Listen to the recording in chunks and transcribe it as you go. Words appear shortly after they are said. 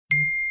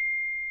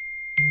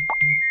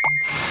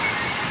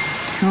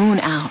Tune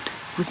out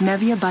with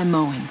Nebia by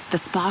Moen, the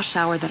spa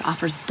shower that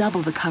offers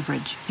double the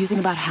coverage using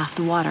about half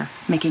the water,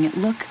 making it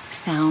look,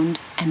 sound,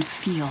 and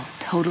feel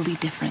totally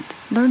different.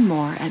 Learn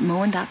more at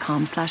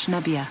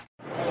moen.com/Nebia.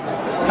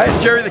 Hi,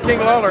 it's Jerry the King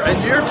Lawler,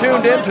 and you're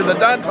tuned in to the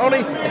Don Tony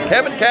and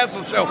Kevin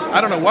Castle Show.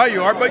 I don't know why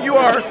you are, but you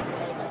are.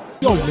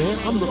 Yo, man,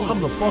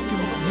 I'm the fucking,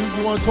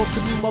 you want to talk to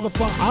me,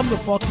 motherfucker? I'm the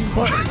fucking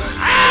button.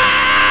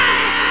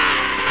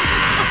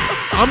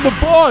 I'm the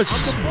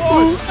boss.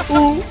 Ooh,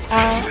 ooh,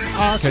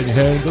 ah. Can you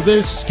handle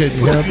this? Can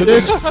you handle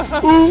this?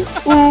 Ooh,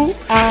 ooh,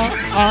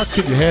 ah.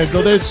 Can you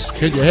handle this?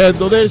 Can you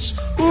handle this?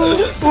 Ooh,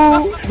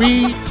 ooh,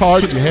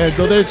 retard. Can you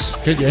handle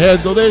this? Can you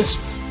handle this?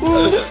 Ooh,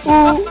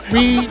 ooh,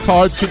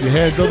 retard. Can you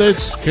handle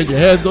this? Can you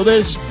handle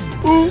this?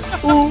 Ooh,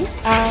 ooh,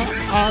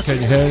 ah.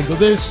 Can you handle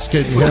this?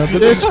 Can you handle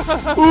this?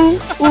 Ooh,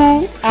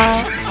 ooh,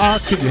 ah.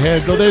 Can you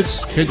handle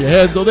this? Can you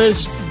handle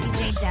this?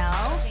 DJ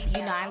Delph,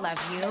 you know I love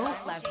you,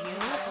 love you,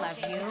 love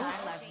you,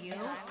 love you,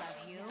 love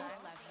you, love you, love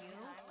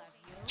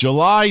you.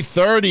 July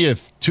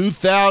 30th,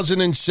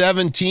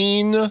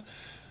 2017.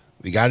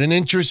 We got an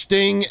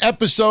interesting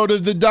episode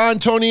of the Don,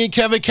 Tony, and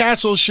Kevin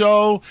Castle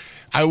Show.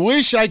 I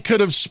wish I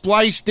could have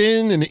spliced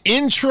in an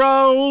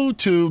intro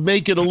to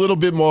make it a little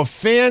bit more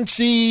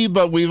fancy,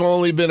 but we've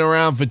only been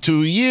around for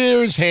 2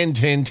 years, hint,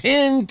 hint,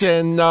 hint,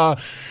 and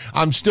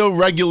I'm still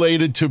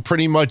regulated to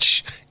pretty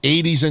much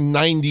 80s and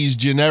 90s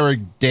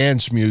generic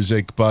dance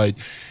music, but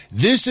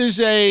this is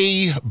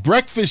a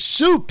breakfast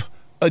soup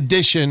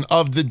edition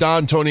of the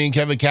Don, Tony, and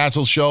Kevin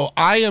Castle Show.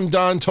 I am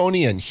Don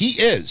Tony, and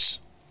he is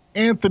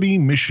Anthony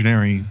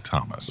Missionary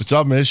Thomas. What's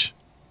up, Mish?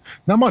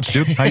 Not much,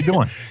 dude. How you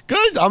doing?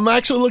 Good. I'm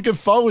actually looking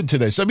forward to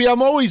this. I mean,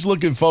 I'm always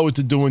looking forward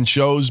to doing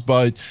shows,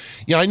 but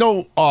I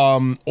know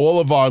all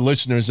of our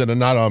listeners that are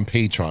not on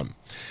Patreon,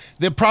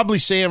 they're probably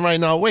saying right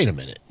now, wait a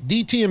minute,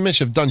 DT and Mish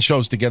have done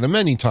shows together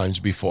many times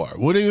before.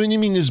 What do you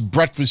mean this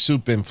breakfast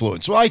soup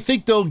influence? Well, I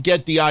think they'll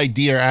get the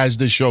idea as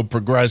the show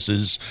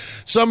progresses.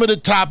 Some of the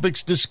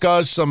topics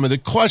discussed, some of the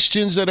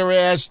questions that are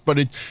asked, but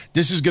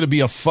this is going to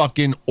be a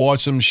fucking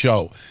awesome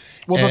show.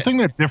 Well, the thing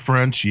that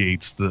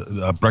differentiates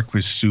the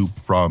breakfast soup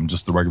from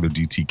just the regular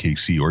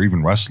DTKC or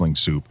even wrestling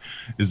soup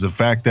is the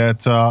fact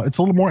that it's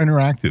a little more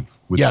interactive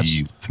with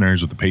the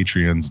listeners, with the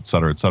Patreons, et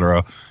cetera, et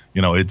cetera.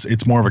 You know,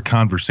 it's more of a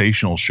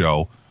conversational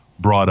show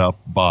brought up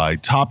by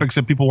topics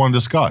that people want to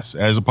discuss,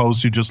 as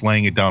opposed to just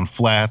laying it down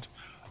flat.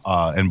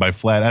 And by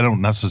flat, I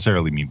don't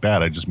necessarily mean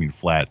bad. I just mean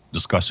flat,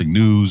 discussing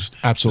news,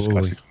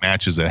 discussing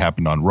matches that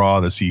happened on Raw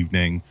this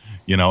evening,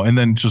 and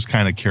then just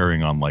kind of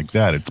carrying on like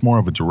that. It's more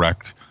of a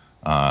direct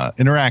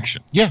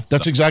interaction. Yeah,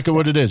 that's exactly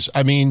what it is.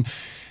 I mean,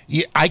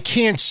 I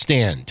can't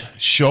stand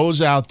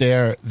shows out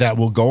there that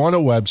will go on a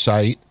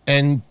website,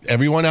 and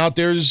everyone out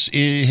there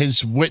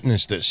has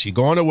witnessed this. You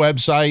go on a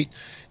website,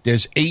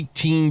 there's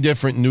 18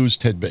 different news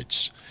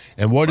tidbits.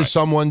 And what does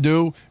someone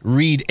do?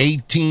 Read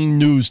 18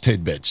 news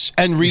tidbits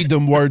and read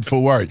them word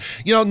for word.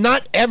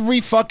 Not every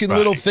fucking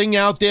little thing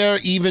out there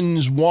even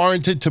is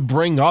warranted to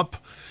bring up.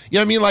 You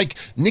know what I mean? Like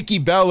Nikki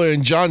Bella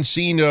and John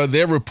Cena,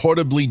 they're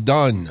reportedly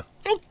done.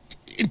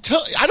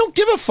 I don't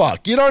give a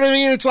fuck. You know what I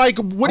mean? It's like,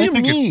 what do you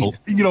mean?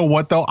 You know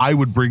what, though? I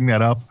would bring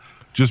that up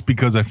just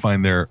because I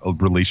find their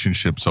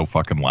relationship so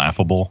fucking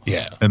laughable.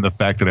 Yeah. And the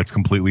fact that it's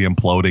completely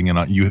imploding,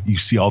 and you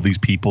see all these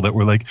people that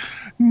were like,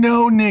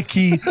 no,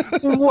 Nikki,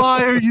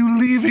 why are you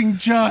leaving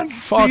John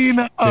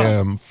Cena?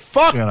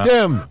 Fuck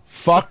them.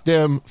 Fuck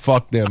them.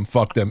 Fuck them.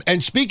 Fuck them.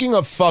 And speaking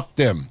of fuck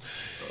them,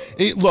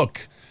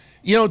 look,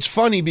 it's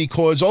funny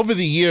because over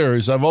the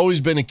years, I've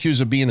always been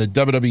accused of being a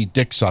WWE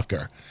dick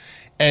sucker.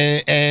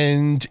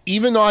 And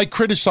even though I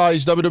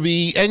criticized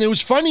WWE, and it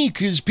was funny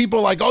because people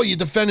are like, oh, you're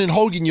defending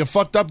Hogan, you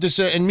fucked up this.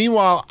 And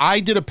meanwhile, I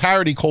did a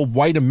parody called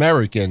White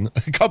American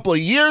a couple of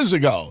years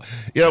ago,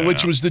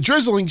 which was the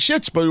drizzling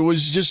shits, but it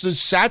was just a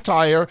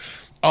satire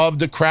of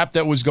the crap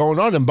that was going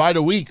on. And by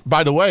the way,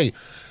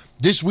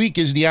 this week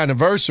is the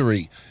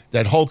anniversary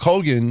that Hulk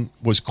Hogan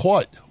was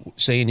caught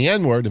saying the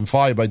N-word and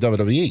fired by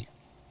WWE.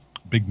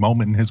 Big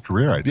moment in his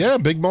career, I think. Yeah,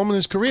 big moment in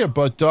his career.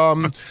 But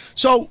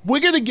so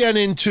we're going to get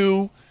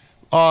into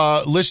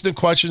listener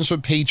questions for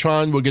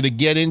Patreon. We're going to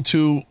get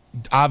into,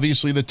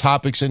 obviously, the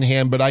topics in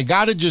hand, but I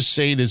got to just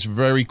say this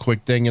very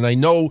quick thing, and I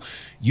know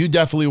you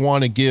definitely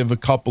want to give a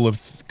couple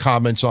of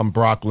comments on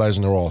Brock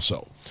Lesnar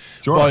also.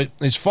 Sure. But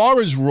as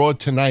far as Raw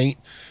tonight,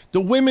 the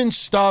women's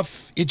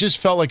stuff, it just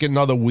felt like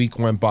another week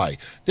went by.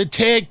 The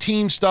tag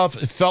team stuff,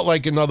 it felt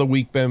like another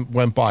week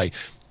went by.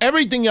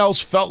 Everything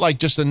else felt like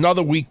just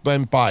another week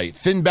went by.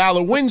 Finn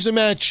Balor wins a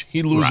match,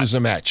 he loses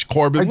a match.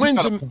 Corbin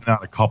wins a match.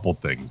 Out a couple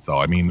things, though.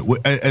 I mean,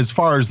 as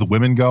far as the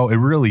women go, it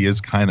really is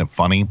kind of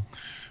funny.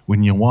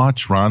 When you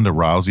watch Ronda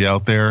Rousey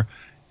out there,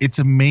 it's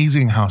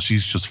amazing how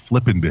she's just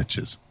flipping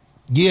bitches.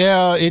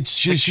 Yeah, it's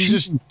just she's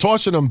just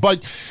tossing them.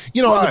 But,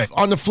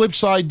 on the flip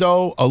side,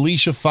 though,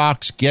 Alicia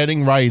Fox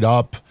getting right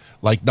up.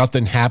 like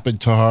nothing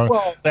happened to her.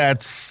 Well,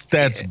 that's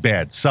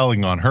bad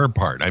selling on her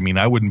part. I mean,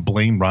 I wouldn't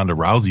blame Ronda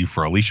Rousey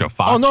for Alicia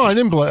Fox. Oh no,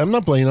 I'm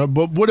not blaming her.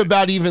 But what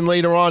about even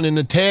later on in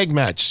the tag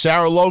match?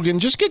 Sarah Logan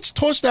just gets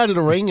tossed out of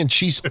the ring and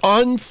she's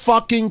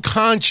unfucking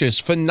conscious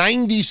for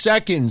 90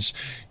 seconds.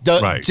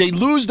 They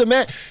lose the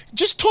match.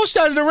 Just tossed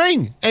out of the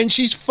ring and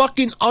she's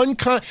fucking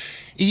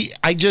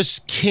I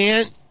just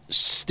can't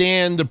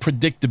stand the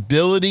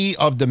predictability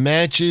of the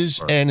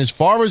matches. Right. And as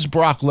far as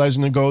Brock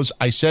Lesnar goes,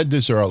 I said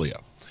this earlier.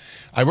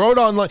 I wrote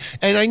online,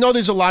 and I know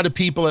there's a lot of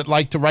people that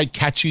like to write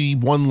catchy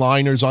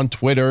one-liners on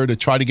Twitter to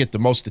try to get the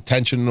most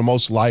attention and the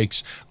most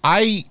likes.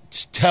 I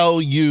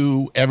tell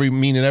you,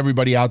 meaning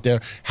everybody out there,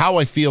 how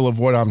I feel of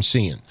what I'm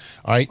seeing.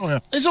 All right? Oh, yeah.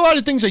 There's a lot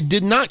of things I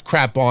did not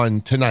crap on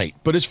tonight,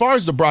 but as far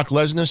as the Brock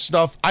Lesnar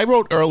stuff, I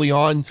wrote early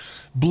on,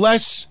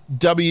 bless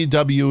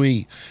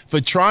WWE for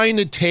trying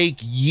to take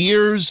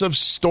years of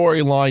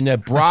storyline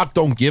that Brock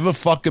don't give a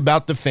fuck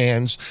about the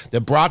fans,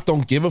 that Brock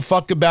don't give a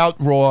fuck about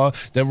Raw,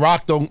 that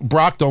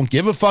Brock don't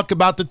give a fuck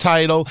about the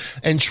title,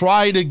 and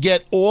try to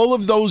get all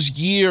of those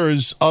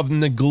years of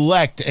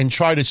neglect and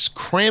try to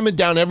cram it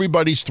down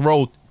everybody's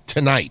throat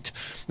tonight.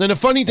 Then the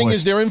funny thing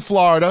is they're in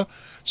Florida,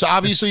 so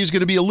obviously he's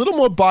going to be a little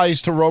more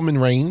biased to Roman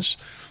Reigns.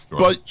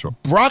 Sure.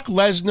 Brock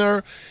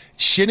Lesnar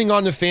shitting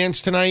on the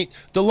fans tonight.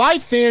 The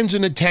live fans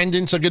in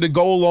attendance are going to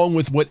go along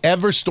with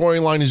whatever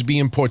storyline is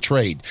being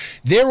portrayed.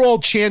 They're all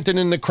chanting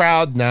in the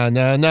crowd, nah,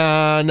 nah,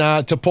 nah,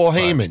 nah, to Paul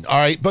Heyman. All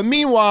right. But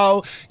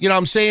meanwhile,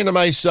 I'm saying to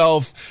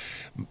myself,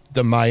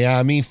 the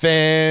Miami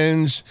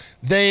fans,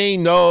 they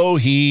know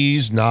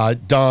he's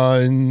not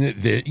done.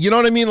 You know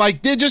what I mean?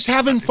 Like, they're just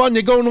having fun.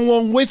 They're going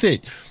along with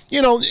it.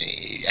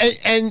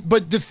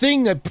 But the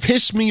thing that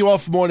pissed me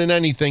off more than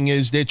anything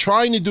is they're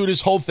trying to do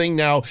this whole thing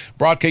now.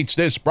 Brock hates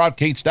this, Brock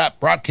hates that,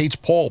 Brock hates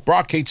Paul,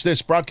 Brock hates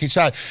this, Brock hates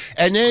that.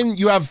 And then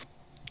you have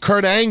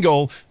Kurt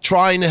Angle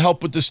trying to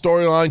help with the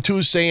storyline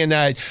too, saying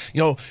that,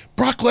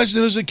 Brock Lesnar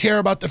doesn't care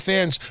about the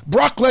fans.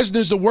 Brock Lesnar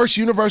is the worst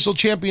Universal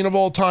Champion of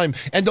all time.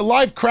 And the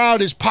live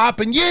crowd is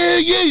popping, yeah,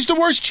 he's the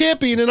worst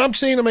champion. And I'm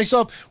saying to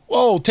myself,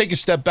 whoa, take a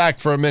step back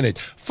for a minute.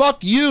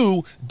 Fuck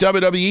you,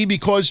 WWE,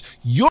 because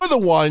you're the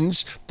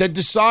ones that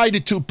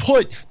decided to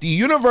put the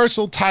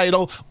Universal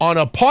title on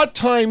a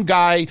part-time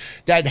guy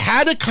that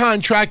had a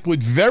contract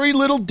with very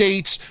little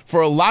dates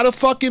for a lot of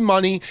fucking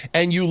money,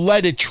 and you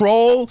let it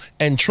troll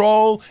and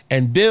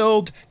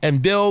build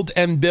and build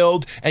and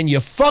build, and you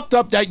fucked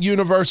up that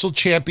Universal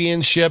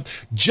Championship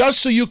just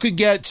so you could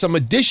get some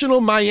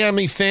additional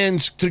Miami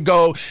fans to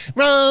go,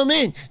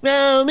 Roman.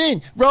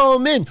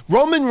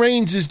 Roman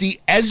Reigns is the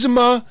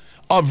eczema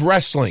of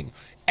wrestling.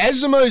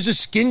 Eczema is a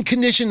skin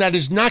condition that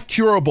is not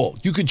curable.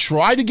 You could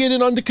try to get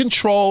it under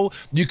control.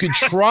 You could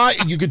try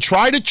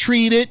to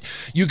treat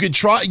it. You could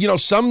try,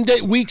 some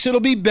weeks it'll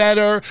be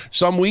better,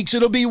 some weeks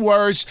it'll be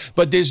worse,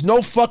 but there's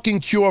no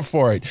fucking cure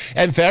for it.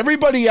 And for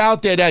everybody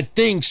out there that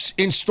thinks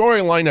in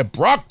storyline that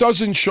Brock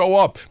doesn't show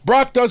up,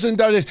 Brock doesn't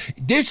do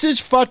this is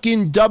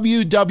fucking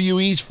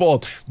WWE's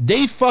fault.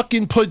 They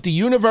fucking put the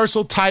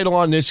Universal title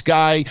on this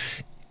guy.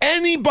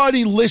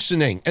 Anybody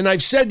listening, and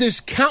I've said this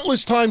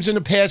countless times in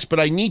the past, but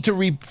I need to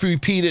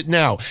repeat it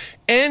now.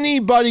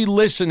 Anybody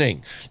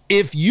listening,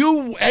 if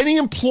any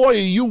employer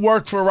you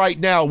work for right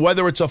now,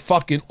 whether it's a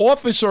fucking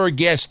office or a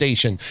gas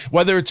station,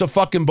 whether it's a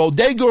fucking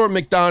bodega or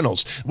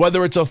McDonald's,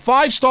 whether it's a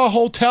 5-star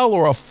hotel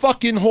or a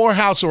fucking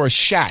whorehouse or a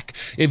shack,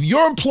 if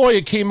your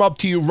employer came up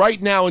to you right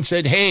now and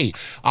said, hey,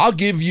 I'll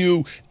give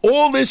you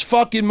all this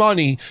fucking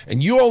money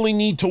and you only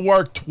need to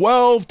work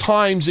 12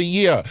 times a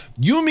year,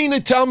 you mean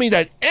to tell me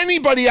that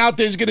anybody out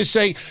there is going to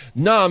say,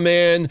 nah,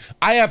 man,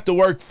 I have to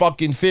work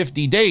fucking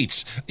 50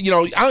 dates.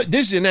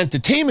 This is an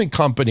entertainment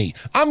company.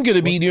 I'm going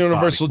to be the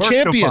Universal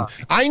Champion.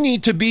 I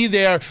need to be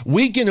there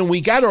week in and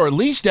week out, or at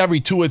least every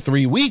 2 or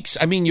 3 weeks.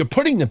 I mean, you're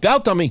putting the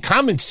belt on me.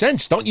 Common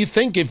sense, don't you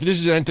think? If this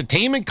is an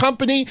entertainment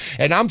company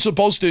and I'm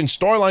supposed to, in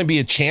storyline, be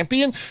a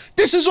champion,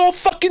 this is all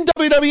fucking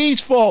WWE's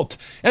fault.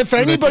 And for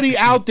anybody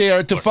out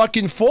there to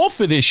fucking fall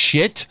for this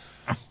shit,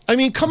 I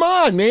mean, come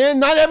on, man.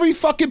 Not every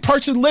fucking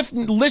person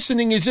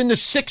listening is in the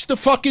 6 to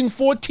fucking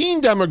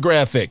 14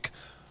 demographic.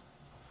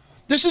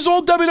 This is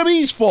all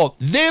WWE's fault.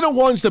 They're the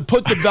ones that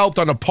put the belt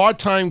on a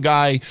part-time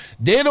guy.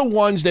 They're the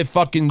ones that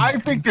fucking... I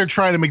think they're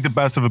trying to make the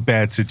best of a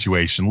bad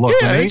situation. Look,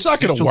 it's not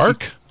going to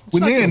work.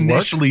 When they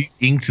initially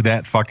inked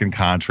that fucking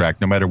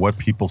contract, no matter what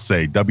people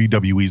say,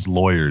 WWE's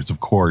lawyers, of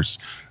course,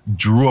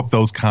 drew up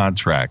those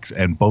contracts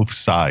and both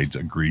sides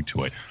agreed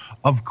to it.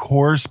 Of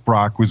course,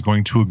 Brock was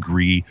going to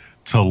agree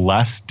to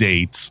less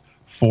dates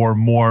for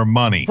more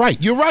money. Right,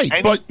 you're right.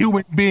 Any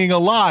human being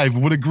alive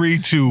would agree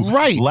to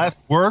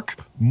less work,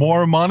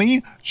 more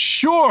money?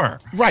 Sure.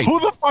 Right. Who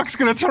the fuck's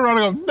going to turn around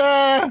and go,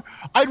 nah,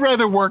 I'd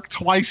rather work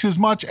twice as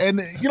much.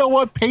 And you know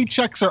what?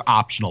 Paychecks are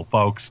optional,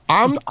 folks.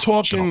 I'm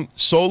talking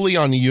solely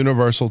on the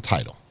Universal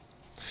title.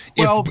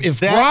 Well, if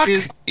Brock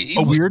is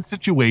a weird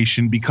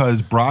situation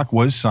because Brock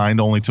was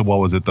signed only to,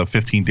 the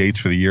 15 dates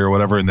for the year or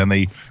whatever, and then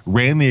they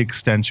ran the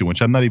extension,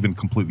 which I'm not even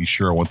completely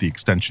sure what the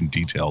extension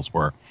details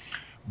were.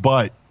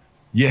 But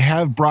you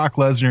have Brock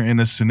Lesnar in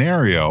a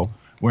scenario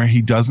where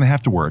he doesn't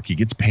have to work. He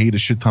gets paid a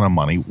shit ton of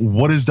money.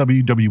 What is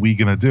WWE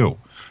going to do?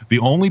 The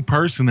only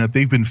person that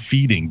they've been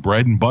feeding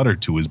bread and butter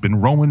to has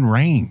been Roman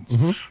Reigns.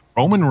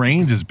 Roman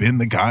Reigns has been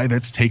the guy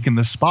that's taken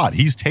the spot.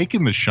 He's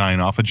taken the shine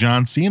off of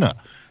John Cena.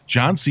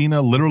 John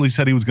Cena literally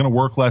said he was going to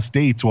work less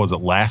dates. Was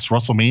it last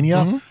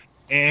WrestleMania?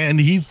 And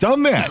he's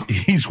done that.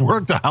 He's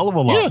worked a hell of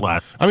a lot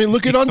less. I mean,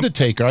 look at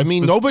Undertaker. I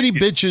mean, nobody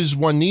bitches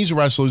when these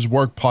wrestlers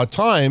work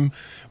part-time,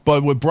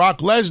 but with Brock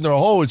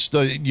Lesnar, it's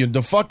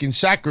the fucking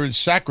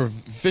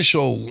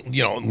sacrificial,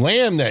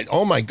 lamb that,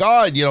 oh my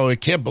God, I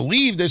can't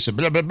believe this,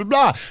 blah, blah, blah,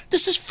 blah.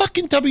 This is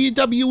fucking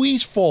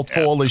WWE's fault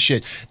for all this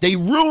shit. They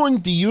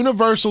ruined the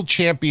Universal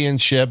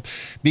Championship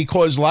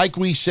because, like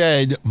we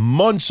said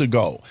months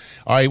ago,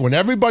 all right, when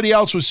everybody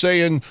else was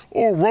saying,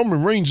 oh,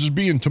 Roman Reigns is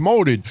being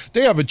demoted,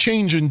 they have a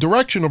change in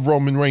direction of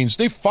Roman Reigns.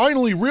 They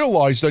finally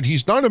realized that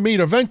he's not a main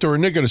eventer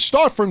and they're going to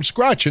start from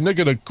scratch and they're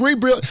going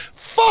to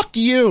fuck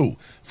you.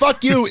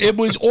 Fuck you. It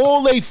was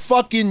all they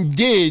fucking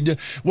did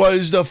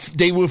was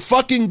they were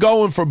fucking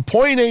going from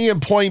point A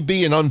and point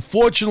B, and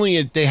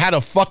unfortunately they had a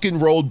fucking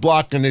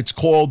roadblock, and it's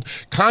called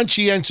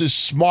conscientious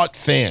smart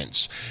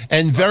fans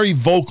and very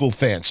vocal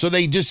fans. So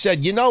they just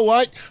said, you know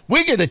what?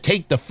 We're going to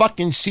take the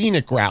fucking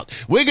scenic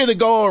route. We're going to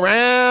go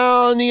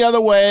around the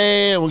other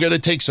way, and we're going to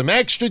take some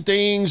extra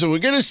things, and we're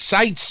going to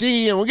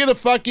sightsee, and we're going to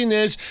fucking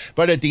this.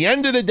 But at the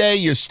end of the day,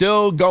 you're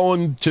still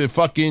going to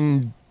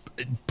fucking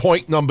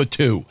point number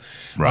 2,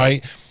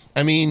 right?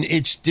 I mean,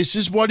 this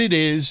is what it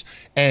is,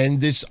 and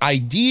this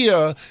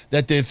idea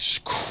that they're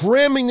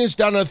cramming this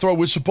down our throat,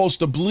 we're supposed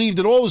to believe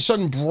that all of a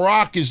sudden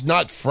Brock is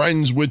not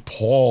friends with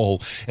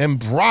Paul, and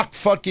Brock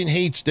fucking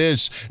hates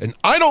this, and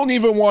I don't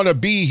even want to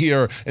be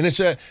here, and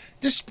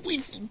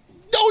we've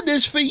known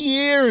this for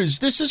years.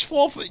 This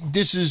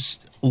is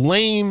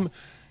lame,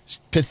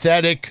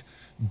 pathetic,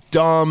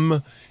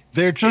 dumb.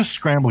 They're just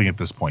scrambling at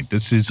this point.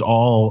 This is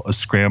all a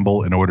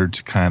scramble in order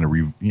to kind of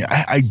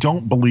I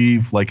don't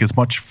believe, like, as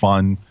much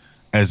fun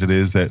as it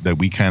is that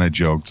we kind of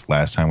joked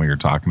last time we were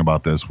talking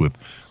about this with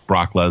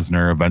Brock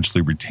Lesnar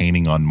eventually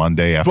retaining on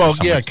Monday after. Well,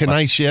 yeah, can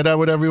I share that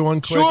with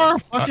everyone quick? Sure,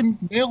 fucking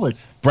nail it.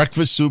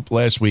 Breakfast soup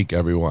last week,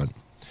 everyone.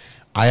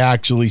 I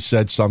actually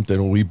said something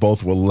and we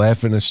both were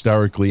laughing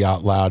hysterically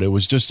out loud. It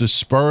was just a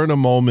spur in a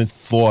moment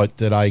thought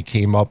that I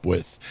came up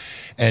with.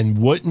 And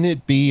wouldn't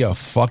it be a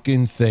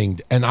fucking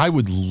thing? And I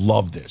would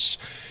love this.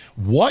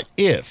 What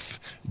if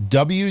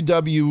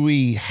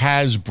WWE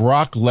has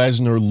Brock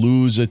Lesnar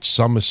lose at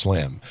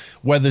SummerSlam?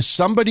 Whether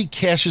somebody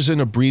cashes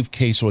in a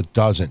briefcase or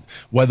doesn't,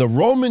 whether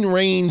Roman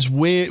Reigns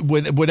win,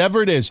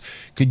 whatever it is,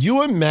 could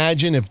you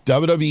imagine if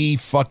WWE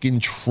fucking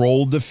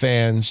trolled the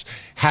fans,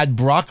 had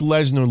Brock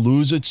Lesnar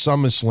lose at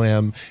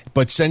SummerSlam,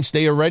 but since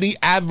they already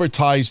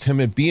advertised him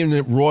at being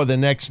at Raw the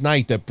next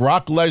night, that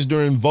Brock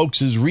Lesnar invokes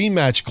his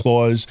rematch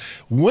clause,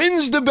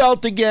 wins the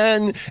belt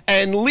again,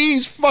 and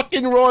leaves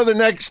fucking Raw the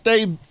next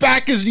day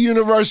back as the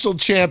Universal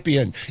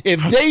Champion?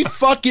 If they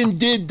fucking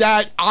did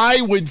that,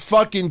 I would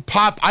fucking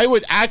pop. I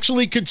would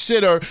actually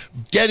consider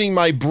getting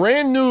my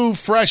brand new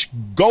fresh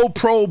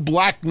GoPro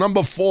Black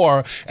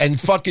 #4 and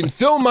fucking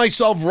film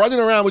myself running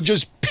around with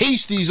just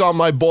pasties on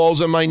my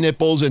balls and my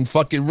nipples and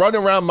fucking run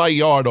around my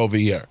yard over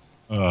here.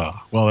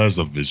 Well, there's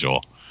a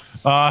visual.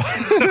 Dude,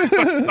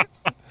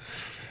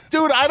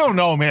 I don't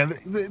know, man.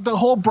 The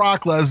whole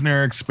Brock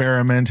Lesnar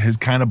experiment has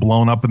kind of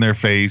blown up in their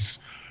face.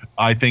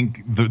 I think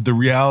the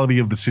reality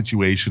of the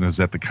situation is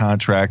that the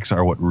contracts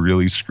are what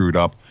really screwed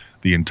up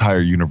the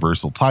entire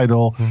Universal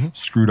title,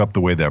 screwed up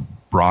the way that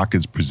Brock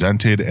is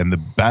presented, and the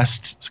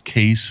best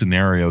case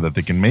scenario that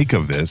they can make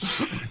of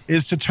this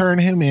is to turn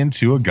him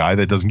into a guy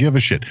that doesn't give a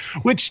shit,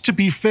 which, to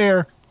be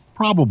fair,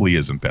 probably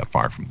isn't that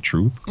far from the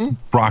truth.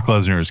 Brock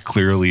Lesnar is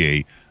clearly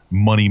a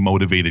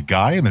money-motivated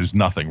guy, and there's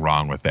nothing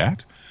wrong with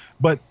that.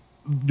 But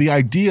the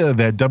idea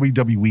that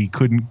WWE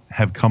couldn't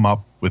have come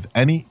up with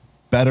any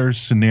better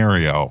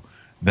scenario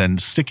than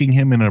sticking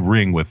him in a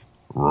ring with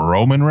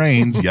Roman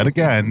Reigns yet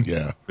again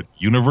for the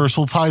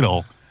Universal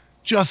title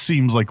just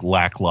seems like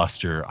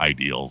lackluster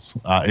ideals.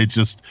 It's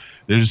just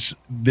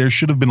there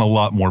should have been a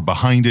lot more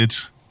behind it,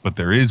 but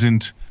there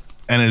isn't.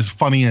 And as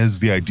funny as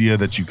the idea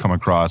that you come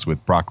across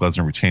with Brock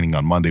Lesnar retaining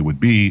on Monday would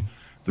be,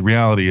 the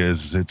reality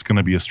is it's going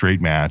to be a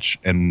straight match,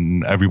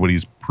 and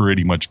everybody's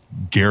pretty much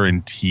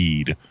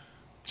guaranteed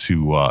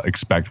to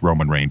expect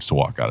Roman Reigns to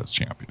walk out as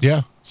champion.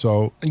 Yeah.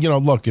 So,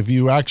 look, if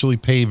you actually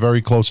pay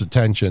very close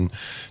attention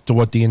to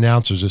what the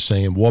announcers are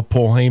saying, what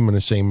Paul Heyman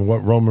is saying, what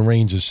Roman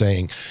Reigns is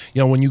saying,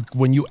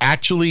 when you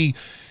actually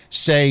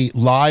say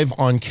live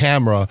on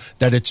camera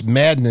that it's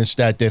madness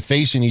that they're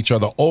facing each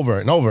other over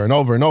and over and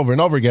over and over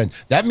and over again,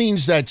 that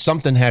means that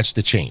something has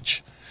to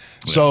change.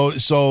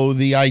 So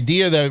the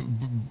idea that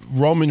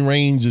Roman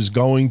Reigns is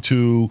going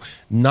to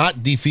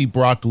not defeat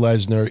Brock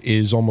Lesnar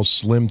is almost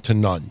slim to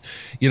none.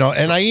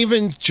 And I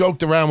even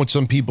joked around with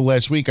some people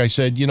last week. I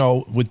said,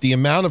 with the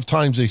amount of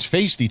times they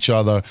faced each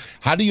other,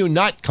 how do you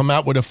not come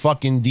out with a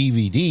fucking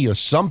DVD or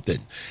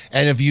something?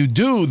 And if you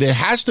do, there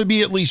has to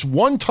be at least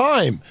one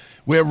time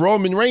where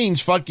Roman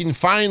Reigns fucking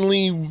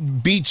finally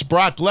beats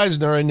Brock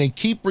Lesnar, and they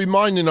keep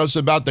reminding us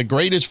about the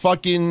greatest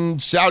fucking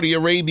Saudi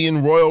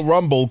Arabian Royal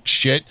Rumble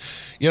shit.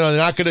 You know,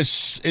 they're not going to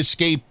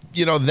escape,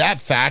 you know, that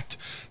fact.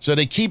 So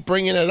they keep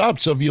bringing it up.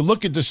 So if you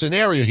look at the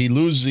scenario, he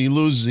loses.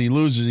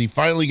 He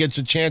finally gets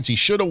a chance. He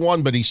should have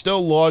won, but he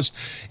still lost.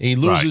 He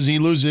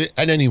loses,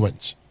 and then he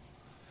wins.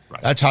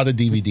 Right. That's how the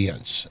DVD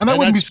ends. And I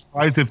wouldn't be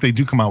surprised if they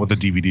do come out with a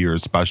DVD or a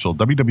special.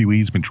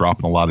 WWE's been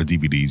dropping a lot of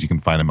DVDs. You can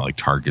find them at like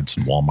Targets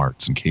and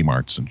Walmarts and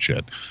Kmarts and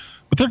shit.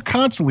 But they're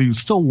constantly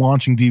still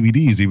launching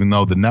DVDs, even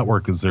though the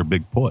network is their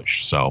big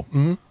push. So,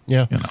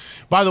 yeah. You know.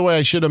 By the way,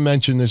 I should have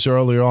mentioned this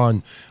earlier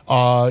on.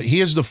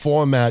 Here's the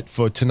format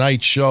for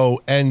tonight's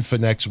show and for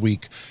next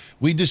week.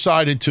 We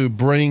decided to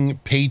bring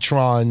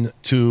Patreon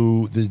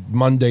to the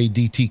Monday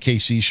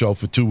DTKC show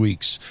for 2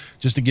 weeks,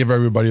 just to give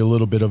everybody a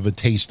little bit of a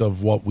taste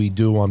of what we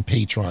do on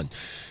Patreon.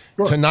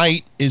 Sure.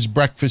 Tonight is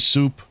Breakfast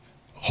Soup,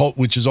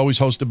 which is always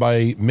hosted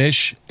by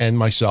Mish and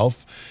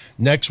myself.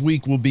 Next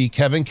week will be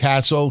Kevin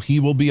Castle.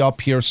 He will be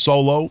up here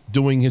solo,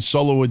 doing his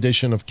solo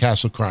edition of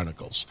Castle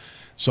Chronicles.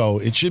 So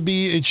it should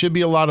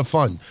be a lot of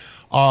fun.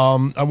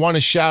 I want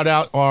to shout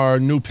out our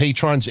new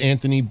patrons,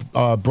 Anthony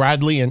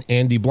Bradley and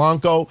Andy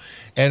Blanco,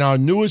 and our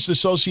newest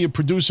associate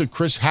producer,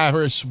 Chris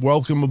Harris.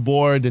 Welcome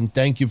aboard, and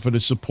thank you for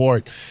the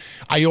support.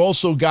 I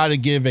also got to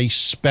give a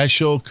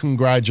special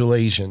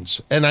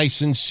congratulations, and I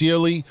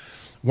sincerely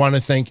want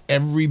to thank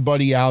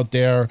everybody out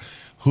there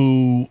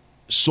who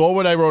saw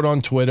what I wrote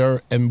on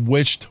Twitter and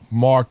wished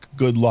Mark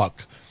good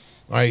luck.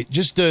 All right,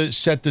 just to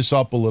set this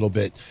up a little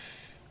bit,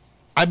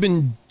 I've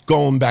been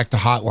going back to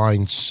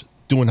hotlines,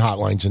 doing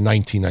hotlines in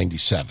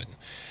 1997.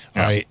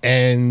 All right.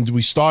 And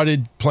we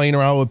started playing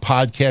around with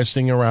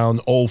podcasting around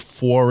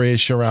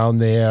 04-ish, around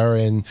there,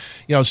 and,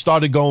 you know,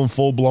 started going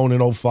full blown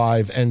in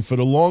 05. And for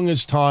the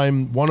longest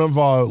time, one of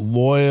our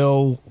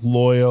loyal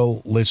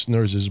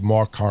listeners is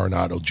Mark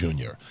Coronado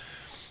Jr.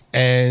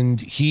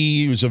 And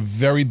he was a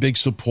very big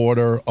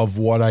supporter of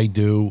what I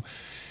do.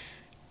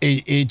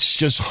 It's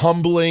just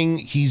humbling.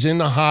 He's in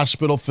the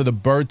hospital for the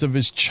birth of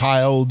his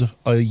child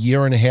a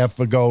year and a half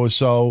ago or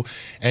so,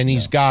 and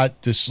he's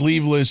got the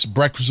sleeveless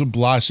Breakfast with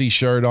Blassie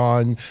shirt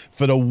on.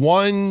 For the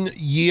 1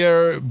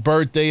 year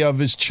birthday of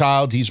his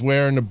child, he's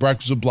wearing the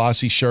Breakfast with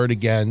Blassie shirt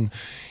again.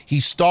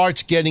 He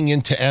starts getting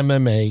into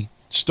MMA,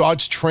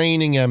 starts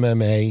training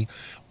MMA,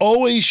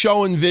 always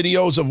showing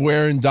videos of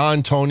wearing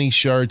Don Tony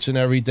shirts and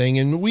everything,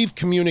 and we've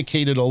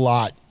communicated a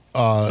lot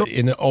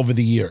over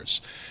the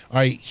years. All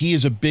right, he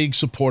is a big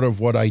supporter of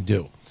what I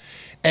do.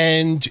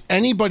 And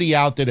anybody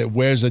out there that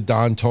wears a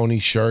Don Tony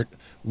shirt,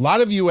 a lot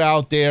of you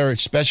out there,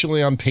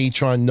 especially on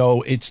Patreon,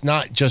 know it's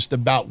not just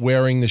about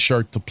wearing the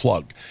shirt to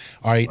plug.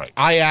 All right.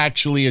 I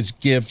actually, as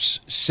gifts,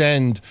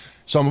 send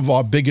some of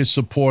our biggest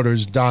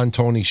supporters Don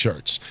Tony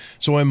shirts.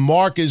 So when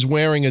Mark is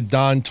wearing a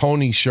Don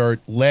Tony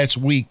shirt last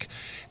week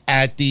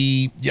at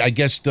the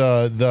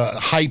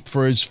hype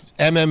for his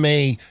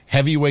MMA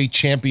heavyweight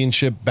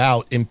championship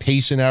bout in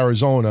Payson,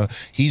 Arizona,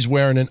 he's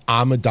wearing an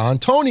I'm a Don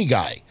Tony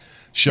guy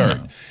shirt.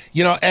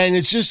 You know, and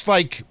it's just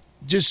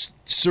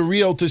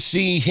surreal to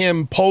see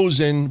him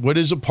posing with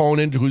his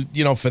opponent, who,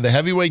 you know, for the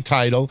heavyweight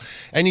title,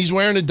 and he's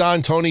wearing a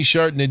Don Tony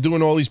shirt, and they're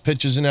doing all these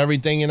pictures and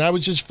everything, and I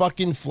was just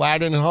fucking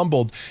flattered and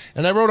humbled.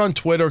 And I wrote on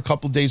Twitter a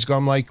couple of days ago,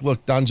 I'm like,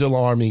 look,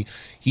 Donzilla Army,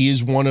 he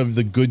is one of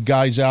the good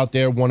guys out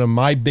there, one of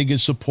my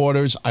biggest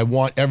supporters. I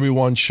want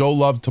everyone, show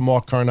love to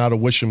Mark Coronado,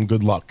 wish him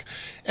good luck.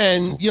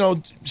 And, you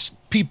know,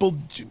 people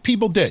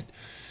did.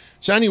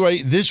 So anyway,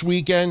 this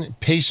weekend,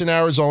 Payson,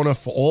 Arizona,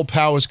 for All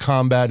Powers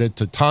Combat at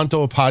the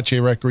Tonto Apache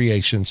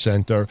Recreation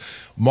Center.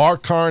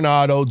 Mark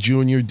Coronado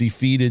Jr.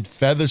 defeated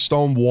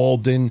Featherstone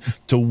Walden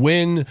to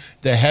win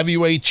the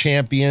heavyweight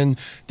champion.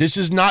 This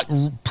is not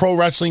pro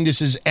wrestling.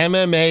 This is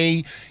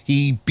MMA.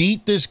 He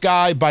beat this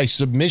guy by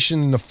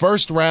submission in the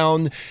first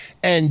round.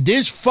 And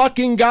this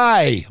fucking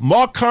guy,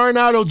 Mark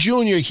Coronado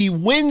Jr., he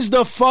wins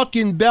the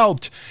fucking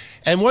belt.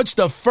 And what's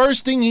the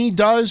first thing he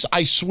does?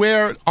 I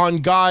swear on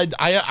God,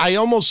 I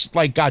almost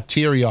like got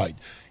teary-eyed.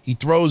 He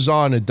throws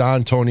on a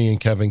Don Tony and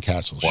Kevin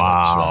Castle shirt.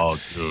 Wow,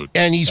 dude.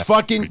 And he's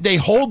they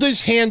hold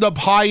his hand up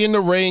high in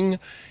the ring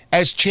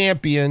as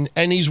champion,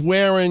 and he's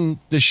wearing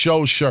the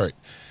show shirt.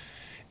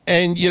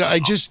 And, you know,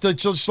 it's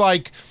just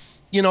like,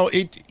 you know,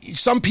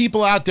 some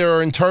people out there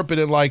are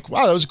interpreting like,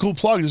 wow, that was a cool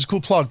plug. It was a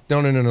cool plug.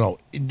 No.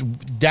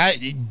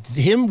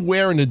 Him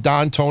wearing the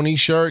Don Tony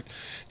shirt,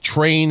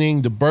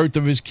 training, the birth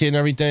of his kid and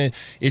everything,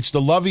 it's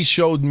the love he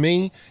showed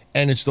me,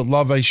 and it's the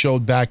love I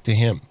showed back to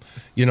him.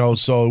 You know,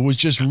 so it was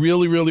just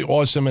really, really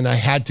awesome, and I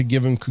had to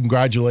give him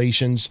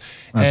congratulations.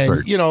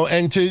 And, you know,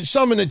 and to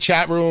some in the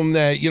chat room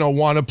that, you know,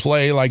 want to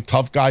play like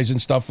tough guys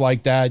and stuff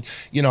like that,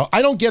 you know,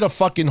 I don't get a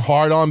fucking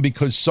hard on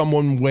because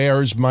someone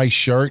wears my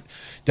shirt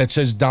that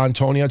says Don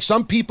Tony.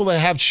 Some people that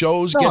have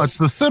shows it's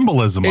the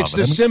symbolism of it. It's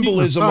the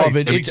symbolism of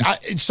it.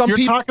 You're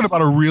talking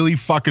about a really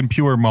fucking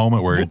pure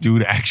moment where a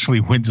dude actually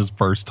wins his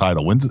first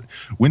title, wins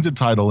a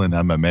title in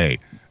MMA.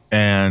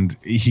 And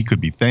he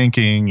could be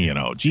thanking, you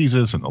know,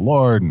 Jesus and the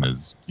Lord and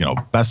his, you know,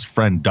 best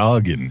friend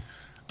Doug and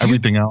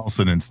everything else.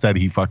 And instead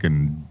he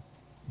fucking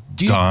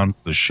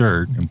dons the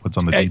shirt and puts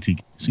on the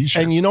DTKC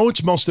shirt. And you know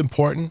what's most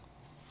important?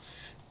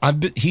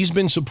 He's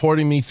been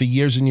supporting me for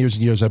years and years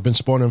and years. I've been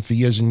supporting him for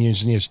years and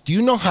years and years. Do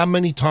you know how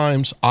many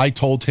times I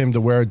told him to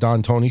wear a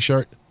Don Tony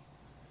shirt?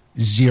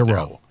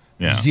 Zero.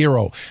 Yeah.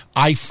 Zero.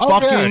 I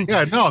fucking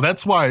no,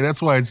 that's why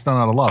it's done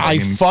out of love.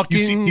 You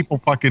see people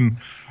fucking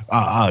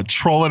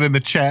trolling in the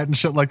chat and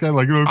shit like that,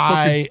 like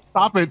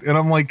stop it. And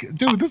I'm like,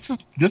 dude, this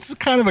is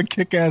kind of a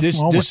kick-ass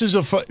moment. This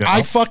is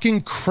I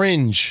fucking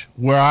cringe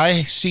where I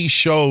see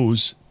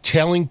shows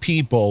telling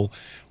people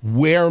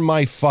wear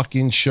my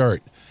fucking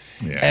shirt.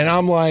 Yeah. And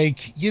I'm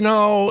like,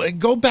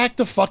 go back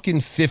to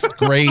fucking 5th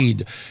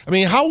grade. I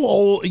mean, how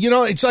old,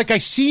 it's like I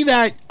see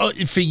that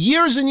for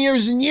years and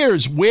years and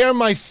years, wear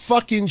my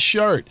fucking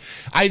shirt.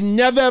 I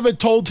never ever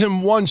told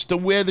him once to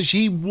wear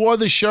he wore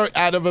the shirt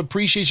out of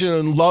appreciation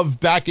and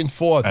love back and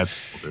forth.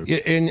 That's cool,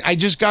 dude. And I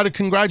just got to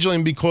congratulate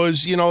him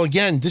because,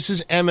 again, this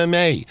is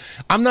MMA.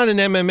 I'm not an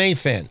MMA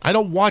fan. I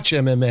don't watch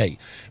MMA.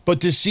 But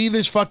to see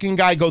this fucking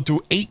guy go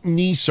through 8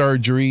 knee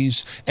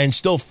surgeries and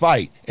still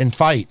fight and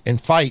fight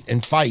and fight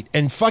and fight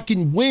and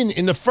fucking win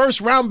in the first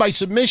round by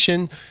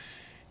submission,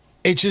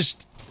 it's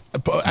just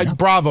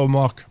bravo,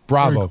 Mark.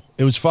 Bravo.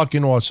 It was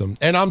fucking awesome.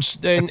 And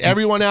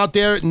everyone out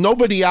there,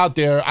 nobody out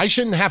there, I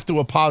shouldn't have to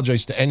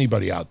apologize to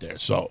anybody out there.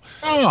 So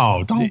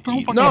don't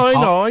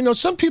I know.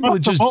 Some people are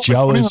just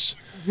jealous.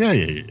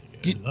 Yeah.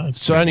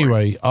 So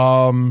anyway,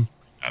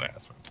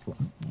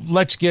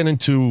 let's get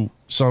into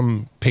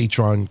some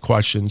Patreon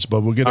questions,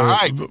 but we're gonna.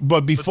 Right.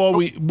 But before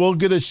we're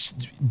gonna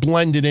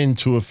blend it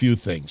into a few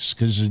things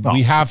because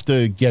we have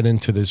to get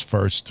into this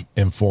first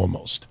and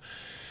foremost.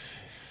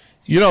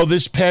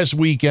 This past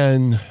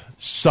weekend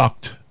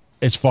sucked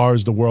as far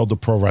as the world of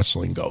pro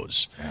wrestling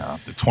goes. Yeah,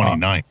 the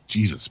 29th,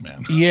 Jesus,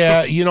 man.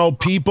 Yeah,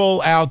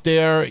 people out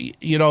there,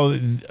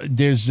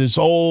 there's this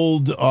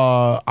old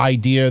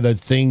idea that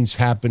things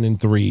happen in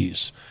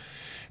threes.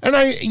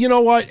 And you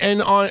know what?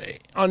 And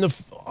on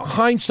the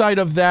hindsight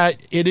of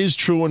that, it is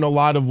true in a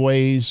lot of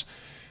ways.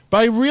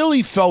 But I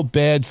really felt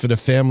bad for the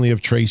family of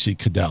Tracy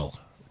Cadell,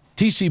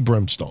 TC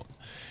Brimstone,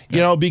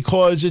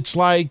 because it's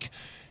like,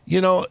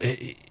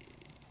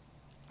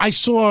 I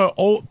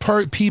saw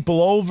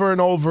people over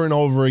and over and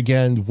over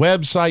again,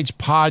 websites,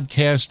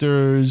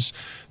 podcasters,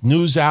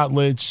 news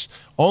outlets,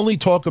 only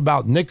talk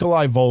about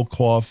Nikolai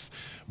Volkov,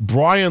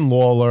 Brian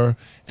Lawler,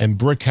 and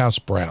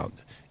Brickhouse Brown.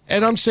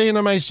 And I'm saying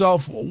to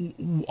myself,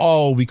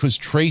 because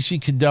Tracy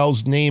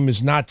Cadell's name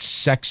is not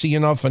sexy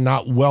enough and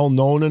not well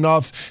known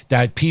enough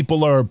that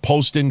people are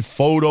posting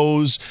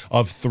photos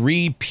of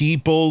 3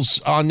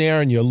 peoples on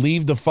there and you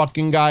leave the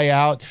fucking guy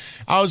out.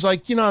 I was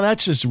like,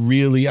 that's just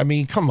really,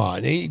 come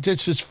on.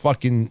 It's just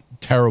fucking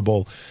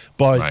terrible.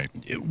 But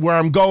where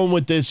I'm going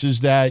with this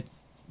is that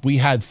we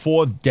had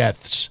 4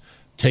 deaths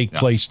take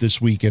place this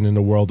weekend in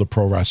the world of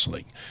pro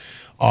wrestling.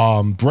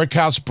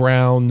 Brickhouse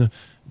Brown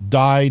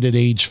died at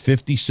age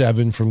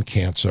 57 from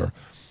cancer.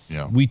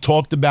 Yeah. We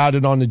talked about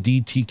it on the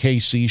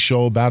DTKC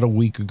show about a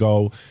week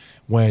ago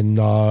when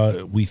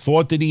we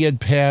thought that he had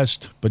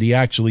passed, but he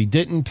actually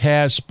didn't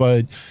pass.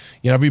 But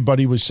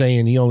everybody was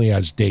saying he only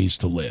has days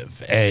to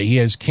live. He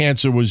has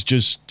cancer.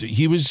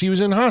 He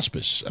was in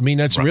hospice.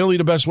 That's really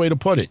the best way to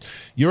put it.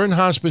 You're in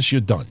hospice,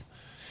 you're done.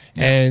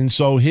 Yeah. And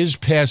so his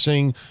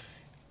passing,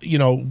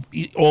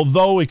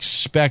 although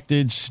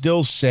expected,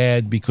 still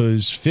sad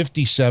because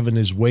 57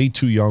 is way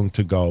too young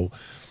to go.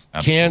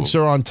 Absolutely.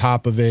 Cancer on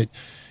top of it.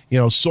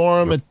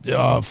 Saw him at,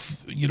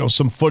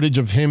 some footage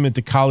of him at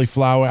the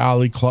Cauliflower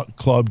Alley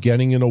Club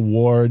getting an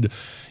award,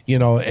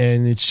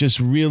 and it's just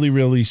really,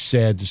 really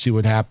sad to see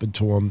what happened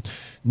to him.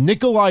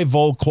 Nikolai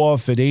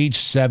Volkov at age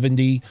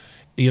 70,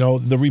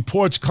 the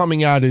reports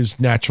coming out is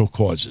natural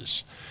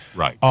causes.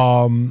 Right.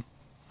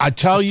 I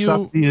tell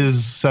you,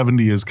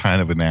 70 is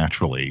kind of a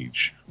natural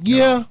age.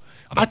 Yeah,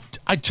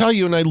 I tell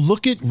you, and I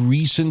look at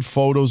recent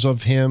photos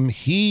of him,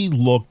 he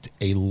looked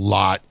a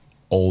lot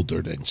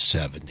older than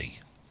 70.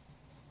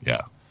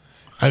 Yeah.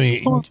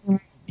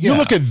 You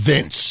look at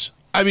Vince.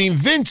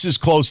 Vince is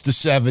close to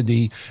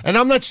 70, and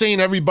I'm not saying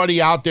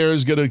everybody out there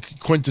is going to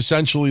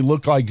quintessentially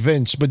look like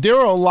Vince, but there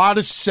are a lot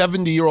of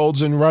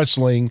 70-year-olds in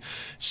wrestling.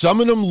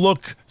 Some of them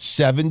look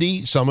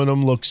 70, some of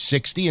them look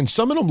 60, and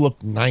some of them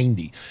look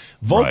 90.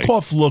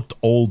 Volkov looked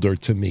older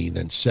to me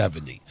than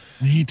 70.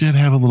 He did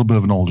have a little bit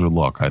of an older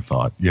look, I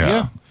thought.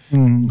 Yeah.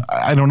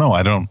 I don't know.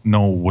 I don't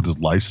know what his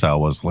lifestyle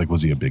was like.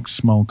 Was he a big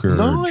smoker?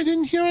 No, I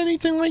didn't hear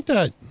anything like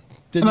that.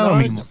 I don't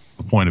mean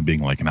the point of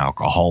being like an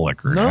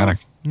alcoholic or an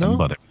addict. No.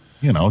 But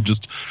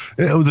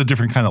it was a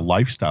different kind of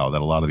lifestyle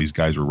that a lot of these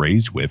guys were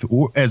raised with,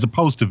 or as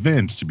opposed to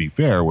Vince, to be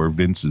fair, where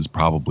Vince is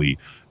probably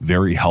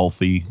very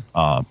healthy.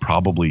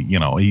 Probably,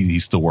 he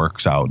still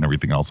works out and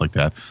everything else like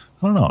that.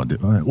 I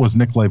don't know. Was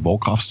Nikolai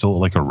Volkov still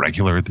like a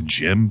regular at the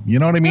gym? You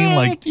know what I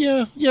mean?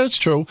 Yeah, it's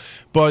true.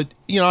 But,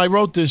 I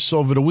wrote this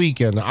over the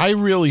weekend. I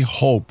really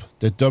hope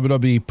that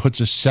WWE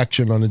puts a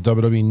section on the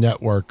WWE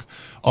Network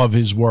of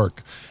his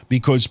work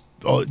because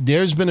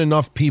there's been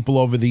enough people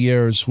over the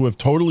years who have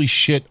totally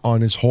shit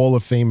on his Hall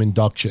of Fame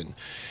induction.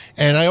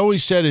 And I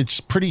always said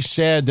it's pretty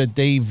sad that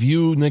they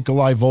view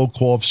Nikolai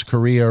Volkov's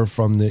career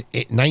from the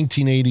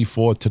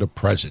 1984 to the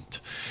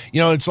present.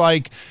 You know, it's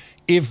like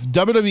if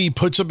WWE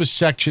puts up a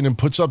section and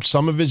puts up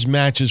some of his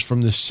matches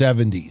from the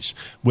 70s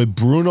with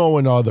Bruno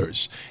and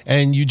others,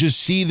 and you just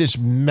see this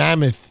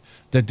mammoth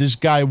that this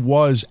guy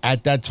was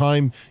at that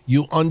time,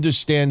 you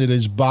understand that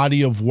his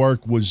body of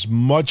work was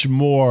much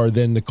more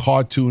than the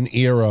cartoon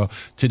era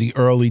to the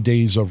early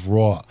days of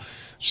Raw.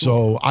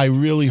 So I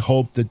really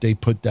hope that they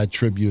put that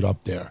tribute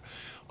up there.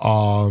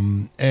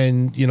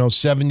 And, you know,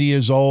 70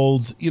 years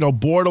old, you know,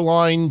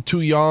 borderline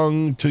too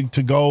young to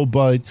go,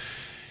 but,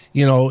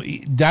 you know,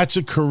 that's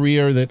a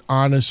career that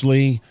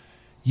honestly,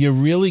 you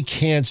really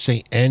can't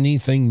say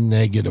anything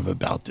negative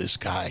about this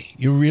guy.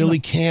 You really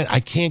can't.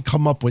 I can't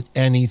come up with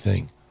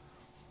anything.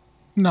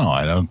 No,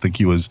 I don't think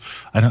he was.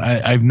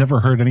 I've never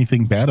heard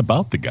anything bad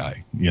about the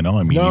guy. You know,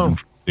 I mean, even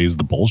from the days of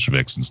the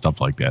Bolsheviks and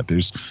stuff like that.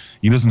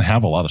 He doesn't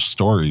have a lot of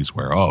stories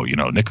where, oh, you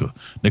know,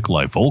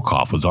 Nikolai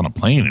Volkov was on a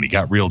plane and he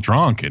got real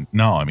drunk. And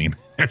no, I mean,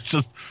 there's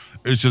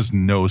just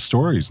no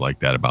stories like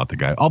that about the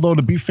guy. Although,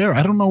 to be fair,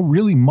 I don't know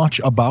really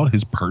much about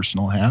his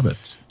personal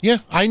habits. Yeah,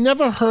 I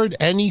never heard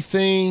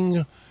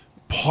anything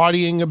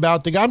partying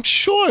about the guy. I'm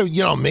sure,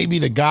 you know, maybe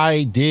the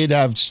guy did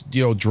have,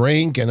 you know,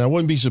 drink, and I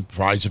wouldn't be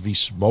surprised if he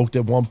smoked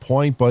at one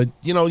point, but,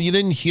 you know, you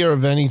didn't hear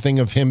of anything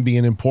of him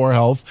being in poor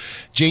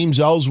health. James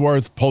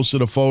Ellsworth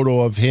posted a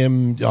photo of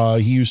him.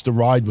 He used to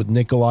ride with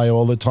Nikolai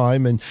all the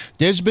time, and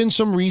there's been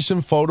some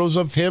recent photos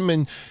of him,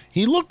 and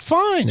he looked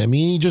fine. I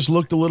mean, he just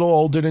looked a little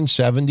older than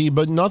 70,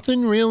 but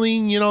nothing really,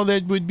 you know,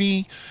 that would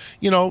be,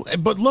 you know,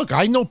 but look,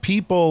 I know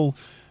people,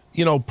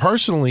 you know,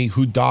 personally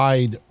who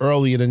died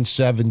earlier than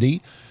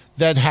 70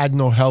 that had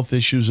no health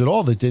issues at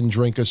all, that didn't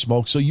drink or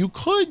smoke. So you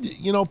could,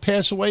 you know,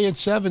 pass away at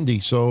 70.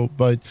 So,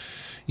 but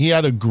he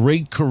had a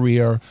great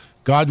career.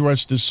 God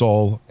rest his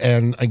soul.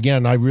 And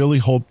again, I really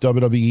hope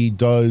WWE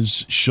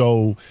does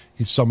show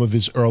some of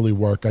his early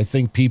work. I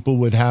think people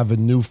would have a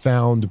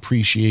newfound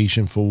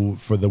appreciation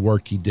for the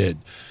work he did.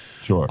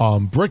 Sure.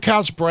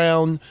 Brickhouse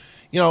Brown,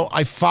 you know,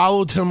 I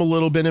followed him a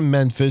little bit in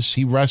Memphis.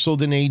 He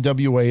wrestled in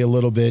AWA a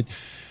little bit.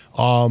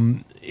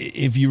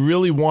 If you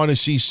really want to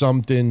see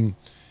something,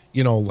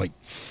 you know, like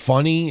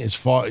funny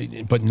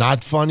but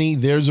not funny,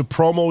 there's a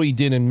promo he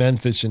did in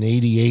Memphis in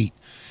 '88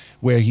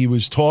 where he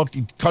was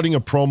cutting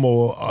a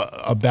promo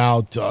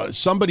about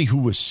somebody who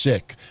was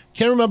sick.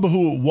 Can't remember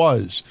who it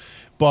was,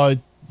 but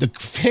the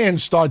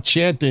fans start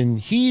chanting,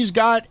 "He's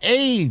got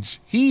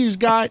AIDS, he's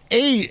got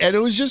AIDS," and it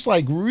was just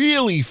like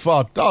really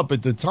fucked up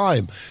at the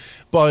time.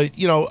 But,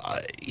 you know,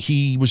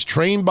 he was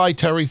trained by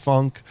Terry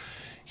Funk.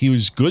 He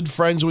was good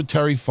friends with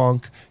Terry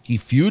Funk. He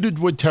feuded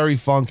with Terry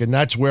Funk, and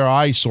that's where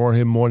I saw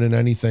him more than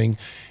anything.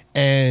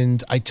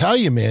 And I tell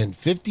you, man,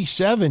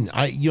 57.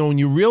 When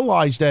you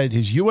realize that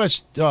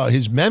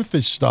his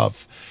Memphis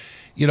stuff,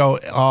 you know,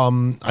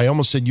 I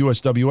almost said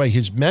USWA.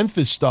 His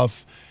Memphis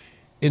stuff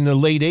in the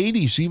late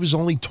 80s, he was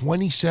only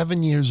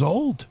 27 years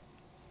old.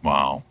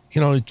 Wow.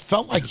 You know, it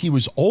felt like he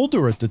was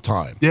older at the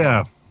time.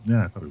 Yeah.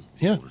 Yeah, I thought he was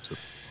older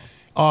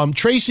too.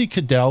 Tracy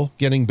Cadell,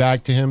 getting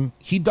back to him,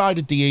 he died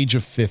at the age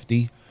of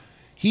 50.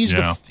 He's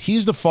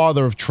the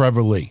father of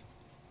Trevor Lee.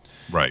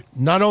 Right.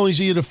 Not only is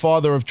he the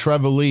father of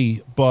Trevor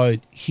Lee, but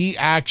he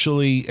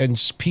actually,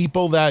 and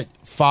people that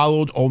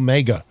followed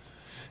Omega,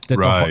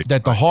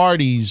 that the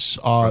Hardys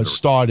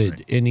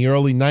started in the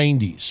early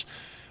 90s,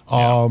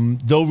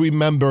 they'll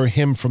remember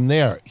him from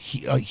there.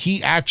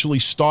 He actually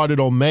started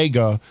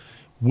Omega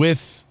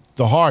with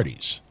the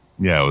Hardys.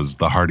 Yeah, it was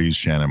the Hardys,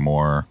 Shannon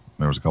Moore.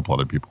 There was a couple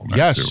other people in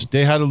there too.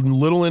 They had a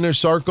little inner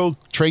circle.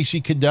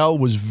 Tracy Cadell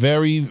was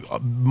very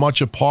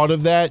much a part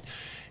of that.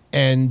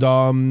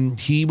 And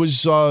he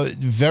was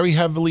very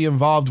heavily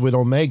involved with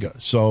Omega.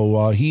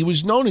 So he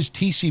was known as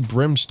TC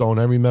Brimstone.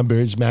 I remember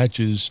his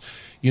matches,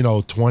 you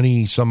know,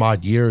 20 some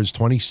odd years,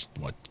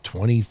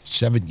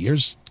 27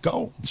 years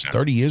ago? It's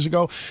 30 years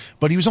ago.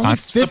 But he was only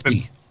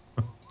 50.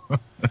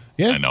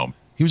 Yeah. I know.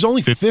 He was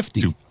only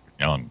 50. Too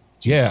young.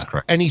 Jesus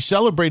Christ. And he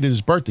celebrated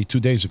his birthday 2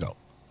 days ago.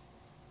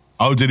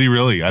 Oh, did he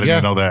really? I didn't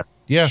even know that.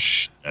 Yeah.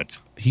 Shit.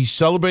 He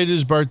celebrated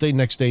his birthday.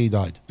 Next day he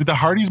died. Did the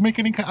Hardys make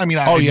any? I mean,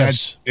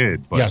 yes. I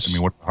did. But yes. I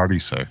mean, what did the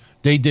Hardys say?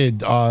 They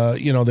did.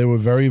 You know, they were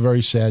very,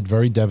 very sad,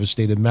 very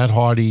devastated. Matt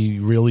Hardy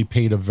really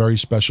paid a very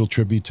special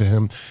tribute to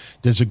him.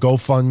 There's a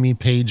GoFundMe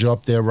page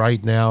up there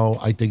right now.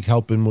 I think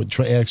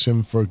ask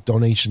him for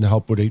donation to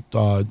help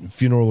with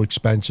funeral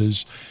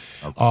expenses.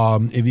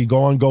 Okay. If you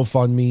go on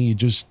GoFundMe, you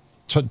just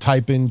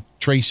type in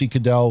Tracy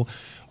Cadell.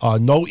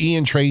 No E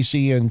in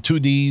Tracy and 2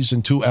 D's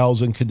and 2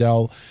 L's in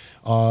Cadell.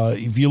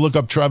 If you look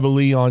up Trevor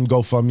Lee on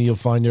GoFundMe, you'll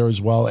find there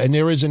as well. And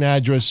there is an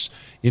address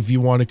if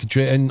you want to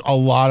contribute. And a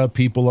lot of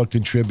people are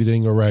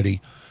contributing already.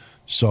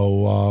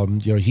 So,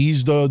 you know,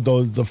 he's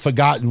the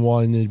forgotten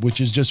one, which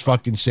is just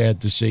fucking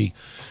sad to see.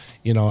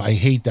 You know, I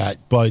hate that.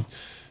 But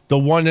the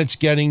one that's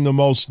getting the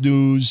most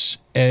news,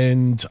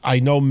 and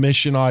I know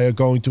Mish and I are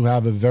going to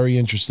have a very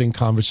interesting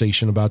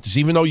conversation about this,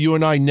 even though you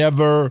and I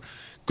never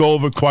go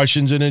over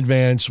questions in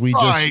advance. We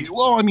right.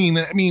 Well, I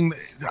mean,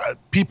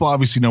 people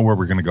obviously know where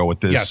we're going to go with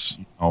this. Yes.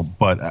 You know,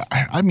 but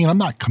I mean, I'm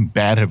not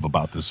combative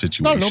about the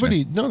situation.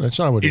 No, that's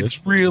not what it is.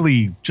 It's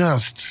really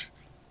just,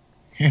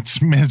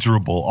 it's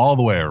miserable all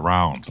the way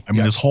around. I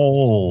mean, this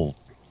whole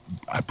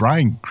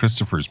Brian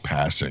Christopher's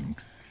passing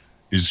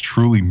is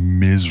truly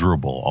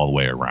miserable all the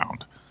way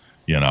around.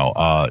 You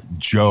know,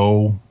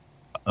 Joe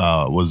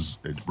was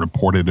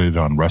reported it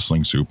on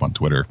Wrestling Soup on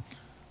Twitter.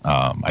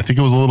 I think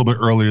it was a little bit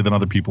earlier than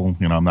other people.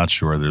 You know, I'm not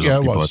sure. There's it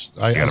people was.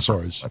 I saw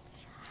it.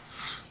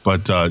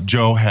 But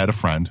Joe had a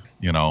friend,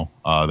 you know,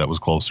 that was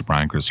close to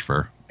Brian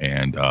Christopher,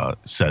 and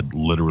said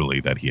literally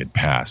that he had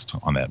passed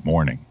on that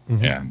morning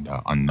and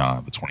on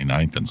the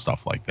 29th and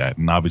stuff like that.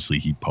 And obviously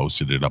he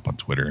posted it up on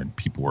Twitter, and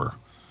people were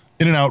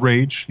in an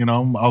outrage. You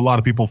know, a lot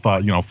of people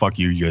thought, you know, fuck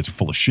you, you guys are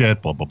full of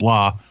shit, blah, blah,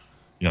 blah.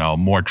 You know,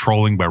 more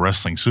trolling by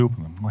Wrestling Soup.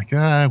 And I'm like,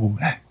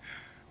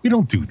 we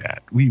don't do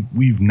that.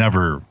 We've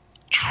never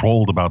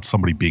trolled about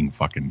somebody being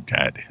fucking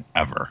dead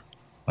ever.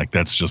 Like,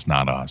 that's just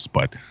not us.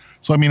 But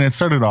so, I mean, it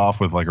started off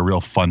with like a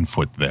real fun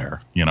foot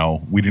there. You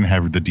know, we didn't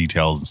have the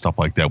details and stuff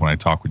like that. When I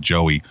talked with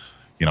Joey,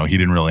 you know, he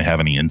didn't really have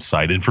any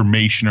inside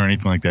information or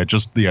anything like that.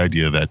 Just the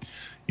idea that,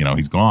 you know,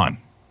 he's gone.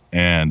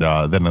 And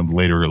then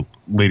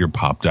later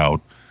popped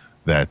out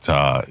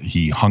that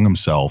he hung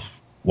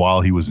himself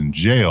while he was in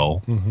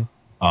jail.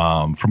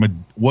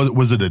 From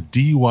was it a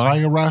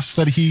DUI arrest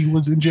that he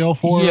was in jail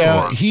for?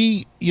 Yeah,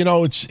 he, you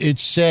know,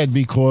 it's sad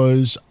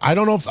because I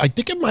don't know I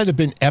think it might have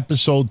been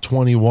episode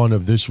 21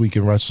 of This Week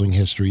in Wrestling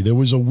History. There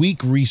was a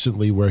week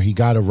recently where he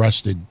got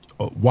arrested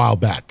a while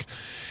back.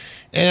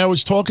 And I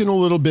was talking a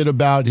little bit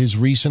about his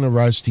recent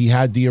arrest. He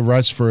had the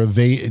arrest for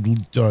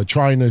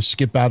trying to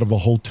skip out of a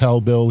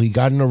hotel bill. He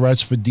got an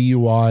arrest for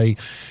DUI.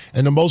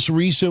 And the most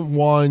recent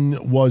one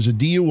was a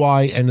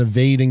DUI and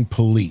evading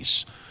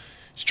police.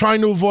 He's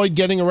trying to avoid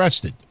getting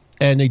arrested,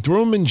 and they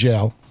threw him in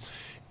jail,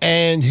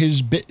 and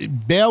his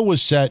bail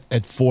was set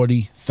at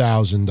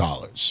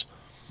 $40,000.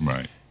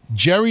 Right.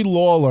 Jerry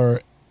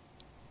Lawler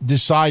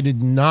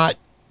decided not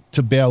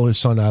to bail his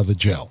son out of the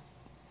jail.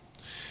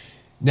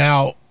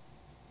 Now,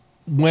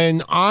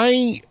 when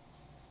I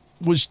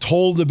was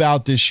told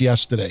about this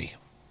yesterday,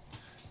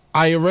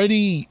 I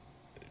already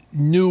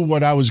knew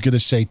what I was going to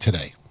say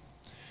today.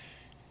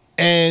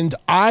 And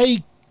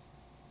I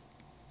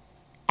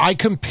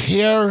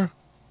compare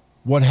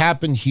what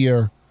happened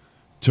here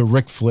to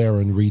Ric Flair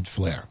and Reed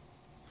Flair.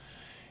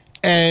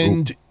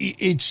 And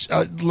it's,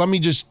 let me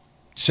just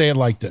say it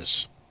like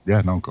this. Yeah,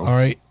 no, go. All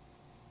right.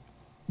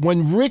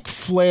 When Ric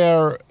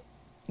Flair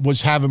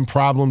was having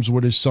problems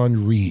with his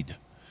son Reed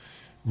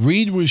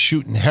was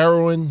shooting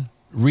heroin.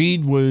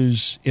 Reed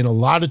was in a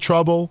lot of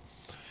trouble.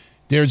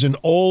 There's an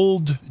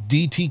old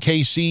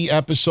DTKC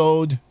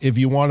episode, if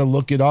you want to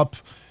look it up.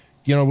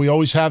 You know, we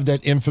always have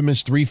that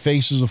infamous 3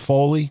 Faces of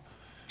Foley.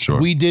 Sure.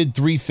 We did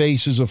 3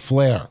 Faces of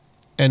Flair,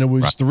 and it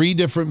was 3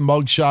 different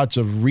mugshots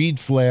of Reed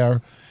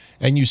Flair,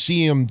 and you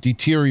see him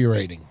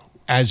deteriorating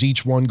as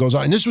each one goes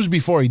on. And this was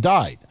before he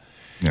died.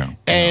 Yeah.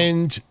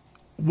 And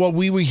what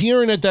we were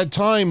hearing at that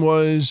time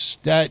was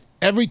that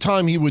every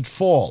time he would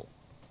fall,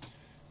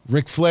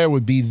 Ric Flair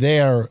would be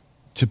there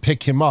to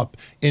pick him up,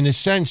 in a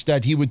sense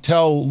that he would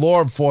tell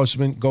law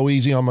enforcement, go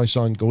easy on my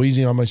son, go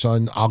easy on my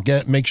son.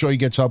 Make sure he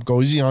gets up,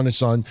 go easy on his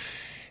son.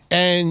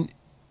 And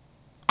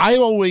I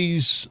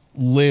always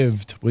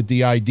lived with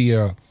the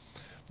idea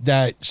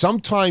that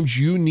sometimes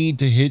you need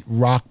to hit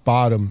rock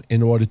bottom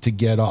in order to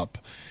get up.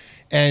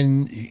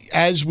 And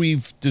as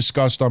we've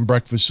discussed on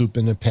Breakfast Soup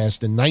in the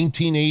past, in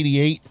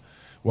 1988,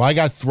 well, I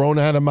got thrown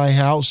out of my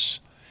house,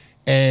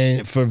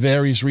 and for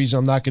various reasons,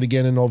 I'm not going to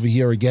get in over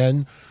here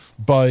again,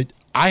 but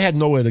I had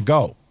nowhere to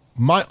go.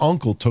 My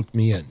uncle took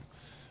me in.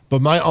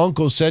 But my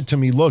uncle said to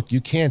me, look,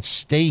 you can't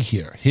stay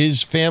here.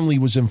 His family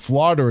was in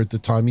Florida at the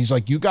time. He's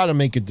like, you got to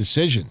make a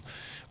decision.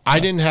 I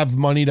didn't have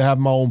money to have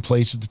my own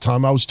place at the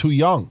time. I was too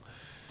young.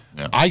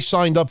 Yeah. I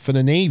signed up for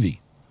the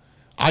Navy.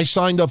 I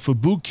signed up for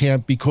boot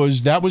camp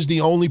because that was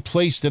the only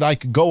place that I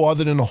could go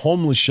other than a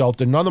homeless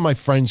shelter. None of my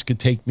friends could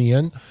take me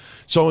in.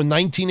 So in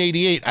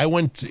 1988, I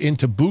went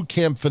into boot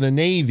camp for the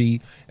Navy,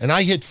 and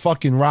I hit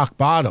fucking rock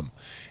bottom.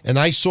 And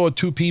I saw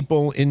 2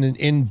 people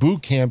in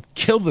boot camp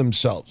kill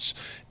themselves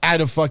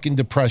out of fucking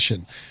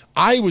depression.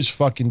 I was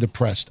fucking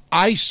depressed.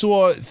 I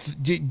saw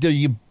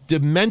the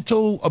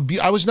mental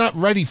abuse. I was not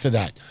ready for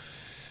that.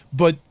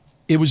 But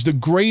it was the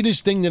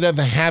greatest thing that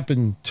ever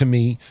happened to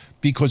me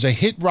because I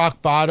hit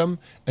rock bottom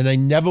and I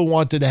never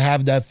wanted to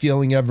have that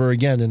feeling ever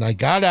again. And I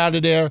got out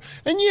of there.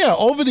 And yeah,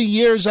 over the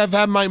years, I've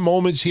had my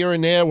moments here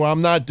and there where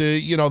I'm not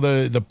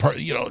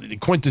the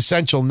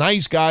quintessential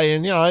nice guy.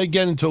 And, I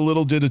get into a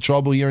little bit of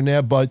trouble here and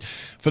there. But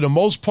for the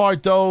most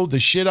part, though, the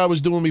shit I was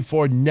doing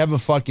before never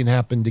fucking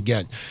happened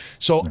again.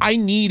 So I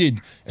needed,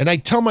 and I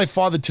tell my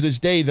father to this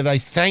day that I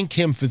thank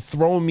him for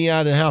throwing me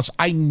out of the house.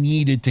 I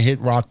needed to hit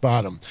rock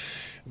bottom.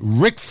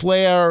 Ric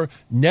Flair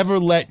never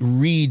let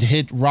Reed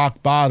hit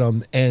rock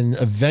bottom, and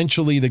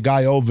eventually the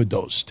guy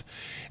overdosed.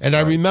 And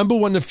I remember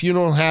when the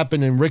funeral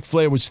happened and Ric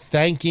Flair was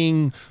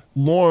thanking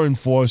law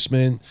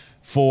enforcement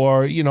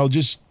for,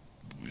 just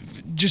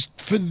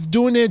for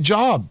doing their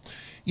job.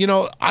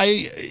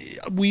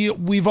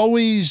 We've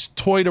always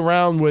toyed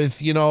around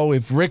with,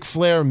 if Ric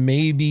Flair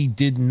maybe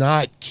did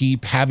not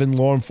keep having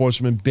law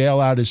enforcement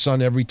bail out his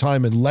son every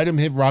time and let him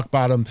hit rock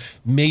bottom,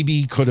 maybe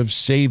he could have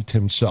saved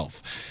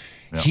himself.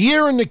 Yeah.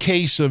 Here in the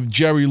case of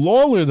Jerry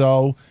Lawler,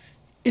 though,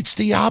 it's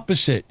the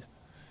opposite.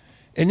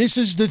 And this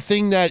is the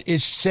thing that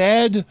is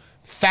sad,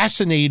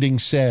 fascinating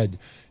sad.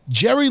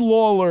 Jerry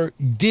Lawler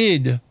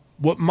did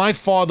what my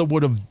father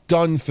would have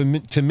done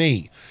to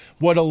me,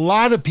 what a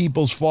lot of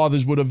people's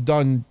fathers would have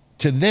done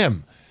to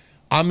them.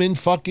 I'm in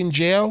fucking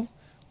jail.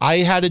 I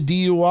had a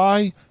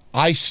DUI.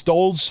 I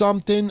stole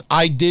something.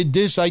 I did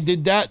this. I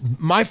did that.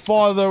 My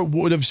father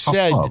would have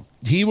said,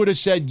 he would have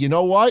said, you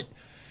know what?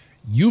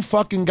 You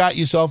fucking got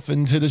yourself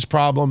into this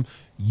problem.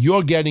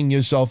 You're getting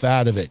yourself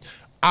out of it.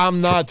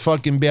 I'm not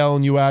fucking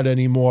bailing you out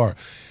anymore.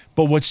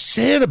 But what's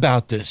sad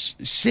about this,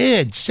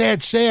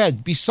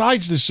 sad,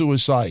 besides the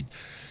suicide,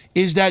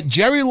 is that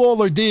Jerry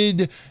Lawler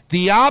did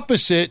the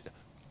opposite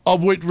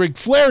of what Ric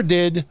Flair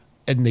did,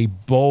 and they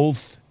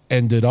both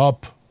ended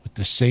up with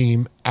the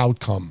same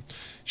outcome.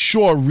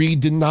 Sure,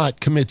 Reed did not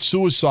commit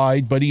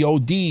suicide, but he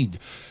OD'd. Right.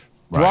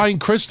 Brian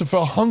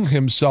Christopher hung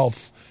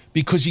himself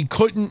because he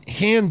couldn't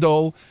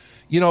handle,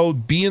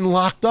 being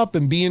locked up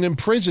and being in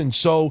prison.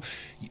 So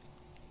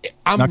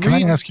can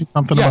I ask you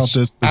something about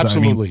this?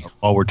 Absolutely.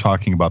 While we're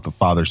talking about the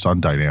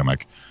father-son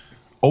dynamic,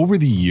 over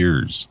the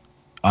years,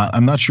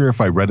 I'm not sure if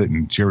I read it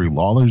in Jerry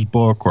Lawler's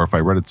book or if I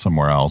read it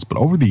somewhere else, but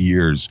over the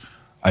years,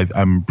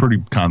 I'm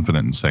pretty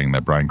confident in saying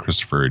that Brian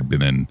Christopher had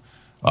been in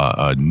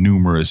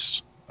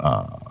numerous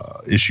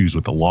issues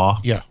with the law.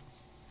 Yeah.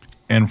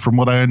 And from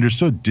what I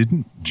understood,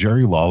 didn't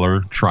Jerry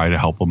Lawler try to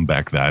help him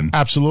back then?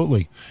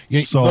 Absolutely. Yeah,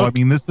 so, look,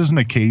 this isn't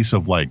a case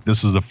of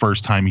this is the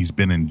first time he's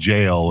been in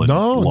jail.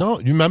 No.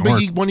 You remember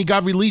when he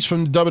got released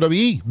from the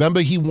WWE?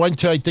 Remember he went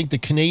to, I think, the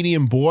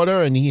Canadian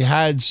border and he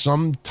had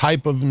some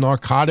type of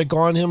narcotic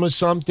on him or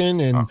something.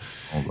 And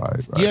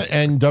right. Yeah,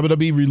 and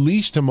WWE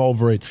released him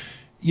over it.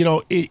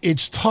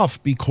 It's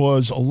tough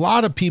because a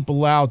lot of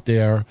people out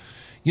there,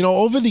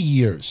 over the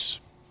years,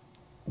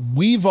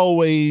 we've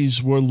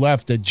always were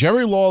left that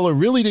Jerry Lawler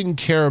really didn't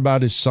care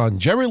about his son.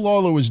 Jerry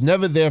Lawler was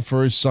never there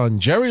for his son.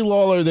 Jerry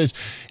Lawler,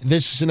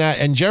 this and that.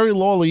 And Jerry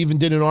Lawler even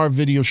did an Our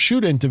Video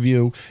Shoot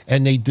interview,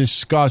 and they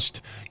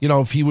discussed,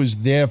 if he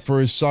was there for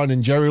his son.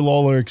 And Jerry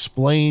Lawler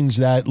explains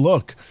that,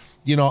 look,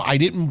 I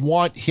didn't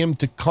want him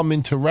to come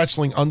into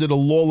wrestling under the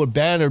Lawler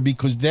banner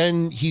because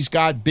then he's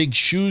got big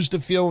shoes to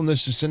fill and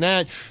this and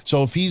that.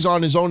 So if he's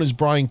on his own as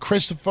Brian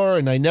Christopher,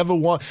 and I never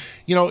want,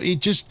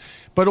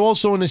 but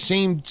also in the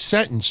same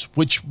sentence,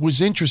 which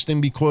was interesting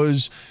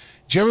because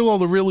Jerry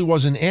Lawler really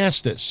wasn't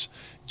asked this.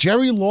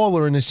 Jerry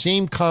Lawler in the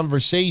same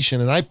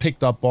conversation, and I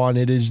picked up on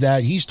it, is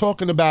that he's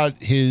talking about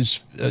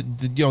his,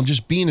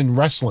 just being in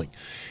wrestling.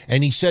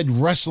 And he said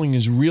wrestling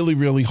is really,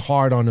 really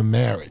hard on a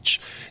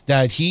marriage.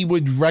 That he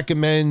would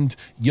recommend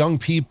young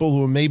people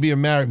who maybe are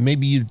married,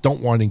 maybe you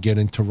don't want to get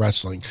into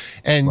wrestling.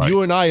 And right.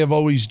 You and I have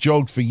always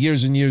joked for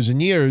years and years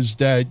and years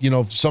that,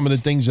 some of the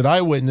things that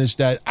I witnessed,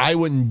 that I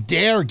wouldn't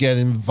dare get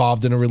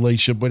involved in a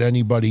relationship with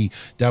anybody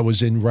that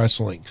was in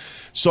wrestling.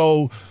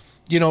 So,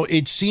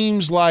 it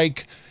seems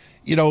like,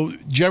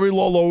 Jerry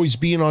Lawler always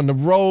being on the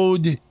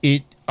road,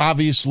 it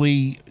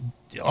obviously,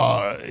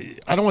 I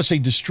don't want to say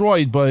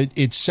destroyed, but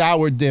it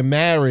soured their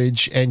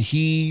marriage, and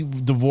he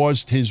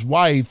divorced his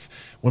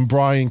wife when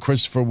Brian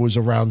Christopher was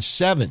around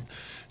 7.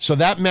 So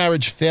that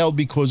marriage failed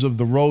because of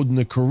the road and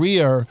the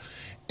career,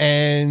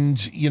 and,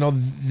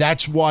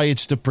 that's why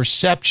it's the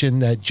perception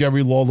that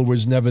Jerry Lawler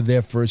was never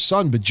there for his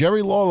son. But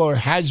Jerry Lawler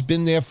has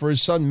been there for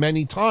his son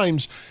many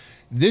times.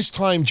 This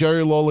time,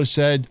 Jerry Lawler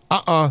said,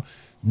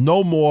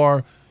 no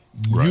more.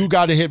 Right. You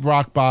got to hit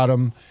rock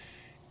bottom.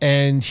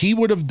 And he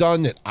would have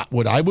done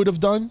what I would have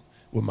done,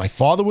 what my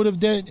father would have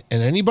done,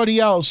 and anybody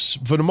else,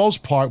 for the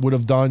most part, would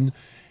have done,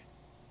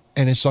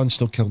 and his son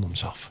still killed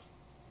himself.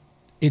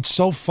 It's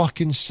so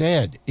fucking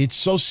sad. It's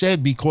so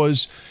sad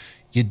because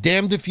you're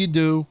damned if you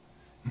do,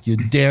 you're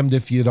damned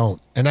if you don't.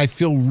 And I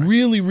feel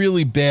really,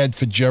 really bad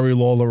for Jerry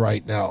Lawler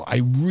right now.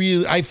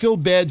 I feel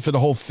bad for the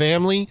whole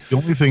family. The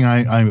only thing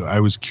I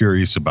was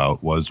curious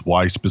about was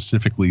why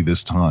specifically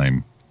this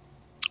time.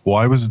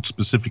 Why was it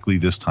specifically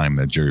this time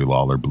that Jerry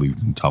Lawler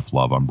believed in tough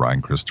love on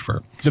Brian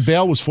Christopher? The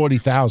bail was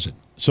 $40,000,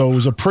 so it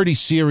was a pretty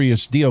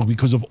serious deal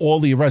because of all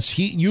the arrests.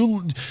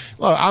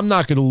 I'm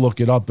not going to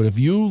look it up, but if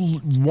you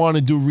want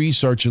to do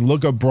research and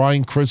look up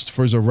Brian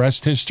Christopher's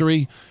arrest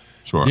history,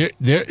 sure,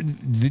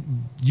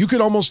 you could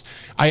almost.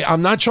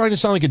 I'm not trying to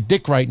sound like a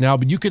dick right now,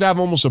 but you could have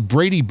almost a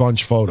Brady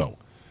Bunch photo.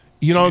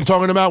 You know what I'm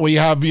talking about? Where you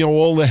have,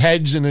 all the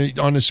heads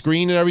on the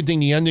screen and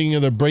everything, the ending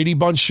of the Brady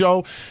Bunch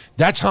show.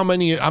 That's how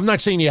many. I'm not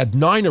saying he had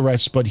 9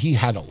 arrests, but he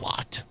had a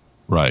lot.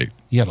 Right.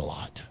 He had a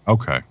lot.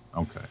 Okay.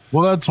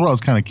 Well, that's what I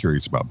was kind of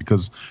curious about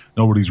because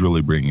nobody's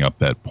really bringing up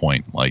that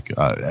point.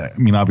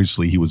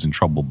 Obviously he was in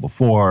trouble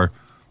before,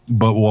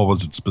 but what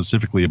was it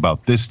specifically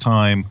about this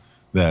time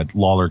that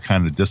Lawler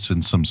kind of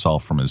distanced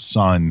himself from his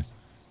son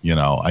You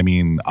know, I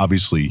mean,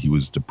 obviously he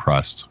was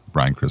depressed.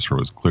 Brian Christopher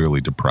was clearly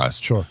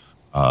depressed. Sure.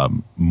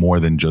 More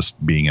than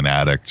just being an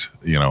addict.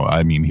 You know,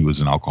 I mean, he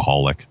was an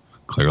alcoholic.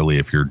 Clearly,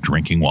 if you're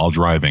drinking while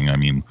driving, I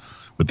mean,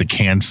 with the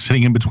can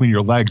sitting in between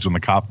your legs when the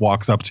cop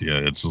walks up to you,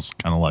 it's just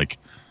kind of like,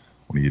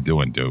 what are you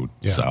doing, dude?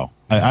 Yeah. So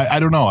I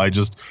don't know. I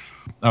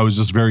was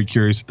just very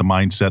curious at the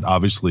mindset.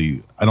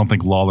 Obviously, I don't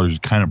think Lawler's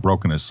kind of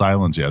broken his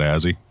silence yet,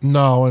 has he?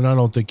 No, and I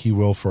don't think he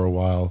will for a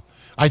while.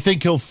 I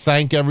think he'll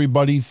thank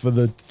everybody for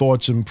the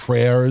thoughts and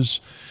prayers.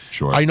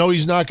 Sure. I know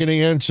he's not going to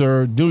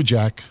answer New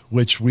Jack,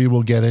 which we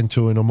will get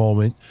into in a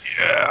moment.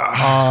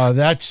 Yeah.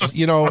 That's,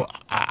 you know,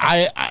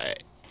 I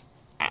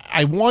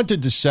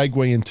wanted to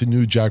segue into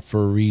New Jack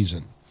for a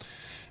reason,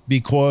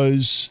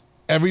 because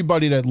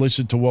everybody that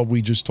listened to what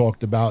we just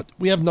talked about,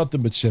 we have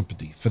nothing but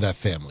sympathy for that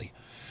family.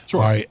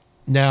 Sure. All right.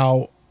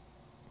 Now,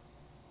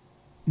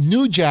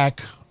 New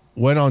Jack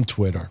went on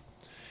Twitter,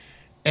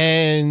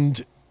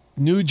 and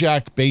New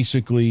Jack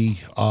basically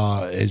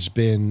has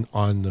been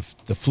on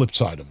the flip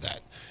side of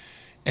that.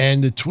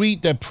 And the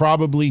tweet that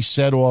probably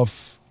set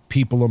off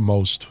people the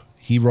most,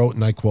 he wrote,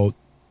 and I quote,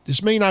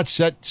 "This may not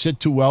sit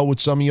too well with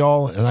some of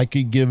y'all, and I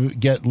could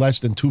give less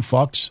than 2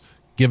 fucks,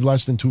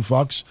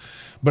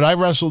 but I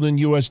wrestled in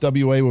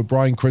USWA with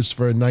Brian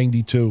Christopher in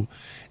 92,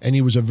 and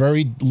he was a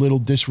very little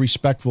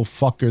disrespectful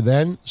fucker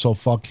then, so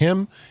fuck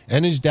him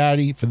and his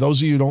daddy. For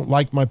those of you who don't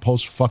like my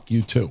post, fuck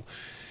you too."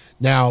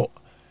 Now,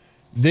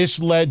 this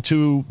led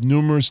to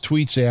numerous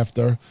tweets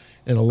after,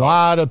 and a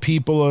lot of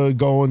people are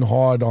going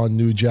hard on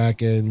New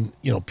Jack, and,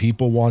 you know,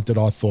 people wanted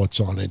our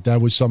thoughts on it.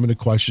 That was some of the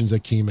questions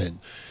that came in.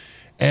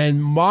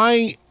 And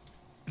my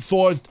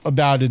thought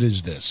about it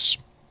is this.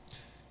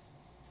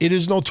 It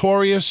is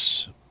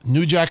notorious,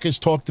 New Jack has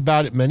talked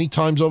about it many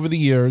times over the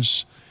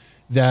years,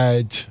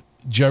 that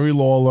Jerry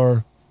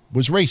Lawler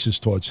was racist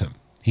towards him.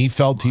 He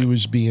felt he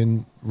was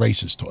being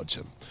racist towards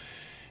him.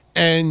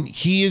 And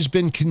he has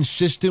been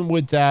consistent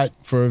with that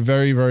for a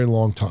very, very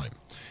long time.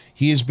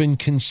 He has been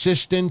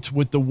consistent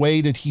with the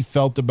way that he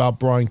felt about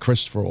Brian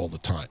Christopher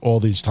all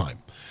this time.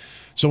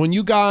 So when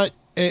you got,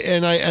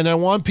 and I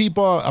want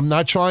people, I'm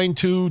not trying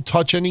to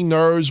touch any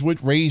nerves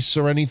with race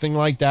or anything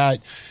like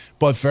that,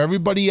 but for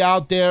everybody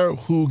out there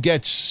who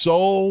gets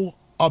so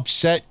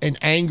upset and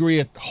angry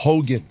at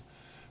Hogan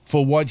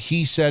for what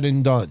he said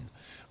and done,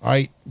 all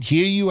right,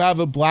 here you have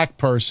a black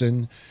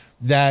person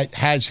that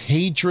has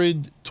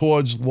hatred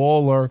towards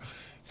Lawler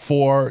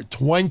for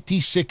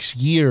 26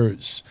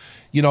 years,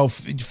 you know,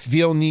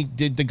 feeling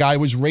the guy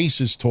was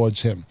racist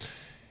towards him.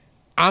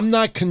 I'm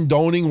not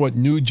condoning what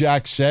New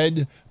Jack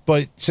said,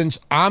 but since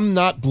I'm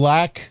not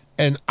black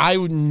and I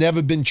would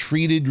never been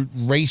treated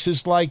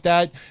racist like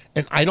that,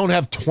 and I don't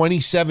have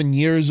 27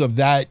 years of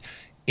that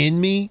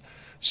in me,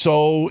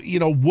 so, you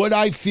know, would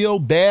I feel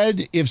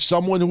bad if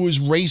someone who was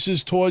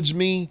racist towards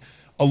me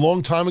a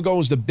long time ago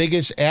was the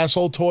biggest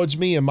asshole towards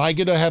me? Am I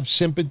going to have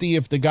sympathy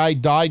if the guy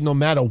died no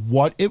matter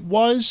what it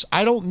was?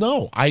 I don't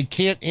know. I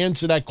can't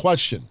answer that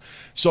question.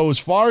 So as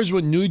far as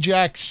what New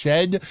Jack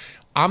said,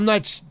 I'm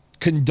not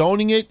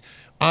condoning it.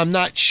 I'm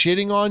not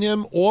shitting on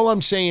him. All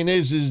I'm saying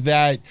is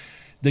that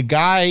the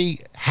guy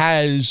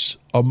has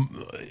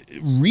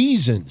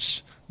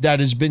reasons that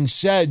has been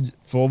said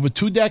for over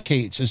 2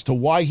 decades as to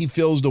why he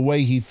feels the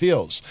way he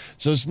feels.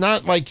 So it's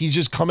not like he's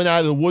just coming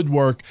out of the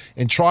woodwork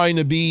and trying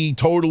to be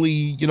totally,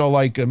 you know,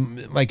 like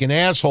an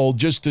asshole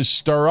just to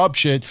stir up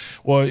shit.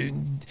 Or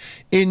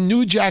in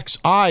New Jack's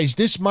eyes,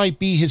 this might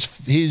be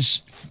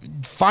his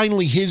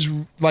finally his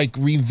like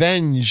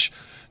revenge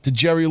to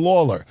Jerry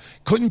Lawler.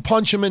 Couldn't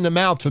punch him in the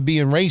mouth for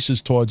being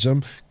racist towards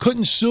him.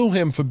 Couldn't sue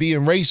him for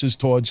being racist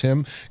towards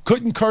him.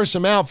 Couldn't curse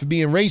him out for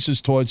being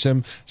racist towards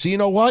him. So you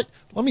know what?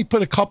 Let me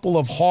put a couple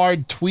of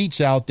hard tweets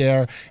out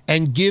there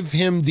and give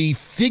him the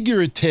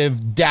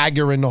figurative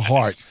dagger in the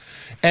heart.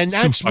 And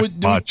that's too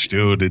much,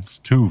 dude. It's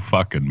too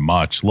fucking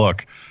much.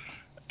 Look,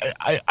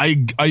 I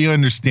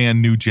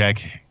understand New Jack,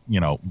 you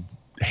know,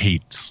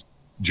 hates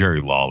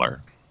Jerry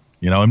Lawler.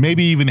 You know, and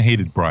maybe even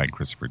hated Brian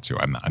Christopher too.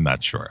 I'm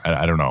not sure.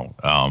 I don't know.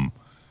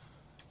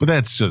 But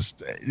that's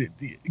just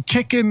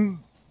kicking.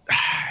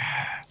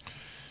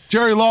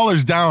 Jerry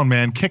Lawler's down,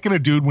 man. Kicking a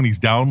dude when he's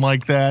down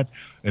like that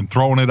and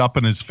throwing it up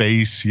in his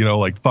face, you know,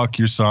 like fuck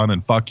your son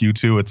and fuck you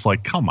too. It's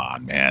like, come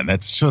on, man.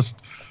 That's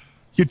just,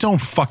 you don't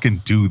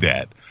fucking do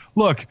that.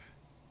 Look,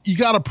 you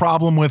got a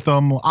problem with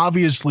him.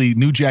 Obviously,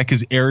 New Jack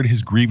has aired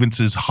his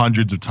grievances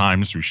hundreds of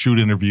times through shoot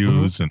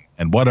interviews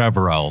and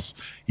whatever else.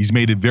 He's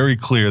made it very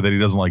clear that he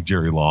doesn't like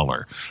Jerry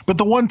Lawler. But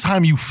the one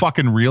time you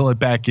fucking reel it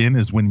back in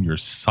is when your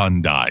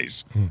son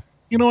dies.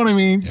 You know what I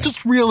mean? Yeah.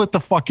 Just reel it the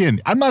fuck in.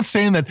 I'm not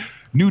saying that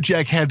New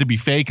Jack had to be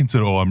fake and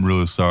said, "Oh, I'm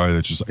really sorry."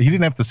 That's just, he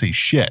didn't have to say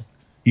shit.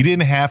 He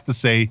didn't have to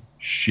say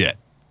shit.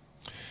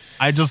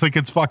 I just think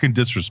it's fucking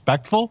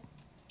disrespectful.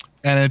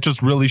 And it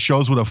just really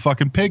shows what a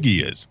fucking pig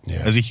he is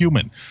as a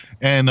human.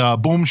 And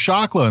Boom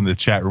Shakla in the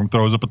chat room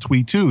throws up a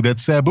tweet too that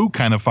Sabu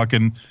kind of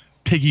fucking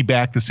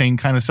piggybacked the same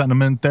kind of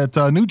sentiment that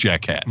New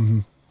Jack had,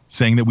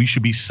 saying that we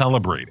should be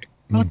celebrating.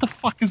 What the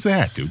fuck is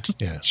that, dude? Just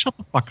shut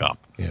the fuck up.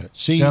 Yeah.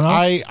 See, you know?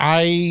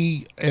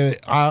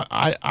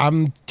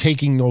 I'm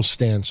taking no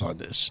stance on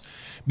this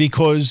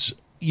because,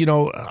 you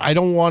know, I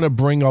don't want to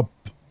bring up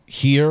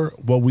here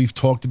what we've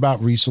talked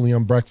about recently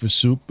on Breakfast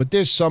Soup, but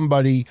there's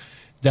somebody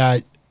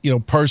that, you know,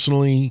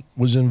 personally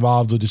was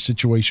involved with a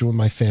situation with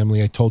my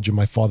family. I told you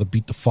my father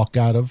beat the fuck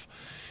out of,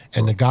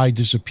 and the guy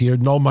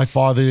disappeared. No, my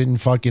father didn't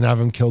fucking have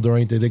him killed or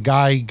anything. The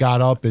guy got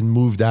up and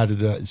moved out of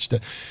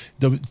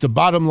the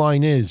bottom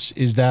line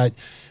is that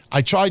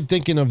I tried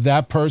thinking of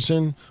that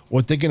person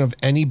or thinking of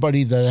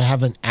anybody that I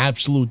have an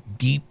absolute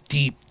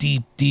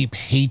deep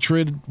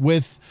hatred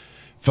with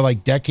for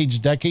like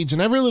decades,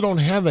 and I really don't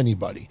have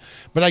anybody.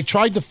 But I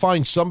tried to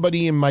find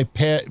somebody in my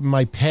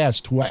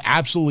past who I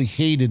absolutely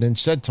hated and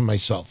said to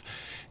myself,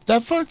 if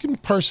that fucking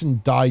person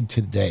died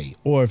today,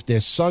 or if their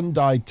son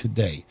died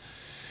today,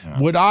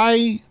 would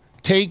I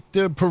take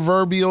the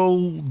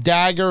proverbial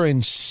dagger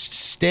and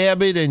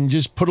stab it and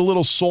just put a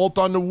little salt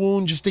on the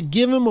wound just to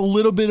give him a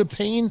little bit of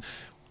pain?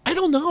 I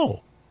don't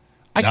know.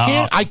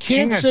 I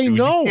can't say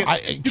no.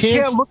 You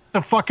can't look at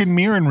the fucking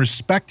mirror and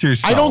respect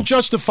yourself. I don't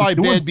justify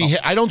bad behavior.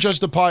 I don't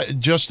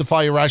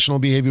justify irrational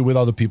behavior with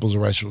other people's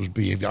irrational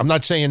behavior. I'm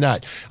not saying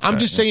that. I'm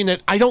just saying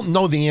that I don't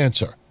know the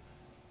answer.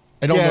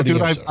 I don't know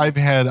the answer.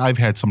 I've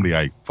had somebody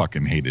I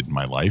fucking hated in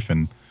my life,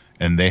 and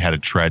they had a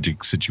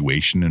tragic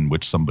situation in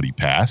which somebody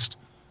passed.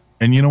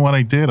 And you know what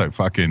I did?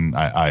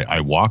 I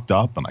walked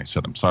up and I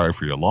said, I'm sorry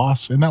for your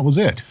loss, and that was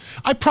it.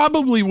 I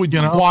probably would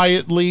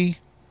quietly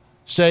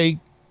say,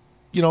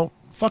 you know,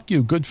 fuck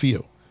you, good for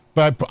you.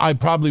 But I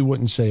probably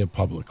wouldn't say it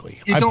publicly.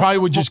 I probably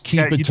would just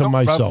keep it to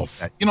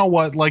myself. You know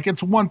what? Like,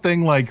 it's one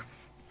thing, like,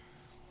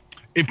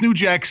 if New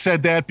Jack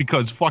said that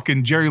because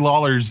fucking Jerry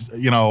Lawler's,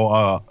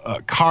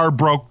 car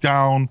broke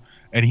down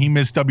and he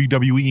missed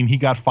WWE and he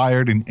got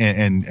fired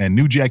and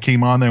New Jack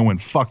came on there and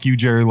went, fuck you,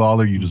 Jerry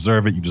Lawler, you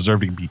deserve it. You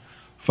deserve to be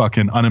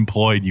fucking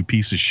unemployed, you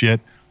piece of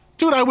shit.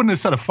 Dude, I wouldn't have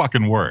said a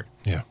fucking word.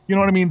 Yeah. You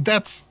know what I mean?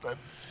 That's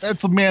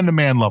a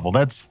man-to-man level.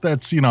 That's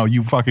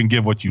you fucking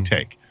give what you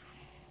take.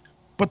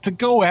 But to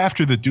go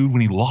after the dude when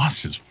he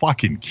lost his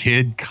fucking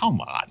kid, come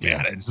on,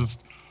 man. It's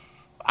just,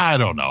 I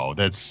don't know.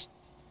 There's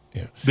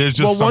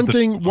just one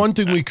thing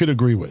we could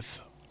agree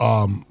with.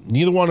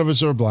 Neither one of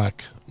us are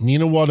black.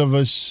 Neither one of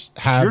us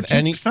have You're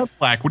 2%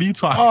 black. What are you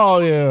talking? Oh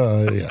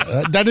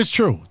yeah. That is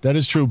true. That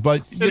is true.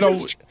 But it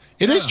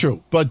is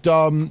true. But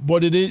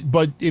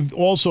if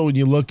also when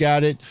you look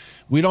at it,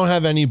 we don't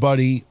have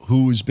anybody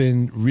who's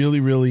been really,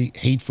 really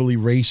hatefully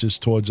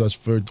racist towards us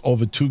for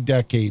over 2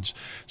 decades.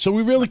 So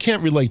we really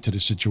can't relate to the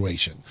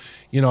situation.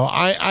 You know,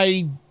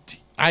 I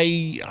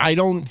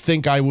don't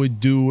think I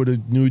would do what a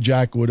New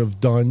Jack would have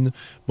done,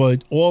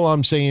 but all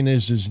I'm saying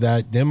is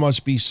that there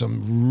must be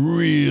some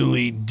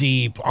really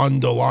deep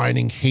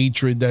underlining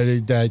hatred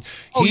that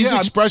he's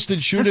expressed in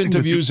shoot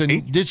interviews,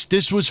 and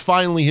this was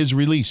finally his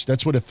release.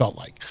 That's what it felt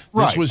like.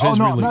 Right. This was his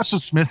release. Not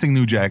dismissing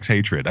New Jack's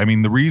hatred. I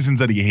mean, the reasons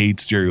that he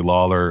hates Jerry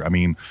Lawler, I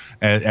mean,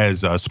 as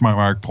Smart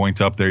Mark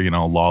points up there,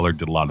 Lawler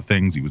did a lot of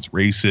things. He was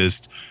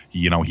racist.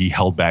 He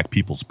held back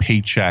people's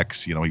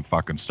paychecks. He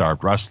fucking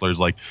starved wrestlers.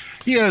 Like,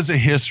 he has a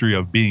history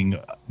of being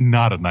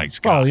not a nice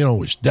guy. Oh,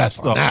 wish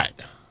death on that.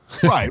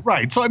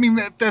 Right. So, I mean,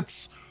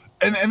 that's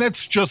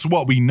just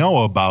what we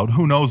know about.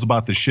 Who knows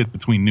about the shit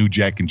between New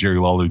Jack and Jerry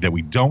Lawler that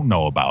we don't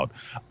know about?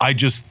 I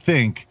just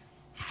think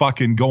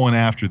fucking going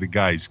after the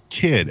guy's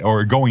kid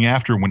or going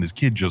after him when his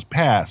kid just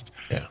passed.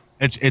 Yeah.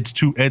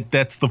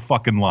 That's the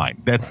fucking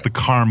line. That's the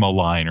karma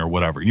line or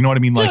whatever. You know what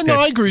I mean? Like,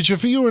 I agree with you.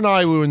 For you and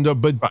I, we would end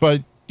up,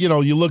 but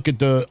you look at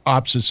the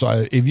opposite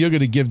side. If you're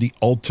going to give the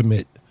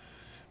ultimate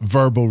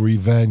verbal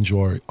revenge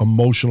or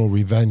emotional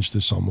revenge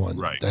to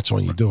someone, that's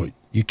when you do it.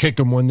 You kick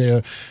them when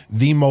they're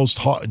the most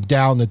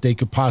down that they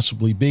could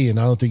possibly be, and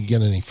I don't think you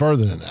get any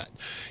further than that.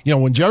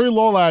 When Jerry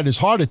Lawler had his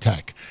heart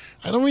attack,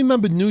 I don't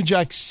remember New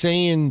Jack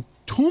saying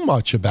too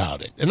much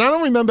about it, and I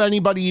don't remember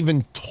anybody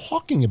even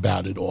talking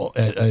about it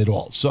at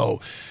all. So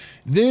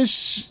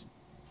this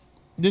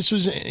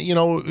was,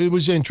 it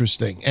was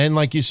interesting. And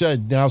like you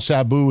said, now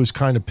Sabu is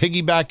kind of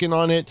piggybacking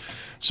on it.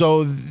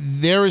 So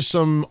there is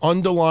some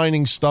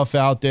underlining stuff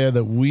out there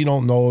that we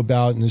don't know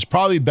about, and it's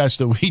probably best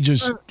that we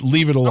just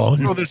leave it alone.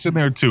 I'll throw this in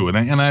there too, and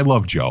I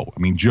love Joe. I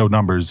mean, Joe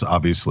Numbers,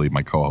 obviously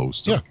my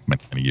co-host of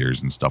many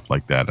years and stuff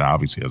like that, and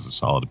obviously has a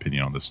solid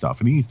opinion on this stuff.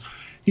 And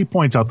he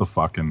points out the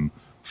fucking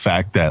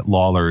fact that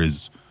Lawler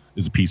is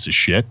a piece of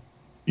shit.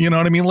 You know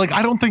what I mean? Like,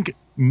 I don't think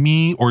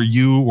me or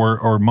you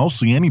or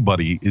mostly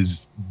anybody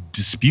is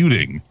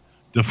disputing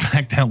the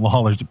fact that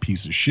Lawler's a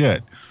piece of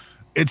shit.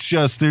 It's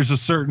just there's a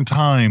certain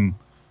time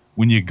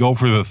when you go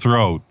for the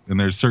throat, and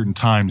there's certain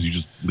times you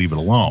just leave it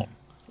alone.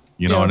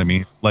 You know what I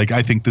mean? Like,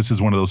 I think this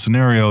is one of those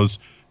scenarios.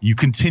 You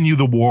continue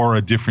the war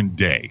a different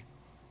day.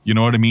 You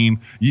know what I mean?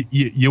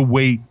 You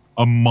wait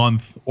a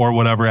month or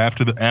whatever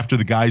after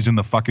the guy's in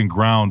the fucking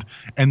ground,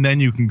 and then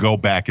you can go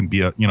back and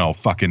be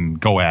fucking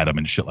go at him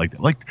and shit like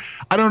that. Like,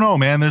 I don't know,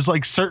 man. There's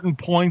like certain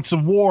points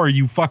of war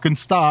you fucking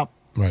stop.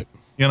 Right.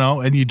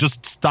 and you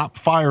just stop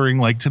firing.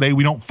 Like today,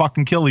 we don't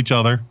fucking kill each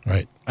other.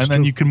 Right. And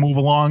then you can move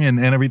along and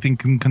everything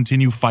can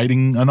continue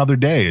fighting another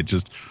day. It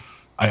just,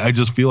 I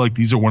just feel like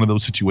these are one of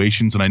those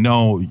situations. And I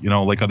know,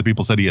 like other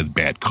people said, he has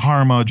bad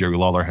karma. Jerry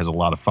Lawler has a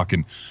lot of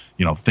fucking,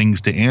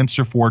 things to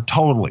answer for.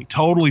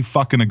 Totally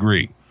fucking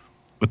agree.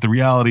 But the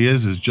reality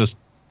is just,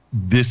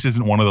 this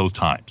isn't one of those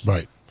times.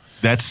 Right.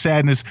 That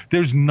sadness,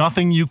 there's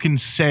nothing you can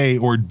say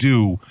or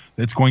do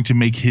that's going to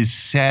make his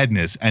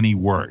sadness any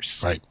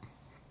worse. Right.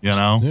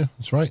 Yeah,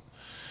 that's right.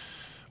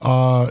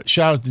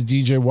 Shout out to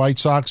DJ White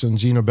Sox and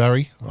Zena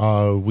Berry.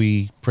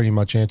 We pretty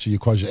much answered your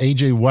question.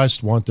 AJ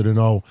West wanted to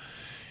know,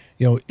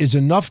 is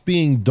enough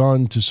being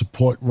done to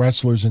support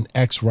wrestlers and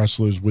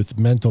ex-wrestlers with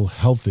mental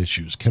health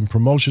issues? Can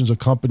promotions or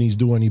companies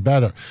do any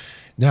better?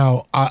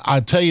 Now,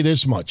 I'll tell you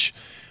this much.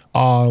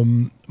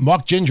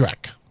 Mark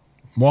Jindrak,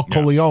 Mark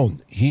Corleone,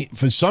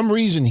 for some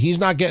reason, he's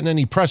not getting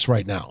any press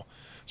right now.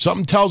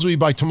 Something tells me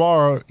by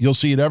tomorrow, you'll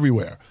see it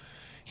everywhere.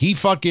 He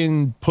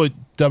fucking put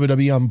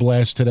WWE on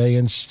blast today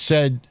and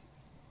said,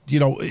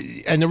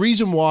 and the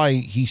reason why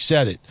he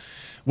said it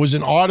was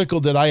an article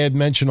that I had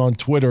mentioned on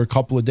Twitter a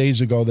couple of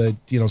days ago that,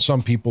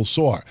 some people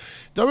saw.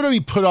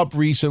 WWE put up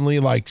recently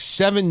like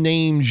 7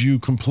 names you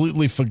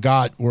completely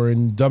forgot were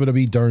in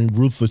WWE during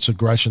Ruthless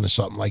Aggression or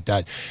something like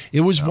that.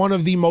 It was one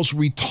of the most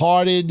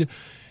retarded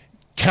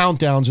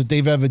countdowns that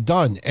they've ever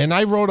done. And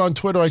I wrote on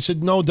Twitter, I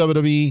said, no,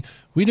 WWE,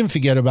 we didn't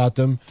forget about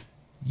them.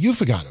 You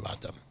forgot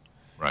about them.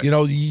 Right.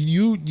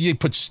 You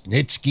put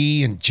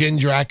Snitsky and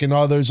Jindrak and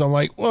others. I'm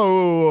like,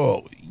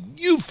 whoa,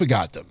 you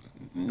forgot them.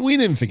 We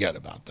didn't forget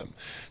about them.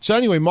 So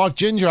anyway, Mark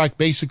Jindrak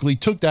basically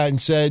took that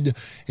and said,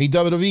 hey,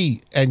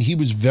 WWE, and he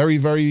was very,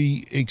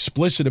 very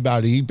explicit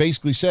about it. He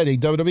basically said, hey,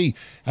 WWE,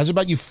 how's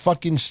about you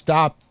fucking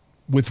stop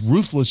with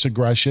Ruthless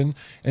Aggression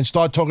and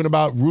start talking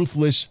about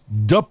Ruthless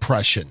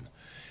Depression?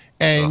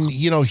 And,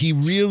 he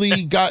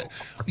really got,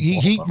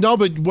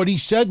 but what he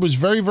said was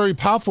very, very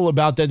powerful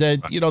about that,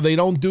 they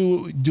don't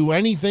do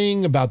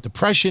anything about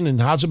depression and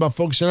how's about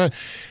focusing on it.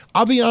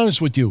 I'll be honest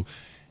with you.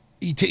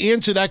 To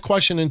answer that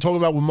question and talk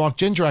about what Mark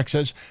Jindrak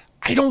says,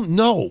 I don't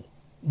know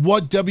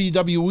what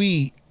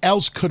WWE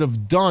else could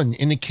have done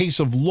in the case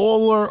of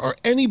Lawler or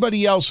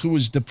anybody else who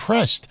was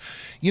depressed.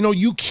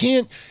 You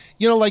can't,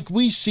 like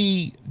we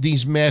see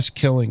these mass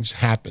killings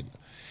happen.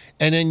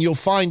 And then you'll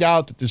find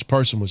out that this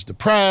person was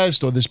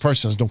depressed or this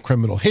person has no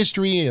criminal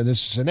history and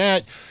this and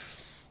that.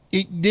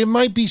 There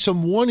might be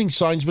some warning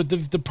signs, but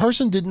the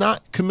person did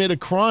not commit a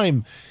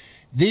crime.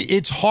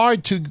 It's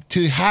hard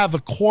to have a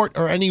court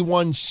or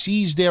anyone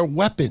seize their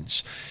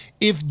weapons.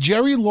 If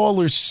Jerry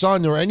Lawler's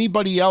son or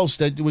anybody else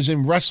that was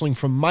in wrestling,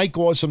 from Mike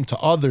Awesome to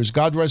others,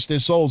 God rest their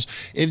souls,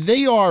 if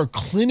they are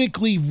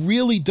clinically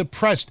really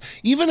depressed,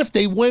 even if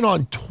they went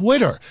on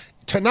Twitter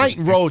tonight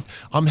and wrote,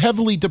 I'm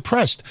heavily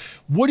depressed,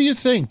 what do you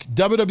think?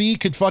 WWE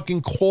could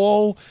fucking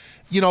call,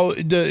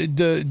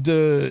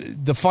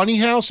 the funny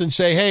house and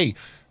say, hey,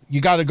 you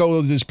got to go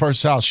to this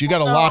person's house. You got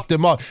to lock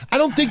them up. I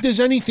don't think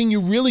there's anything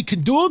you really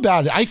can do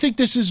about it. I think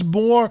this is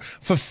more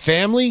for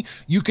family.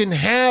 You can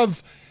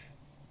have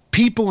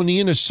people in the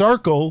inner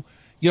circle,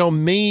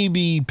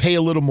 maybe pay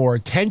a little more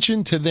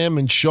attention to them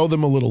and show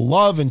them a little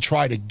love and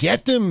try to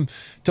get them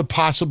to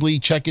possibly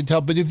check into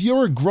help. But if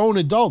you're a grown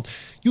adult,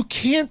 you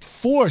can't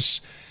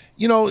force,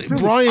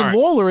 Brian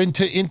Lawler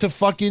into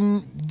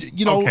fucking,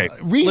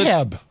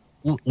 rehab.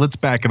 Let's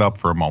back it up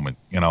for a moment.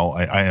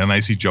 I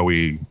see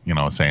Joey,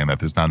 saying that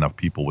there's not enough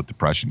people with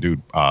depression.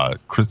 Dude,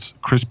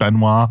 Chris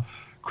Benoit,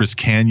 Chris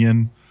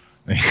Kanyon,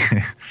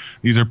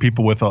 these are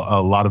people with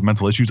a lot of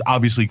mental issues.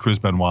 Obviously, Chris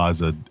Benoit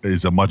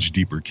is a much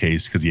deeper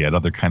case because he had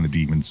other kind of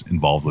demons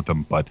involved with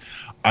him. But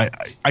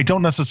I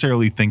don't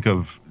necessarily think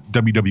of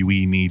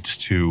WWE needs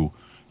to,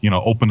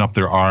 open up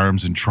their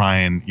arms and try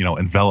and,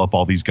 envelop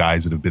all these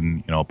guys that have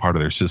been, part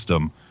of their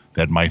system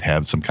that might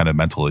have some kind of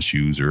mental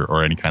issues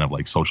or any kind of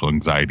like social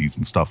anxieties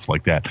and stuff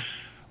like that.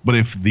 But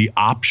if the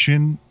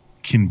option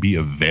can be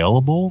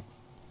available,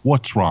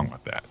 what's wrong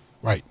with that?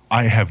 Right.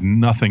 I have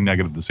nothing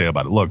negative to say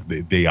about it. Look,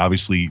 they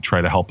obviously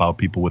try to help out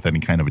people with any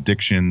kind of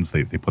addictions.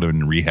 They put them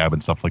in rehab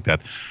and stuff like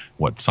that.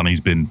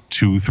 Sonny's been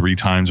 2-3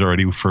 times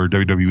already for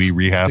WWE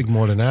rehab. I think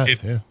more than that,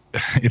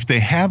 If they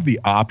have the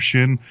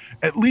option,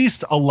 at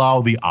least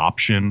allow the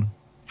option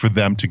for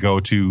them to go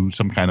to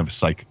some kind of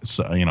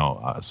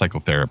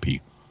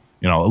psychotherapy.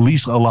 At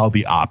least allow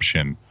the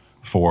option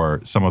for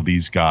some of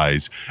these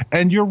guys.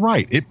 And you're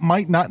right. It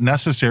might not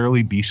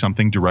necessarily be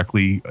something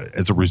directly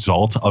as a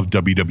result of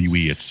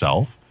WWE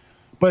itself,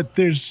 but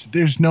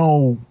there's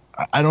no,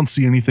 I don't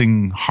see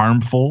anything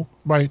harmful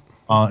right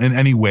in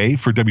any way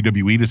for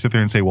WWE to sit there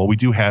and say, well, we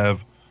do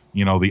have,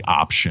 the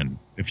option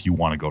if you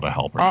want to go to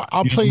help.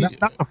 I'll play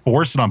not to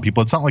force it on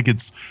people. It's not like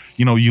it's,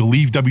 you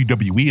leave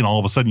WWE and all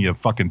of a sudden you have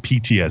fucking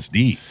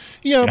PTSD.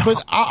 Yeah,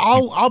 but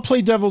I'll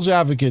play devil's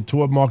advocate to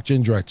what Mark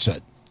Jindrak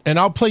said. And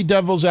I'll play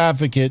devil's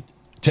advocate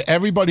to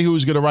everybody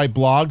who's going to write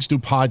blogs, do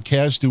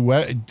podcasts, do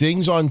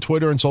things on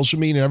Twitter and social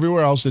media and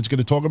everywhere else that's going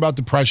to talk about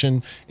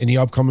depression in the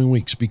upcoming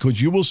weeks,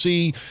 because you will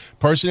see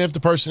person after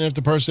person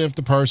after person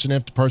after person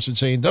after person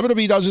saying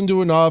WWE doesn't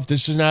do enough,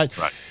 this and that.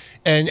 Right.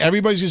 And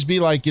everybody's just be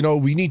like,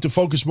 we need to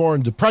focus more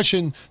on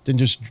depression than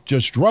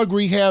just drug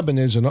rehab. And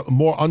there's a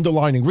more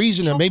underlying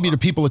reason. And maybe the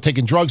people are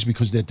taking drugs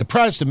because they're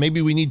depressed. And maybe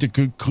we need to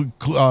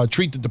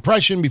treat the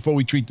depression before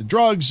we treat the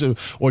drugs,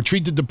 or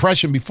treat the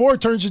depression before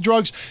it turns to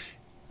drugs.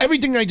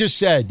 Everything I just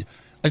said,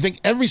 I think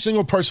every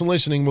single person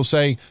listening will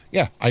say,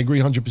 yeah, I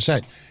agree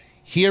 100%.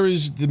 Here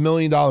is the $1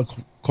 million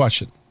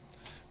question.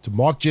 To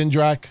Mark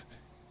Jindrak,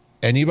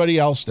 anybody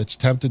else that's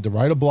tempted to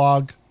write a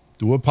blog,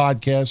 do a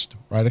podcast,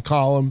 write a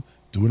column,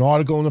 do an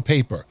article in a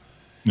paper.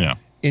 Yeah.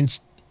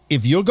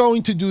 If you're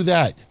going to do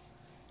that,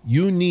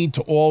 you need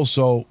to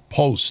also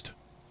post.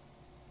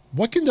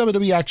 What can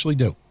WWE actually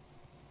do?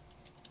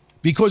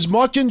 Because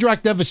Mark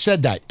Jindrak never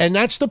said that. And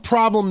that's the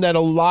problem that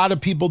a lot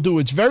of people do.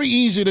 It's very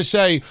easy to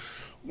say,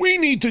 we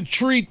need to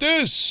treat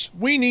this.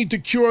 We need to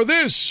cure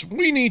this.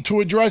 We need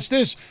to address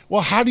this.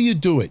 Well, how do you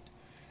do it?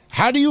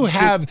 How do you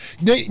have...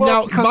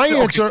 Now, my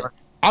answer...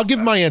 I'll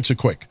give my answer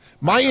quick.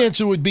 My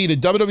answer would be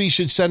that WWE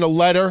should send a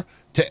letter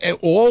to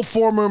all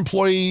former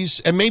employees,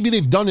 and maybe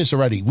they've done this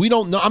already. We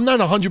don't know. I'm not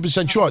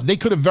 100% sure. They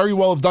could have very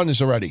well have done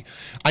this already.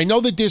 I know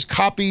that there's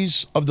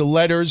copies of the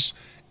letters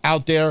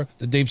out there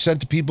that they've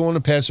sent to people in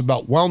the past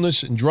about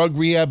wellness and drug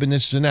rehab and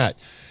this and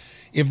that.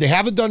 If they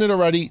haven't done it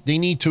already, they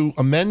need to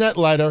amend that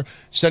letter,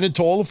 send it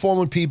to all the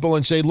former people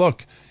and say,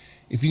 look,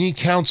 if you need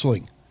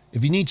counseling,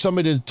 if you need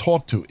somebody to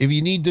talk to, if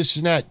you need this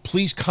and that,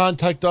 please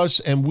contact us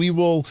and we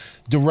will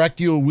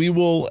direct you. We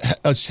will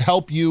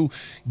help you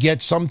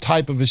get some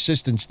type of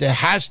assistance. There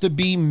has to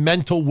be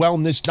mental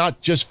wellness,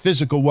 not just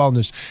physical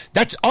wellness.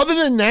 Other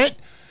than that,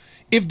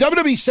 if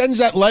WWE sends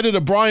that letter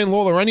to Brian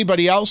Lawler or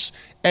anybody else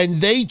and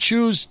they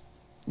choose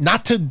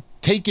not to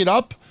take it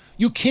up,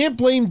 you can't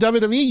blame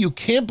WWE. You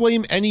can't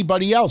blame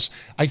anybody else.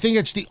 I think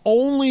it's the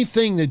only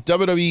thing that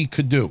WWE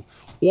could do.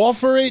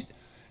 Offer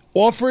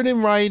it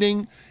in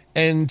writing,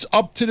 and it's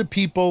up to the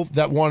people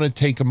that want to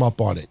take them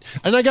up on it.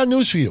 And I got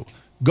news for you.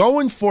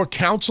 Going for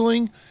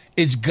counseling,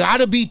 it's got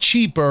to be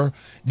cheaper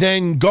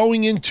than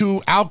going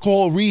into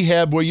alcohol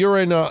rehab where you're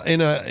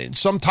in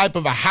some type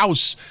of a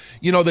house,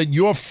 that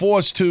you're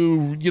forced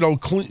to,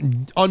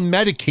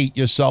 unmedicate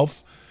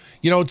yourself.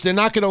 They're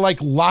not going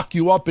to lock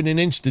you up in an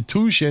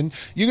institution.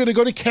 You're going to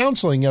go to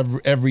counseling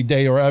every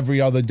day or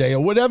every other day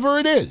or whatever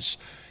it is.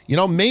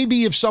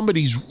 Maybe if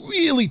somebody's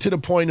really to the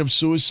point of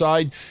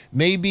suicide,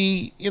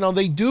 maybe,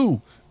 they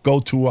do go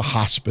to a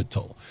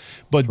hospital.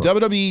 But sure.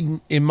 WWE,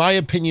 in my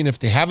opinion, if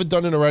they haven't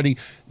done it already,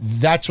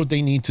 that's what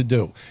they need to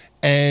do.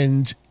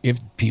 And if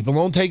people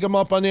don't take them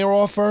up on their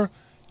offer,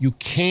 you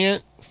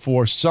can't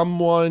force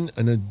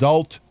an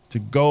adult, to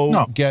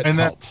go get help.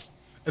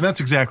 And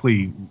that's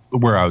exactly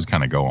where I was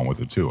kind of going with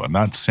it, too. I'm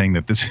not saying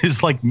that this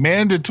is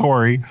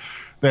mandatory,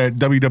 that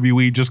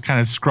WWE just kind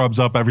of scrubs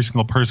up every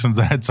single person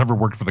that's ever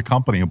worked for the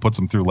company and puts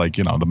them through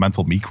the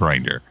mental meat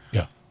grinder.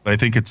 Yeah. But I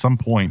think at some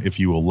point, if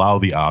you allow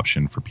the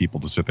option for people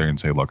to sit there and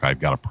say, look, I've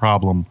got a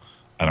problem.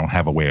 I don't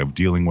have a way of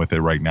dealing with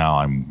it right now.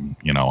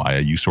 I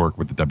used to work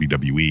with the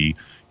WWE,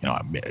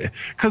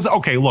 because,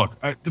 okay, look,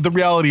 the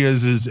reality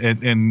is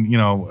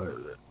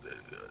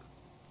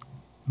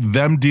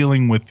them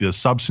dealing with the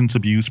substance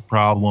abuse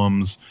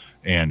problems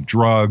and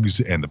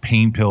drugs and the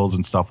pain pills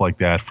and stuff like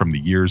that from the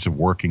years of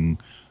working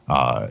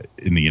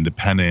in the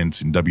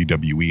independents and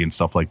WWE and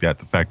stuff like that.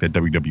 The fact that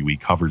WWE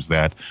covers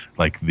that,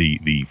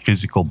 the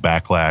physical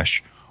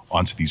backlash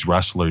onto these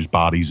wrestlers'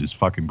 bodies is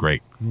fucking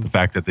great. The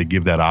fact that they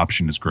give that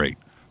option is great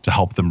to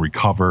help them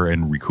recover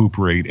and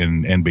recuperate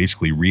and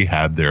basically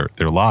rehab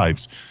their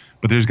lives.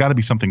 But there's got to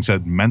be something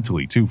said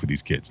mentally, too, for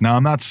these kids. Now,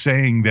 I'm not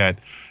saying that,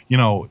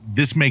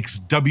 this makes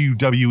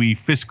WWE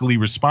fiscally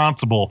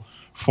responsible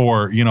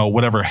for,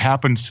 whatever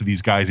happens to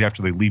these guys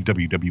after they leave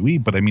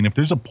WWE. But, I mean, if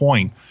there's a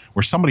point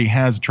where somebody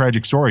has a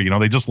tragic story,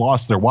 they just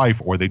lost their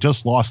wife or they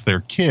just lost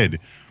their kid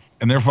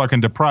and they're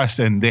fucking depressed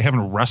and they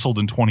haven't wrestled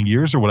in 20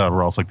 years or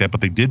whatever else like that,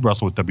 but they did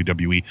wrestle with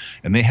WWE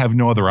and they have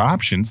no other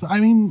options. I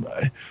mean,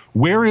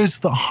 where is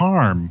the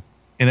harm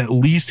in at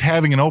least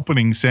having an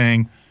opening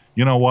saying,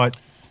 you know what?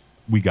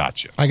 We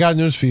got you. I got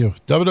news for you.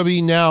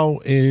 WWE now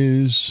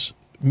is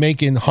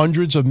making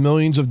hundreds of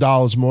millions of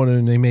dollars more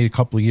than they made a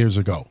couple of years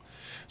ago.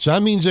 So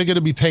that means they're going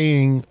to be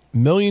paying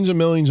millions and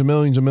millions and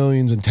millions and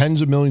millions and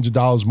tens of millions of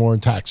dollars more in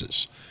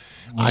taxes.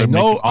 I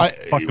know.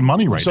 Fucking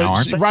money now,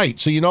 aren't they? Right.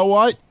 So you know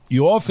what?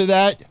 You offer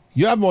that.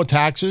 You have more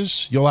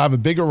taxes. You'll have a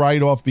bigger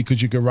write-off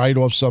because you can write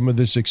off some of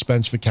this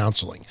expense for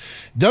counseling.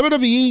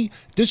 WWE,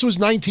 this was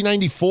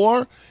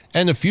 1994,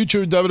 and the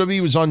future of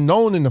WWE was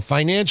unknown, and the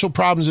financial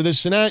problems of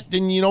this and that,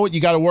 then you know what?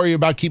 You got to worry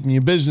about keeping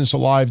your business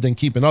alive than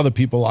keeping other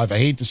people alive. I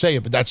hate to say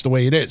it, but that's the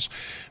way it is.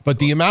 But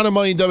the amount of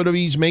money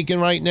WWE's making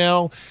right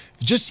now,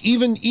 just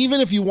even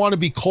if you want to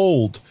be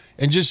cold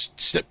and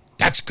just,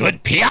 that's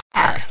good PR.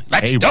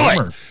 Let's do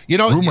it. You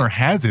know, rumor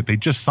has it they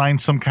just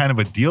signed some kind of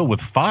a deal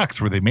with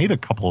Fox where they made a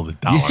couple of the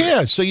dollars.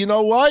 Yeah, so you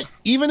know what?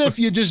 Even if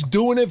you're just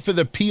doing it for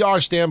the PR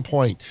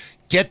standpoint,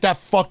 get that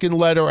fucking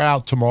letter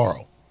out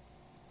tomorrow.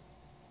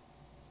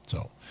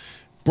 So,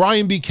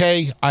 Brian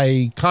BK,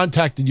 I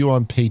contacted you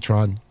on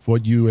Patreon for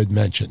what you had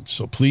mentioned.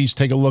 So please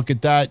take a look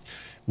at that.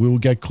 We will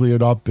get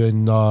cleared up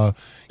and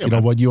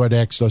what you had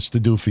asked us to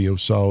do for you.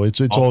 So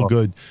it's all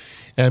good.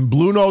 And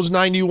Blue Nose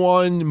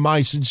 91,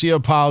 my sincere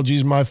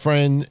apologies, my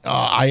friend.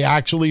 I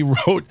actually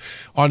wrote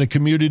on the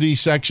community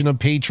section of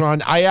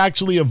Patreon. I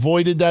actually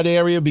avoided that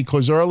area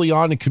because early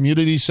on the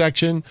community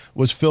section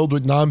was filled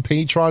with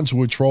non-patrons who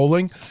were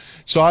trolling.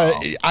 So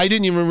I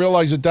didn't even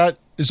realize that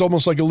is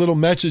almost like a little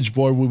message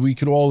board where we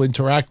could all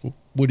interact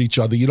with each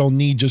other. You don't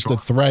need just a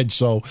thread.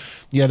 So,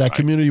 yeah, that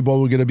community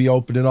board we're going to be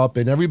opening up.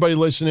 And everybody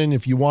listening,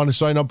 if you want to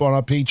sign up on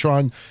our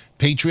Patreon,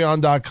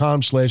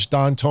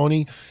 patreon.com/Don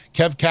Tony.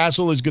 Kev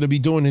Castle is going to be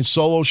doing his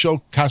solo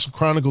show, Castle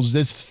Chronicles,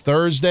 this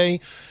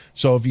Thursday.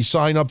 So if you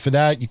sign up for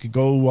that, you could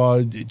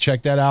go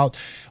check that out.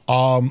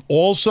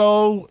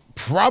 Also,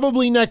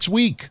 probably next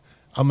week,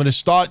 I'm going to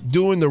start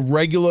doing the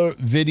regular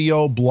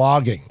video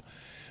blogging.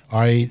 All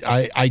right,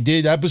 I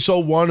did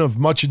episode 1 of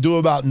Much Ado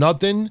About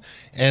Nothing,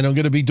 and I'm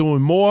going to be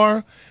doing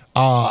more.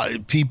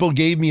 People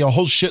gave me a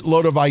whole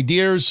shitload of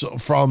ideas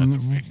from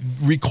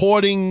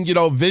recording,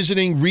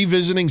 revisiting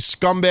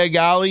Scumbag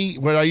Alley,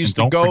 where I used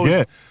to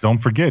go. Don't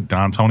forget,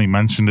 Don Tony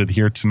mentioned it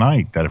here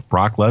tonight, that if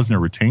Brock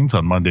Lesnar retains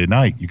on Monday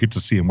night, you get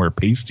to see him wear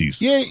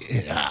pasties. Yeah.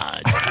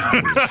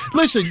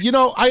 Listen,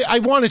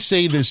 I want to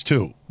say this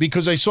too,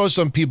 because I saw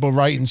some people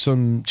writing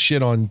some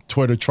shit on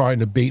Twitter trying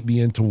to bait me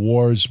into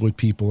wars with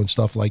people and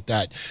stuff like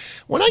that.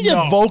 When I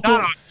get vocal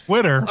not on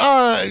Twitter,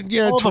 all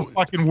the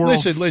fucking world.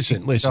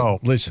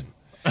 Listen.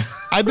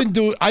 I've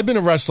been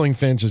a wrestling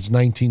fan since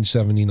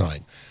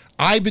 1979.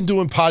 I've been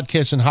doing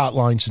podcasts and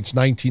hotlines since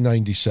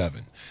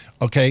 1997.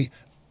 Okay,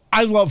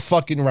 I love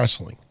fucking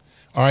wrestling.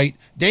 All right,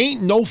 there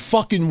ain't no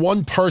fucking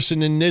one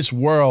person in this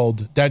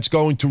world that's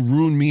going to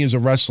ruin me as a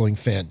wrestling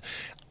fan.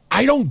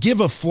 I don't give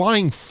a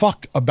flying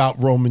fuck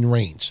about Roman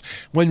Reigns.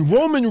 When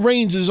Roman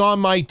Reigns is on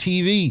my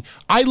TV,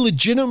 I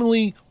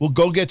legitimately will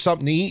go get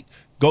something to eat,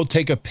 go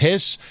take a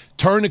piss,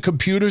 turn the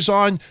computers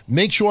on,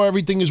 make sure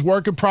everything is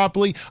working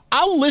properly.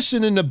 I'll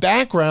listen in the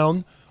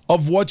background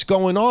of what's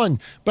going on,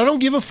 but I don't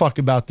give a fuck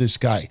about this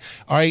guy.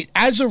 All right,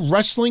 as a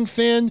wrestling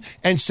fan,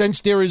 and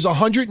since there is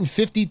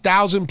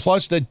 150,000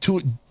 plus that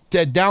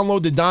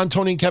download the Don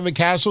Tony and Kevin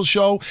Castle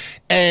show,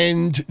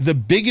 and the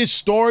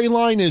biggest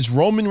storyline is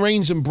Roman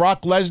Reigns and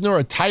Brock Lesnar,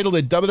 a title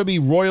that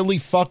WWE royally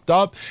fucked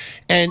up.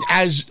 And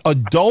as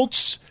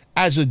adults,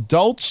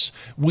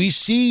 we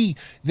see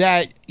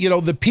that,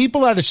 the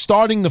people that are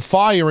starting the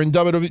fire in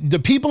WWE, the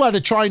people that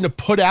are trying to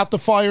put out the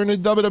fire in the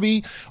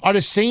WWE are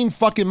the same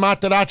fucking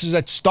Matarazzis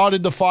that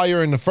started the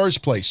fire in the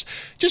first place.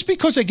 Just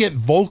because I get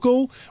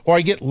vocal or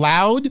I get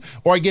loud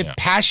or I get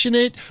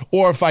passionate,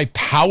 or if I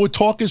power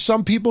talk as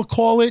some people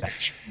call it,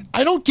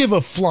 I don't give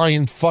a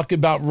flying fuck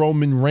about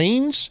Roman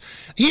Reigns.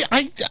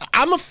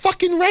 I'm a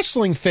fucking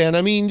wrestling fan.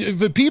 I mean,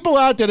 the people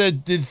out there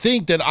that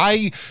think that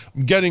I'm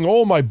getting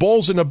all my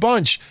balls in a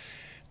bunch,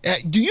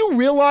 do you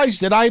realize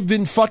that I've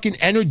been fucking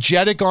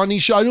energetic on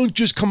these shows? I don't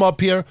just come up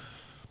here.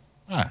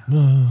 I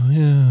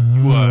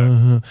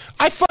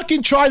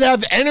fucking try to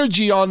have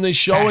energy on this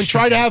show and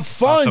try to have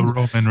fun. The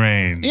Roman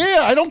Reigns.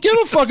 Yeah, I don't give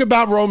a fuck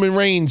about Roman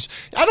Reigns.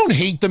 I don't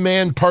hate the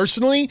man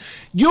personally.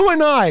 You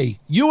and I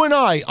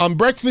on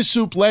Breakfast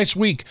Soup last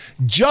week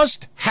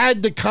just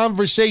had the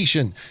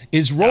conversation.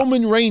 Is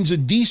Roman Reigns a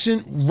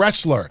decent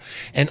wrestler?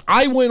 And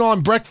I went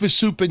on Breakfast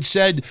Soup and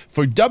said,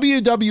 for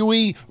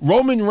WWE,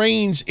 Roman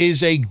Reigns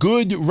is a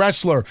good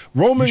wrestler.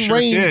 Roman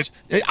Reigns,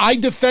 I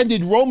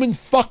defended Roman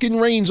fucking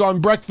Reigns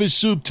on Breakfast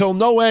Soup till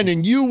no end,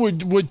 and you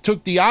would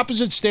took the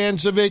opposite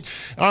stance of it.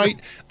 All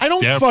right, I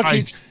don't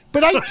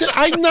but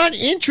I'm not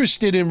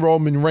interested in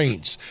Roman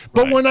Reigns.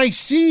 But when I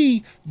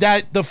see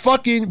that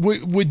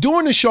we're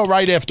doing the show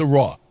right after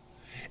Raw,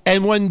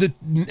 and when the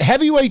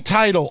heavyweight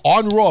title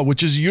on Raw,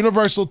 which is a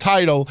universal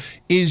title,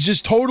 is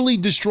just totally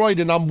destroyed,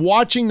 and I'm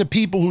watching the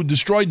people who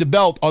destroyed the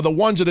belt are the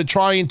ones that are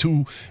trying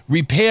to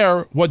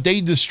repair what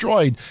they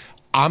destroyed,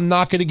 I'm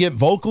not going to get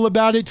vocal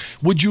about it.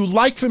 Would you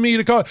like for me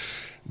to call?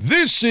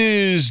 This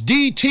is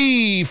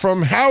DT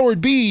from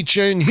Howard Beach,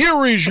 and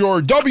here is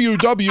your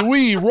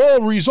WWE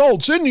Raw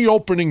results in the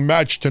opening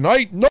match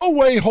tonight. No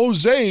Way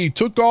Jose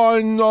took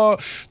on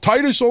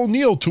Titus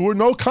O'Neil to a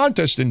no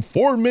contest in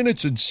 4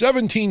 minutes and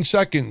 17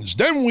 seconds.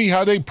 Then we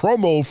had a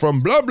promo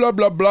from blah, blah,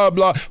 blah, blah,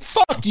 blah.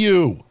 Fuck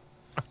you.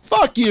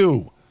 Fuck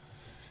you.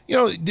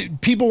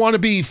 People want to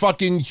be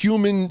fucking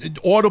human,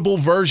 audible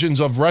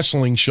versions of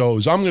wrestling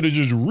shows. I'm going to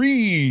just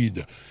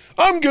read.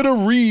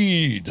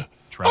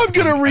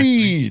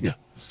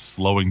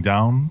 Slowing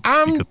down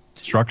because of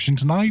construction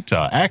tonight.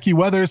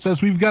 AccuWeather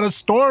says we've got a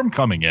storm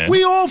coming in.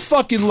 We all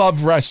fucking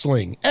love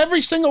wrestling.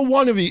 Every single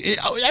one of you.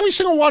 Every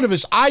single one of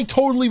us. I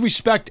totally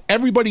respect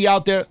everybody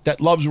out there that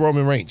loves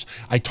Roman Reigns.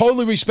 I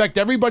totally respect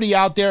everybody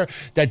out there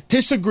that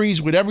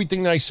disagrees with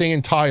everything that I say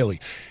entirely.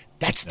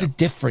 That's the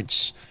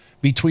difference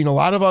between a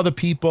lot of other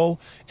people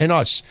and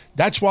us.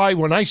 That's why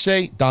when I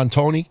say Don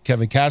Tony,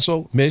 Kevin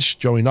Castle, Mish,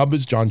 Joey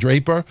Nubbers, John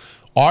Draper,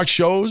 our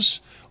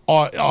shows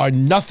are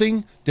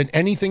nothing than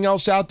anything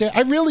else out there.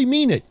 I really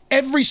mean it.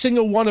 Every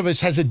single one of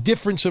us has a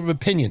difference of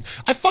opinion.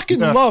 I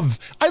love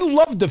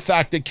the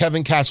fact that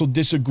Kevin Castle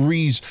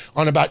disagrees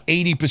on about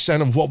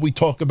 80% of what we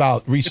talk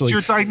about recently.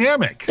 It's your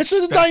dynamic. It's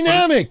a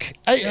dynamic.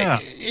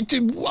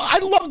 I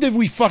love that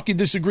we fucking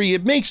disagree.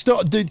 It makes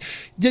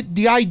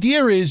the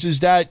idea is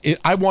that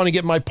I want to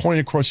get my point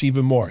across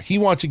even more. He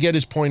wants to get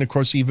his point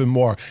across even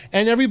more.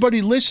 And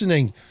everybody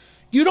listening,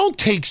 you don't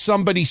take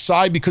somebody's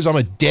side because I'm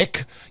a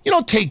dick. You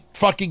don't take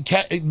fucking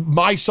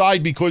my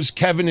side because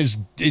Kevin is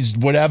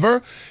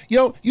whatever.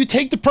 You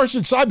take the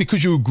person's side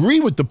because you agree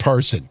with the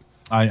person.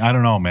 I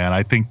don't know, man.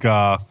 I think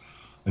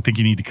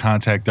you need to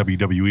contact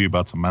WWE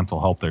about some mental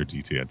help there,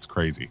 DT. It's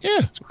crazy. Yeah.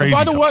 It's crazy.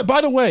 By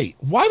the way,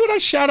 why would I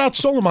shout out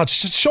Solar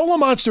Monster? Solar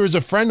Monster is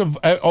a friend of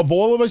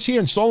all of us here,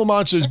 and Solar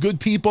Monster is good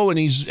people, and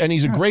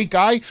he's a great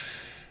guy.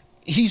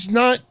 He's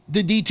not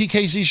the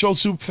DTKC Show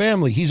Soup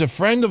family. He's a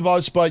friend of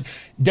us, but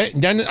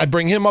then I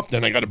bring him up.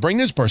 Then I got to bring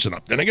this person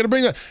up. Then I got to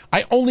bring that.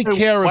 I only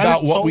care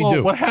about what we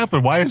do. What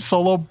happened? Why is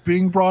Solo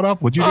being brought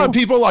up? What'd you do?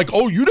 People are like,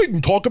 you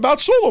didn't talk about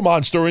Solar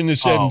Monster in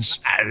this sentence.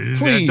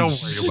 Please. Don't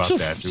worry about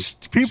that,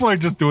 dude. People are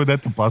just doing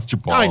that to bust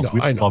your balls.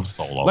 I know. Love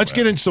Solo. Let's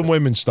get into some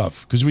women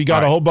stuff because we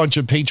got a whole bunch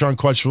of Patreon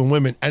questions from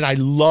women, and I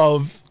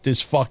love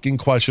this fucking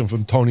question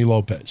from Tony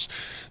Lopez.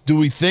 Do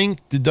we think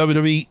the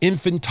WWE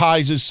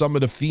infantizes some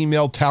of the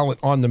female talent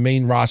on the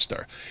main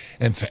roster?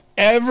 And for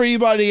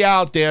everybody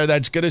out there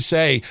that's going to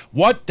say,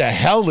 what the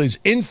hell does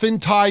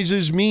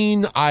infantizes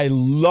mean? I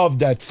love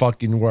that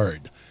fucking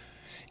word.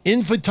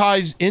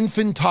 Infantizes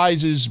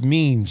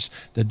means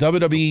the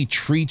WWE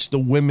treats the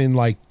women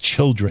like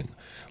children,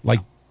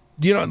 like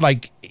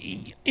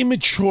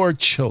immature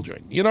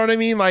children. You know what I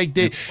mean? Like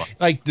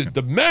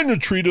the men are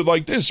treated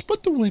like this,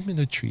 but the women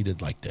are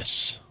treated like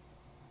this.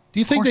 Do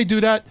you think they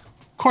do that?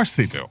 Of course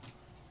they do.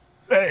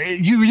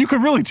 You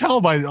could really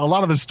tell by a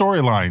lot of the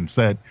storylines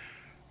that,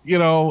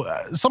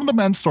 some of the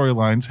men's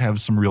storylines have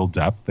some real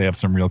depth. They have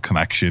some real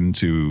connection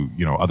to,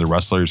 other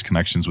wrestlers,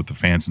 connections with the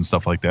fans and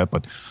stuff like that.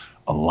 But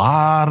a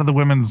lot of the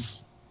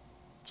women's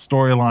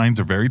storylines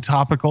are very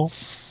topical.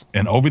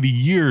 And over the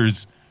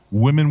years,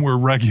 women were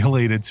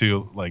regulated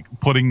to like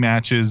putting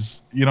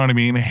matches, you know what I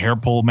mean? Hair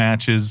pull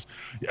matches,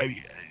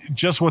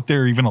 just what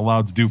they're even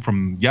allowed to do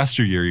from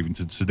yesteryear even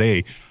to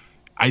today.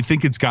 I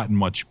think it's gotten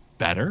much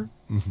better,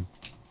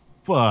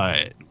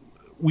 but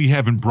we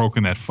haven't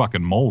broken that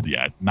fucking mold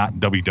yet. Not in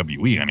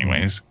WWE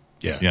anyways.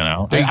 Yeah.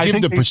 They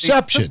give the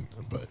perception.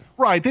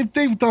 Right.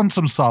 They've done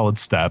some solid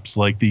steps,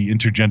 like the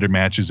intergender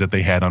matches that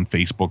they had on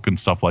Facebook and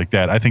stuff like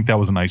that. I think that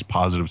was a nice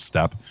positive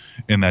step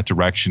in that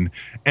direction.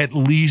 At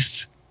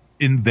least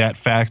in that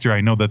factor,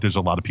 I know that there's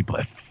a lot of people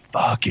that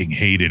fucking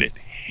hated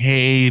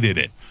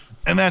it.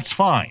 And that's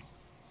fine.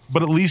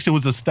 But at least it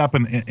was a step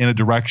in a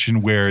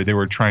direction where they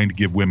were trying to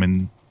give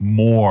women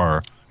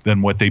more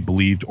than what they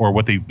believed or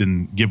what they've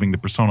been giving the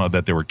persona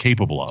that they were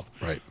capable of.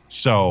 Right.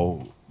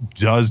 So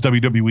does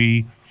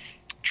WWE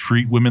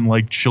treat women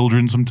like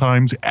children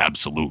sometimes?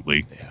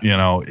 Absolutely.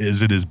 Yeah.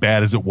 Is it as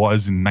bad as it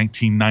was in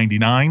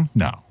 1999?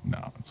 No,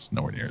 it's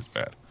nowhere near as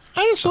bad.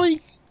 Honestly,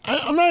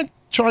 I'm not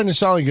trying to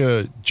sound like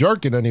a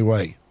jerk in any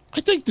way.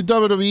 I think the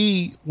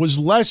WWE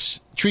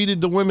was treated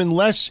the women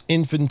less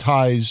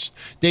infantized.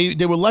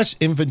 They were less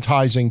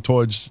infantizing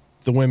towards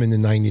the women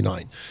in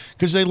 99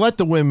 because they let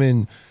the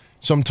women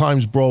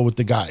sometimes brawl with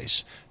the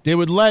guys. They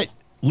would let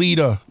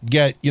Lita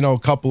get,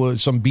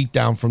 some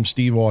beatdown from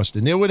Steve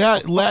Austin. They would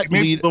let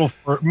Lita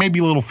maybe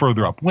a little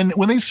further up when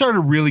they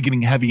started really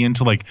getting heavy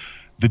into like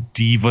the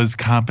Divas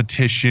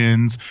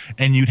competitions,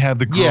 and you'd have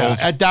the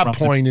girls. Yeah, at that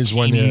point is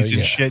when and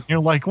shit. And you're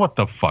like, what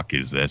the fuck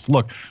is this?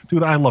 Look,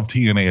 dude, I love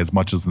TNA as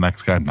much as the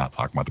next guy. I'm not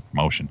talking about the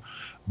promotion,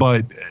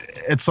 but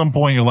at some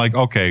point you're like,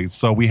 okay,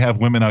 so we have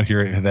women out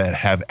here that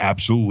have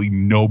absolutely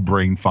no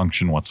brain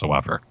function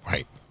whatsoever.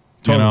 Right.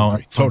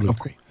 Totally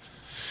agree.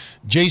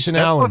 Jason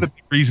Allen. One of the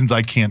reasons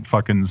I can't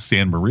fucking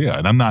stand Maria,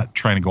 and I'm not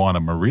trying to go on a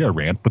Maria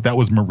rant, but that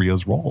was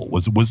Maria's role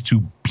was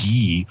to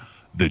be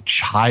the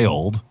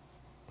child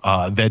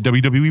that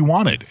WWE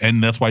wanted,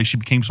 and that's why she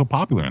became so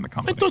popular in the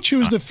company. I thought she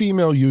was the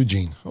female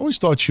Eugene. I always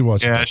thought she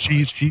was. Yeah,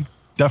 she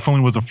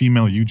definitely was a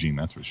female Eugene,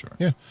 that's for sure.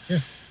 Yeah.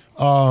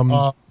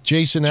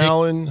 Jason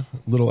Allen,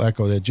 little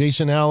echo there.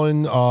 Jason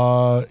Allen,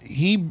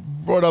 he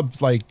brought up,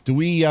 do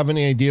we have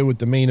any idea what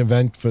the main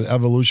event for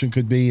Evolution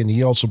could be? And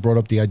he also brought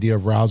up the idea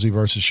of Rousey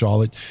versus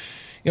Charlotte.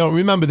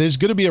 Remember, there's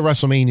going to be a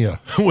WrestleMania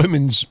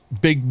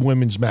big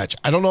women's match.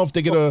 I don't know if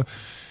they're going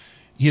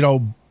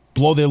to,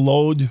 blow their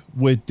load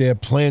with their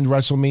planned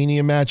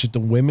WrestleMania match at the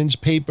women's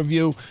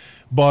pay-per-view.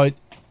 But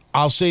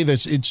I'll say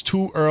this, it's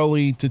too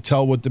early to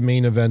tell what the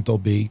main event will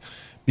be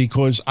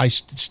because I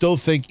still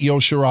think Io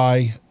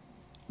Shirai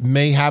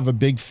may have a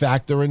big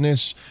factor in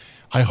this.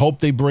 I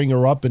hope they bring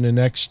her up in the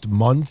next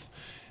month.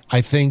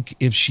 I think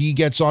if she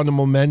gets on the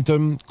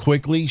momentum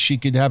quickly, she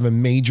could have a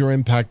major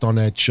impact on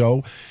that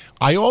show.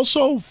 I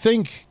also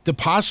think the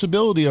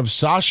possibility of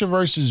Sasha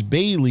versus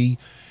Bayley,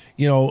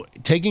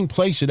 taking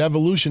place at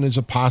Evolution is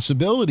a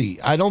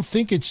possibility. I don't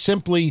think it's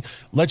simply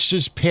let's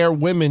just pair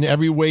women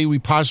every way we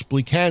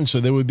possibly can so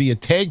there would be a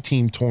tag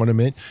team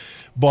tournament.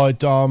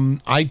 But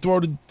I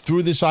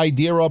threw this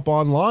idea up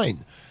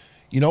online.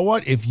 You know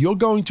what? If you're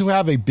going to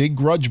have a big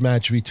grudge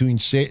match between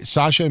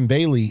Sasha and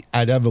Bayley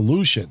at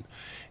Evolution,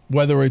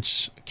 whether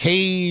it's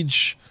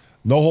cage,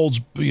 no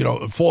holds,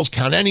 falls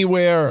count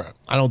anywhere,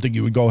 I don't think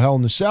you would go Hell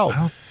in a Cell.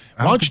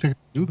 I don't think they can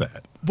do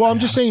that. Well, I'm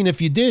just saying,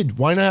 if you did,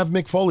 why not have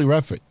Mick Foley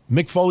ref it?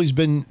 Mick Foley's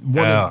been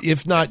one of,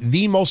 if not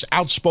the most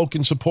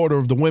outspoken supporter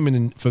of the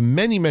women for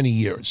many, many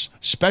years,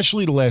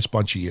 especially the last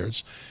bunch of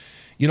years.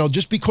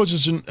 Just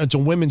because it's a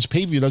women's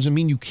pay-per-view doesn't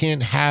mean you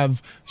can't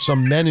have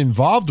some men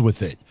involved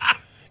with it.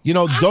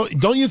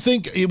 Don't you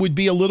think it would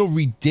be a little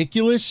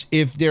ridiculous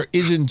if there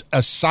isn't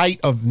a sight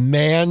of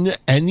man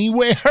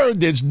anywhere?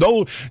 There's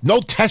no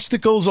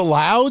testicles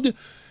allowed?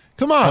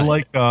 Come on. I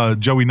like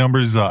Joey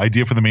Numbers'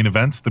 idea for the main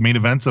event. The main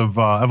event of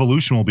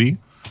Evolution will be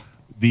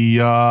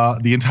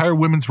the entire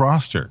women's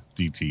roster,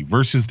 DT,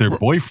 versus their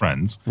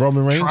boyfriends,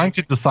 Roman Reigns, trying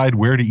to decide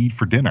where to eat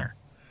for dinner.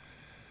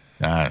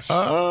 Yes.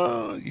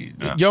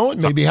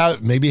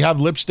 Maybe have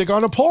lipstick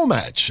on a pole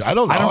match. I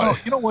don't know.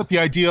 You know what? The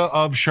idea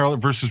of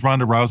Charlotte versus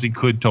Ronda Rousey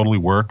could totally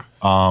work.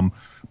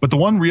 But the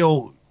one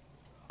real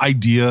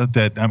idea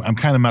that I'm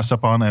kind of messed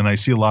up on, and I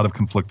see a lot of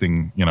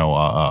conflicting,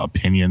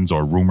 opinions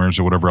or rumors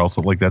or whatever else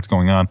like that's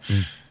going on,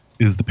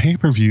 is the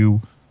pay-per-view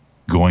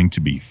going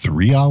to be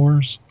 3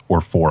 hours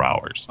or 4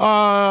 hours?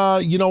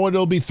 You know what?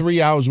 It'll be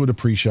 3 hours with a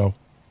pre-show.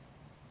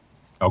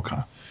 Okay.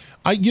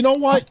 You know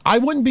what? I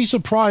wouldn't be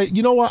surprised.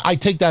 You know what? I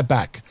take that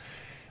back.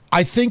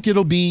 I think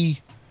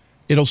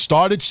it'll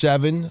start at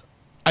 7.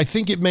 I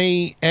think it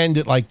may end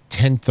at like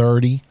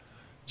 10:30.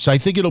 So I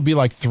think it'll be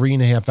like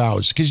 3.5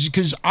 hours.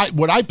 Because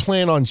what I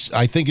plan on,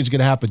 I think is going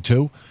to happen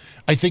too.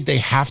 I think they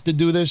have to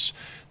do this.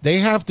 They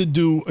have to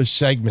do a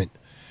segment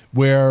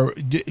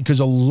because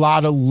a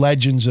lot of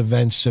Legends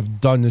events have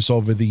done this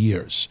over the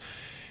years.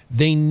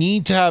 They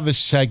need to have a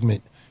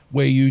segment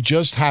where you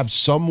just have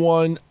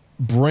someone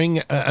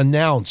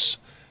announce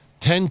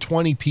 10,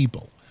 20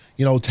 people,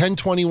 10,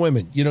 20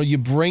 women, you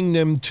bring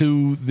them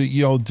to the,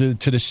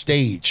 to the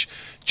stage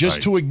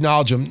just to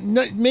acknowledge them.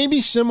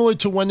 Maybe similar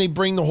to when they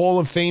bring the Hall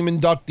of Fame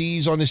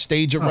inductees on the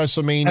stage at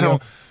WrestleMania. I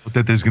don't know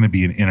that there's going to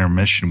be an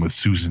intermission with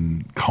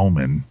Susan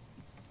Komen.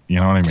 You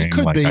know what I mean? It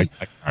could be. I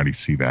can already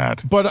see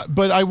that.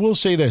 But I will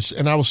say this,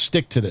 and I will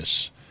stick to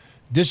this.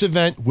 This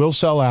event will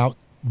sell out.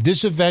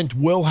 This event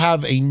will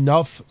have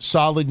enough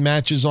solid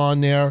matches on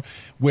there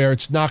where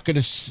it's not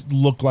going to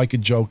look like a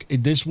joke.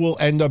 This will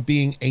end up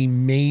being a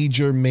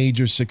major,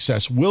 major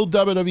success. Will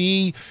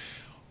WWE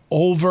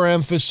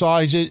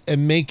overemphasize it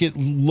and make it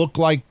look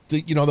like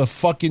the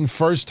fucking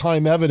first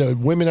time ever that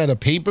women at a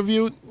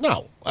pay-per-view?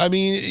 No. I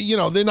mean,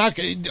 they're not.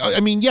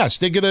 I mean, yes,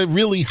 they're going to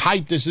really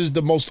hype this is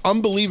the most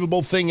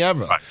unbelievable thing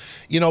ever.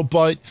 Right.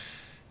 But.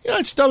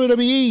 It's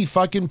WWE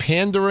fucking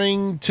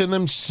pandering to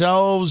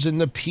themselves and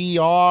the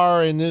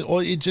PR and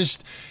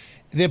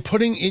they're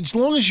putting, as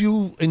long as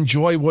you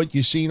enjoy what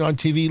you're seeing on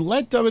TV,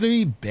 let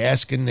WWE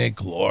bask in their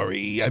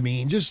glory. I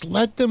mean, just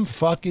let them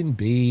fucking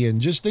be and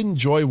just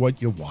enjoy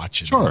what you're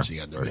watching. Sure. That's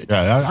the end of it.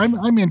 Yeah,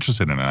 I'm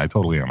interested in it. I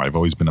totally am. I've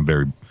always been a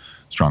very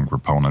strong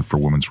proponent for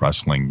women's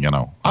wrestling.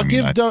 I'll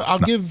give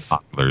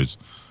popular as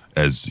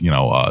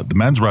the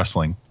men's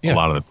wrestling a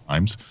lot of the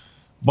times.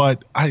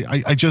 But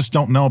I just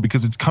don't know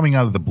because it's coming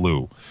out of the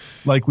blue.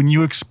 Like when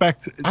you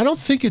expect, I don't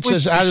think it's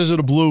as out of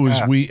the blue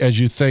as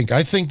you think.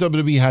 I think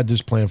WWE had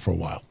this plan for a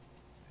while.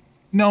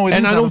 No,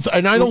 I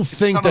don't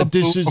think that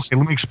this is. Okay,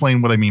 let me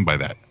explain what I mean by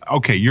that.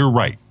 Okay, you're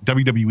right.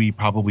 WWE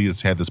probably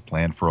has had this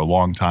plan for a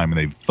long time, and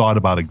they've thought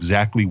about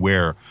exactly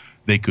where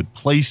they could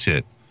place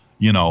it.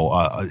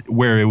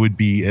 Where it would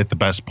be at the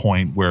best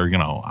point where,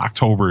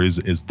 October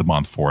is the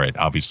month for it,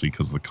 obviously,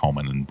 because of the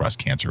Komen and breast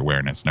cancer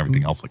awareness and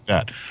everything else like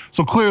that.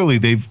 So clearly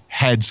they've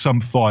had some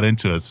thought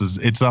into this.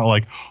 It's not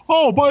like,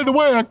 oh, by the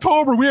way,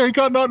 October, we ain't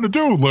got nothing to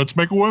do. Let's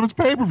make a women's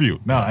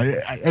pay-per-view. No,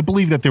 I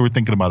believe that they were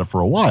thinking about it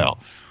for a while.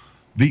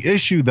 The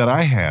issue that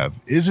I have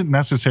isn't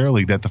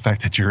necessarily that the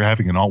fact that you're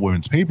having an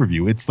all-women's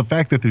pay-per-view. It's the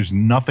fact that there's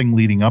nothing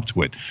leading up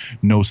to it.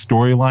 No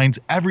storylines.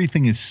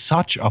 Everything is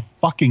such a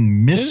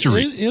fucking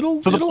mystery. It'll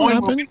to the it'll point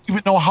happen. where we don't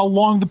even know how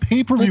long the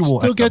pay-per-view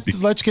will end up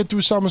being. Let's get through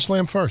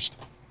SummerSlam first.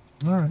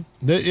 All right.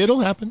 It'll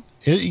happen.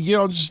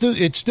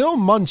 It's still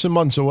months and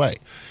months away.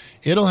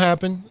 It'll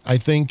happen. I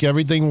think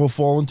everything will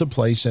fall into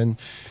place, and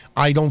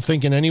I don't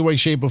think in any way,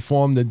 shape, or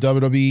form that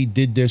WWE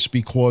did this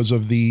because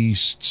of the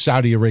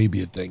Saudi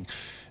Arabia thing.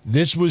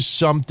 This was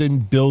something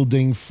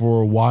building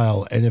for a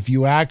while. And if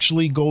you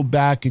actually go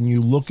back and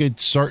you look at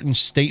certain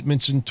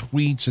statements and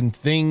tweets and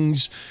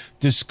things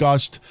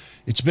discussed,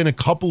 it's been a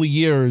couple of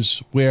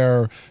years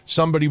where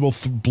somebody will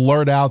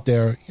blurt out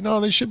there,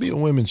 there should be a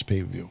women's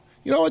pay-per-view.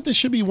 You know what? There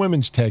should be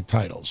women's tag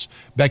titles.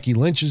 Becky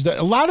Lynch is that.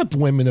 A lot of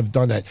women have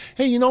done that.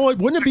 Hey, you know what?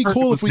 Wouldn't it be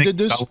cool if we did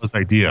this? Bella's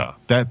idea.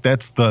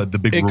 That's the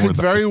big. It could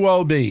very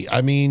well be.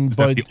 I mean,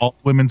 but the all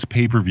women's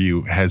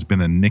pay-per-view has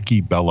been a Nikki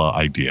Bella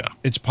idea.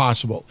 It's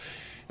possible.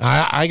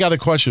 I got a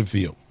question for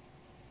you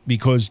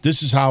because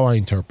this is how I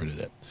interpreted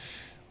it.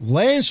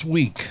 Last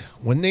week,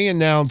 when they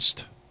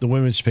announced the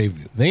women's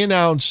pay-per-view, they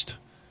announced.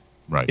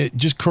 Right.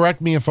 Just correct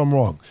me if I'm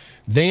wrong.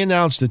 They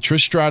announced that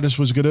Trish Stratus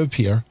was going to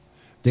appear.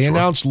 They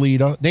announced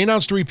Lita. They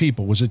announced 3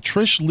 people. Was it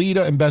Trish,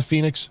 Lita, and Beth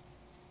Phoenix?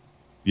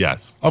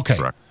 Yes. Okay.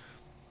 Correct.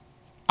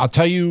 I'll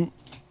tell you,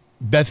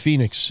 Beth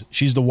Phoenix,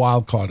 she's the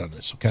wild card on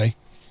this, okay?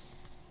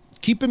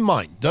 Keep in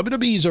mind,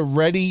 WWE's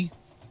already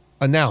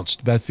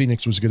announced Beth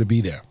Phoenix was going to be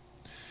there.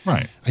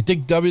 Right. I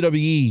think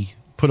WWE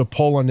put a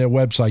poll on their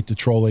website to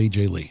troll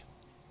AJ Lee.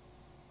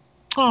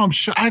 Oh, I'm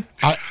sure. I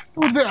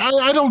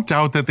don't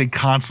doubt that they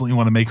constantly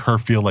want to make her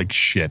feel like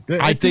shit.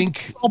 I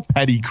think it's all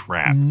petty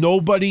crap.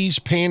 Nobody's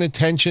paying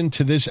attention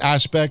to this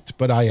aspect,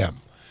 but I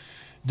am.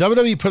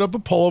 WWE put up a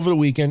poll over the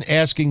weekend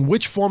asking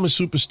which former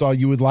superstar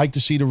you would like to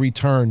see to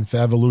return for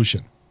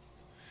Evolution.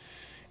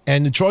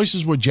 And the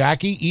choices were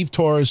Jackie, Eve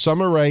Torres,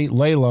 Summer Rae,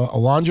 Layla,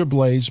 Alundra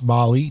Blaze,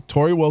 Molly,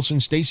 Tori Wilson,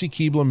 Stacy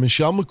Keibler,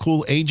 Michelle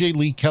McCool, AJ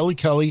Lee, Kelly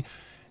Kelly,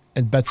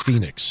 and Beth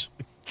Phoenix.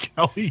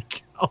 Kelly.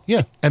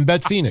 Yeah, and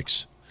Beth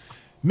Phoenix.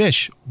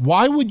 Mish,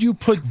 why would you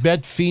put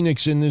Beth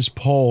Phoenix in this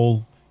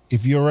poll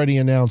if you already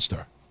announced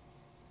her?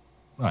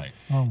 Right.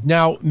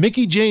 Now,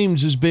 Mickie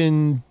James has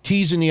been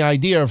teasing the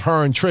idea of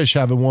her and Trish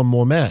having one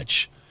more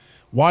match.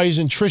 Why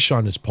isn't Trish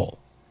on this poll?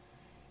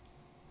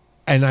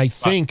 And I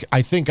think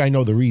I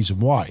know the reason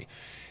why.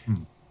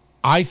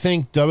 I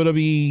think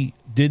WWE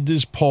did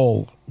this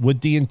poll with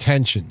the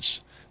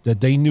intentions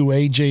that they knew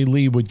AJ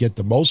Lee would get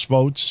the most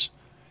votes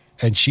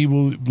and she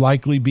will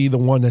likely be the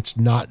one that's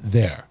not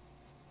there.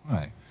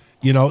 Right.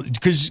 You know,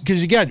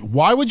 because again,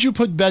 why would you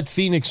put Beth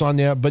Phoenix on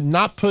there but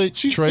not put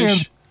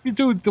Trish?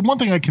 Dude, the one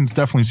thing I can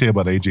definitely say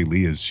about AJ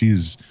Lee is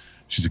she's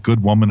a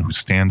good woman who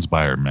stands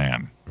by her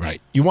man.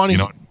 Right. You want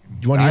to?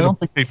 I don't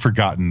think they've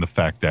forgotten the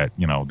fact that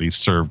they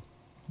served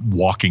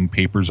walking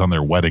papers on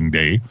their wedding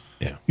day.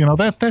 Yeah.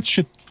 That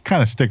shit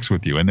kind of sticks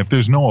with you. And if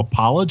there's no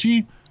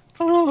apology,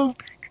 go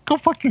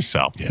fuck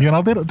yourself.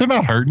 Yeah. They're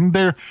not hurting.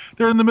 They're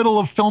in the middle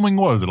of filming.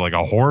 What is it, like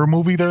a horror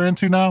movie they're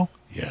into now?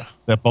 Yeah.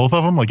 That both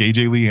of them, like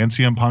AJ Lee and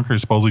CM Punk, are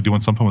supposedly doing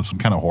something with some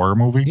kind of horror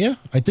movie. Yeah,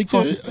 I think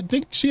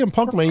CM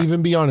Punk may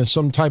even be on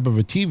some type of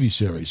a TV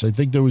series. I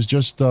think there was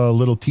just a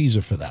little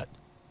teaser for that.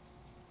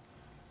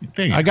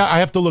 I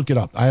have to look it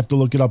up.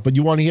 But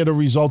you want to hear the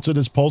results of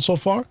this poll so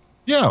far?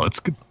 Yeah, let's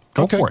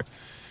go for it.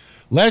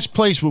 Last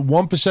place with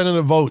 1% of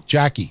the vote,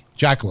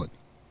 Jacqueline.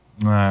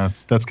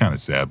 That's kind of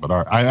sad, but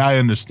I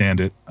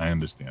understand it.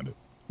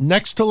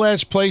 Next to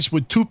last place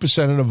with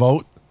 2% of the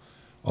vote,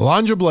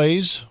 Alundra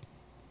Blaze,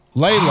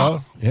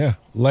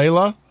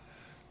 Layla,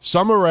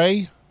 Summer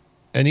Rae,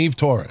 and Eve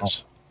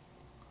Torres.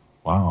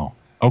 Wow.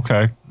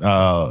 Okay.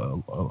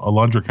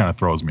 Alundra kind of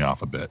throws me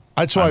off a bit.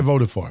 That's who I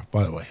voted for,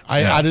 by the way.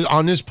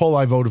 On this poll,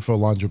 I voted for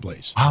Alundra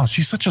Blaze. Wow,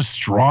 she's such a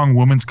strong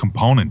women's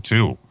component,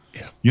 too.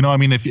 Yeah.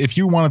 If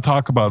you want to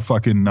talk about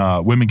fucking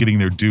women getting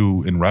their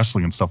due in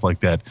wrestling and stuff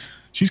like that,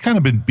 she's kind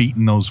of been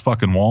beating those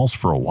fucking walls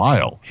for a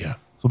while. Yeah.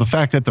 So the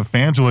fact that the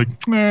fans are like,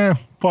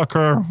 fuck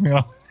her,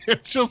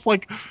 it's just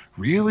like,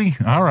 really?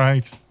 All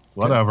right.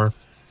 Whatever.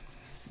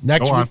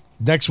 Next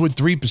with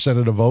 3%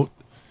 of the vote,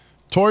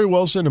 Tori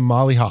Wilson and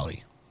Molly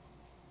Holly.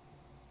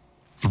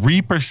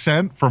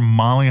 3% for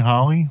Molly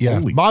Holly? Yeah.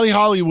 Molly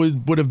Holly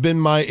would have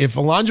been if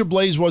Alundra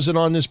Blaze wasn't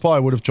on this poll, I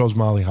would have chose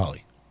Molly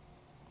Holly.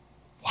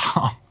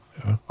 Wow.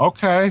 Yeah.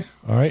 Okay.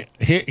 All right.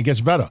 Here, it gets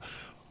better.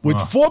 With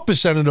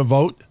 4% of the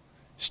vote,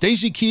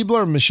 Stacy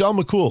Keibler and Michelle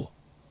McCool.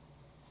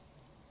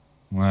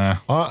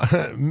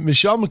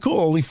 Michelle McCool,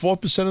 only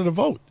 4% of the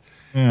vote.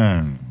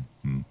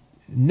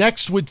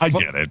 Next with I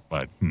get it,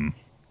 but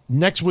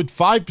next with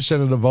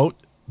 5% of the vote,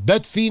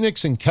 Beth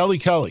Phoenix and Kelly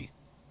Kelly.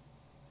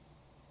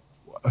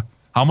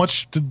 How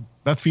much did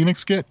Beth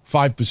Phoenix get?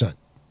 5%.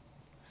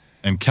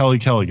 And Kelly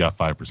got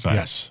 5%.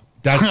 Yes.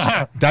 That's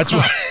why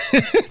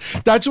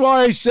that's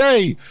why I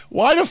say,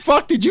 why the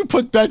fuck did you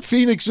put Beth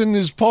Phoenix in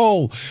this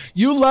poll?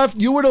 You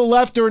would have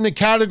left her in the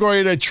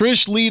category that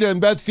Trish, Lita,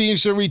 and Beth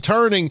Phoenix are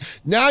returning.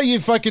 Now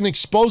you fucking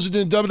expose it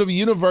in the WWE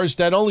universe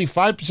that only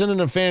 5% of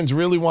the fans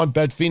really want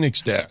Beth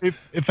Phoenix there.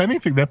 If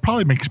anything, that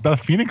probably makes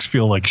Beth Phoenix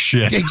feel like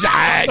shit.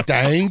 Exactly.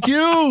 Thank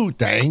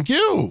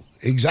you.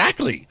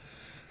 Exactly.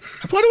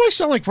 Why do I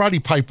sound like Roddy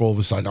Piper all of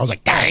a sudden? I was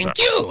like, thank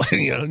you.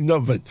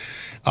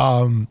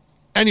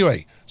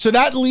 Anyway, so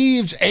that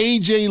leaves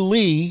AJ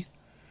Lee,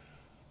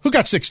 who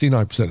got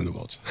 69% of the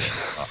votes.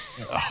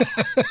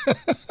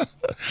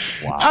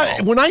 Wow.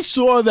 When I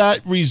saw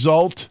that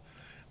result,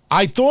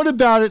 I thought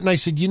about it and I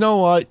said, you know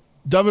what?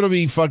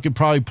 WWE fucking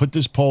probably put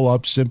this poll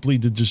up simply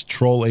to just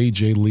troll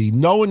AJ Lee,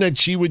 knowing that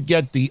she would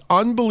get the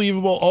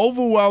unbelievable,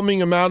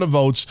 overwhelming amount of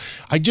votes.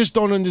 I just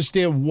don't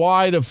understand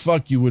why the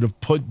fuck you would have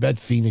put Beth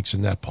Phoenix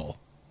in that poll.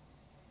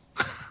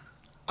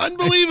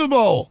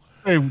 Unbelievable.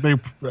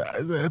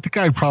 The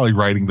guy probably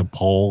writing the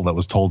poll that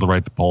was told to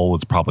write the poll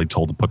was probably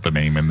told to put the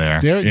name in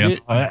there.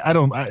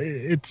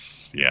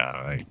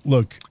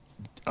 Look,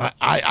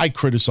 I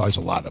criticize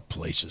a lot of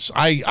places.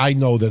 I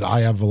know that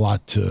I have a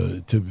lot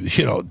to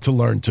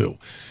learn too.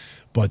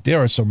 But there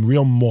are some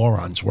real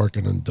morons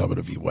working on the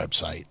WWE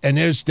website. And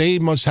they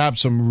must have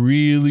some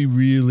really,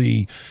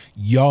 really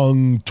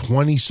young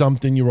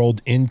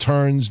 20-something-year-old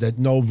interns that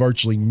know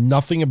virtually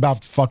nothing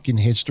about fucking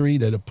history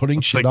that are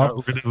putting shit up.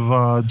 Got rid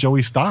of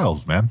Joey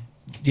Styles, man.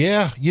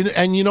 Yeah.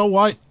 And you know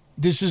what?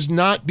 This is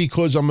not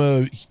because I'm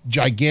a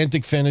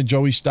gigantic fan of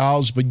Joey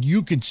Styles, but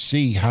you could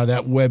see how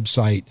that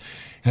website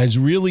has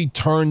really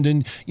turned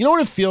in. You know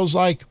what it feels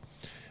like?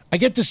 I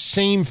get the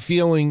same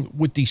feeling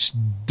with these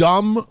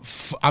dumb,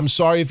 I'm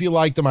sorry if you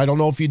like them. I don't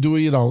know if you do or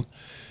you don't.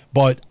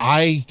 But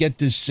I get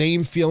the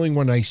same feeling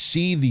when I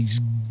see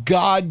these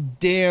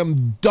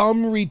goddamn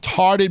dumb,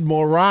 retarded,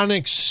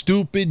 moronic,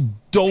 stupid,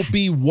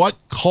 dopey, what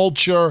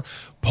culture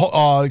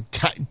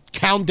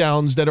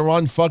countdowns that are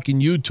on fucking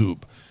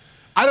YouTube.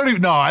 I don't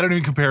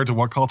even compare it to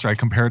what culture. I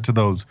compare it to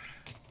those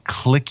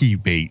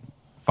clicky bait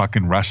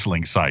fucking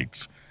wrestling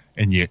sites.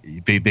 And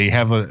they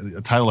have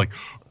a title like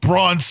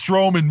Braun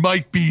Strowman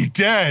might be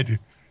dead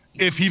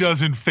if he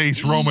doesn't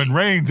face Roman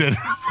Reigns. And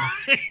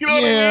you know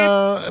what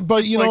I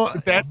mean?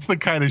 But that's the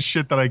kind of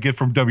shit that I get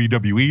from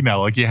WWE now.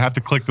 Like you have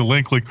to click the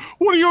link. Like,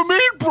 what do you mean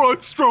Braun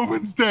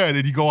Strowman's dead?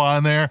 And you go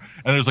on there,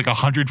 and there's like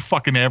 100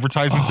 fucking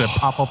advertisements that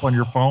pop up on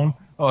your phone.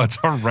 Oh, it's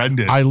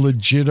horrendous. I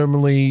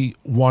legitimately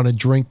want to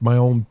drink my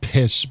own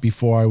piss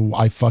before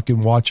I fucking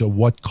watch a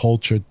What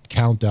Culture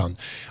countdown.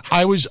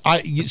 Travis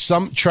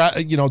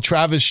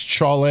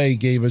Charlet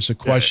gave us a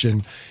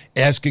question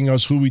asking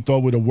us who we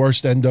thought were the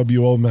worst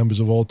NWO members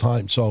of all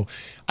time. So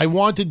I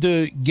wanted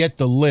to get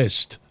the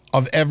list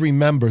of every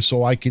member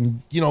so I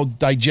can,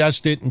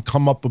 digest it and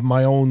come up with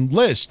my own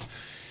list.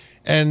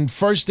 And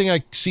first thing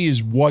I see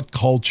is What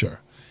Culture.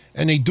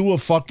 And they do a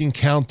fucking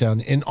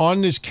countdown. And on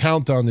this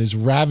countdown is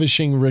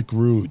Ravishing Rick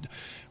Rude,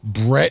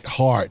 Bret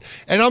Hart.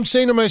 And I'm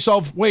saying to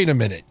myself, wait a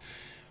minute.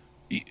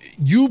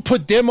 You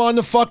put them on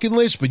the fucking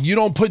list, but you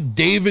don't put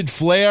David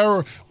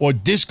Flair or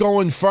Disco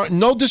Inferno.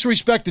 No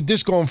disrespect to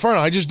Disco Inferno.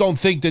 I just don't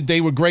think that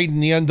they were great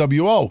in the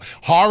NWO.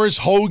 Horace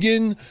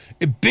Hogan,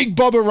 Big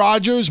Bubba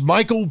Rogers,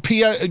 Michael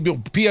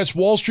P.S.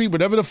 Wall Street,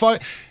 whatever the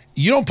fuck.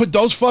 You don't put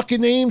those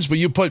fucking names, but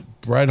you put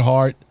Bret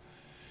Hart.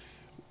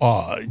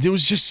 There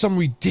was just some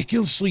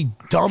ridiculously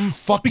dumb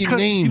fucking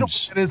names. You know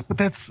what it is, but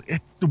that's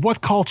it.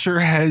 What Culture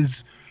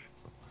has.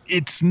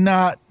 It's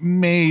not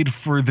made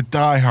for the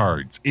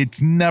diehards.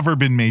 It's never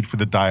been made for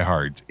the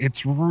diehards.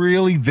 It's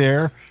really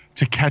there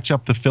to catch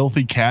up the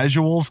filthy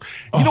casuals.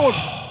 You know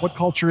what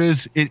Culture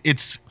is?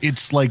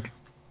 It's like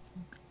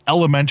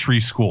elementary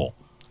school.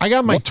 I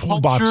got my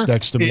toolbox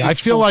next to me. I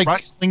feel like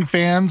wrestling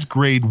fans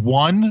grade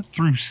 1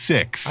 through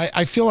 6.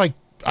 I feel like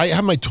I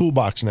have my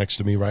toolbox next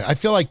to me, right? I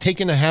feel like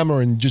taking a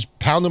hammer and just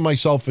pounding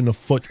myself in the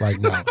foot right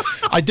now.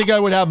 I think I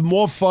would have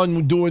more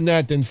fun doing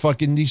that than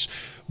fucking these.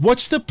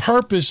 What's the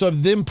purpose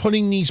of them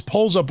putting these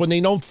polls up when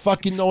they don't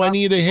fucking know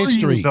any of the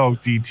history? You know,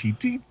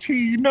 DT,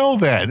 you know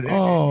that.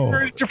 Oh.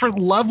 You're at a different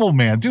level,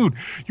 man. Dude,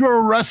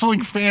 you're a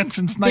wrestling fan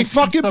since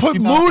 1979. They fucking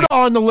put Muda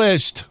on the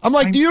list. I'm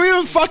like, do you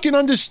even fucking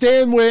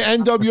understand where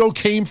NWO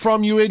came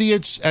from, you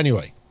idiots?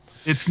 Anyway.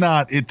 It's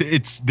not.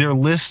 It's their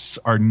lists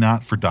are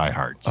not for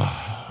diehards.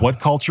 What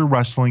Culture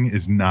Wrestling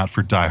is not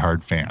for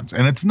diehard fans,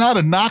 and it's not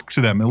a knock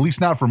to them. At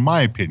least not from my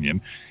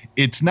opinion.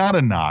 It's not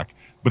a knock,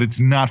 but it's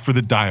not for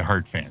the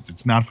diehard fans.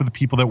 It's not for the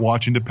people that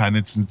watch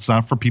independents. It's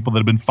not for people that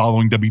have been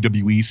following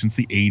WWE since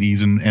the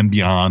 80s and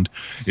beyond.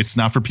 It's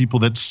not for people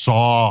that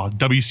saw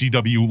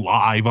WCW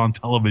live on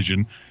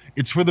television.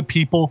 It's for the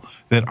people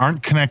that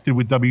aren't connected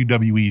with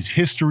WWE's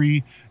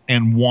history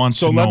and want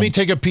to know. So let me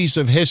take a piece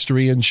of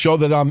history and show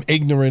that I'm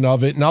ignorant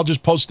of it, and I'll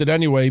just post it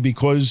anyway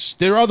because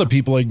there are other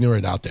people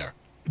ignorant out there.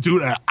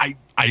 Dude, I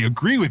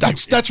agree with you.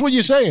 That's what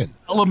you're saying.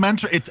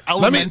 It's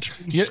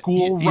elementary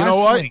school wrestling. You know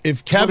what?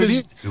 If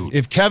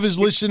Kev is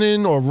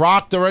listening or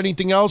Rocked or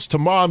anything else,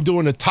 tomorrow I'm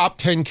doing a top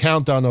 10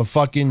 countdown of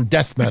fucking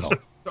death metal.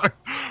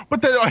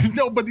 But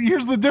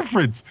here's the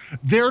difference.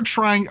 They're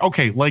trying,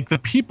 like the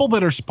people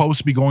that are supposed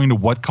to be going to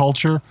What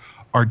Culture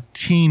are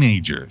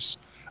teenagers.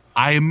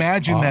 I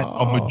imagine that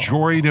a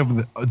majority of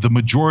the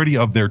majority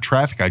of their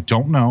traffic, I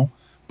don't know,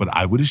 but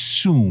I would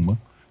assume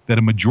that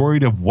a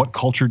majority of What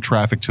Culture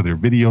traffic to their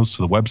videos,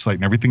 to the website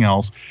and everything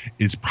else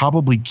is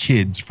probably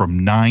kids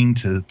from 9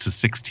 to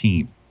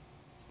 16.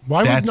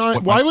 Why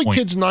would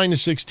kids 9 to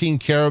 16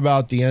 care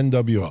about the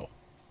NWO?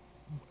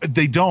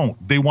 They don't.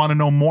 They want to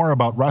know more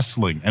about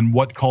wrestling and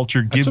What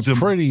Culture gives them. That's a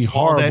pretty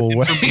horrible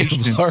way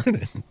of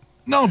learning.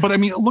 No, but I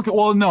mean,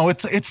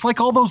 it's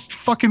like all those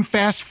fucking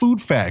fast food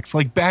facts.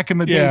 Like back in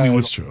the day, we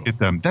would get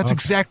them. That's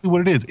exactly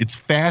what it is. It's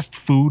fast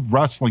food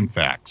wrestling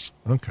facts.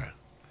 Okay.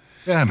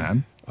 Yeah,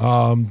 man.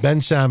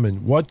 Ben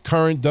Salmon, what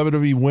current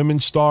WWE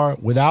women's star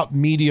without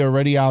media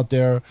already out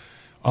there,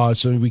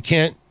 so we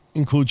can't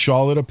include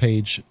Charlotte or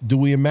Paige, do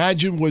we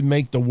imagine would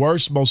make the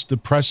worst, most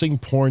depressing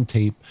porn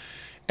tape,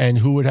 and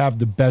who would have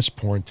the best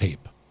porn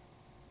tape?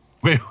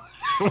 Wait.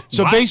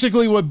 So What?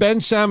 basically what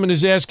Ben Salmon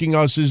is asking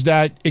us is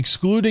that,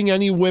 excluding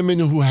any women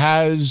who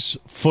has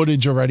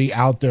footage already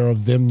out there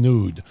of them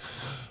nude,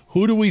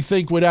 who do we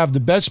think would have the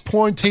best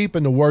porn tape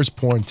and the worst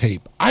porn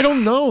tape? I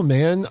don't know,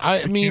 man.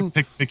 I mean,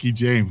 Pick Mickey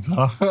James,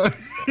 huh?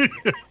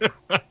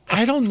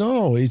 I don't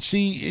know. It's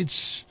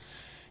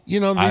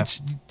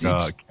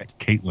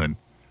Caitlyn.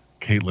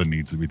 Caitlyn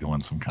needs to be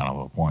doing some kind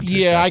of a porn tape.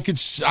 Yeah, I could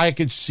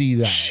see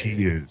that. She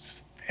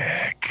is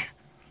thick.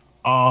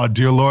 Oh,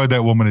 dear Lord,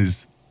 that woman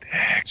is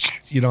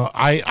thick. You know,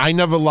 I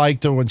never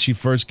liked her when she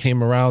first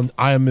came around.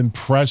 I am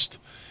impressed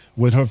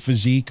with her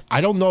physique.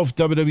 I don't know if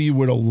WWE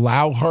would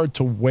allow her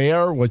to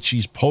wear what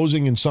she's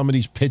posing in some of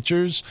these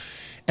pictures.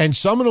 And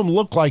some of them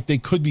look like they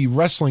could be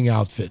wrestling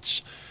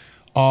outfits.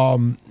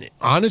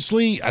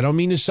 Honestly, I don't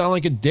mean to sound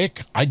like a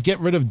dick. I'd get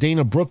rid of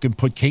Dana Brooke and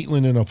put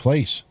Caitlyn in her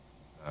place.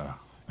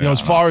 As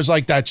far as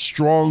like that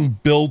strong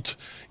built,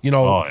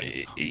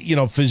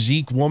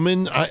 physique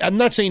woman. I'm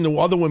not saying the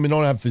other women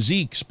don't have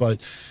physiques,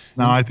 but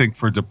now I think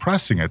for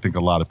depressing, I think a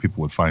lot of people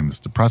would find this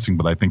depressing,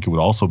 but I think it would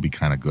also be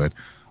kind of good.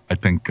 I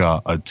think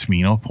a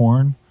Tamina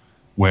porn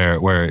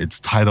where it's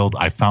titled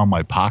 "I Found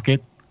My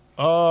Pocket."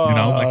 Oh,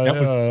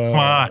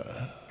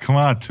 come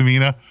on,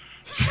 Tamina.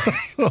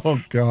 Oh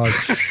God,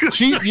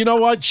 you know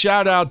what?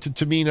 Shout out to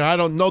Tamina. I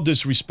don't, no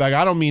disrespect.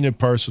 I don't mean it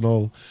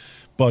personal,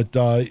 but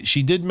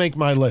she did make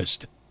my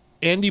list.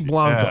 Andy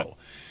Blanco.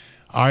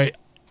 Yeah.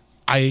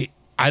 I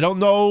don't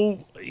know,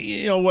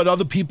 what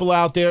other people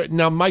out there.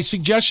 Now, my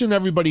suggestion,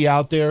 everybody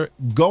out there,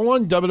 go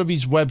on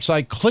WWE's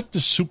website, click the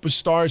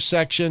Superstar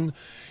section,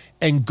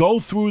 and go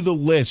through the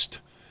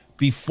list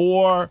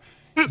before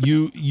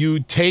you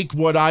take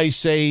what I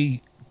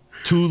say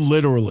too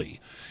literally.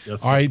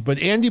 Yes, all right,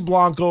 but Andy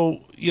Blanco,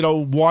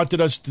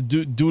 wanted us to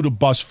do the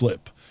bus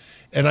flip.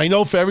 And I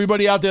know for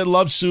everybody out there that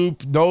loves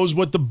Soup, knows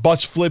what the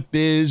bus flip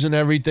is and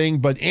everything,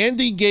 but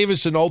Andy gave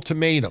us an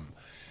ultimatum.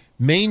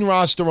 Main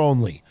roster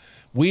only.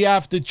 We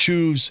have to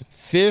choose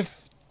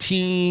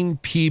 15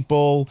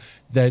 people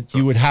that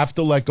you would have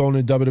to let go in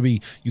the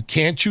WWE. You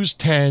can't choose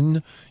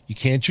 10. You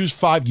can't choose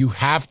 5. You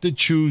have to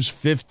choose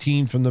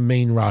 15 from the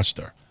main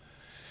roster.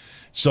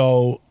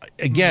 So,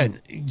 again,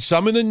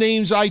 some of the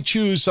names I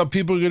choose, some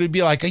people are going to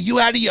be like, are you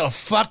out of your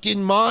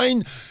fucking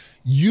mind?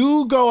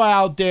 You go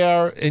out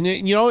there and,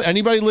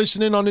 anybody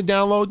listening on the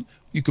download,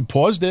 you could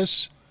pause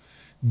this,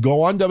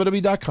 go on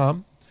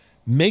WWE.com,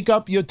 make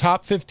up your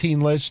top 15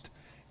 list,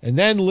 and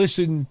then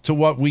listen to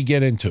what we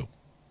get into.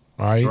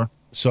 All right? Sure.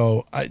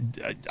 So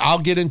I'll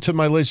get into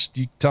my list.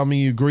 You tell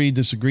me you agree,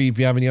 disagree, if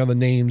you have any other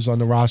names on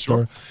the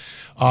roster.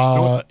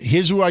 Sure.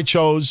 Here's who I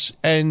chose.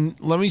 And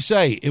let me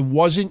say, it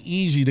wasn't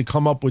easy to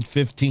come up with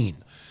 15.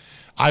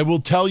 I will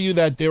tell you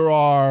that there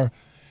are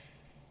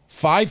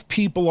 5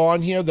 people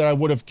on here that I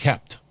would have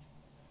kept.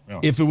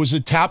 Yeah. If it was a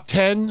top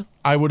 10,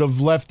 I would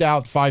have left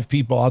out 5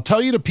 people. I'll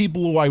tell you the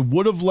people who I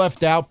would have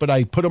left out, but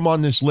I put them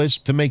on this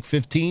list to make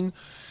 15.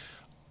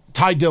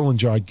 Ty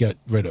Dillinger I'd get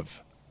rid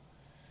of.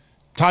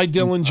 Ty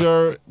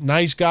Dillinger,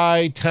 nice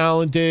guy,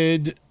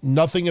 talented.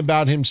 Nothing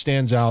about him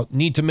stands out.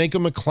 Need to make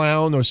him a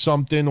clown or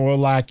something or a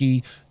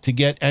lackey to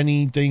get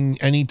anything,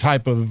 any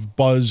type of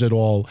buzz at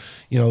all.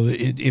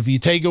 If you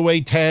take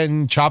away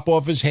 10, chop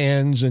off his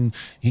hands, and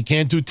he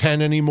can't do 10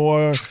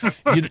 anymore,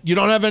 you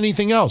don't have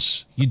anything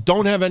else. You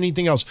don't have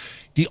anything else.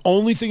 The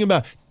only thing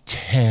about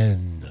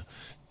 10,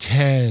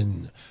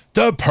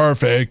 the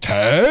perfect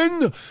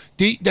 10.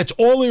 That's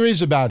all there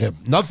is about him.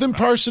 Nothing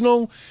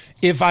personal.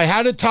 If I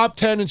had a top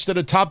 10 instead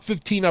of top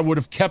 15, I would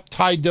have kept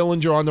Ty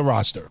Dillinger on the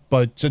roster.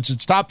 But since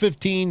it's top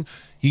 15,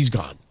 he's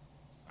gone.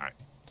 All right.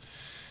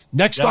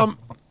 Next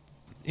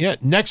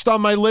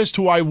on my list,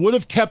 who I would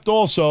have kept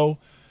also,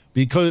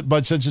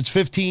 but since it's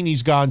 15,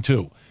 he's gone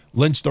too.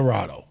 Lince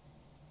Dorado.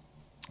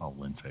 Oh,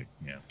 Lindsay,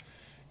 yeah.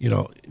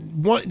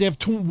 They have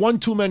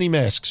too many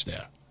masks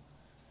there.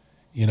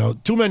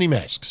 Too many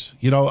masks.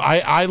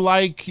 I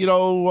like,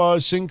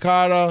 Sin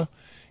Cara.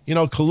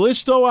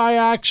 Kalisto,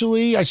 I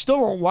still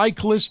don't like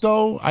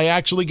Kalisto. I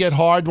actually get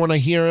hard when I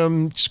hear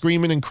him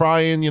screaming and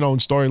crying, in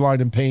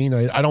Storyline and Pain.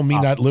 I don't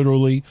mean that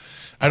literally.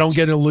 I don't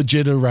get a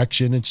legit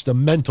erection. It's the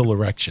mental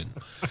erection.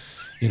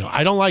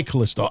 I don't like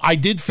Kalisto. I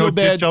did feel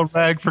bad. Get your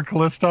rag for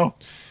Kalisto?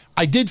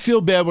 I did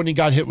feel bad when he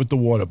got hit with the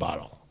water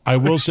bottle. I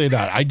will say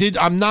that. I did.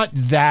 I'm not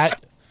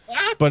that,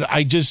 but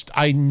I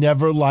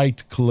never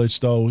liked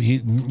Kalisto.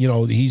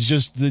 He's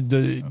just the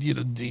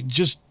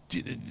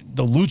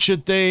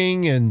lucha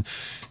thing, and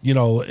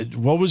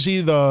what was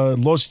he, the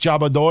Los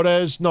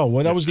Jabadores?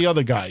 No, that was the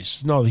other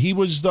guys. No, he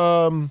was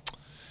the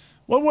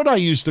what would I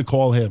used to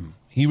call him?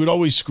 He would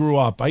always screw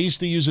up. I used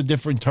to use a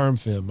different term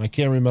for him. I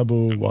can't remember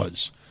who it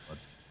was.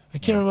 I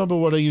can't remember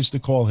what I used to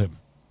call him.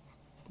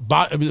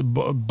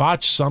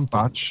 Botch something.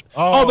 Botch.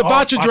 The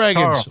Botcha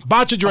Dragons.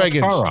 Botcha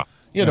Dragons.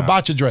 Yeah, the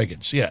Botcha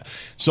Dragons. Yeah.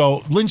 So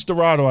Lince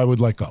Dorado I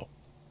would let go.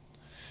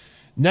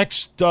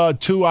 Next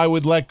 2 I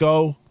would let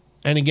go.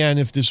 And again,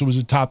 if this was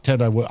a top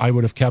 10, I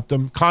would have kept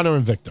them. Connor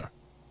and Victor.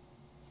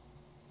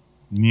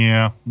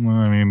 Yeah,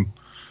 I mean,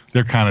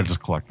 they're kind of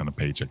just collecting a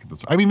paycheck at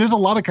this. I mean, there's a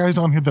lot of guys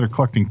on here that are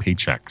collecting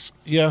paychecks.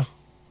 Yeah.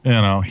 You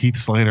know, Heath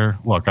Slater.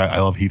 Look, I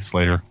love Heath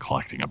Slater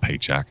collecting a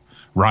paycheck.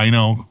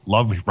 Rhino,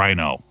 love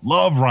Rhino,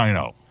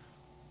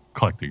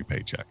 collecting a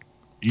paycheck.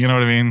 You know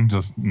what I mean?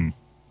 Just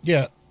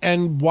Yeah.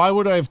 And why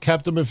would I have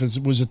kept him if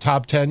it was a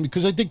top 10?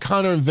 Because I think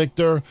Connor and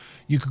Victor,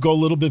 you could go a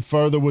little bit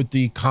further with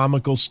the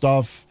comical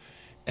stuff,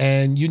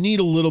 and you need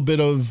a little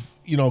bit of,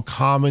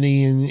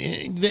 comedy,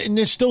 and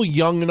they're still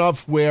young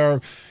enough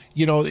where,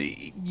 you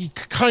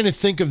kind of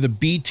think of the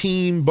B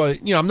team, but,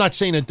 I'm not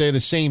saying that they're the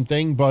same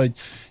thing, but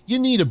you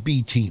need a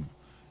B team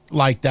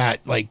like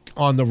that, like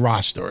on the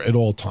roster at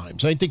all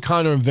times. I think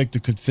Connor and Victor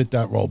could fit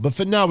that role, but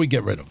for now we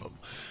get rid of them.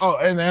 Oh,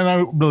 and I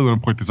really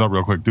want to point this out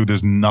real quick, dude.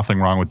 There's nothing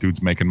wrong with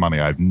dudes making money.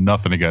 I have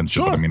nothing against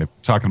it. But I mean, if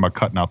you're talking about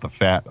cutting out the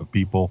fat of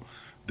people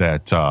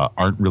that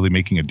aren't really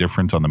making a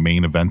difference on the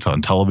main event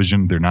on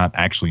television, they're not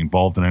actually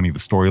involved in any of the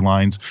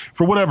storylines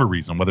for whatever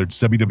reason, whether it's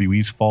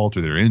WWE's fault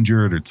or they're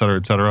injured, or et cetera,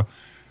 et cetera.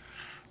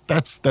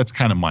 That's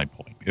kind of my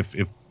point. If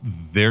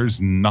there's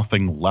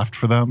nothing left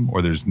for them,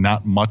 or there's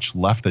not much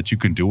left that you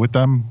can do with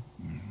them,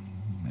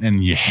 and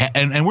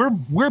and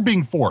we're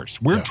being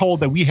forced. We're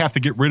told that we have to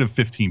get rid of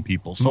 15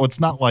 people. So it's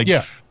not like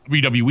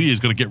WWE is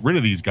going to get rid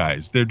of these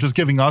guys. They're just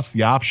giving us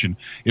the option.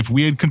 If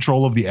we had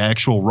control of the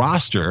actual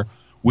roster,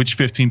 which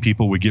 15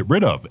 people we get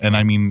rid of? And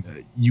I mean,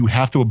 you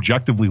have to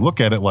objectively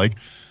look at it like,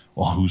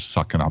 well, who's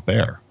sucking up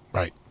air?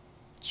 Right.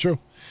 It's true.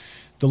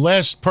 The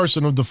last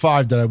person of the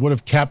 5 that I would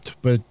have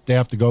kept, but they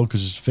have to go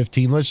because it's a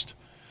 15 list.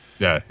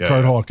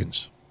 Kurt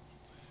Hawkins.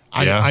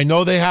 I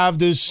know they have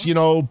this,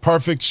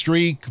 perfect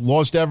streak,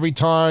 lost every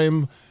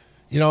time.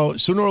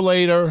 Sooner or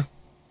later,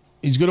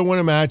 he's going to win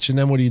a match, and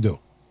then what do?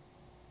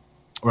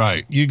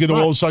 Right. You're going to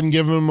all of a sudden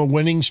give him a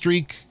winning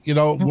streak?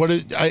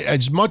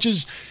 As much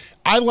as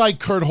I like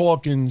Kurt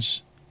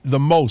Hawkins the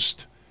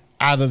most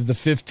out of the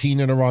 15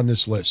 that are on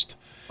this list.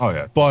 Oh,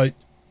 yeah. But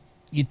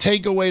you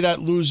take away that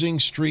losing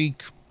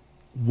streak,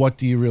 what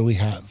do you really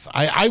have?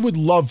 I would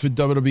love for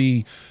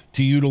WWE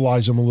to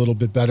utilize him a little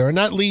bit better. And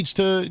that leads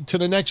to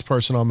the next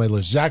person on my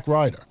list, Zack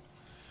Ryder.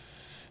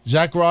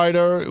 Zack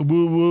Ryder,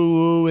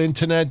 woo,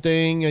 internet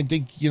thing. I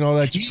think,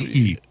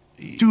 that's...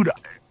 Dude,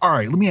 all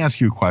right, let me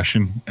ask you a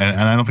question.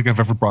 And I don't think I've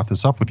ever brought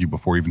this up with you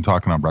before, even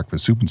talking on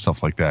Breakfast Soup and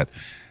stuff like that.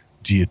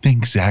 Do you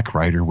think Zack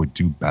Ryder would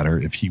do better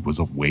if he was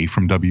away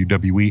from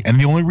WWE? And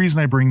the only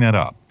reason I bring that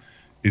up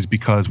is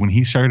because when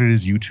he started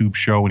his YouTube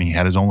show and he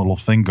had his own little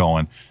thing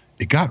going,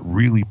 it got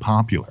really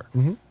popular.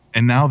 Mm-hmm.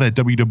 And now that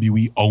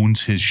WWE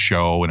owns his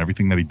show and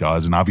everything that he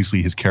does, and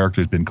obviously his character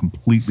has been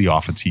completely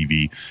off of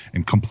TV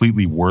and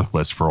completely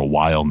worthless for a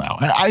while now.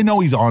 I know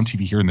he's on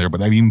TV here and there,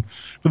 but I mean,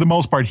 for the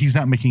most part, he's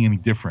not making any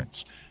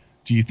difference.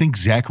 Do you think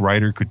Zack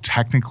Ryder could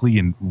technically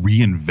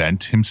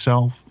reinvent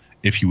himself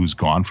if he was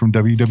gone from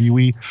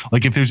WWE?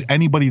 Like, if there's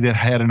anybody that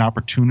had an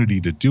opportunity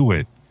to do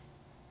it,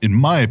 in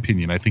my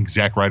opinion, I think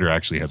Zack Ryder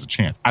actually has a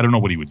chance. I don't know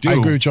what he would do. I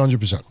agree with you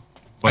 100%.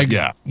 But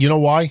yeah. You know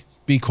why?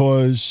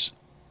 Because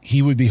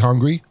he would be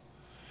hungry.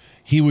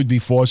 He would be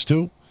forced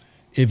to.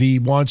 If he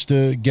wants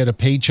to get a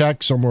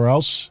paycheck somewhere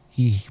else,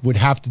 he would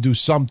have to do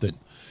something.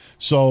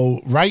 So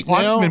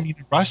now, I mean,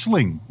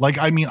 wrestling. Like,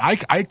 I mean, I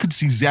could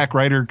see Zack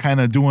Ryder kind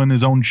of doing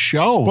his own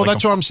show. Well,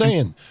 that's what I'm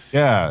saying.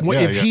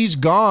 If he's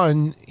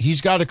gone, he's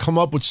got to come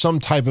up with some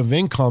type of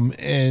income.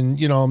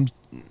 And I'm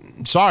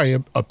sorry,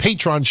 a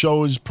Patreon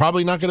show is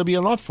probably not going to be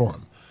enough for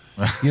him.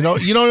 You know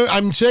what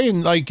I'm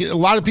saying? Like, a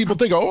lot of people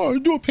think, I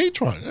do a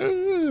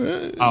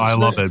Patreon. I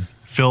love it.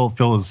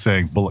 Phil is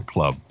saying Bullet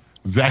Club.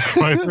 Zack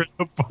Ryder in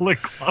the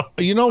Bullet Club.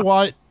 You know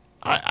what?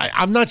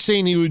 I'm not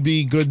saying he would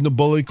be good in the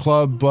Bullet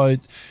Club, but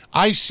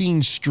I've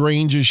seen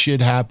stranger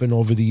shit happen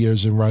over the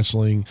years in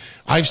wrestling.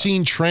 I've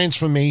seen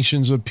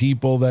transformations of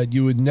people that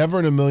you would never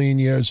in a million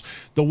years.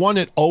 The one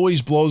that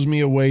always blows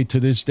me away to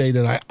this day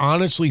that I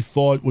honestly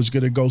thought was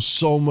going to go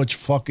so much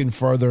fucking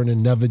further and it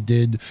never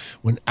did,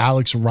 when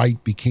Alex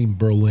Wright became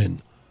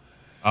Berlin.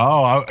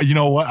 Oh, you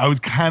know what? I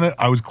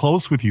was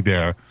close with you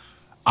there.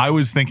 I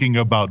was thinking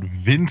about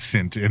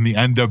Vincent in the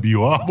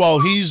NWO. Well,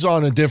 he's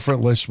on a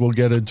different list we'll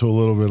get into a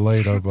little bit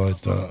later,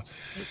 but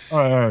all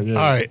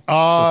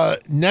right.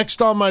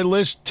 Next on my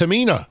list,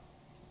 Tamina.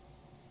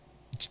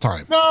 It's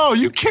time. No,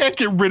 you can't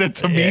get rid of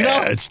Tamina.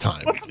 Yeah, it's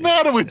time. What's the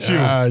matter with you?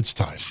 It's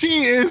time. She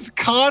is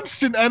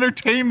constant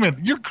entertainment.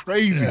 You're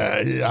crazy.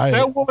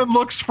 That woman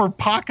looks for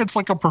pockets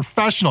like a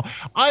professional.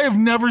 I have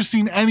never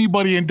seen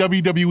anybody in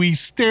WWE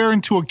stare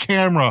into a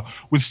camera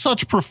with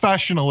such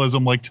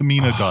professionalism like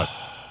Tamina does.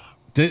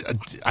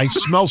 I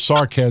smell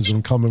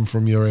sarcasm coming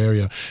from your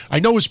area. I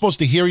know we're supposed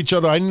to hear each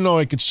other. I didn't know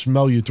I could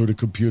smell you through the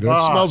computer.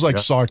 It smells like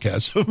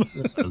sarcasm.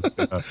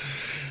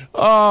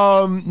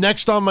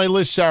 Next on my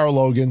list, Sarah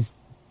Logan.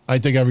 I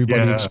think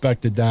everybody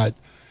expected that.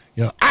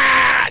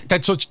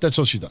 That's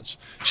what she does.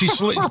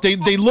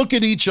 They look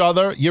at each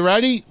other. You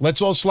ready? Let's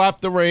all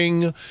slap the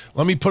ring.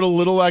 Let me put a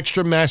little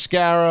extra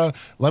mascara.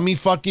 Let me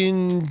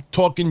fucking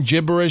talking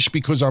gibberish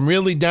because I'm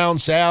really down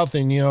south,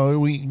 and you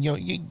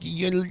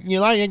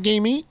like a gay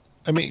meat.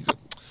 I mean,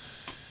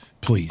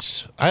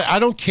 please. I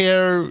don't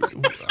care.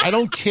 I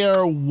don't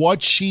care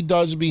what she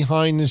does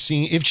behind the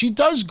scenes. If she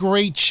does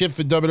great shit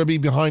for WWE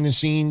behind the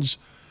scenes,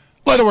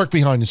 Let her work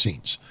behind the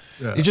scenes.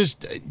 Yeah.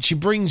 She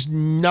brings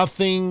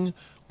nothing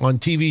on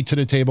TV to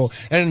the table.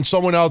 And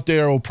someone out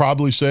there will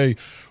probably say,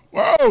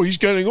 wow, he's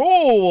getting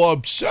all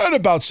upset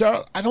about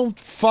Sarah. I don't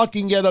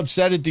fucking get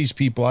upset at these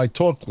people. I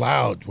talk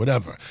loud,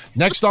 whatever.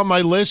 Next on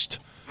my list,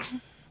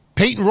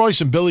 Peyton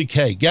Royce and Billy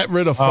Kay. Get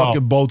rid of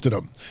fucking both of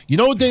them. You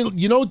know what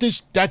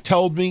that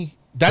told me?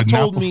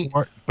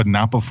 But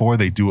not before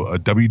they do a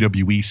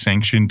WWE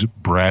sanctioned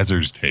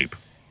Brazzers tape.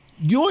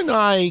 You and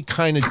I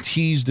kind of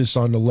teased this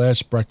on the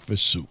last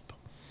Breakfast Soup.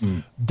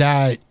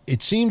 That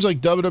it seems like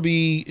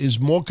WWE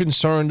is more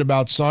concerned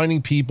about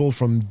signing people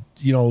from,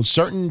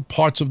 certain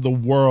parts of the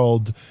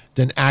world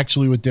than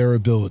actually with their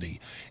ability.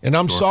 And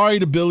I'm sorry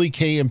to Billy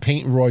Kay and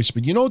Peyton Royce,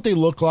 but you know what they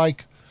look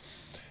like?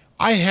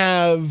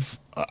 I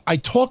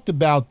talked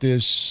about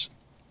this,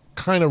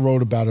 kind of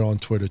wrote about it on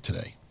Twitter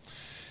today.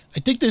 I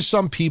think there's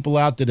some people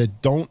out there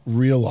that don't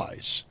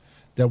realize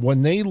that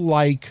when they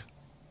like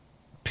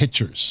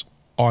pictures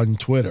on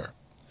Twitter,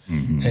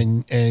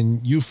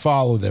 and you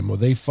follow them, or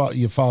you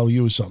follow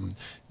you or something,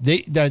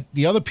 that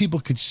the other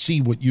people could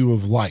see what you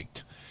have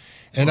liked.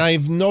 And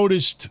I've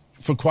noticed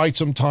for quite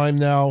some time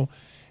now,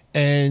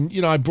 and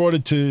I brought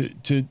it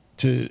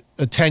to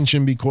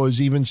attention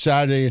because even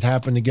Saturday it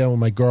happened again with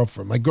my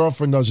girlfriend. My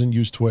girlfriend doesn't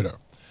use Twitter.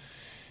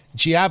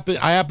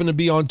 I happen to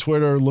be on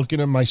Twitter looking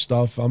at my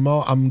stuff.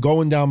 I'm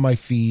going down my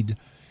feed.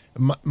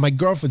 My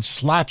girlfriend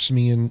slaps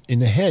me in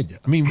the head.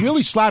 I mean,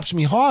 really slaps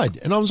me hard.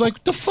 And I was like,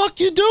 what the fuck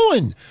you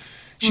doing?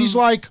 She's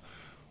like,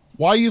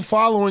 why are you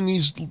following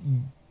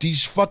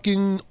these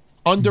fucking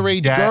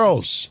underage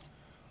girls?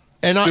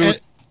 And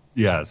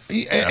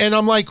and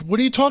I'm like, what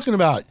are you talking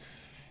about?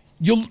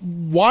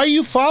 Why are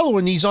you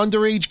following these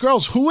underage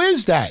girls? Who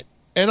is that?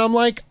 And I'm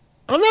like,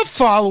 I'm not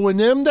following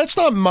them. That's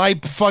not my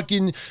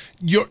fucking...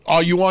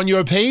 Are you on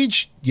your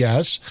page?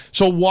 Yes.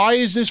 So why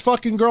is this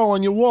fucking girl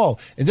on your wall?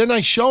 And then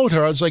I showed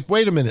her. I was like,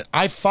 wait a minute.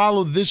 I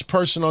followed this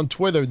person on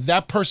Twitter.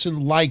 That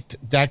person liked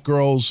that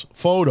girl's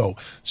photo.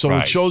 So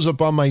it shows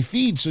up on my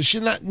feed. So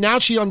now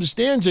she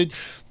understands it.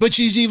 But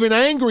she's even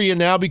angrier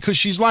now because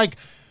she's like,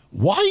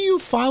 why are you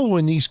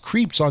following these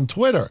creeps on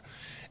Twitter?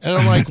 And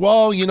I'm like,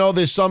 well,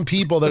 there's some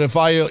people that if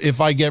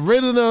I get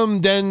rid of them,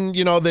 then,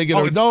 they're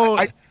going to know.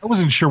 I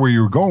wasn't sure where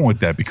you were going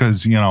with that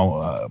because,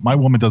 my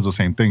woman does the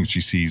same thing.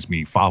 She sees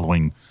me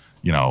following,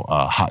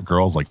 hot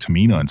girls like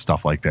Tamina and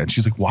stuff like that. And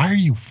she's like, why are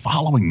you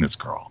following this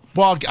girl?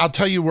 Well, I'll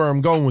tell you where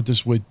I'm going with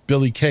this with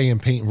Billy Kay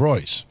and Peyton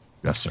Royce.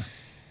 Yes, sir.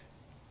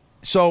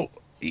 So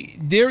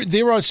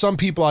there are some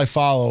people I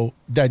follow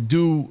that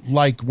do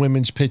like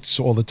women's pics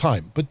all the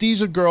time. But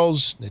these are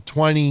girls in their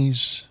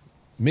 20s.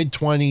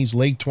 Mid-20s,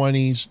 late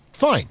 20s,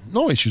 fine.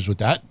 No issues with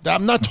that.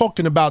 I'm not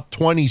talking about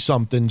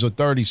 20-somethings or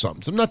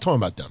 30-somethings. I'm not talking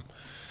about them.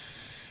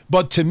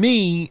 But to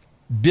me,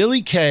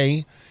 Billy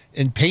Kay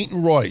and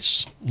Peyton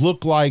Royce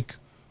look like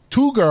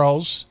two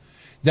girls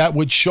that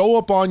would show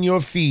up on your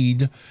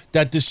feed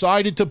that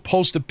decided to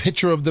post a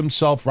picture of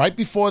themselves right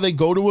before they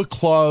go to a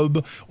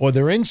club or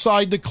they're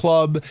inside the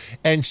club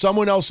and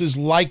someone else is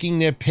liking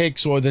their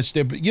pics or this,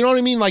 you know what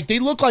I mean? Like they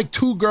look like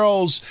two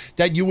girls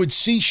that you would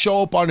see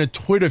show up on a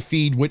Twitter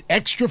feed with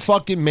extra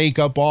fucking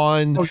makeup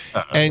on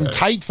and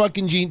tight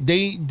fucking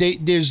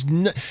jeans.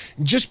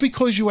 Just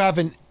because you have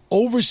an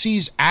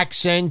overseas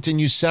accent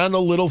and you sound a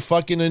little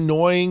fucking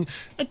annoying,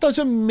 that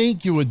doesn't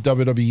make you a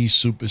WWE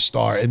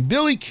superstar. And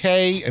Billy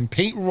Kay and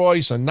Peyton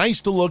Royce are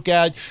nice to look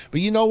at,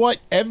 but you know what?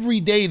 Every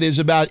day there's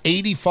about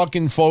 80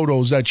 fucking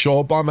photos that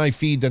show up on my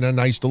feed that are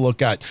nice to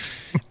look at.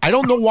 I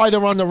don't know why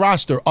they're on the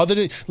roster other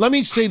than, let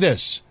me say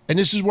this, and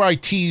this is where I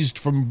teased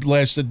from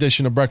last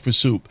edition of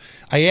Breakfast Soup.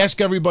 I ask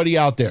everybody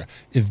out there,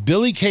 if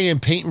Billy Kay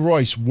and Peyton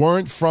Royce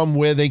weren't from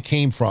where they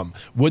came from,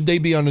 would they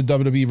be on the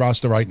WWE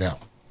roster right now?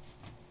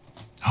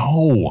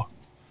 No.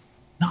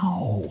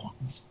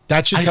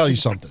 That should tell you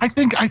something. I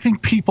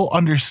think people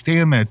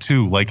understand that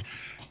too. Like,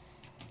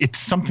 it's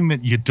something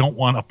that you don't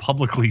want to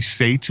publicly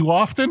say too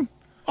often.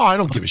 Oh, I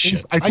don't give a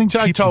shit.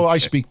 I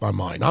speak my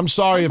mind. I'm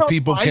sorry if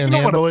people can't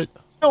handle it.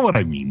 You know what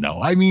I mean, though?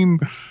 I mean,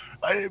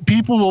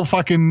 people will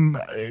fucking.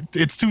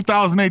 It's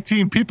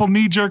 2018. People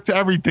knee jerk to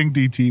everything,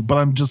 DT. But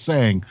I'm just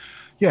saying,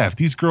 yeah. If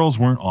these girls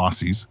weren't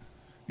Aussies,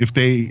 if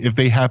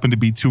they happen to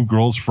be two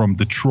girls from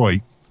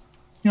Detroit,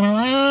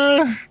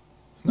 yeah,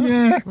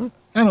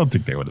 I don't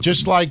think they would have.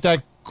 Just like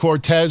that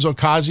Cortez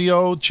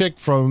Ocasio chick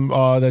from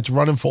that's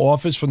running for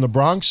office from the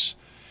Bronx.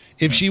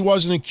 If she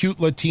wasn't a cute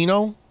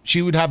Latino,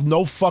 she would have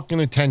no fucking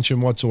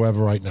attention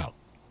whatsoever right now.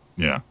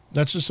 Yeah.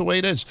 That's just the way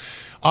it is.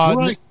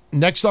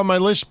 Next on my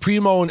list,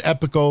 Primo and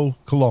Epico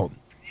Cologne.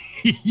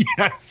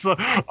 Yes.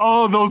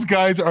 Oh, those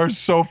guys are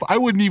so... I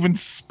wouldn't even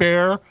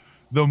spare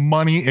the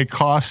money it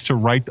costs to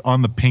write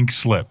on the pink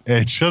slip.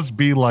 It'd just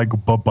be like,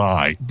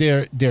 bye-bye.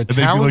 They're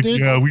talented. Like,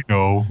 yeah, we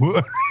know.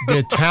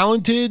 They're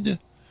talented.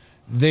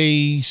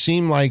 They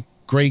seem like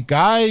great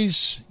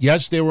guys.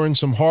 Yes, they were in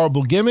some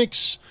horrible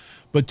gimmicks.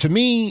 But to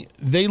me,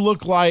 they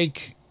look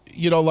like,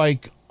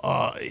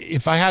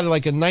 if I had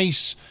like a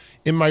nice,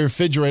 in my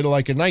refrigerator,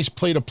 like a nice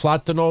plate of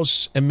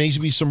Platanos and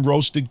maybe some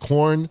roasted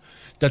corn,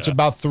 that's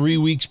about 3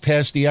 weeks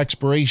past the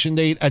expiration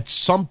date. At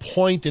some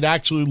point, it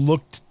actually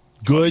looked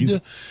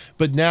good,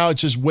 but now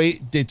it's just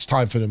it's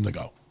time for them to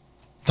go.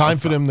 Time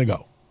for them to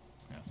go.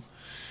 Yes.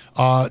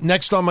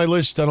 Next on my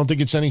list, I don't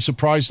think it's any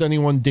surprise to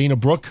anyone, Dana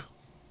Brooke.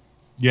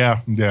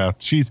 Yeah.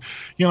 She's,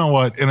 you know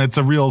what? And it's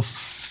a real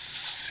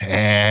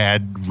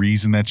sad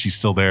reason that she's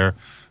still there.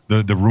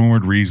 The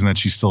rumored reason that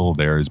she's still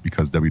there is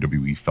because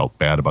WWE felt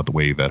bad about the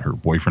way that her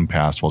boyfriend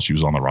passed while she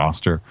was on the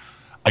roster.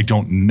 I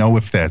don't know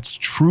if that's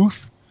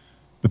truth,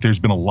 but there's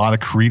been a lot of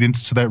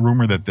credence to that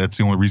rumor that that's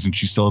the only reason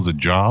she still has a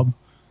job.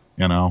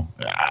 You know,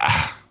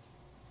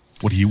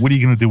 what are you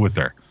going to do with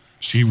her?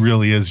 She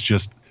really is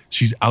just.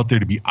 She's out there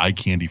to be eye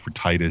candy for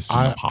Titus.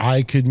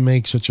 I could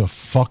make such a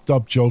fucked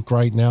up joke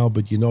right now,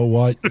 but you know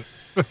what?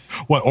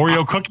 What,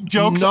 Oreo cookie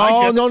jokes?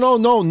 No,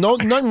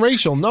 nothing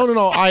racial.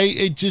 No.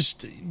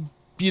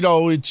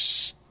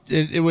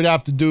 It would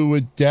have to do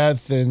with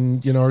death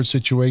and her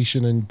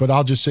situation. But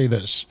I'll just say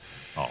this.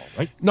 All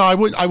right. No, I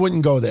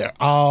wouldn't go there.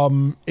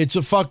 It's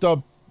a fucked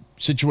up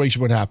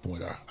situation what happened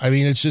with her. I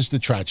mean, it's just a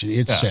tragedy.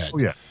 It's sad. Oh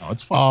yeah, no,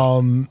 it's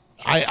fun.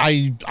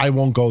 I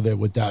won't go there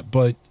with that,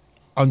 but.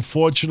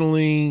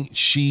 Unfortunately,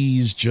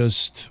 she's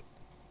just.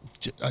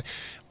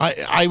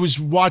 I was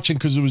watching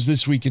because it was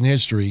This Week in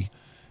History,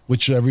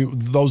 which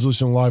those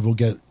listening live will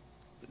get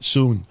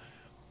soon.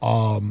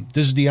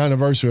 This is the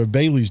anniversary of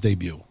Bayley's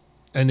debut,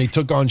 and they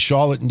took on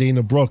Charlotte and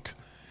Dana Brooke.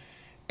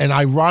 And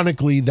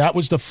ironically, that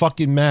was the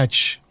fucking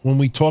match when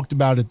we talked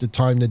about it at the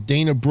time that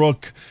Dana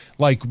Brooke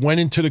went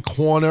into the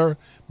corner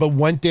but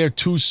went there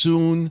too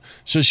soon.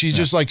 So she's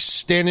just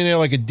standing there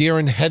like a deer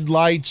in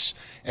headlights.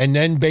 And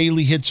then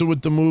Bayley hits her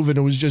with the move, and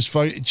it was just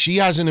fun. She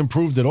hasn't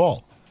improved at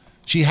all.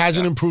 She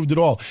hasn't improved at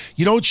all.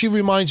 You know what she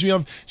reminds me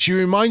of? She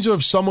reminds me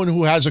of someone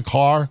who has a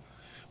car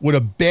with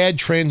a bad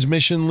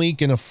transmission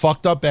leak and a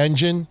fucked up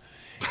engine,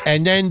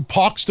 and then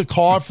parks the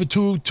car for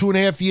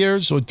 2.5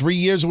 years or 3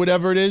 years or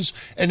whatever it is,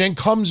 and then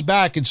comes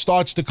back and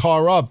starts the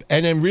car up,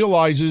 and then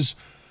realizes,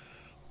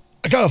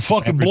 I got a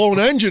fucking blown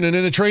engine and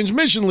then a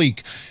transmission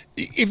leak.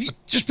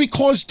 Just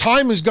because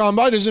time has gone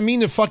by doesn't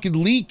mean the fucking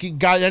leak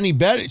got any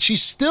better.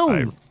 She's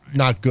still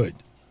not good.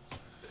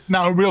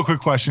 Now, a real quick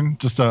question,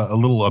 just a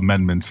little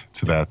amendment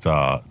to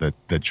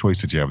that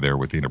choice that you have there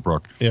with Dana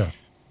Brooke. Yeah.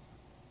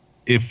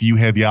 If you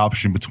had the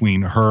option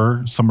between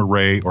her, Summer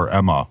Rae, or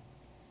Emma,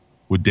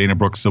 would Dana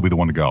Brooke still be the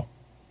one to go?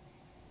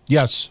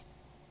 Yes.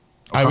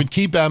 Okay. I would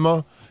keep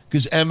Emma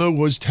because Emma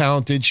was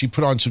talented. She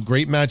put on some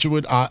great matches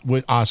with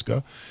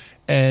Asuka.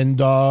 And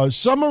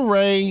Summer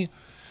Rae,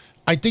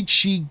 I think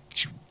she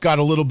got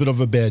a little bit of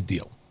a bad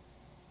deal.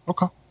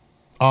 Okay.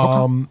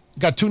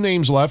 Got 2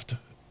 names left.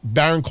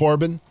 Baron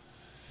Corbin.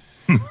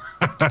 See,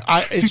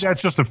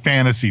 that's just a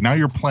fantasy. Now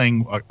you're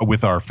playing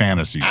with our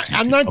fantasies.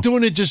 I'm not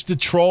doing it just to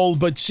troll,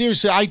 but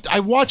seriously, I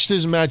watched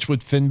his match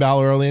with Finn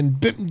Balor earlier,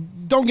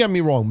 and don't get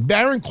me wrong,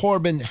 Baron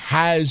Corbin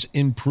has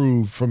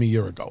improved from a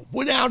year ago.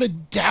 Without a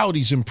doubt,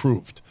 he's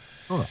improved.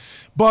 Sure.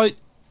 But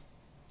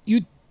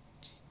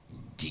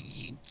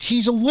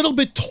he's a little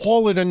bit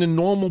taller than a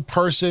normal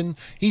person.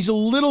 He's a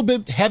little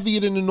bit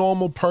heavier than a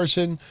normal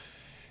person.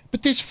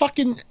 But there's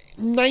fucking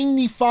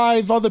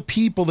 95 other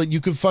people that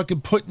you could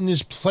fucking put in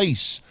his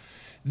place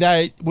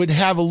that would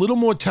have a little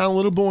more talent, a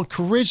little more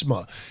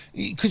charisma.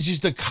 Because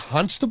he's the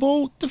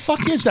constable? The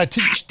fuck is that?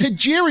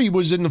 Tajiri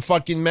was in the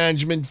fucking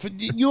management.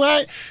 You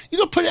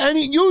could put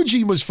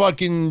Yuji was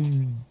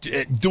fucking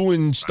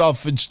doing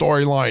stuff in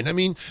storyline. I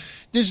mean,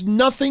 there's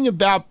nothing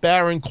about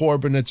Baron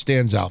Corbin that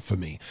stands out for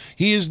me.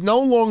 He is no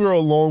longer a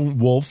lone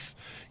wolf.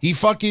 He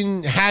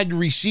fucking had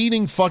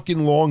receding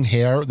fucking long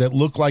hair that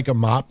looked like a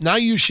mop. Now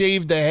you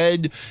shaved the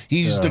head.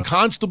 He's the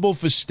constable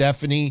for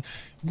Stephanie.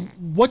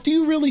 What do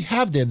you really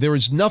have there? There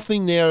is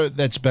nothing there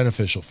that's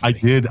beneficial for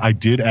me. I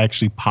did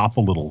actually pop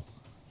a little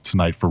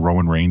tonight for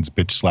Roman Reigns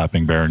bitch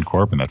slapping Baron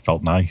Corbin. That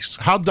felt nice.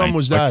 How dumb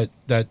was that?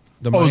 It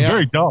was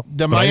very dumb.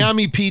 The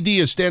Miami PD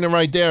is standing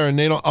right there and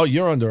they don't,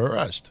 you're under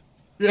arrest.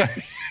 Yeah.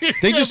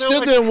 They just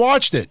stood there and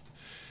watched it.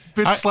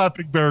 Bitch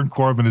slapping Baron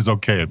Corbin is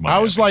okay at Miami.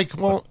 I was like,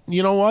 well,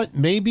 you know what?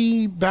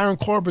 Maybe Baron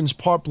Corbin's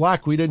part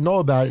black. We didn't know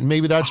about it. And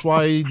maybe that's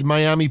why the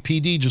Miami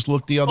PD just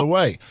looked the other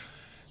way.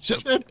 So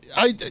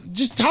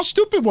how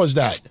stupid was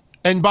that?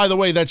 And by the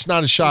way, that's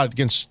not a shot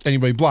against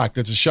anybody black.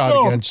 That's a shot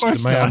against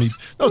the Miami.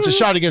 No, it's a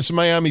shot against the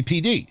Miami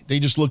PD. They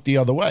just looked the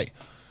other way.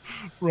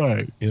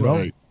 Right. You know?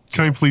 Right.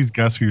 Can I please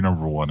guess who your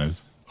number one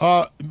is?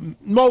 Mo,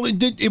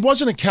 it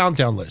wasn't a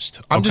countdown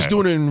list. I'm just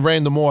doing it in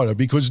random order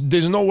because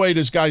there's no way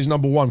this guy's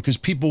number one because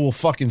people will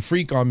fucking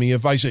freak on me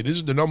if I say this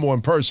is the number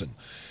one person.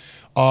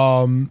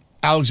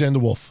 Alexander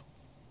Wolf.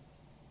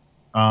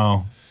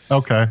 Oh,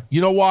 okay.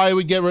 You know why I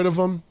would get rid of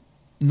him?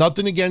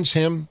 Nothing against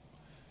him.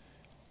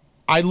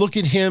 I look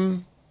at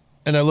him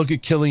and I look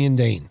at Killian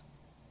Dane.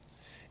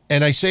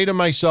 And I say to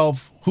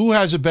myself, who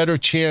has a better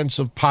chance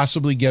of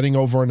possibly getting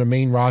over on the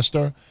main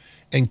roster?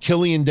 And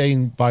Killian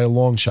Dane by a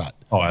long shot.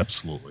 Oh,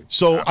 absolutely.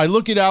 So I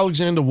look at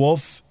Alexander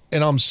Wolf,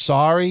 and I'm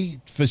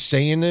sorry for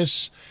saying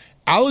this.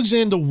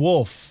 Alexander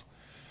Wolf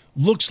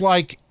looks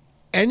like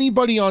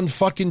anybody on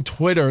fucking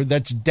Twitter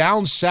that's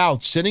down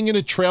south, sitting in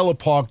a trailer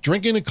park,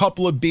 drinking a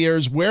couple of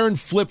beers, wearing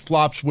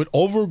flip-flops with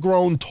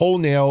overgrown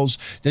toenails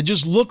that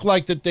just look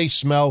like that they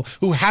smell,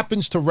 who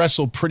happens to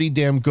wrestle pretty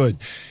damn good.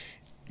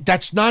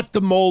 That's not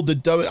the mold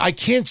that I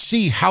can't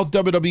see how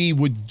WWE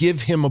would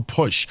give him a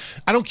push.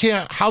 I don't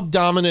care how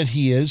dominant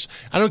he is.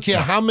 I don't care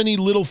how many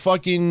little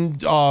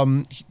fucking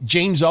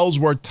James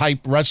Ellsworth type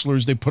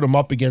wrestlers they put him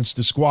up against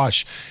to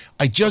squash.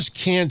 I just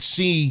can't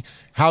see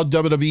how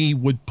WWE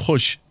would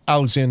push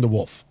Alexander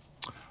Wolf.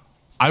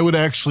 I would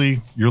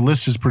actually, your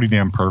list is pretty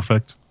damn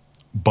perfect,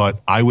 but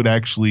I would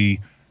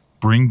actually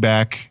bring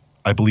back,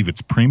 I believe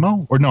it's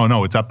Primo, or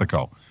no, it's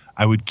Epico.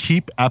 I would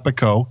keep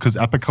Epico because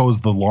Epico is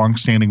the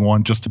long-standing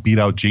one just to beat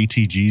out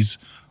JTG's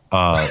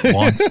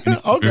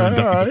long-standing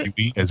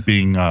WWE as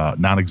being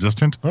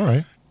non-existent. All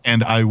right.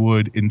 And I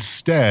would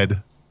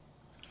instead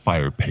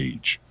fire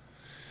Paige.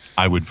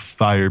 I would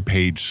fire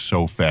Paige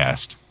so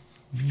fast.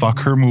 Fuck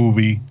her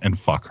movie and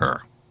fuck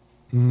her.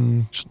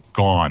 Just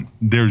gone.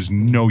 There's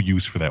no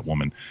use for that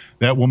woman.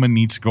 That woman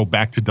needs to go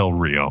back to Del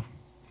Rio.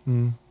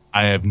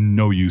 I have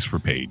no use for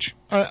Paige.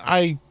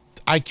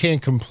 I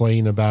can't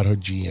complain about her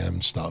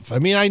GM stuff. I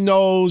mean, I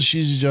know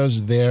she's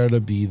just there to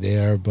be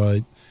there,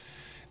 but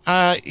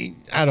I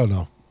don't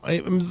know.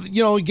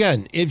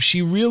 Again, if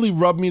she really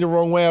rubbed me the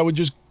wrong way, I would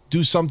just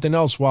do something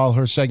else while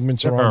her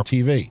segments are on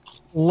TV.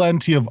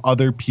 Plenty of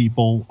other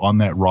people on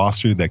that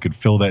roster that could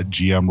fill that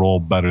GM role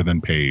better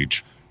than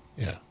Paige.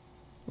 Yeah.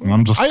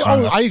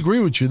 I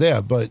agree with you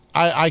there, but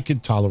I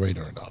could tolerate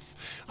her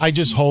enough. I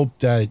just hope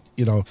that,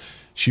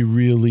 she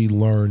really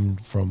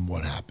learned from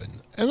what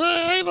happened. And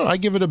I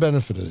give it a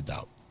benefit of the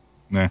doubt.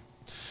 Nah.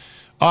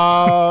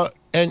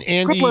 And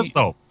Andy. Good list,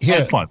 though.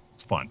 Yeah, fun.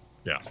 It's fun.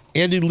 Yeah.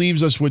 Andy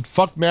leaves us with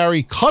fuck,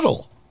 marry,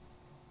 cuddle.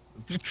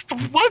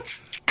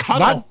 What?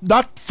 Cuddle?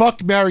 Not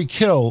fuck, marry,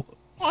 kill.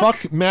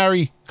 Fuck,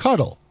 marry,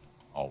 cuddle.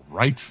 All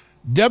right.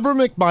 Deborah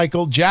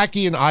McMichael,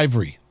 Jackie, and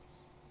Ivory.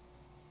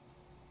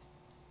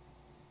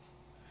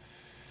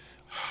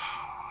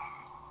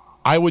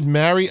 I would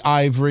marry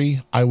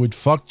Ivory, I would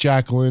fuck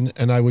Jacqueline,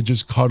 and I would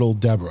just cuddle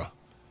Deborah.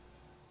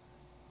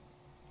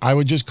 I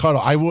would just cuddle.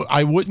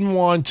 I wouldn't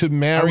want to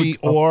marry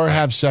or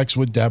have sex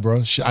with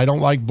Deborah. I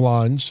don't like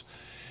blondes,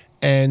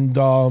 and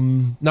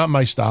not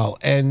my style.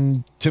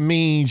 And to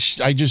me,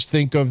 I just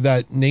think of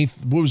that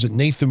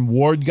Nathan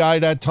Ward guy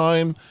that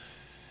time.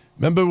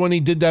 Remember when he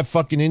did that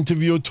fucking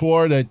interview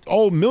tour that,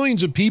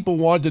 millions of people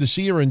wanted to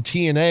see her in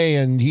TNA,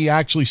 and he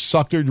actually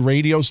suckered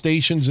radio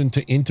stations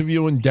into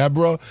interviewing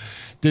Deborah?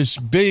 This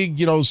big,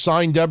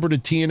 sign Deborah to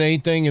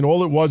TNA thing, and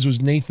all it was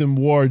Nathan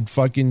Ward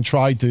fucking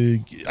tried to,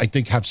 I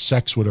think, have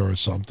sex with her or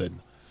something.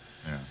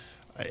 Yeah.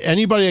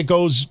 Anybody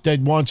that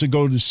wants to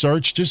go to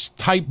search, just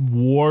type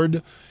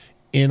Ward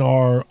in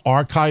our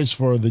archives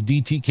for the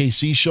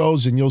DTKC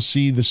shows, and you'll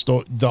see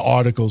the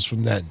articles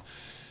from then.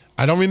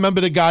 I don't remember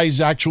the guy's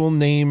actual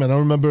name. I don't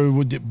remember,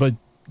 but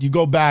you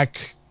go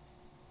back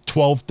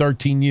 12,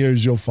 13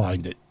 years, you'll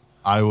find it.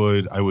 I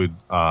would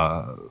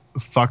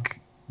fuck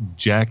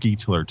Jackie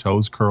till her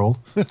toes curled.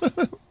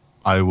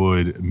 I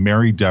would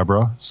marry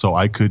Deborah so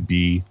I could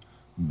be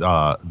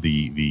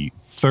the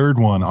third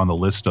one on the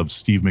list of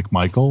Steve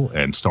McMichael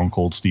and Stone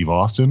Cold Steve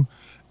Austin.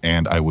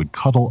 And I would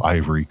cuddle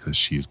Ivory because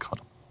she's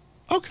cuddle.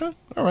 Okay.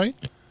 All right.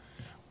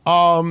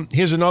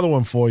 Here's another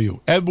one for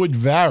you. Edward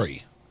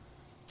Vary.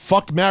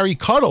 Fuck, marry,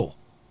 cuddle.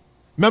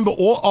 Remember,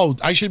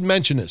 I should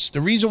mention this. The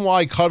reason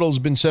why cuddle's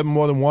been said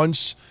more than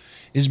once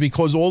is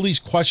because all these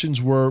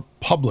questions were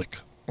public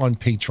on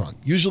Patreon.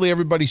 Usually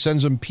everybody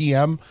sends them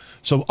PM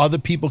so other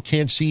people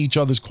can't see each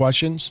other's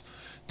questions.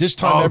 This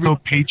time, so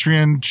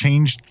Patreon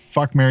changed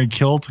fuck, marry,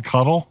 kill to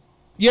cuddle?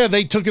 Yeah,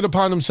 they took it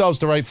upon themselves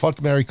to write fuck,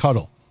 marry,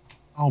 cuddle.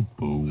 Oh,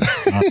 boo.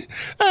 Hey,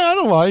 I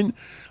don't mind.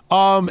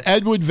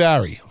 Edward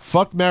Vary.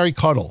 Fuck, marry,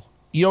 cuddle.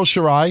 Io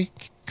Shirai,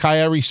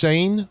 Kairi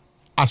Sane,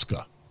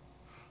 Asuka.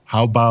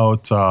 How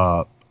about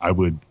I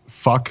would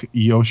fuck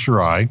Io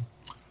Shirai,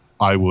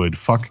 I would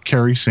fuck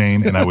Kairi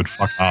Sane, and I would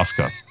fuck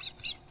Asuka.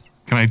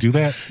 Can I do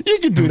that? You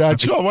can do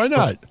that. Sure, why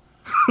not?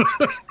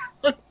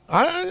 All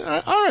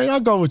right, I'll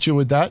go with you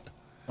with that.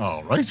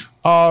 All right.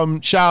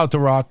 Shout out to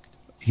Rock.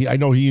 I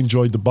know he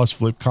enjoyed the bus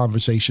flip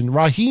conversation.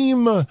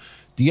 Raheem,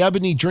 the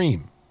Ebony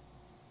Dream.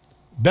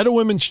 Better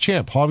Women's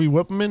Champ, Harvey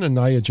Whippleman and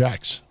Nia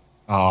Jax.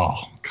 Oh,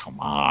 come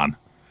on.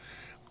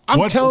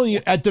 I'm telling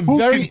you, at the who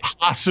very... can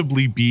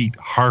possibly beat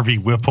Harvey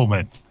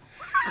Whippleman?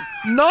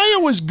 Nia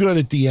was good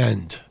at the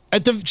end.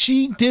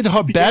 She did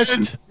her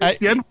best. At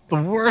the end, the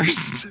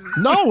worst.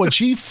 No, when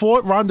she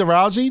fought Ronda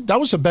Rousey, that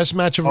was the best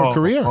match of her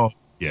career. Oh,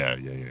 yeah.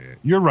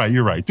 You're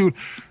right, dude.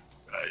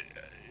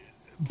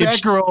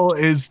 That girl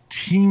is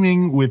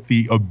teeming with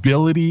the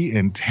ability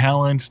and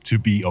talent to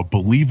be a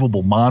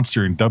believable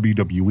monster in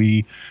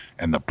WWE,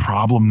 and the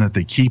problem that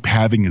they keep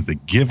having is they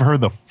give her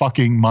the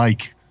fucking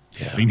mic.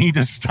 Yeah. They need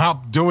to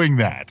stop doing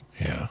that.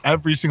 Yeah.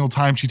 Every single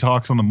time she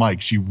talks on the mic,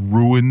 she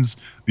ruins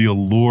the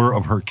allure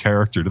of her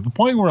character to the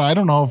point where I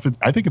don't know if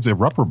I think it's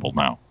irreparable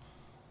now.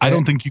 I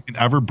don't think you can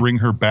ever bring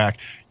her back.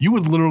 You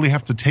would literally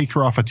have to take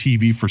her off a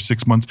TV for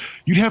 6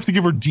 months. You'd have to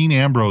give her Dean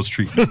Ambrose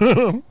treatment.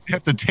 You'd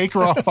have to take her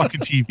off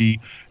fucking TV,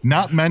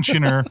 not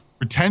mention her,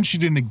 pretend she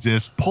didn't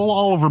exist, pull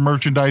all of her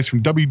merchandise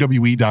from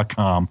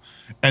WWE.com,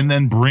 and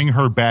then bring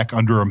her back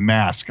under a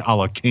mask a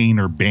la Kane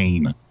or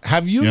Bane.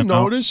 Have you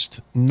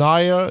noticed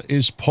Nia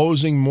is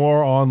posing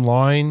more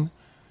online,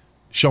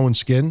 showing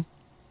skin?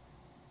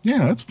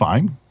 Yeah, that's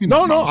fine.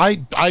 No,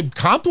 I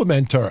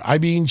compliment her. I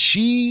mean,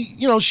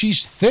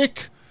 she's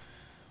thick,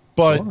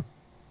 but sure.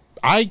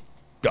 I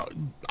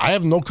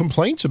have no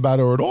complaints about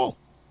her at all.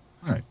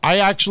 Right. I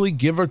actually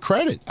give her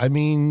credit. I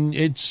mean,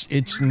 I'm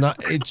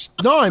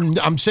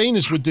saying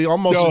this with the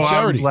almost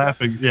sincerity. I was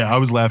laughing. Yeah, I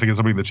was laughing at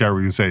somebody in the chat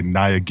where you say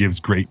Nia gives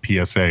great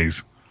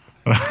PSAs.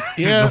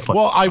 Yeah,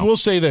 well, I will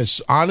say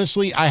this.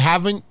 Honestly,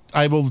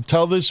 I will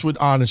tell this with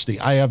honesty.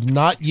 I have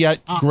not yet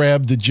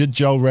grabbed the Jit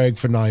Gel Reg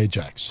for Nia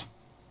Jax.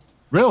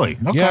 Really?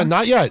 Okay. Yeah,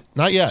 not yet.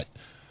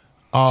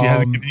 She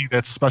hasn't given you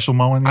that special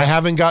moment yet? I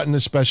haven't gotten the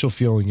special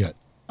feeling yet.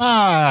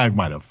 I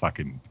might have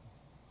fucking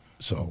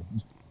so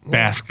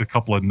basked a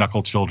couple of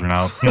knuckle children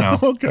out,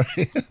 Okay.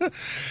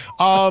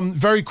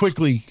 Very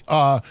quickly,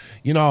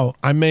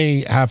 I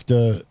may have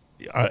to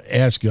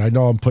ask you. I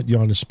know I'm putting you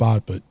on the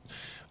spot, but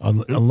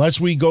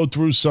unless we go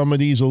through some of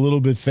these a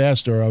little bit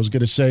faster, I was going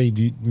to say,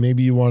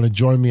 maybe you want to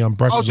join me on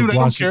Breakfast with I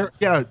don't care.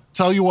 Yeah,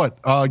 tell you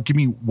what, give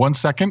me 1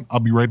 second. I'll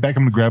be right back.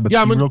 I'm going to grab a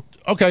tea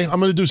okay, I'm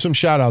going to do some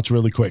shout-outs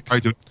really quick. All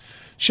right, dude.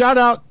 Shout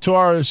out to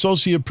our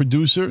associate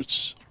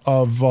producers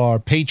of our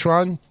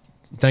Patreon.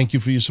 Thank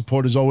you for your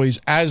support as always.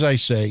 As I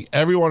say,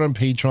 everyone on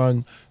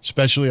Patreon,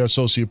 especially our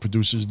associate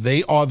producers,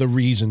 they are the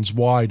reasons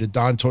why the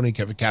Don, Tony,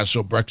 Kevin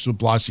Castro Breakfast with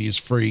Blassie is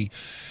free.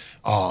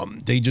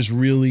 They just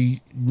really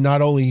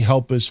not only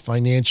help us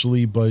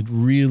financially, but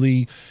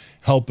really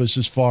help us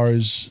as far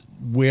as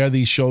where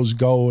these shows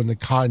go and the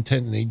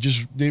content. And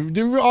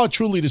they are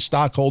truly the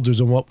stockholders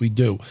in what we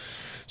do.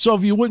 So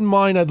if you wouldn't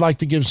mind, I'd like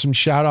to give some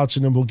shout outs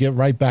and then we'll get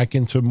right back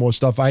into more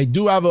stuff. I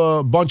do have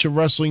a bunch of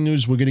wrestling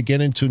news we're going to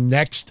get into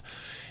next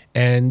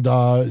and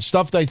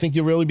stuff that I think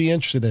you'll really be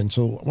interested in.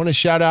 So I want to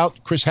shout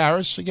out Chris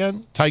Harris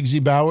again, Tyke Z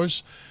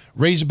Bowers,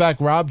 Razorback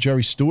Rob,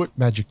 Jerry Stewart,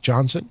 Magic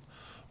Johnson,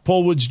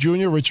 Paul Woods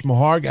Jr., Rich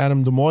Maharg,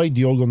 Adam DeMoy,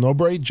 Diogo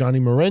Nobre, Johnny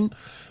Marin,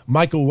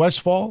 Michael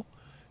Westfall,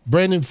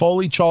 Brandon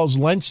Foley, Charles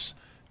Lentz,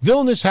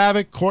 Villainous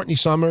Havoc, Courtney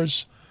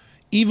Summers,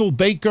 Evil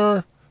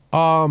Baker.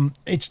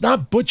 It's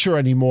not Butcher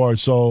anymore,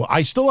 so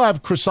I still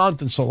have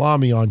Croissant and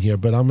Salami on here,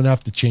 but I'm going to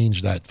have to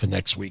change that for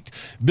next week.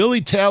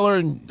 Billy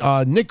Taylor,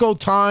 Nico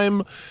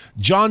Time,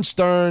 John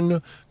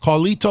Stern,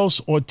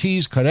 Carlitos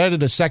Ortiz, Carrera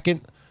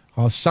II,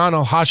 Hassan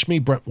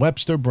Al-Hashmi, Brent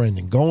Webster,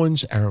 Brandon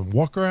Goins, Aaron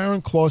Walker,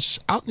 Aaron Kloss,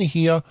 Out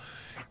Nahia,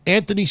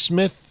 Anthony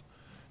Smith,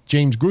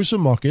 James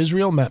Gruesome, Mark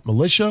Israel, Matt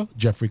Militia,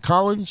 Jeffrey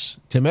Collins,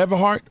 Tim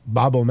Everhart,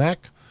 Bob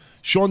O'Mac,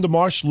 Sean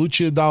DeMarsh,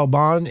 Lucia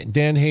Dalban,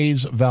 Dan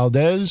Hayes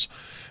Valdez,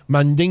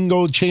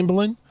 Mandingo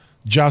Chamberlain,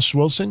 Josh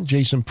Wilson,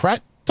 Jason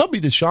Pratt,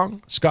 Tubby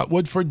DeShong, Scott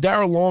Woodford,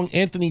 Darrell Long,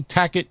 Anthony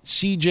Tackett,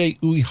 CJ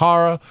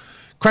Uehara,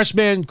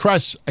 Cressman,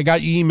 Cress, I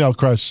got your email,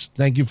 Cress.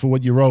 Thank you for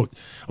what you wrote.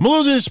 I'm a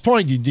little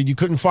disappointed you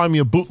couldn't find me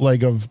a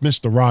bootleg of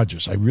Mr.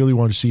 Rogers. I really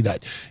want to see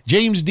that.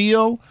 James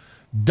Deal,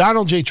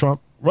 Donald J.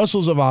 Trump,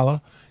 Russell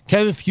Zavala,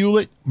 Kenneth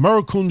Hewlett,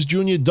 Merle Coombs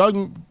Jr.,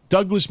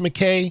 Douglas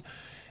McKay,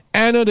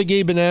 Anna the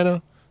Gay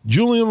Banana,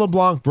 Julian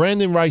LeBlanc,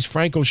 Brandon Rice,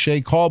 Frank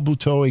O'Shea, Carl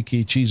Buteau,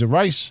 a.k.a. Cheese of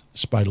Rice,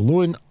 Spider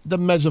Lewin, the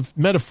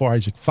Metaphor,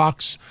 Isaac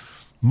Fox,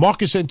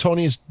 Marcus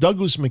Antonius,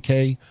 Douglas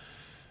McKay,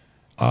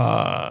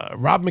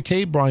 Rob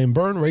McKay, Brian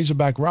Byrne,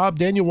 Razorback Rob,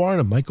 Daniel Warren,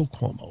 and Michael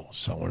Cuomo.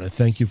 So I want to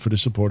thank you for the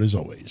support as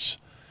always.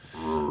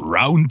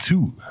 Round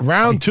two.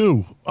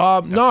 No,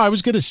 I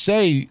was going to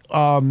say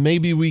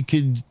maybe we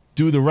could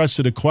do the rest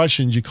of the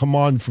questions. You come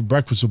on for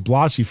Breakfast with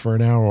Blassie for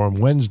an hour on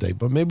Wednesday,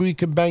 but maybe we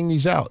can bang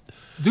these out.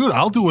 Dude,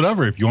 I'll do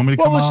whatever if you want me to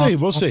come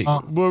on. We'll see.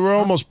 We're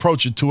almost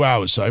approaching 2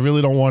 hours, so I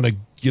really don't want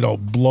to,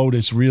 blow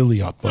this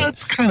really up. But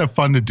it's kind of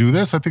fun to do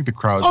this. I think the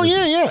crowd. Oh,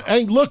 yeah.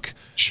 Hey, look.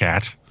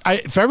 Chat.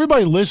 For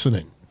everybody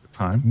listening,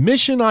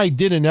 Mish and I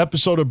did an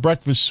episode of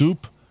Breakfast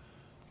Soup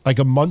like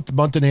a month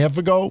and a half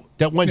ago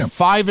that went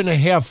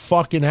 5.5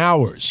 fucking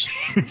hours.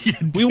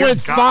 We went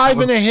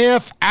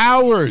 5.5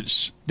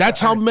 hours. That's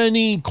how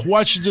many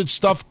questions and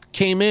stuff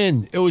came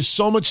in. It was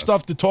so much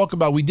stuff to talk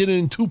about. We did it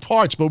in 2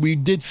 parts, but we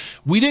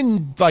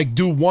didn't like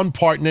do one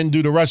part and then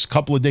do the rest a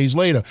couple of days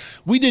later.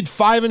 We did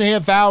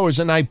 5.5 hours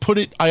and I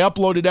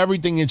uploaded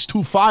everything in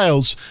 2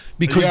 files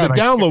because the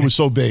download was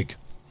so big.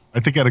 I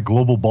think I had a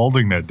global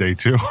balding that day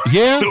too.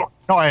 Yeah,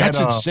 that's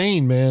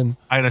insane, man.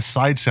 I had a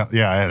side salad.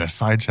 Yeah, I had a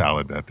side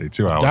salad that day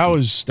too.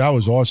 That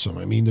was awesome.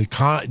 I mean, this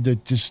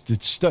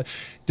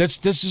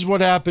is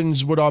what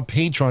happens with our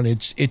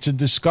Patreon. It's a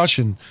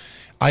discussion.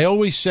 I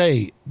always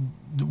say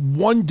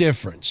one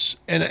difference,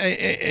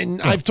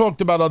 and I've talked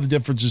about other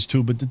differences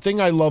too. But the thing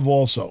I love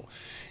also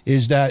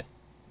is that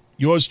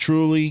yours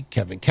truly,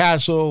 Kevin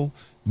Castle,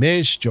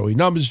 Mish, Joey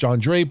Numbers, John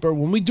Draper.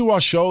 When we do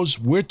our shows,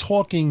 we're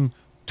talking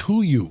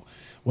to you.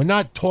 We're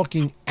not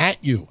talking at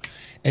you.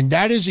 And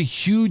that is a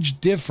huge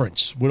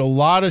difference with a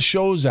lot of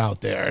shows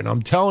out there. And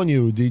I'm telling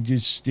you, they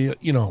just,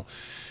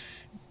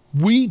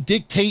 we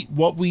dictate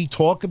what we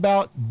talk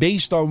about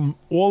based on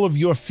all of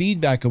your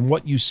feedback and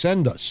what you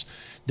send us.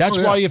 That's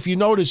why, if you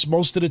notice,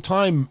 most of the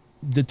time,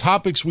 the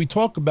topics we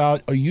talk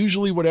about are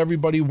usually what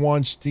everybody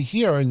wants to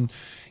hear. And,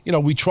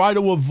 we try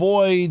to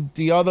avoid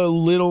the other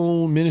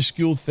little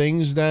minuscule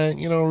things that,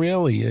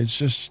 really, it's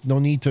just no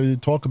need to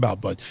talk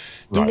about. But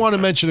do want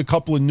to mention a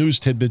couple of news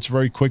tidbits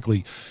very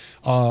quickly.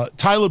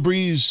 Tyler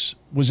Breeze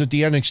was at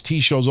the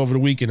NXT shows over the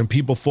weekend, and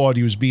people thought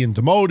he was being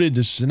demoted,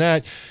 this and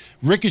that.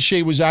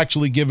 Ricochet was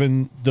actually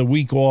given the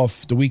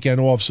weekend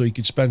off, so he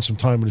could spend some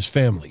time with his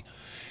family.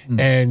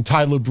 And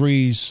Tyler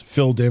Breeze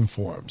filled in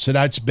for him. So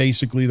that's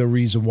basically the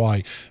reason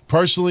why.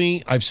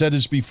 Personally, I've said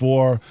this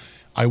before,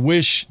 I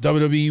wish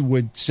WWE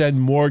would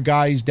send more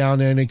guys down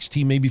to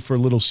NXT, maybe for a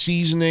little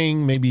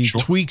seasoning, maybe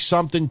tweak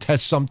something,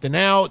 test something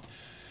out.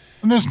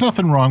 And there's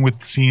nothing wrong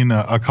with seeing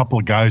a couple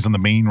of guys on the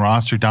main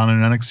roster down in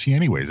NXT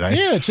anyways.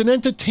 Yeah, it's an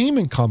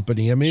entertainment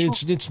company. I mean,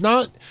 it's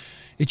not,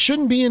 it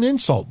shouldn't be an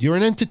insult. You're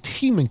an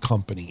entertainment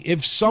company.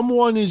 If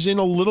someone is in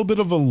a little bit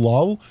of a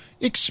lull,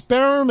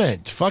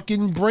 experiment.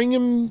 Fucking bring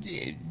him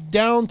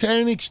down to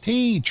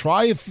NXT.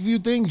 Try a few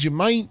things. You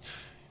might,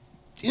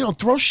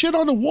 throw shit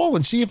on the wall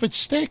and see if it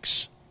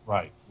sticks.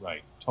 Right.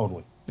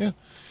 Totally. Yeah.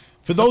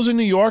 For those in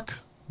New York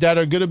that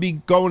are going to be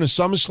going to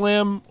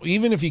SummerSlam,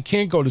 even if you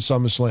can't go to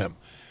SummerSlam,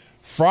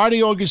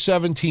 Friday, August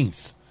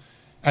 17th,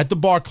 at the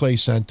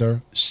Barclays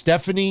Center,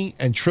 Stephanie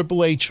and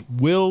Triple H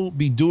will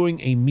be doing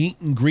a meet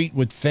and greet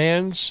with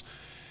fans.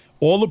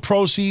 All the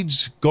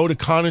proceeds go to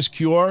Connor's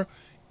Cure.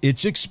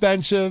 It's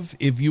expensive.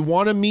 If you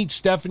want to meet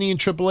Stephanie and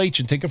Triple H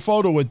and take a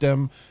photo with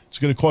them, it's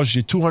going to cost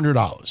you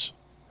 $200.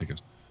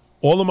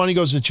 All the money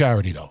goes to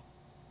charity, though.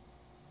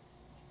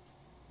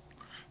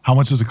 How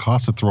much does it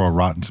cost to throw a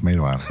rotten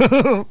tomato at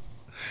it?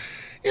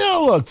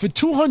 Look, for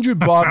 $200,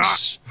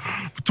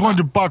 for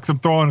 $200, I'm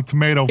throwing a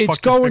tomato. It's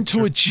going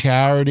to a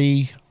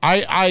charity.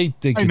 I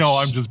think. I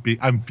know.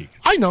 I'm being.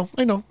 I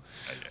know.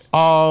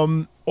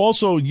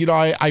 Also,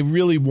 I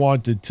really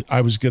wanted.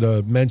 I was going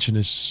to mention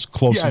this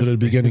closer to the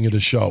beginning of the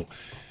show.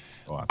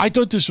 I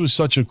thought this was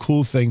such a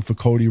cool thing for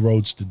Cody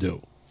Rhodes to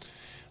do.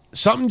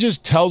 Something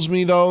just tells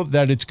me though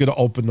that it's going to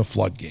open the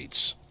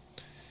floodgates.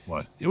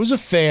 What? It was a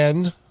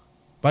fan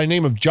by the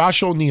name of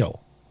Josh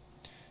O'Neill.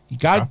 He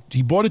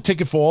bought a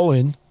ticket for All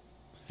In.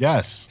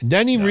 Yes. And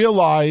then he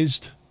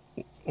realized,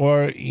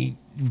 or he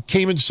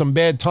came into some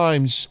bad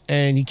times,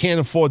 and he can't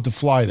afford to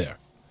fly there.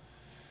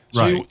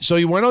 So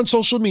he went on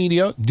social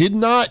media, did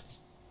not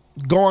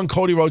go on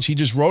Cody Rhodes. He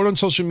just wrote on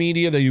social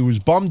media that he was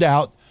bummed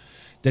out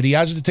that he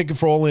has the ticket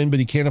for All In, but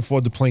he can't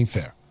afford the plane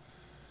fare.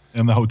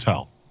 And the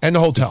hotel.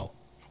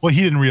 Well,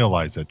 he didn't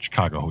realize that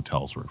Chicago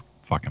hotels were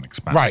fucking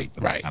expensive.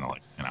 Right. Kind of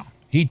like,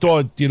 He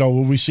thought,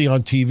 what we see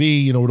on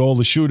TV, with all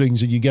the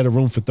shootings, that you get a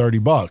room for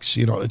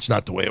 $30. It's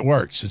not the way it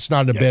works. It's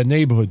not in a bad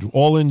neighborhood.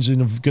 All In's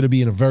going to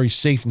be in a very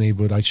safe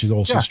neighborhood, I should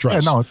also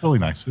stress. Yeah, no, it's really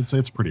nice. It's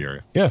a pretty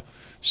area. Yeah.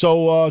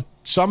 So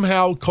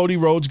somehow Cody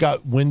Rhodes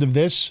got wind of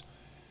this.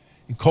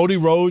 Cody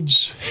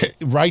Rhodes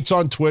writes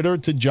on Twitter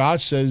to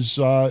Josh, says,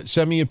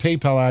 send me a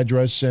PayPal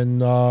address,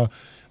 and I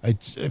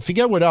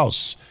forget what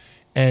else.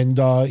 And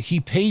he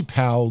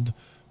PayPal'd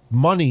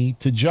money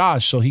to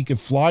Josh so he could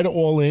fly to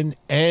All In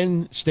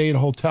and stay at a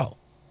hotel.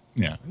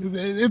 Yeah,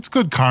 it's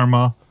good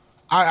karma.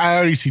 I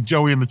already see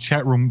Joey in the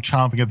chat room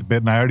chomping at the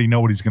bit, and I already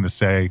know what he's going to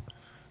say.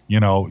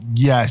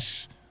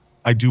 Yes,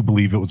 I do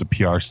believe it was a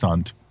PR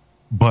stunt,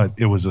 but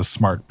it was a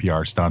smart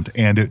PR stunt,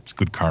 and it's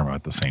good karma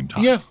at the same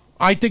time. Yeah,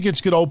 I think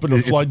it's going to open the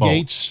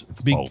floodgates.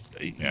 It's both.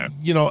 Yeah.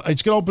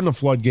 It's going to open the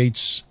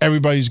floodgates.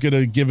 Everybody's going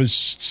to give a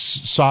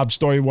sob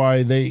story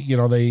why they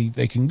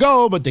can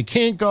go, but they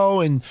can't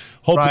go, and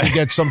hoping to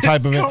get some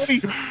type of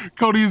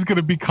Cody is going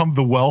to become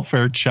the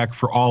welfare check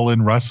for All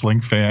In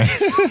wrestling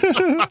fans.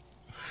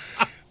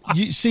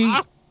 You see,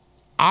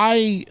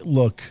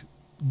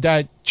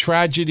 that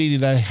tragedy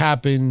that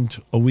happened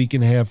a week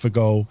and a half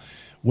ago,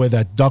 where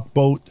that duck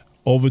boat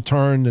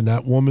overturned and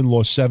that woman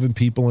lost 7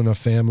 people in her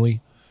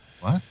family.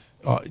 What?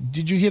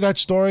 Did you hear that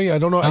story? I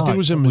don't know. I think it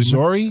was in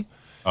Missouri.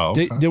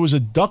 Okay. There was a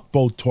duck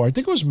boat tour. I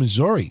think it was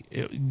Missouri.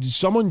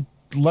 Someone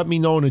let me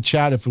know in the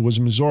chat if it was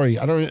Missouri.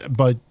 I don't.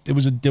 But there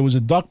was a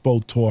duck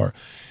boat tour,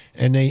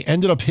 and they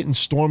ended up hitting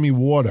stormy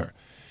water,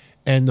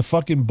 and the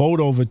fucking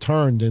boat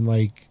overturned, and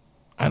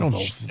I don't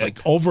know,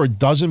 over a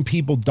dozen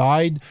people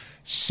died.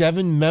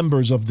 7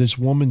 members of this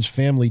woman's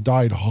family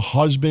died. Her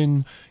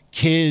husband,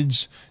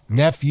 kids,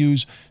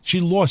 nephews. She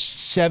lost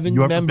 7 members.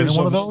 You ever been in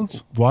one of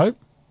those? What?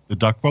 The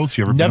duck boats?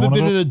 You ever Never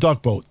been been in a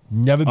duck boat.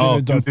 Never been in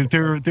a duck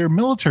boat. They're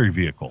military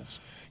vehicles.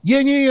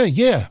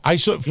 Yeah. I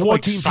saw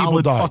 14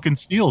 people died. Fucking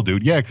steel,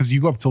 dude. Yeah, because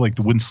you go up to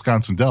the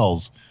Wisconsin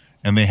Dells,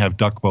 and they have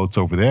duck boats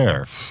over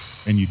there,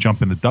 and you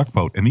jump in the duck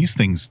boat, and these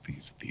things,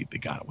 they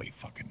got away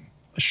fucking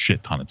a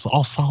shit ton. It's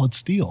all solid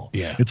steel.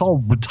 Yeah, it's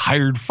all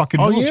retired fucking.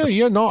 Military.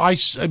 Yeah. No,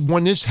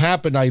 when this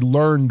happened, I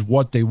learned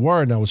what they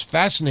were, and I was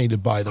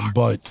fascinated by them.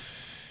 But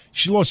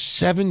she lost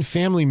 7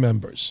 family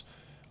members.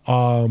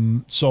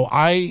 So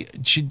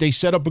they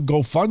set up a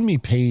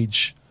GoFundMe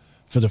page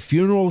for the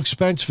funeral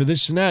expense for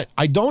this and that.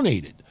 I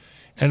donated,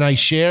 and I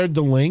shared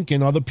the link,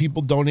 and other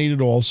people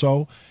donated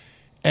also.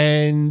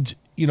 And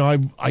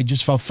I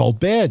just felt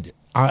bad.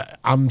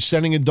 I'm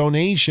sending a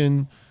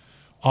donation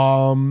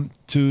to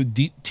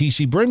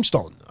TC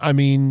Brimstone. I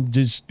mean,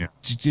 this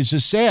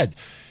is sad.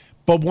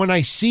 But when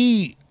I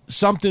see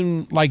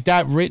something like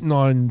that written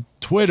on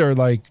Twitter,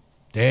 like,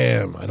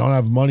 damn, I don't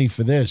have money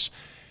for this,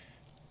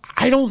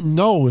 I don't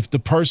know if the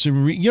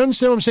person, you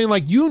understand what I'm saying?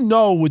 Like,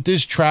 with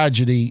this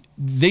tragedy,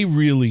 they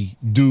really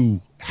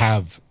do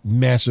have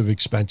massive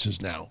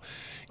expenses now.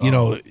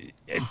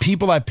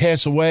 People that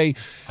pass away.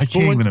 I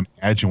can't even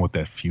imagine what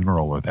that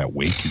funeral or that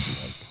wake is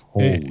like.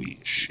 Holy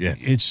shit.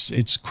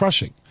 It's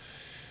crushing.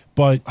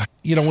 But,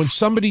 when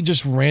somebody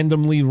just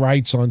randomly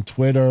writes on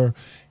Twitter,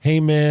 hey,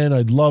 man,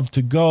 I'd love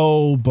to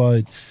go,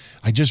 but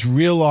I just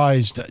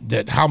realized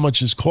that how much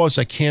this costs.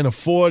 I can't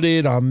afford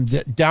it. I'm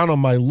down on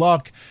my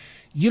luck.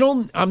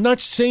 I'm not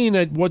saying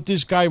that what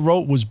this guy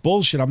wrote was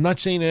bullshit. I'm not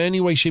saying in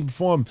any way, shape, or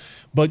form.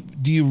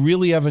 But do you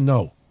really ever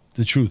know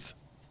the truth?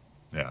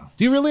 Yeah.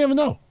 Do you really ever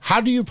know?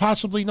 How do you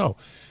possibly know?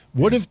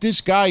 What if this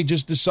guy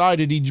just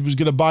decided he was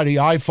going to buy the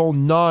iPhone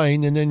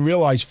 9 and then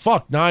realized,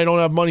 fuck, now I don't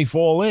have money for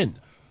all in?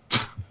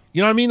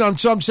 You know what I mean?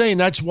 So I'm saying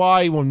that's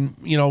why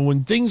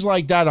when things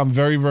like that, I'm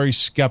very, very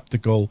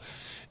skeptical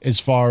as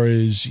far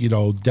as,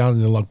 down in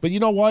the luck. But you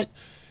know what?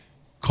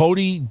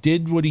 Cody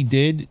did what he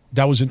did.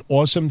 That was an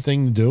awesome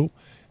thing to do.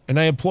 And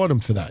I applaud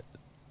him for that.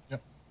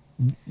 Yep.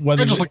 I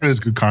just look at it as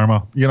good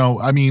karma.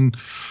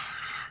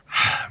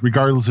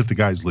 Regardless if the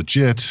guy's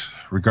legit,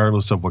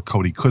 regardless of what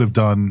Cody could have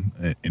done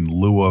in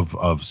lieu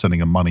of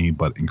sending him money,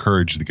 but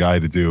encourage the guy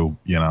to do,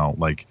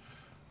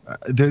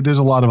 there's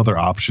a lot of other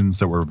options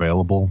that were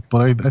available.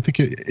 But I think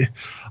it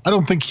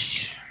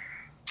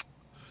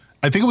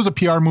was a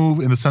PR move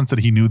in the sense that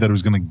he knew that it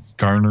was going to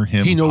garner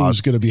him. He knew it was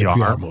going to be a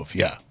PR move,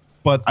 yeah.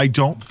 But I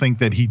don't think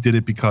that he did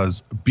it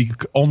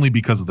only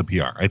because of the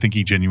PR. I think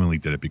he genuinely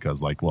did it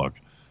because, like, look,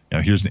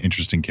 here's an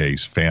interesting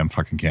case. Fan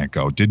fucking can't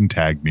go. Didn't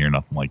tag me or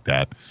nothing like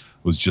that.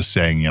 Was just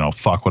saying,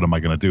 fuck, what am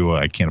I going to do?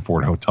 I can't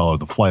afford a hotel or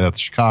the flight out to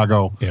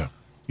Chicago. Yeah.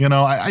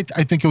 I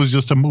think it was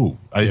just a move.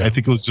 I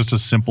think it was just a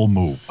simple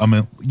move. I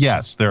mean,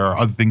 yes, there are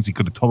other things he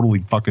could have totally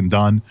fucking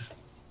done,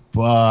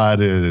 but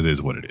it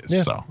is what it is.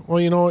 Yeah. So.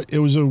 Well, it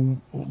was a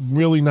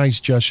really nice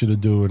gesture to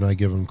do, and I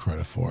give him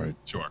credit for it.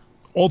 Sure.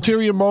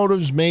 Ulterior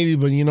motives, maybe,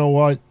 but you know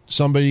what?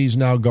 Somebody's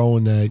now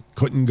going that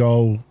couldn't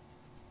go,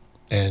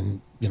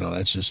 and,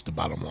 that's just the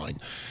bottom line.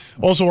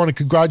 Also want to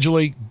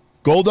congratulate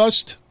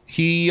Goldust.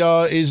 He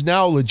is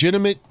now a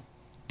legitimate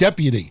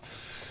deputy.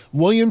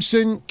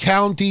 Williamson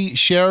County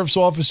Sheriff's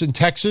Office in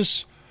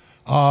Texas.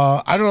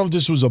 I don't know if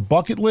this was a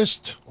bucket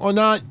list or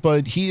not,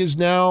 but he is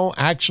now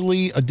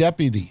actually a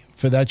deputy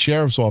for that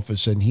sheriff's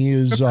office, and he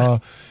is,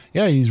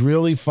 he's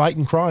really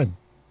fighting crime.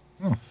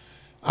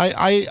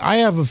 I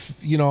have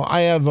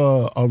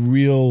a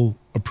real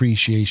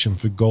appreciation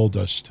for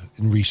Goldust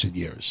in recent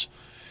years.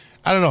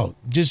 I don't know,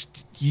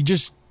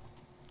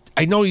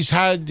 I know he's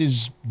had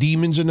his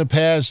demons in the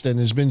past, and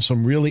there's been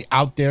some really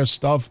out there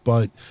stuff,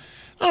 but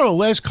I don't know,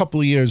 last couple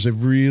of years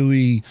have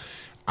really,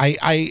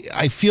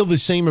 I feel the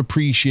same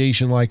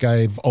appreciation like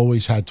I've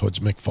always had towards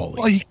Mick Foley.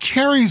 Well, he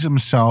carries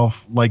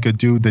himself like a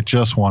dude that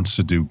just wants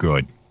to do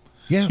good.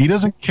 Yeah. He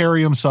doesn't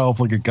carry himself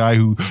like a guy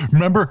who,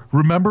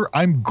 remember,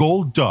 I'm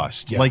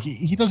Goldust. Yeah. Like,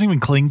 he doesn't even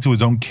cling to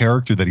his own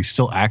character that he's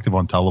still active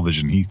on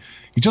television. He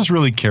just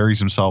really carries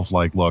himself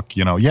like, look,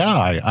 I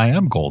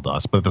am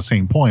Goldust, but at the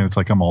same point, it's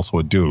like I'm also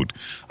a dude.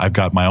 I've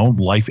got my own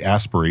life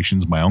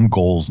aspirations, my own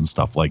goals and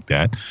stuff like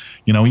that.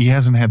 He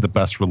hasn't had the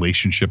best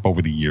relationship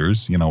over the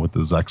years, with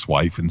his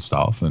ex-wife and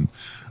stuff. And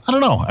I don't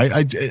know.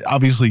 I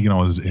obviously,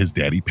 his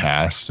daddy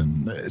passed,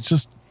 and it's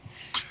just,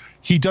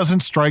 he doesn't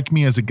strike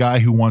me as a guy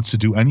who wants to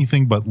do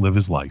anything but live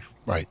his life.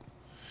 Right.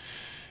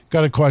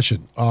 Got a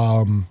question.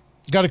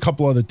 Got a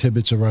couple other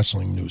tidbits of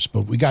wrestling news,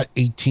 but we got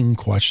 18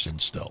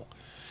 questions still.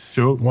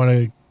 Sure. Want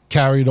to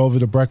carry it over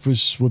to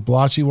Breakfast with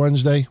Blassie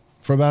Wednesday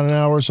for about an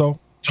hour or so?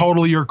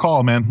 Totally your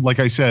call, man. Like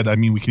I said, I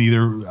mean, we can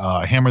either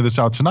hammer this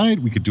out tonight.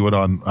 We could do it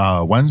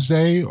on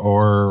Wednesday,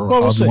 or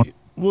we'll see.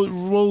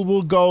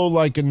 We'll go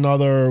like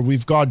another.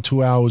 We've gone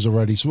 2 hours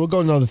already, so we'll go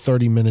another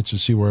 30 minutes to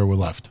see where we're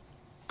left.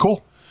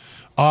 Cool.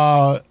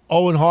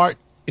 Owen Hart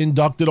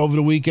inducted over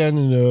the weekend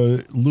in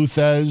the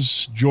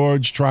Luthez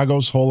George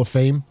Tragos Hall of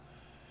Fame.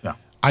 Yeah.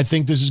 I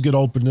think this is going to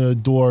open the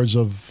doors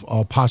of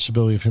a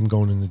possibility of him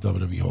going in the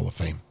WWE Hall of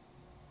Fame.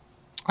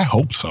 I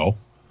hope so.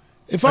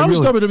 If I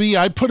was WWE,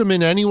 I'd put him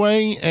in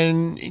anyway.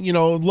 And,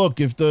 look,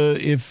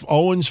 if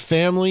Owen's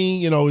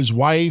family, his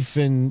wife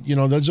and,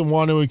 doesn't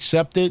want to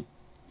accept it,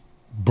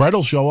 Brett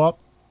will show up.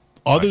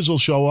 Others will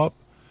show up.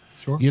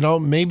 Sure.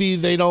 Maybe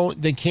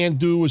they can't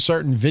do a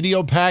certain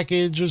video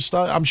package or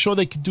stuff. I'm sure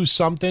they could do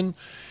something.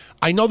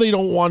 I know they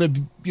don't want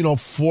to,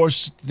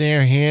 force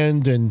their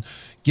hand and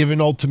give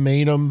an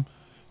ultimatum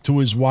to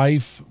his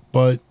wife,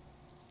 but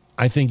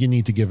I think you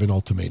need to give an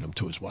ultimatum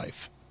to his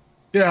wife.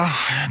 Yeah,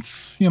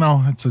 it's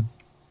a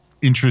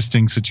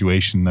interesting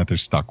situation that they're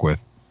stuck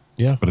with.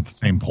 Yeah. But at the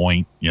same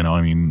point,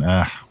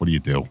 what do you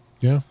do?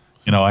 Yeah.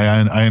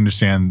 I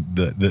understand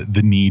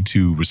the need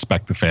to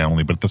respect the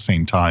family, but at the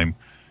same time,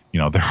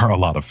 there are a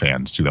lot of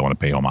fans too that want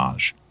to pay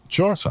homage.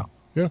 Sure. So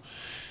yeah,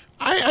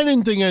 I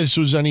didn't think this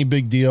was any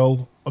big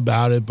deal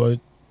about it, but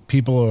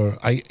people are,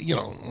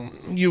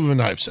 you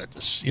and I have said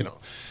this,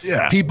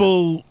 yeah,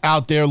 people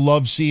out there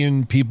love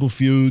seeing people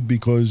feud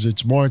because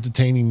it's more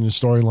entertaining than the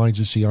storylines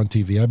you see on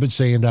TV. I've been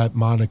saying that,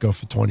 Monica,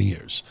 for 20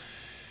 years.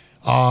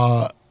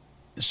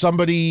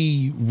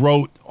 Somebody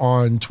wrote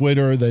on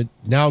Twitter that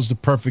now's the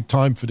perfect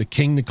time for the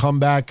King to come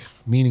back,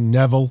 meaning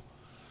Neville.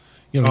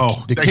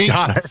 The King.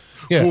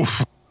 Yeah,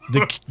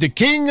 the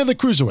King of the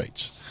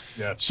Cruiserweights.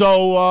 Yes.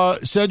 So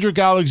Cedric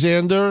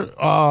Alexander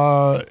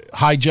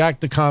hijacked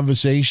the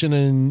conversation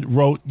and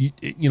wrote,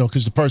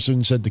 because the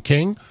person said the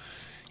King.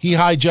 He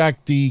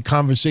hijacked the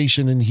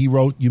conversation and he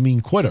wrote, "You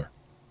mean quitter?"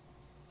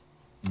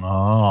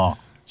 Oh.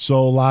 So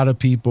a lot of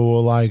people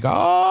were like,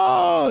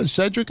 "Oh,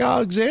 Cedric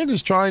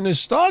Alexander's trying to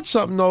start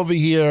something over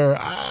here."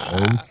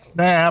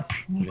 Snap.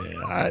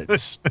 Yeah,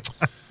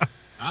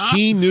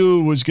 he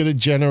knew it was going to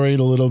generate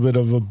a little bit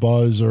of a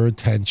buzz or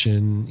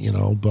attention,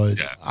 but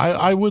yeah.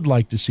 I would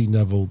like to see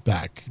Neville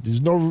back.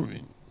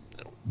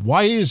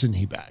 Why isn't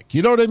he back?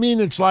 You know what I mean?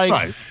 It's like...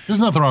 Right. There's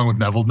nothing wrong with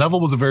Neville. Neville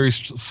was a very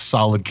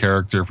solid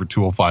character for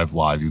 205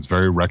 Live. He was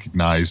very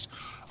recognized.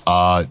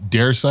 I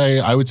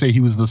would say he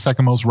was the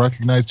second most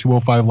recognized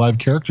 205 Live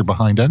character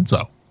behind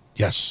Enzo.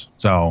 Yes.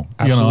 So,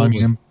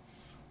 absolutely.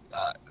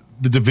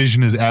 The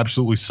division is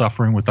absolutely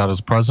suffering without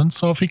his presence.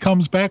 So if he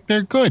comes back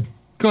there, good.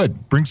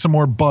 Bring some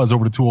more buzz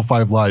over to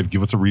 205 Live.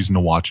 Give us a reason to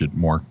watch it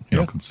more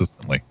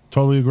consistently.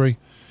 Totally agree.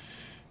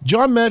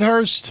 John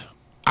Medhurst,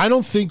 I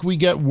don't think we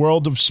get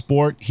World of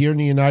Sport here in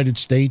the United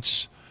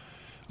States.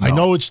 No. I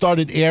know it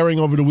started airing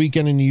over the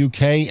weekend in the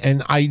UK,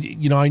 and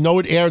I know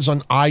it airs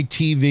on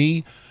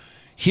ITV.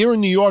 Here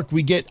in New York,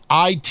 we get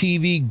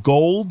ITV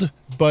Gold,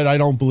 but I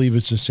don't believe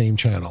it's the same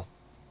channel.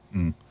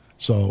 Mm.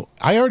 So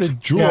I heard it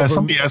drew. Yeah,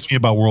 somebody asked me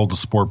about World of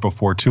Sport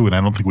before too, and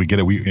I don't think we get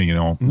it.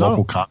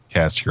 Local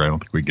Comcast here, I don't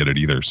think we get it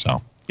either.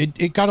 So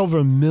it got over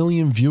 1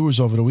 million viewers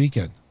over the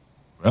weekend.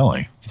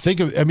 Really?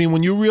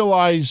 When you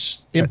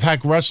realize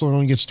Impact Wrestling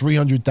only gets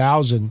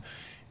 300,000,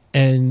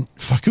 and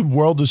fucking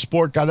World of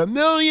Sport got 1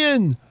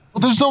 million.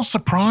 Well, there's no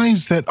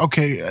surprise that all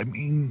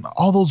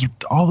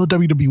the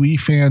WWE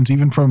fans,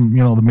 even from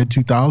the mid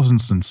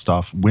 2000s and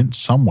stuff, went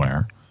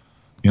somewhere.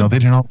 They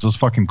didn't all just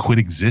fucking quit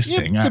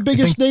existing. Yeah, the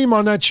biggest name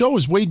on that show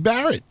is Wade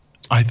Barrett.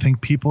 I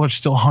think people are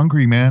still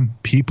hungry, man.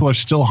 People are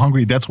still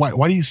hungry. That's why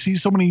do you see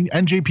so many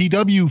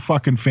NJPW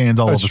fucking fans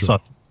all of a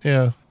sudden?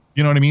 Yeah.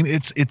 You know what I mean?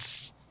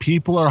 It's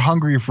people are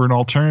hungry for an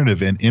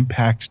alternative, and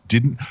Impact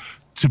didn't.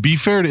 To be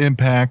fair to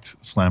Impact,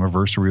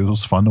 Slammiversary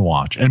was fun to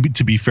watch. And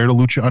to be fair to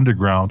Lucha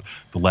Underground,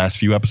 the last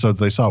few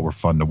episodes I saw were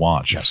fun to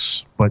watch.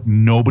 Yes. But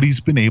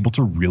nobody's been able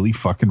to really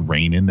fucking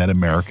rein in that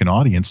American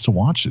audience to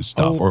watch this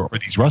stuff, or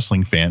these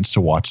wrestling fans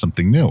to watch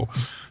something new.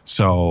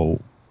 So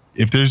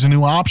if there's a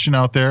new option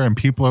out there and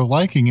people are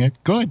liking it,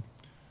 good.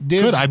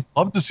 Good. I'd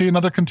love to see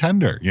another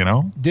contender,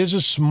 There's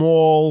a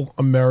small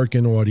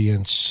American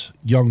audience,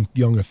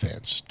 younger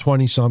fans,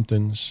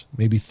 20-somethings,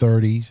 maybe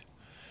 30s,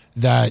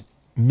 that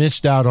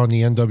missed out on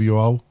the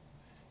NWO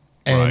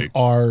and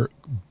are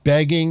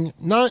begging,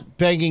 not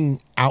begging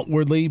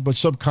outwardly, but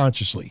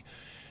subconsciously,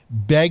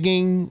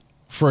 begging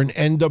for an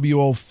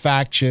NWO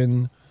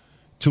faction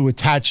to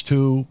attach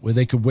to, where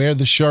they could wear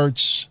the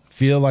shirts,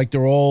 feel like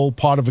they're all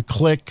part of a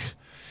clique.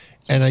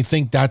 And I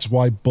think that's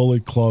why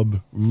Bullet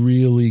Club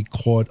really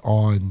caught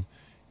on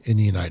in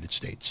the United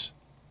States.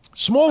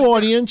 Small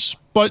audience,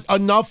 but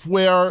enough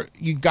where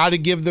you got to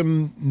give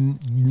them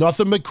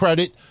nothing but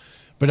credit.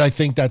 But I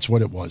think that's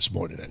what it was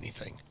more than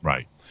anything.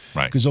 Right.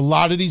 Because a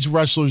lot of these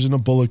wrestlers in the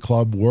Bullet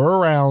Club were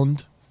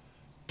around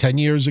 10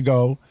 years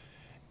ago,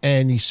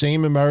 and these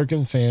same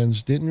American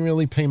fans didn't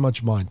really pay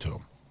much mind to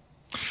them.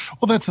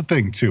 Well, that's the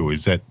thing, too,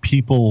 is that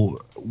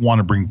people want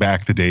to bring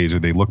back the days, or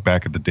they look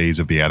back at the days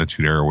of the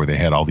Attitude Era where they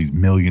had all these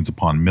millions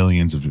upon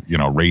millions of,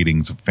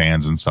 ratings of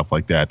fans and stuff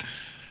like that.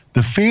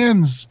 The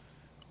fans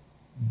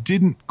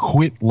didn't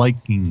quit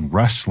liking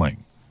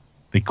wrestling.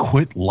 They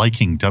quit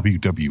liking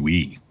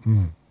WWE.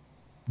 Mm.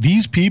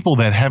 These people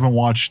that haven't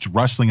watched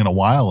wrestling in a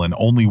while and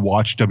only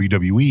watched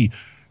WWE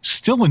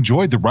still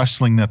enjoyed the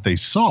wrestling that they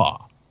saw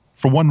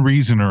for one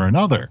reason or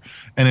another.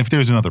 And if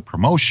there's another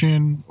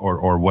promotion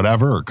or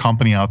whatever, or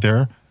company out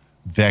there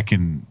that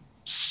can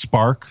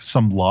spark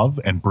some love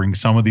and bring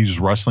some of these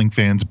wrestling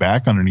fans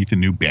back underneath a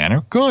new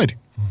banner, good.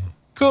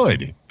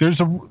 Good.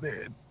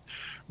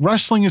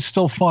 Wrestling is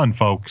still fun,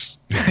 folks.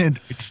 And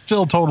it's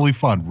still totally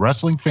fun.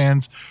 Wrestling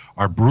fans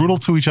are brutal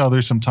to each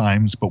other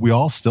sometimes, but we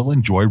all still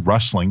enjoy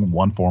wrestling in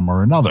one form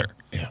or another.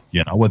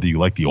 Yeah. Whether you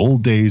like the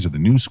old days or the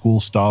new school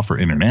stuff or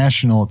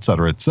international, et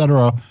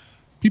cetera,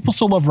 people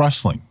still love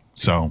wrestling.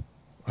 So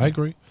I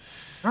agree.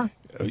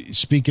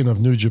 Speaking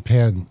of New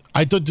Japan,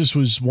 I thought this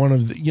was one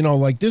of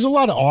the, there's a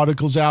lot of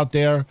articles out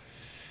there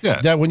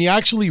that when you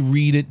actually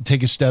read it and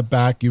take a step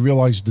back, you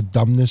realize the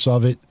dumbness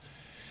of it.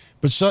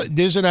 But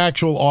there's an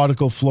actual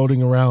article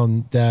floating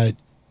around that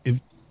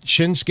if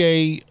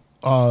Shinsuke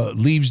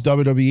leaves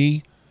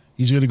WWE,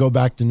 he's going to go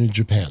back to New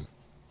Japan.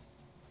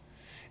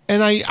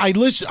 And I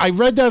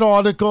read that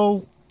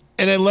article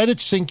and I let it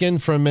sink in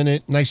for a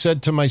minute, and I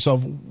said to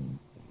myself,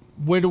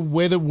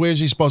 where's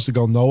he supposed to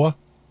go, Noah?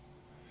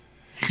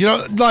 You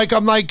know,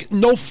 I'm like,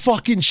 no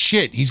fucking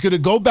shit. He's going to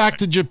go back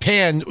to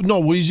Japan. No,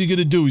 what is he going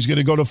to do? He's going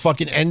to go to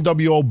fucking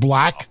NWO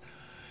Black?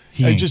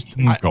 He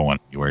ain't going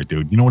anywhere,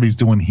 dude. You know what he's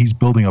doing? He's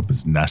building up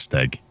his nest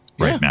egg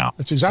right now.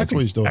 That's exactly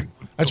what he's doing.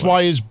 That's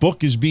why his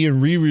book is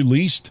being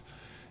re-released.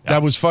 Yeah.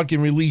 That was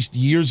fucking released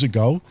years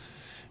ago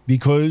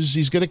because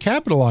he's going to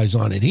capitalize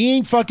on it. He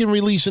ain't fucking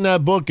releasing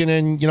that book and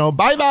then,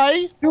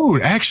 bye-bye.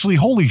 Dude, actually,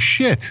 holy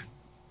shit.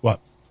 What?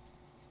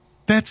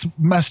 That's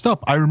messed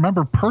up. I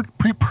remember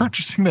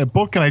pre-purchasing that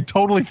book and I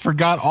totally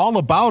forgot all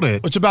about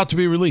it. It's about to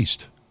be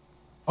released.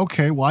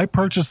 Okay, well, I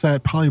purchased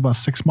that probably about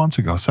 7 months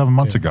ago.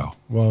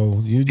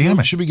 Well, you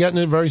should be getting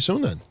it very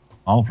soon then.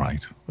 All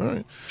right.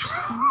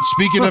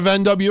 Speaking of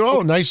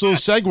NWO, nice little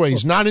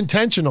segues. Not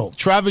intentional.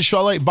 Travis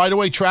Charlotte. By the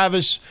way,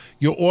 Travis,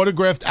 your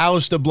autographed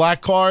Aleister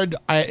Black card,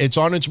 it's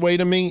on its way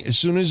to me. As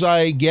soon as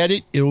I get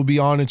it, it will be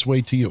on its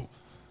way to you.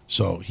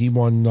 So he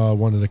won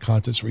one of the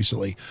contests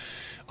recently.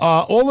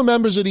 All the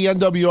members of the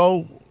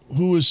NWO,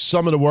 who is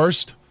some of the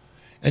worst,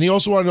 and he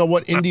also wanted to know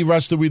what indie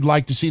wrestler we'd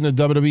like to see in the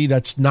WWE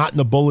that's not in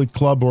the Bullet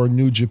Club or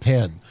New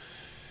Japan.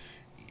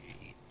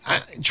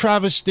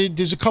 Travis,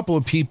 there's a couple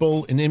of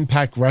people in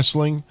Impact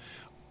Wrestling.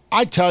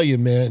 I tell you,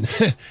 man,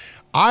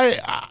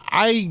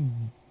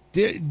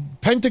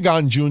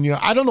 Pentagon Jr.,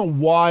 I don't know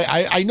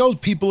why. I know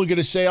people are going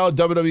to say,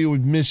 WWE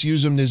would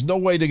misuse him. There's no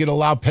way they're going to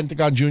allow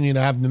Pentagon Jr.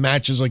 to have the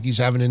matches like he's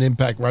having in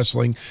Impact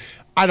Wrestling.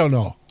 I don't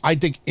know. I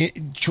think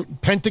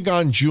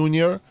Pentagon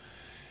Jr.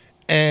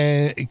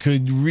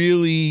 Could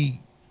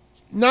really,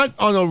 not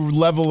on a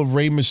level of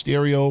Rey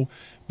Mysterio,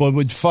 but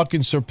would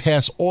fucking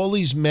surpass all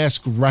these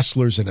masked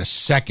wrestlers in a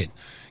second.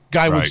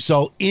 Guy would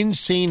sell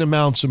insane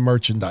amounts of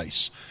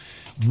merchandise.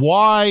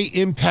 Why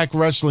Impact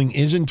Wrestling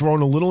isn't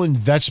throwing a little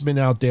investment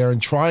out there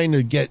and trying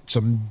to get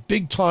some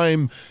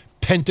big-time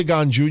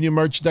Pentagon Jr.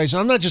 merchandise?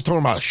 I'm not just talking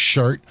about a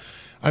shirt.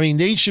 I mean,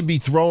 they should be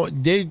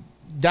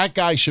that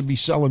guy should be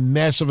selling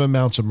massive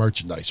amounts of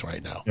merchandise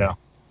right now. Yeah.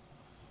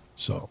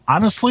 So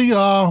honestly,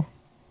 I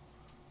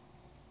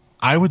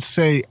would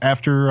say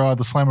after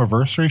the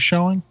Slammiversary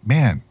showing,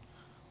 man,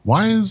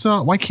 why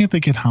can't they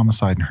get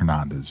Homicide and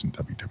Hernandez in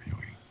WWE?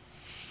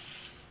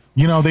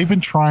 They've been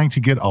trying to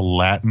get a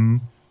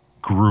Latin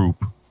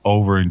group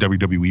over in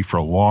WWE for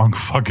a long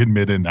fucking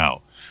minute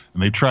now,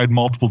 and they've tried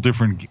multiple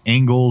different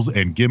angles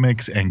and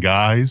gimmicks and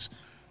guys,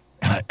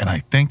 and I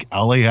think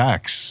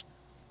LAX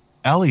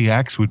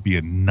would be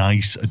a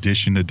nice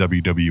addition to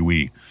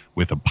WWE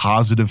with a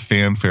positive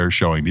fanfare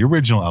showing. The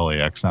original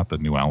LAX, not the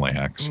new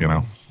LAX,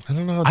 I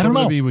don't know how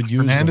WWE would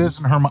use Hernandez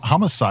and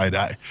Homicide.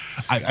 I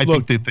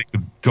think that they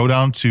could go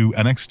down to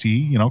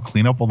NXT,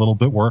 clean up a little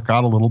bit, work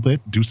out a little bit,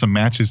 do some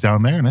matches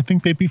down there, and I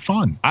think they'd be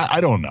fun. I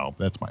don't know.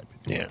 That's my opinion.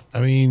 Yeah.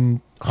 I mean,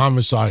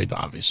 Homicide,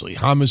 obviously.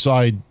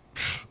 Homicide,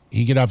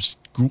 he could have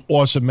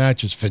awesome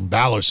matches. Finn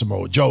Balor,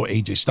 Samoa Joe,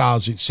 AJ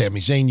Styles, Sami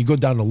Zayn. You go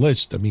down the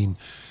list. I mean,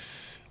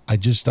 I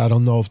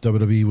don't know if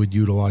WWE would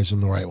utilize them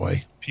the right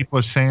way. People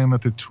are saying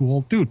that they're too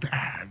old. Dude,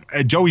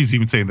 Joey's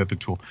even saying that they're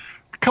too old.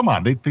 Come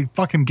on. They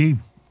fucking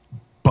gave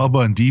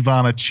Bubba and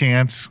Devon a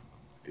chance.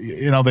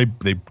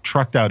 They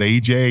trucked out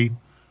AJ.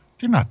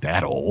 They're not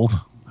that old.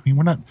 I mean,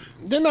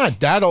 they're not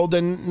that old.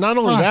 And not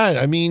only that,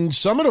 I mean,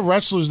 some of the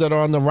wrestlers that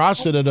are on the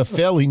roster that are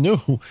fairly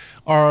new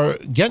are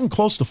getting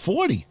close to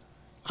 40.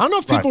 I don't know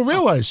if people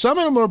realize some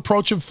of them are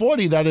approaching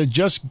 40 that are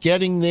just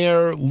getting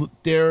their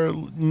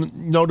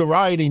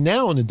notoriety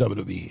now in the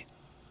WWE.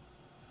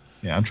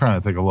 Yeah, I'm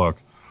trying to take a look.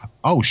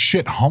 Oh,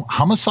 shit.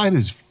 Homicide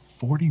is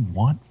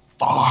 41?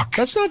 Fuck.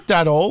 That's not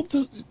that old.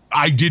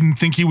 I didn't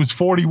think he was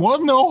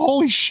 41, though.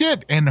 Holy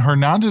shit. And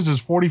Hernandez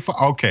is 45.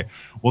 Okay.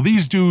 Well,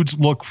 these dudes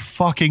look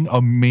fucking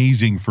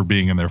amazing for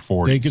being in their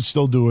 40s. They could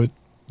still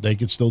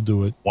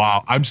do it.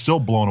 Wow. I'm still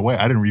blown away.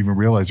 I didn't even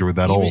realize they were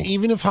that old.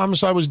 Even if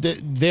Homicide was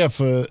there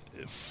for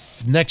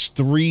next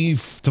 3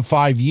 to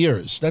 5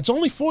 years, that's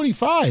only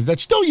 45.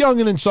 That's still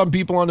younger than some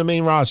people on the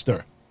main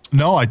roster.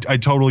 No, I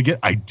totally get.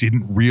 I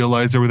didn't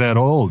realize they were that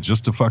old.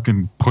 Just to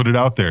fucking put it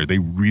out there, they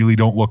really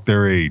don't look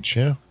their age.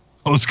 Yeah,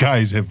 those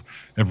guys have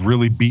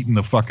really beaten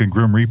the fucking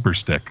Grim Reaper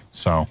stick.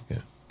 So, yeah.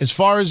 As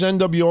far as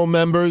NWO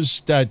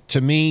members that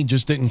to me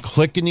just didn't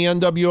click in the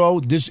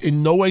NWO, this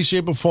in no way,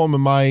 shape, or form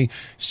am I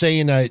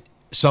saying that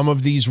some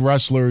of these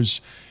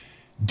wrestlers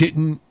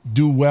didn't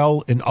do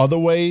well in other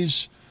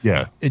ways.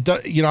 Yeah, it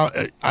does.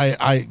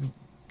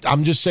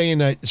 I'm just saying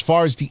that as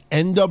far as the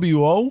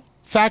NWO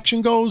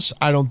faction goes,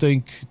 I don't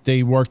think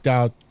they worked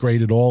out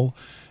great at all.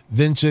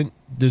 Vincent,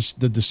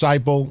 the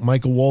Disciple,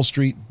 Michael Wall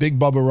Street, Big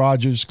Bubba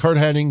Rogers, Kurt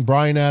Hennig,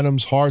 Brian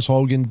Adams, Horace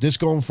Hogan,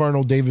 Disco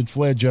Inferno, David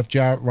Flair, Jeff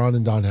Jarrett, Ron,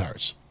 and Don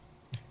Harris.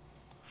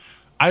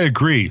 I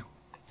agree.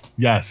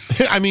 Yes.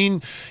 I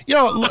mean,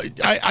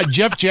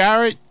 Jeff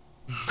Jarrett,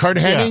 Kurt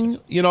Hennig,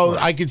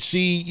 I could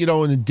see, in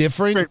a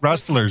different great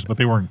wrestlers, but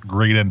they weren't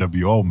great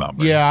NWO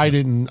members. Yeah, I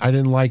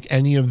didn't like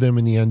any of them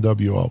in the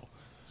NWO.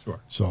 Sure.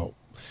 So,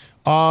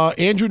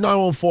 Andrew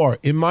 914,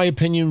 in my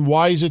opinion,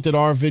 why is it that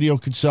our video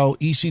could sell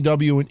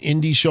ECW and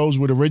indie shows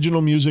with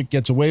original music,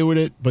 gets away with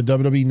it, but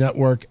WWE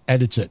Network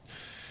edits it?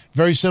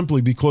 Very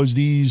simply, because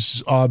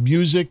these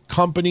music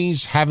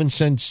companies haven't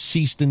sent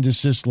cease and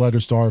desist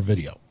letters to our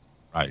video.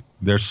 Right.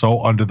 They're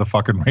so under the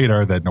fucking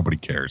radar that nobody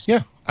cares.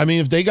 Yeah. I mean,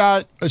 if they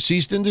got a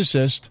cease and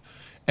desist,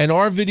 and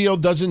our video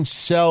doesn't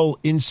sell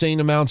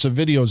insane amounts of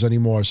videos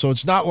anymore, so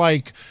it's not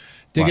like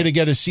they're going to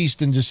get a cease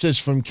and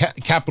desist from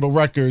Capitol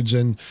Records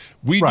and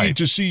we need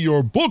to see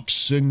your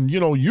books and,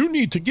 you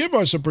need to give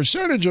us a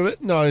percentage of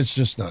it. No, it's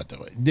just not the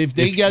way. If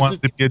you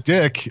wanted to be a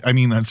dick, I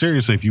mean,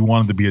 seriously, if you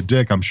wanted to be a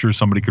dick, I'm sure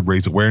somebody could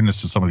raise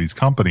awareness to some of these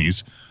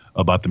companies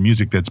about the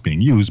music that's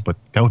being used, but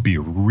that would be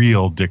a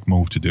real dick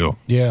move to do.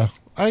 Yeah.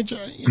 I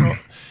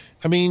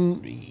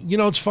mean,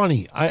 it's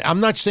funny. I'm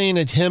not saying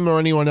that him or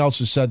anyone else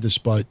has said this,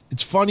 but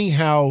it's funny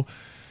how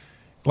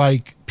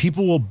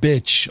people will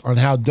bitch on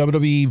how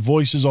WWE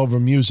voices over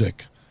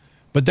music,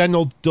 but then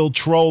they'll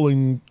troll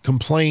and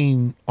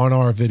complain on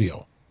our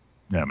video.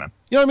 Yeah, man.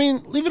 You know what I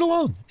mean? Leave it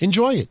alone.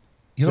 Enjoy it.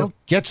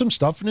 Get some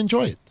stuff and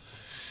enjoy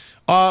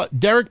it.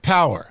 Derek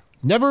Power.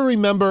 Never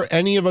remember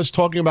any of us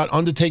talking about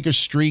Undertaker's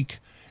streak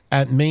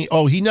at Main.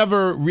 Oh, he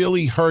never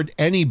really heard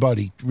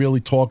anybody really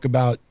talk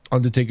about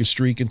Undertaker's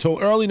streak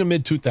until early in the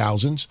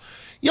mid-2000s.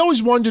 He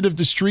always wondered if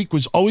the streak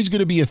was always going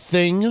to be a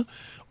thing,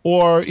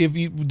 or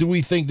do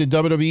we think the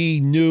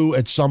WWE knew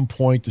at some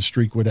point the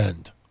streak would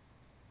end?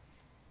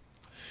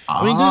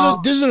 I mean,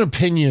 this is an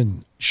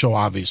opinion show,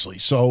 obviously,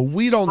 so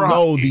we don't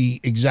know the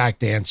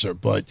exact answer.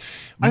 But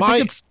I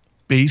think it's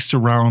based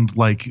around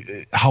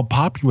how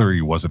popular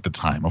he was at the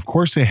time. Of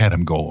course, they had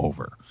him go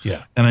over.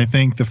 Yeah, and I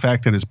think the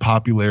fact that his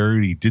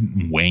popularity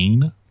didn't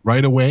wane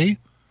right away,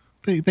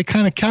 they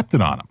kind of kept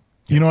it on him.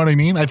 You know what I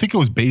mean? I think it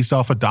was based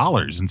off of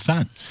dollars and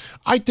cents.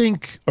 I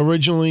think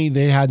originally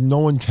they had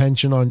no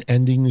intention on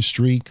ending the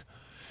streak,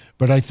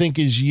 but I think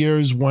as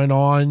years went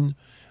on,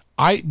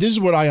 this is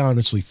what I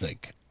honestly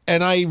think.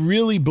 And I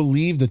really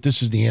believe that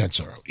this is the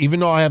answer, even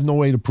though I have no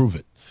way to prove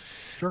it.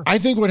 Sure. I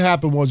think what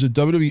happened was that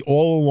WWE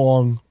all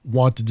along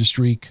wanted the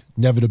streak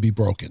never to be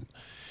broken.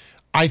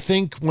 I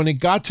think when it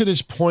got to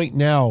this point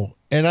now,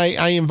 and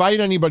I invite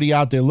anybody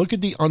out there, look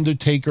at The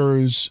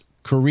Undertaker's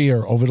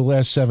career over the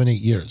last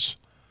 7-8 years.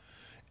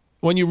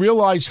 When you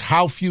realize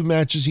how few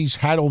matches he's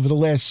had over the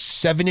last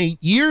 7-8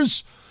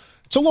 years,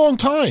 it's a long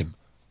time.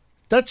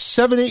 That's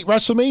 7-8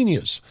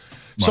 WrestleManias.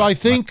 So I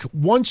think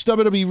once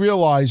WWE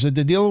realized that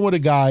they're dealing with a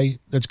guy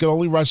that's going to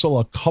only wrestle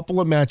a couple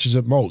of matches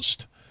at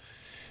most,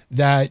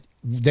 that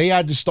they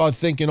had to start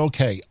thinking,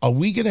 okay, are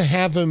we going to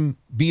have him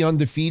be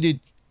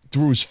undefeated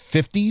through his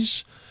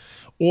 50s?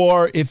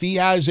 Or if he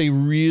has a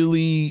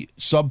really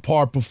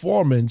subpar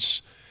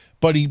performance,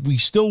 but we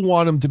still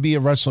want him to be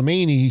at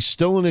WrestleMania, he's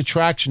still an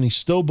attraction, he's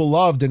still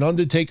beloved, and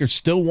Undertaker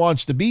still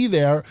wants to be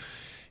there,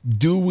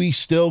 do we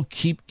still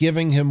keep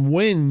giving him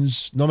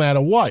wins no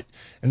matter what?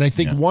 And I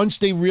think once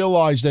they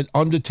realize that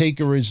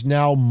Undertaker is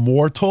now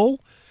mortal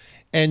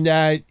and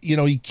that,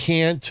 he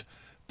can't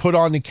put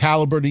on the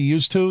caliber he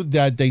used to,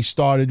 that they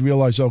started to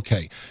realize,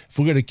 okay, if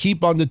we're going to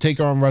keep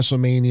Undertaker on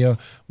WrestleMania,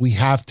 we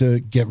have to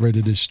get rid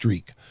of this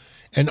streak.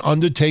 And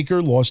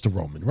Undertaker lost to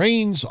Roman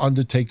Reigns.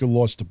 Undertaker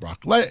lost to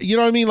Brock Lesnar. You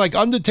know what I mean?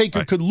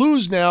 Undertaker could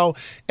lose now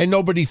and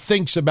nobody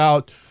thinks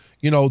about,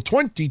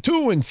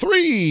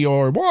 22-3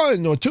 or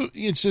 1 or 2.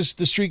 It's just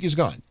the streak is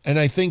gone. And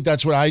I think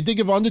that's what I think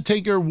if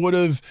Undertaker would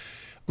have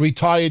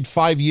retired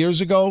 5 years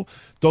ago,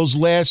 those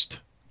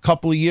last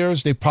couple of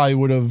years, they probably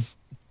would have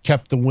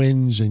kept the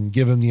wins and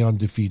given the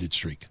undefeated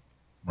streak.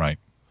 Right.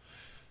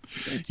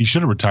 He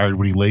should have retired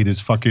when he laid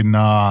his fucking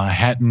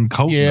hat and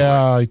coat.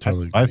 Yeah, I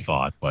totally agree. I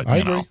thought, but I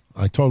agree.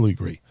 I totally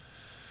agree.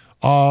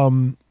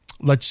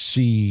 Let's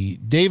see.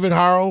 David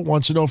Harrow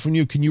wants to know from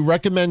you, can you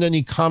recommend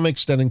any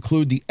comics that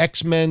include the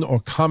X-Men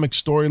or comic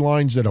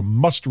storylines that are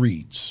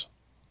must-reads?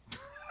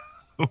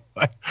 Well,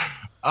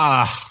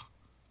 I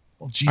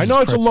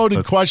know it's a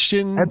loaded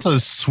question. That's a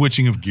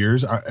switching of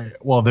gears.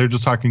 Well, they're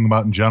just talking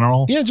about in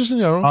general. Yeah, just in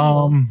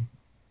general.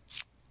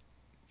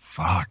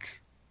 Fuck.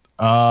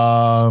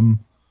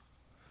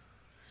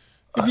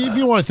 If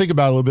you want to think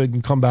about it a little bit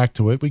and come back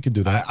to it, we can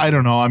do that. I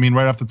don't know. I mean,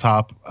 right off the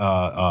top,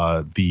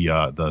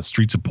 the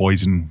Streets of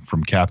Poison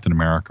from Captain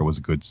America was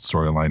a good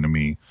storyline to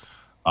me.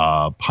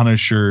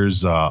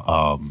 Punisher's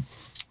the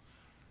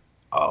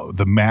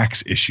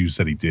Max issues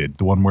that he did,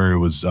 the one where it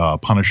was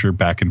Punisher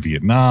back in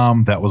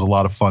Vietnam, that was a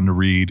lot of fun to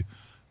read.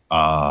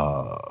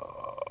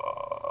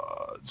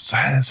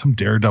 Some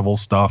Daredevil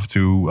stuff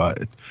too.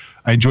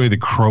 I enjoy the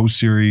Crow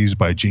series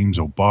by James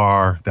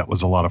O'Barr. That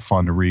was a lot of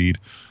fun to read.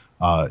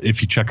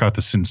 If you check out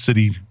the Sin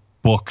City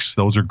books,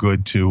 those are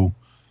good too,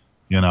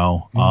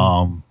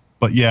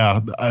 But yeah,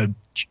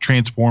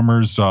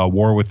 Transformers,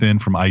 War Within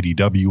from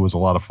IDW was a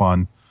lot of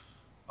fun.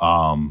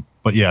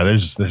 But yeah,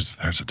 there's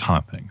a ton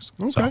of things.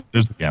 Okay. So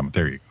there's the gamut.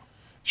 There you go.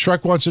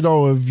 Shrek wants to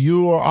know, have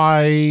you or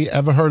I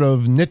ever heard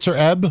of Nitzer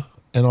Ebb?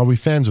 And are we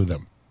fans of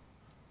them?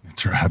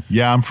 That's right.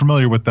 Yeah, I'm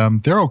familiar with them.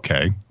 They're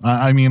okay.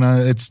 I mean,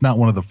 it's not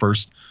one of the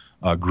first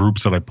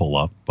groups that I pull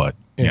up, but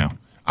yeah.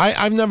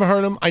 I've never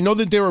heard them. I know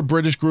that they're a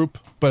British group,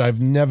 but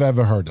I've never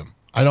ever heard them.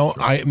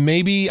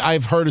 Maybe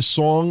I've heard a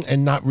song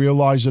and not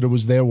realized that it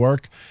was their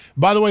work.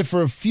 By the way,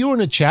 for a few in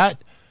the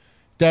chat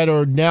that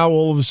are now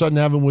all of a sudden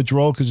having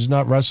withdrawal because it's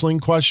not wrestling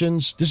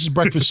questions, this is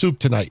Breakfast Soup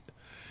tonight.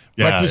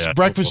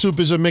 Breakfast Soup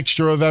is a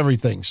mixture of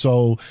everything.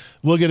 So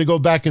we're going to go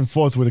back and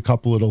forth with a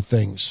couple little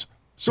things.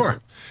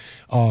 Sure.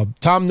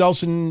 Tom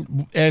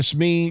Nelson asked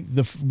me,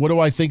 what do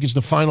I think is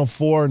the Final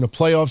Four in the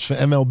playoffs for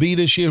MLB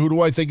this year? Who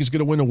do I think is going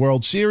to win the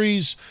World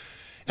Series?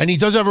 And he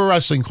does have a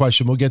wrestling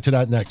question. We'll get to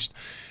that next.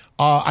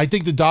 I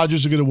think the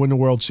Dodgers are going to win the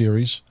World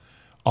Series.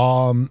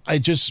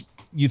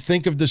 You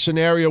think of the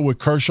scenario with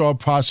Kershaw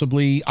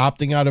possibly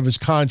opting out of his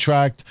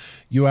contract.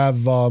 You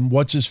have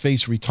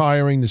what's-his-face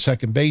retiring, the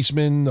second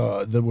baseman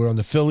that were on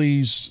the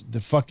Phillies.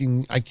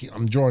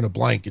 I'm drawing a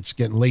blank. It's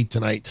getting late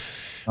tonight.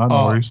 No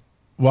worries.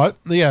 What?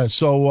 Yeah,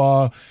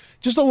 so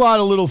just a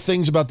lot of little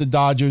things about the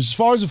Dodgers. As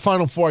far as the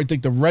Final Four, I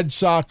think the Red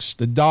Sox,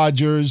 the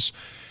Dodgers.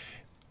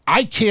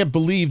 I can't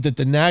believe that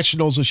the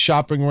Nationals are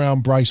shopping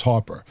around Bryce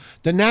Harper.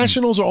 The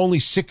Nationals are only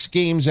 6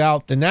 games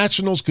out. The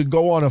Nationals could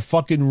go on a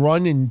fucking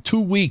run in 2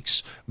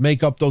 weeks,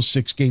 make up those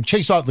 6 games.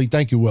 Chase Utley,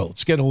 thank you, Will.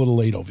 It's getting a little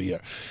late over here.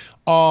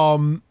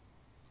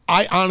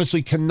 I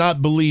honestly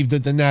cannot believe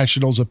that the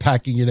Nationals are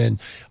packing it in.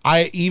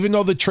 Even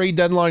though the trade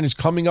deadline is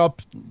coming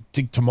up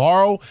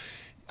tomorrow,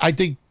 I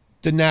think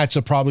the Nats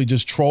are probably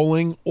just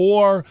trolling,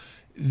 or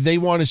they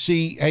want to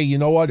see, hey, you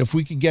know what? If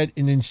we could get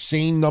an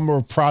insane number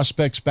of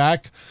prospects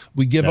back,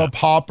 we give up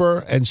Harper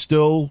and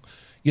still,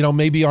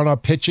 maybe on our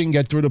pitching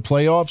get through the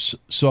playoffs.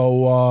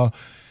 So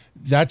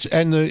that's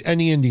and the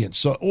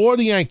Indians, or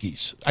the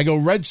Yankees. I go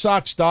Red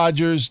Sox,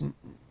 Dodgers.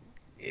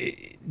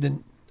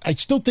 I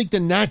still think the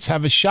Nats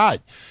have a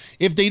shot.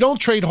 If they don't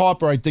trade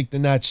Harper, I think the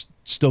Nats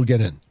still get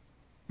in.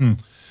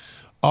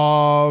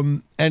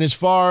 And as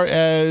far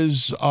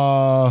as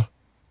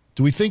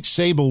do we think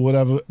Sable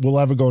will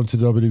ever go into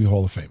the WWE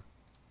Hall of Fame?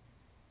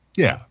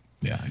 Yeah,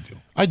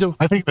 I do.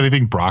 I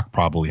think Brock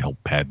probably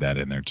helped pad that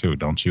in there too,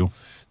 don't you?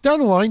 Down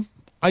the line,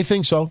 I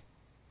think so.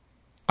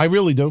 I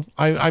really do.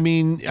 I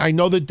mean, I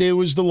know that there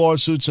was the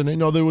lawsuits, and I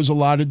know there was a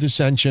lot of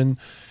dissension,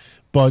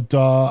 but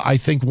I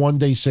think one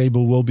day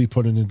Sable will be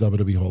put in the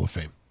WWE Hall of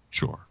Fame.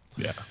 Sure.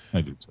 Yeah,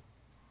 I do too.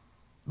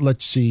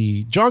 Let's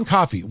see. John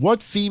Coffey,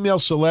 what female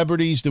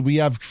celebrities did we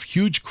have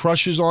huge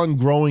crushes on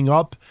growing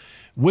up?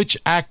 Which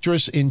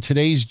actress in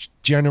today's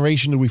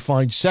generation do we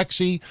find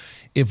sexy?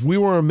 If we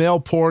were a male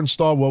porn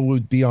star, what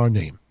would be our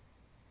name?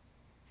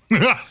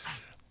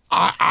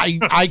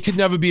 I could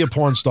never be a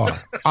porn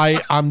star.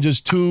 I'm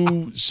just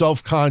too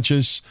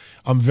self-conscious.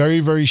 I'm very,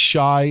 very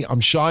shy. I'm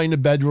shy in the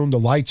bedroom. The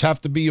lights have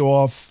to be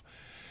off.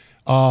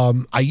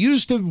 I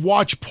used to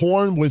watch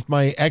porn with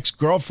my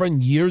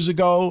ex-girlfriend years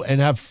ago and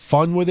have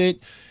fun with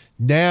it.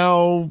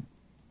 Now,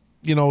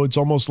 it's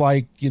almost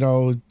like,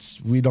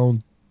 we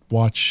don't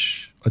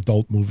watch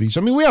adult movies.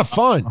 I mean, we have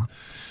fun,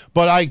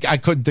 but I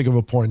couldn't think of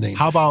a porn name.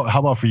 How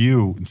about for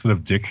you, instead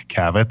of Dick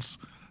Cavitz,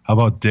 how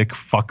about Dick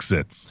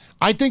Fucksits?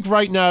 I think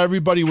right now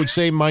everybody would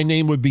say my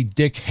name would be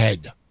Dick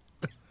Head.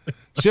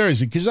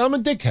 Seriously, because I'm a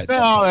dickhead.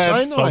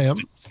 I know I am.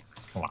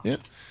 Come on. Yeah.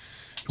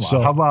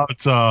 So how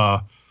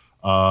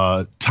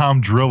about Tom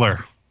Driller?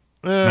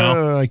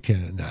 No? I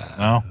can't.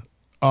 Nah.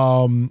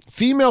 No.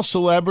 Female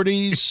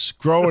celebrities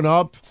growing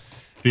up.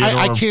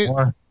 I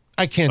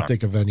can't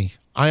think of any.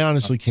 I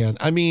honestly can't.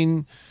 I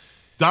mean,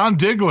 Don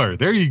Diggler.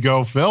 There you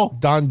go, Phil.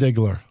 Don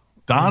Diggler.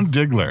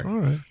 All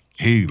right.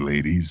 Hey,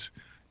 ladies,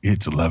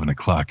 it's 11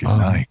 o'clock at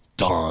night.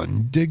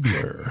 Don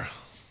Diggler.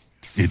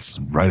 It's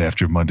right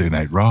after Monday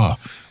Night Raw.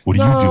 What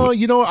are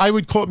you doing? I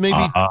would call it maybe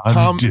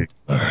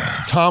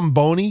Tom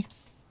Boney.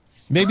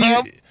 Maybe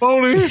Tom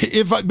Boney.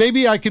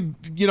 Maybe I could,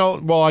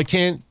 I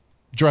can't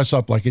dress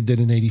up like I did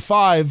in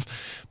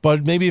 85,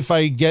 but maybe if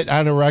I get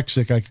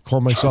anorexic, I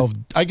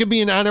could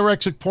be an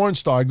anorexic porn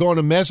star. I go on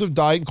a massive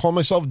diet and call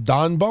myself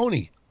Don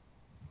Boney.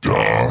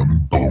 Don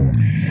Boney.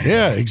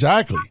 Yeah,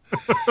 exactly.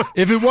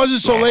 If it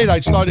wasn't so late,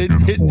 I'd started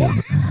hitting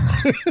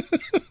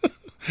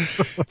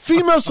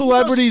female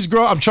celebrities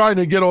I'm trying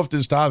to get off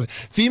this topic.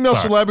 Female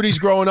celebrities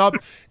growing up,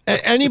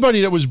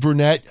 anybody that was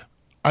brunette,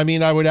 I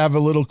mean, I would have a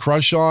little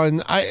crush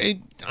on.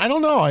 I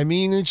don't know. I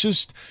mean, it's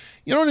just,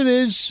 you know what it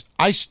is?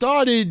 I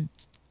started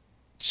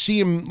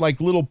seeing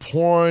like little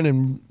porn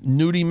and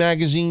nudie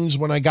magazines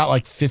when I got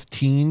like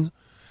 15.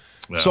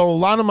 Yeah. So a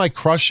lot of my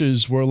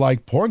crushes were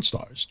like porn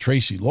stars.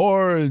 Tracy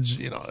Lords,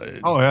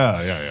 Oh,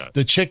 yeah.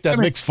 The chick that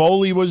Mick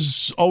Foley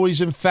was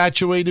always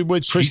infatuated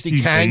with,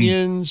 Christy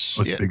Canyons.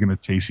 I was big into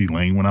Chasey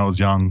Lane when I was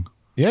young.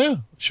 Yeah,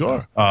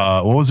 sure.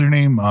 What was her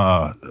name?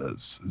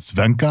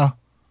 Svenka?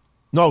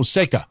 No,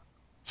 Seika.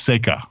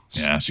 Seika.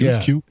 Yeah, she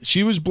was cute.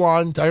 She was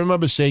blonde. I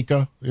remember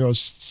Seika. There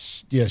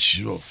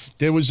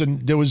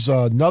was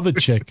another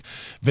chick,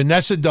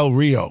 Vanessa Del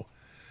Rio.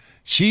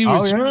 She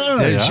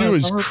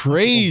was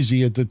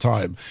crazy at the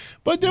time.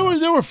 But there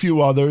were a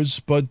few others,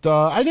 but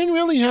I didn't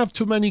really have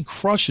too many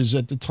crushes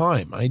at the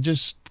time. I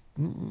just,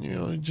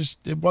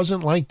 it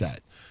wasn't like that.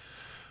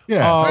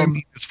 Yeah, I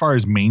mean, as far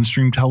as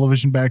mainstream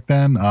television back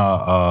then,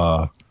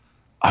 I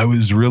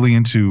was really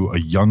into a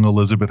young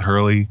Elizabeth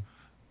Hurley,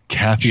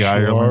 Kathy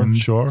Ireland,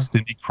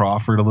 Cindy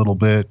Crawford a little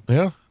bit.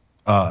 Yeah.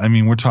 I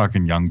mean, we're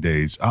talking young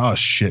days. Oh,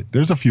 shit.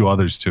 There's a few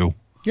others, too.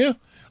 Yeah.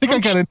 I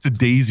think I got into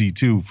Daisy,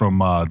 too, from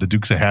the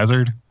Dukes of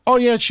Hazzard. Oh,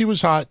 yeah, she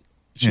was hot.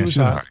 She was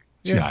hot.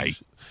 Yeah.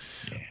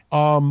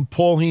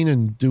 Paul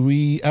Heenan, do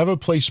we ever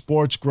play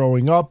sports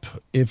growing up?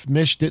 If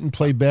Mish didn't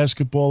play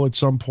basketball at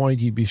some point,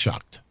 he'd be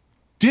shocked.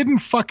 Didn't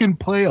fucking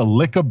play a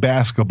lick of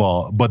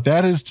basketball, but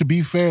that is, to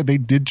be fair, they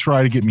did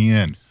try to get me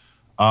in.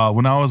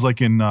 When I was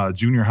like in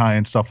junior high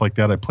and stuff like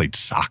that, I played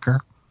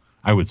soccer.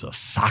 I was a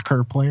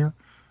soccer player.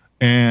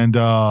 And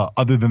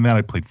other than that,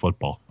 I played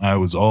football. I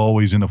was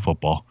always into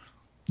football.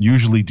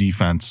 Usually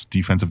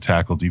defensive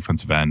tackle,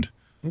 defensive end.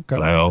 Okay.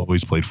 But I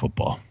always played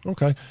football.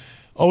 Okay.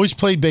 Always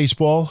played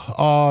baseball.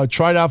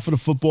 Tried out for the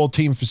football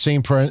team for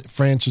St.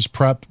 Francis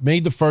Prep.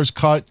 Made the first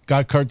cut.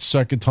 Got cut the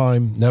second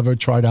time. Never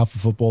tried out for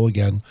football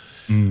again.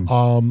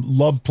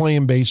 Loved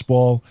playing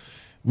baseball.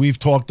 We've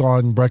talked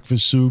on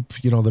Breakfast Soup,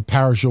 the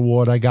Parrish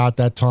Award I got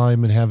that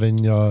time, and having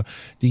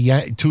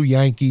the two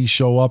Yankees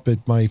show up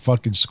at my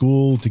fucking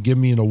school to give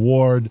me an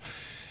award.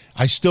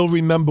 I still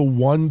remember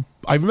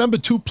I remember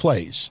two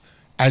plays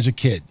as a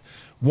kid.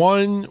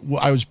 One,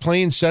 I was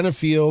playing center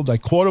field. I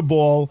caught a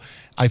ball.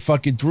 I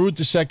fucking threw it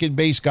to second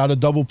base, got a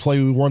double play.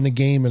 We won the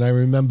game, and I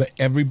remember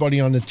everybody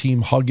on the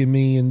team hugging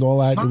me and all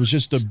that. It was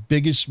just the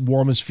biggest,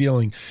 warmest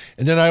feeling.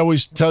 And then I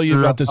always tell you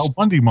about this Al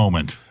Bundy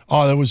moment.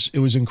 Oh, it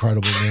was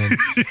incredible, man.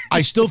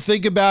 I still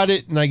think about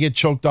it, and I get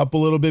choked up a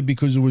little bit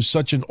because it was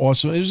such an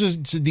awesome. It was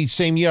just the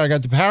same year I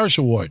got the Parrish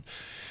Award.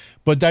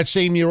 But that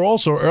same year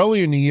also,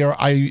 earlier in the year,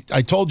 I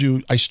told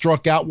you I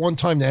struck out one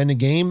time to end the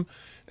game.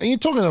 And you're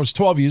talking I was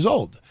 12 years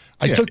old.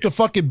 I took the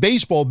fucking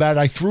baseball bat.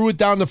 I threw it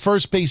down the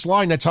first base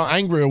line. That's how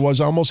angry I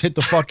was. I almost hit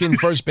the fucking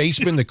first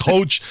baseman, the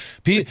coach.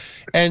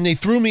 And they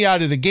threw me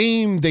out of the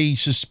game. They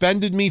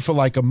suspended me for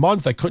like a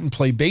month. I couldn't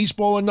play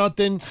baseball or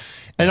nothing.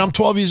 And I'm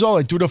 12 years old.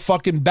 I threw the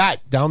fucking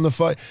bat down the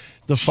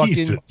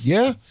fucking,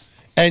 yeah.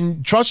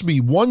 And trust me,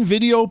 one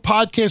video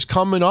podcast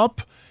coming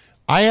up,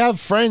 I have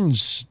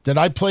friends that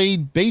I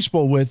played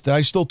baseball with that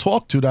I still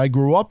talk to that I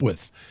grew up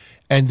with.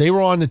 And they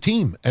were on the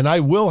team. And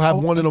I will have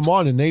one of them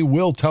on, and they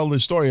will tell the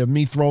story of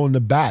me throwing the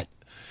bat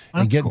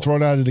and getting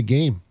thrown out of the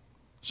game.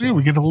 So, yeah,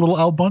 we get a little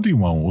Al Bundy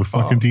moment with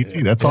fucking DT.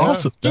 Yeah, that's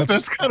awesome.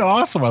 That's kind of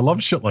awesome. I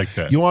love shit like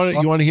that. You want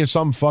to hear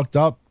something fucked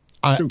up?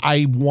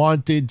 I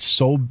wanted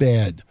so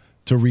bad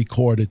to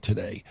record it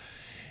today.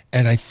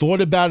 And I thought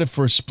about it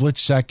for a split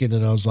second,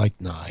 and I was like,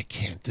 nah, I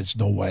can't. There's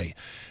no way.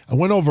 I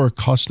went over a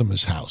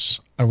customer's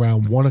house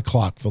around 1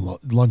 o'clock for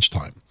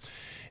lunchtime.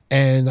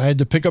 And I had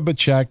to pick up a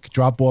check,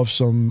 drop off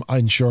some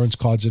insurance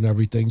cards and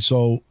everything.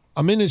 So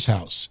I'm in his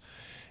house.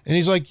 And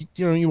he's like,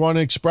 you want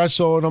an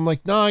espresso? And I'm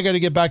like, no, I got to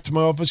get back to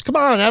my office. Come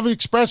on, have an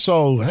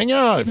espresso. Hang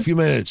out a few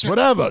minutes,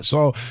 whatever.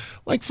 So,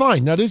 like,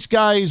 fine. Now, this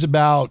guy is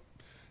about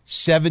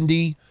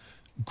 70,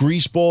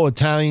 greaseball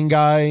Italian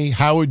guy,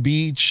 Howard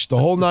Beach, the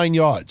whole 9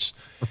 yards.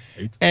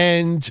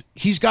 And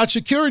he's got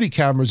security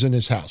cameras in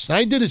his house. And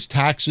I did his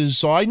taxes,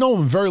 so I know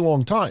him a very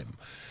long time.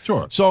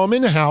 Sure. So I'm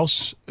in the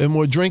house, and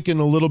we're drinking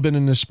a little bit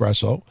of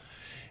espresso,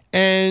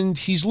 and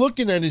he's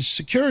looking at his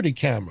security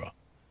camera.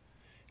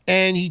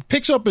 And he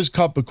picks up his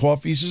cup of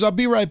coffee. He says, I'll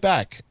be right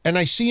back. And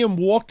I see him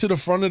walk to the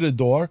front of the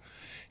door.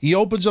 He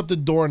opens up the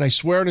door, and I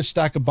swear in a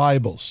stack of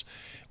Bibles.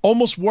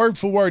 Almost word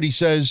for word, he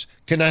says,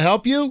 can I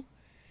help you?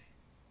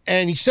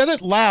 And he said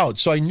it loud,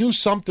 so I knew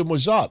something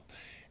was up.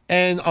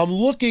 And I'm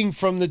looking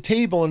from the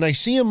table, and I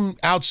see him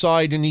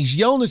outside, and he's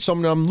yelling at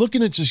someone. I'm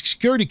looking at the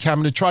security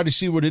camera to try to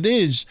see what it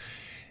is.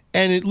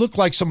 And it looked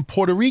like some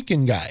Puerto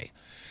Rican guy.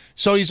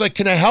 So he's like,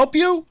 can I help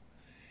you?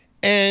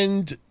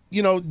 And,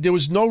 there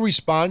was no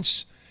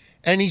response.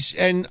 And he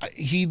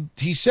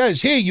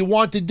says, hey, you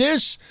wanted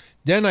this?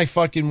 Then I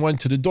fucking went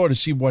to the door to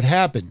see what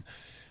happened.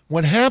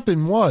 What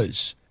happened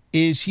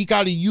is he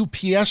got a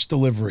UPS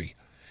delivery.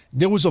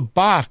 There was a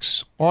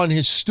box on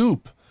his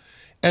stoop.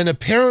 And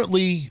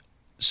apparently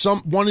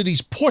one of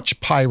these porch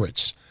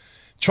pirates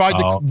tried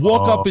to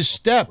walk up his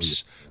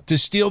steps to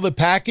steal the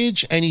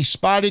package, and he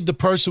spotted the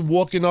person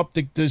walking up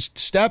the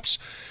steps.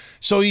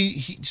 So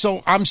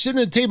so I'm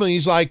sitting at the table, and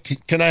he's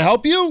like, can I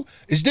help you?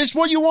 Is this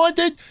what you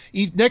wanted?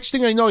 Next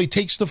thing I know, he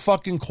takes the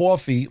fucking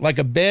coffee, like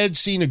a bad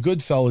scene of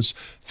Goodfellas,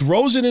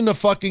 throws it in the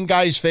fucking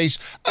guy's face.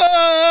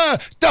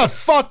 The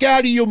fuck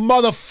out of you,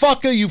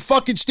 motherfucker. You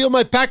fucking steal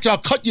my package, I'll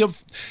cut you.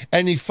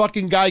 And the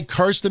fucking guy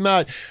cursed him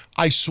out.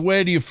 I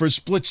swear to you, for a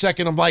split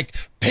second, I'm like,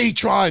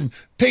 Patron,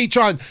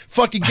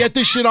 fucking get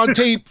this shit on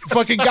tape.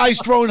 Fucking guy's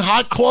throwing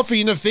hot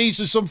coffee in the face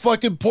of some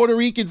fucking Puerto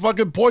Rican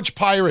fucking porch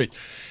pirate.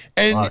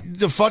 And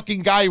the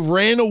fucking guy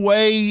ran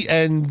away,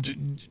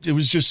 and it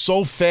was just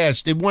so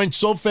fast. It went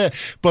so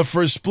fast. But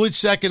for a split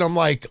second, I'm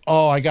like,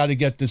 oh, I got to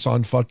get this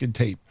on fucking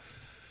tape.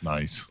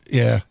 Nice.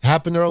 Yeah,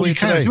 happened earlier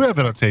today. You do have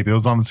it on tape. It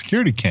was on the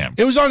security cam.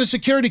 It was on a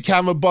security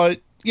camera, but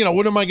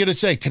what am I going to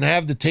say? Can I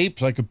have the tape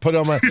so I could put it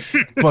on my?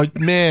 But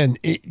man,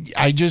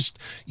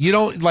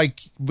 like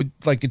with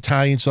like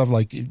Italian stuff,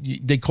 like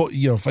they call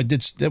if I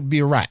did, that would be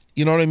a rat.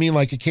 You know what I mean?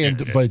 Like I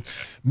can't. But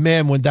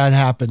man, when that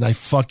happened, I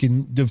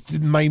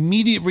my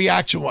immediate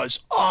reaction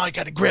was, I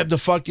got to grab the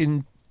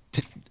fucking.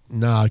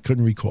 I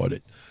couldn't record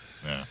it.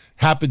 Yeah.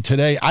 Happened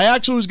today. I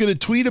actually was going to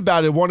tweet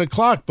about it at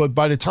 1:00, but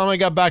by the time I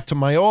got back to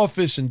my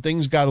office and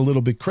things got a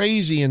little bit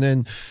crazy, and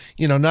then,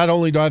 not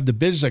only do I have the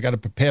business, I got to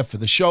prepare for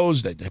the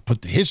shows. They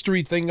put the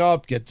history thing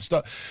up, get the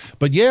stuff.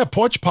 But yeah,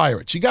 Porch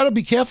Pirates. You got to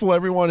be careful,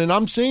 everyone. And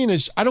I'm saying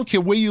is, I don't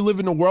care where you live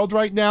in the world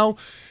right now.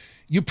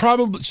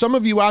 Some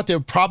of you out there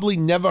probably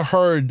never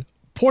heard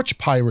Porch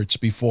Pirates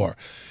before.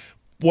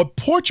 What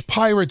Porch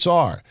Pirates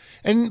are,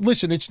 and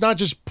listen, it's not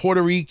just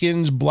Puerto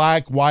Ricans,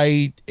 black,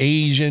 white,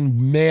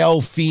 Asian,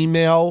 male,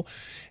 female.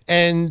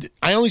 And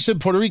I only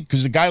said Puerto Rican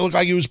because the guy looked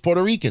like he was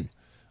Puerto Rican.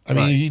 I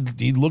mean,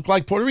 he looked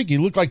like Puerto Rican.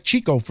 He looked like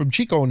Chico from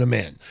Chico and the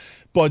Man.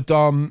 But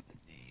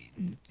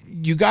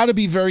you got to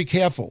be very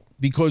careful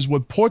because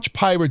what Porch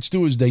Pirates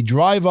do is they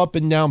drive up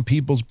and down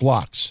people's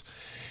blocks.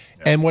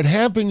 Yeah. And what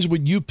happens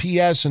with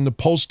UPS and the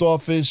post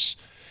office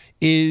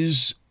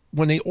is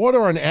when they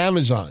order on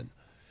Amazon,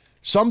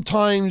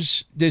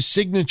 sometimes their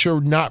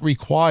signature not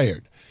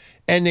required.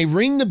 And they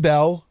ring the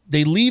bell,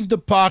 they leave the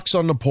box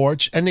on the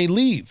porch, and they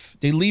leave.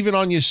 They leave it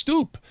on your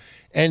stoop.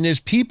 And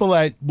there's people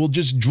that will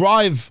just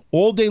drive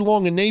all day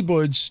long in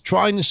neighborhoods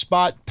trying to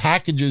spot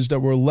packages that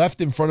were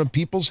left in front of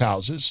people's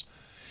houses,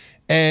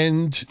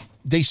 and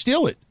they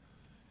steal it.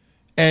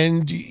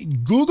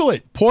 And Google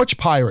it, Porch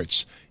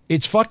Pirates.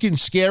 It's fucking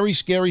scary,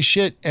 scary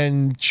shit.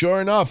 And sure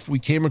enough, we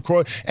came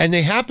across, and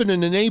they happen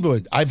in the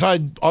neighborhood. I've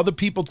had other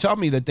people tell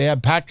me that they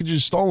had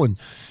packages stolen.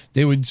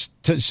 They would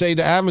say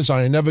to Amazon,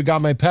 I never got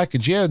my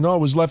package. Yeah, no, it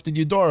was left at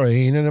your door. It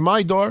ain't in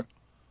my door.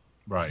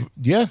 Right.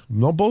 Yeah,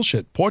 no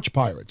bullshit. Porch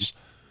Pirates.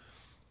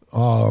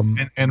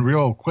 And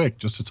real quick,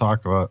 just to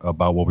talk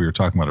about what we were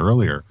talking about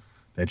earlier,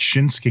 that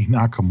Shinsuke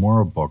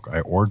Nakamura book, I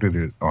ordered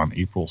it on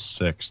April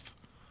 6th.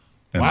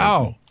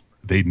 Wow.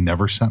 They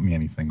never sent me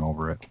anything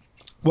over it.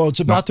 Well,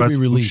 it's about to be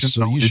released,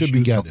 so you should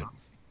be getting it.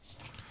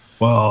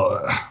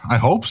 Well, I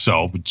hope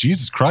so, but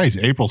Jesus Christ,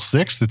 April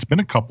 6th, it's been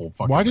a couple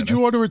fucking Why did minutes.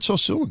 you order it so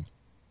soon?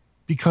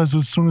 Because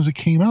as soon as it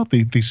came out,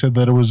 they said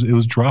that it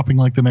was dropping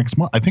like the next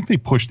month. I think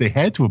they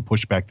had to have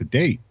pushed back the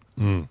date.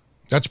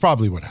 That's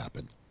probably what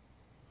happened.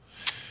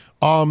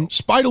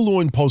 Spider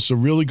Lewin posts a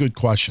really good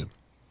question.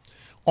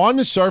 On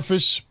the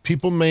surface,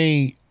 people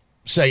may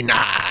say,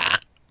 nah.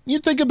 You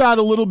think about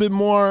it a little bit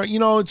more,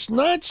 it's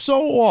not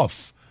so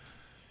off.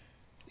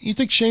 You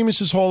think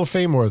Sheamus is Hall of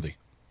Fame worthy?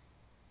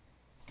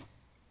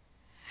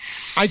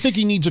 I think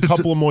he needs a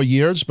couple of more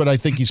years, but I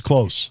think he's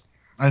close.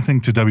 I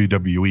think to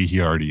WWE,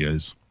 he already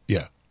is.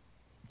 Yeah.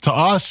 To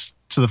us,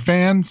 to the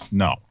fans,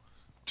 no.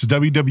 To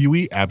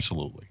WWE,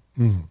 absolutely.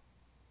 Mm-hmm.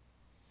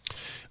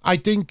 I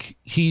think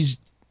he's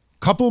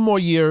a couple more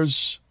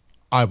years,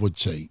 I would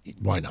say,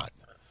 why not?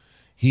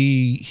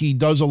 He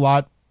does a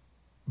lot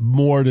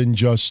more than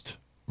just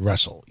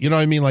wrestle. You know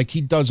what I mean? Like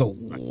he does a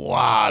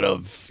lot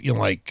of,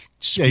 like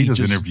speeches. Yeah, he does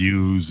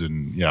interviews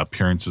and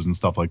appearances and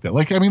stuff like that.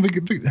 Like, I mean,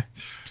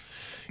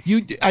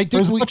 I think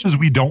as much as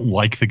we don't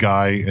like the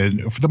guy,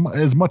 and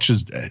as much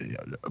as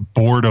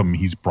boredom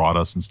he's brought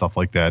us and stuff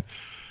like that,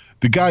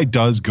 the guy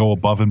does go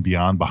above and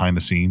beyond behind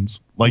the scenes.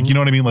 Like, you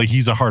know what I mean? Like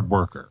he's a hard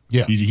worker.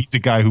 Yeah, he's a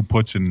guy who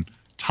puts in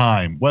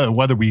time.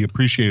 Whether we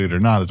appreciate it or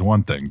not is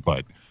one thing,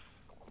 but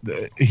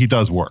he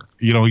does work.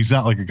 He's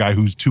not like a guy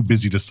who's too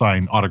busy to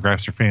sign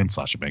autographs for fans,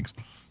 Sasha Banks.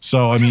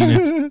 So I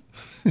mean,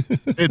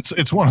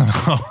 it's one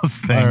of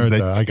those things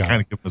that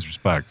kind of give us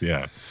respect.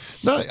 Yeah.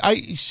 No, I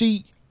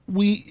see.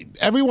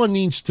 Everyone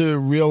needs to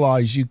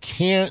realize you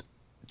can't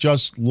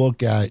just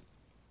look at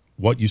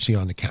what you see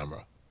on the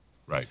camera.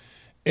 Right.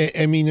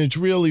 I mean, it's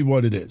really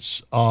what it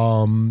is.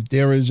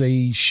 There is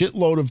a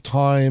shitload of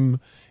time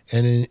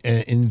and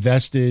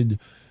invested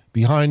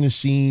behind the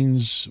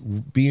scenes,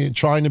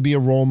 trying to be a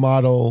role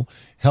model,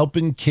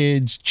 helping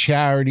kids,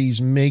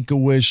 charities,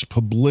 Make-A-Wish,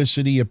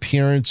 publicity,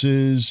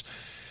 appearances.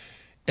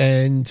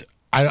 And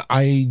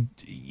when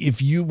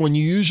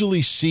you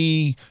usually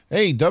see,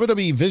 hey,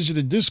 WWE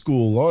visited this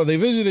school or they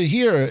visited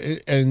here,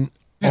 and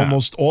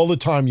almost all the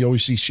time you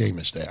always see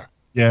Sheamus there.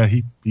 Yeah,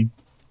 he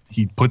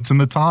puts in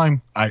the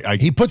time.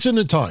 He puts in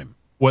the time.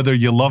 Whether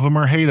you love him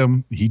or hate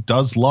him, he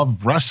does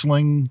love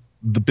wrestling,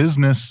 the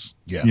business,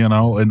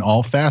 and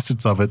all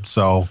facets of it.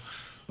 So,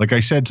 like I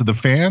said, to the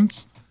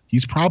fans,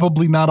 he's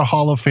probably not a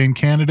Hall of Fame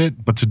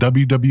candidate, but to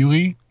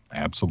WWE,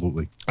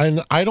 absolutely.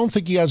 And I don't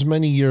think he has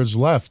many years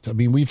left. I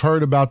mean, we've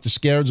heard about the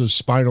scares of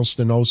spinal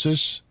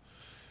stenosis,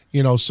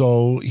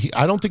 so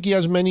I don't think he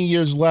has many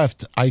years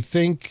left. I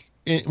think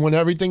when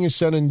everything is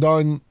said and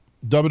done,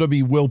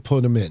 WWE will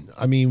put him in.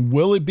 I mean,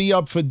 will it be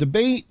up for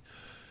debate?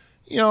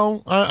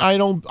 I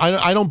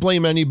don't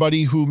blame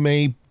anybody who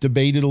may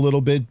debate it a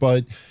little bit,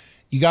 but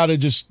you got to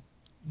just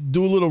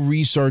do a little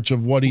research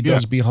of what he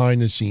does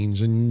behind the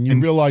scenes, and you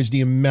realize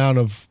the amount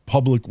of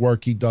public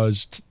work he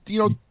does.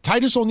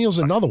 Titus O'Neil's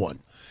another one.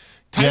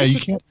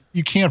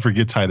 You can't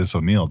forget Titus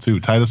O'Neil too.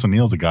 Titus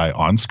O'Neil's a guy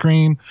on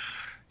screen.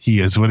 He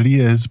is what he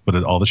is,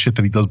 but all the shit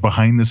that he does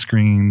behind the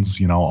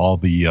screens, all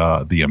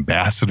the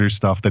ambassador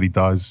stuff that he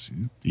does,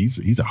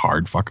 he's a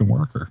hard fucking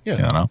worker.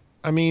 Yeah.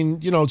 I mean,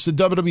 it's the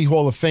WWE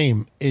Hall of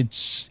Fame.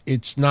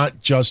 It's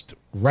not just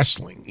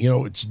wrestling.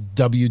 It's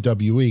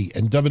WWE,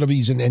 and WWE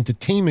is an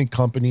entertainment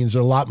company. There's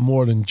a lot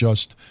more than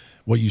just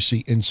what you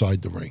see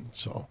inside the ring.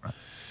 So,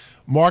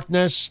 Mark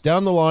Ness,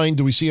 down the line,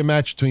 do we see a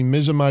match between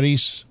Miz and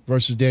Maryse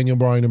versus Daniel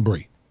Bryan and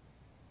Brie?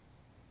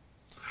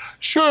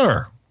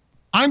 Sure.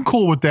 I'm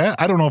cool with that.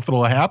 I don't know if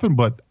it'll happen,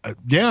 but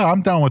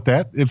I'm down with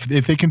that.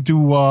 If they can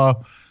do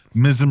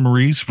Miz and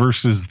Maryse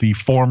versus the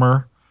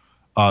former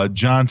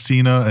John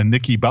Cena and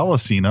Nikki Bella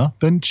Cena,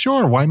 then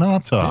sure, why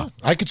not?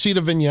 I could see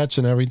the vignettes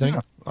and everything.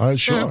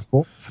 Sure. Yeah, that's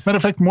cool. Matter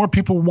of fact, more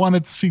people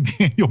wanted to see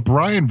Daniel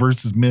Bryan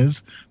versus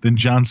Miz than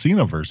John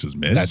Cena versus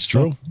Miz. That's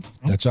true.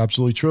 That's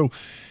absolutely true.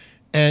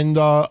 And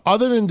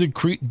other than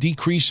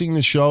decreasing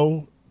the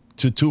show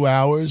to 2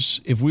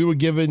 hours, if we were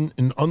given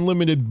an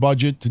unlimited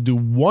budget to do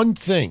one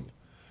thing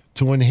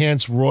to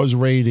enhance Raw's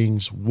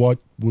ratings, what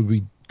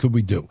could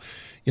we do?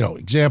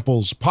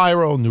 Examples: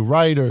 Pyro, new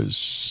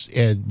writers,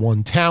 add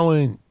one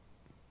talent,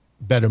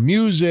 better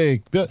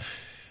music.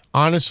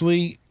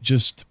 Honestly,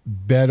 just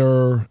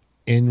better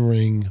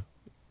in-ring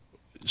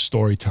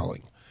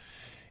storytelling.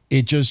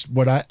 It just,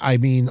 I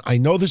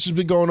know this has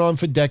been going on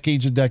for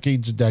decades and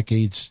decades and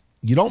decades.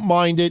 You don't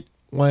mind it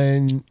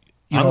when,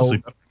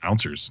 honestly,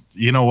 announcers.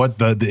 You know what?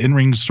 The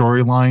in-ring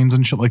storylines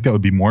and shit like that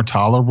would be more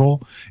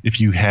tolerable if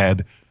you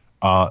had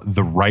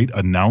the right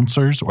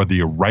announcers or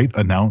the right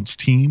announce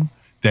team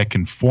that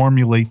can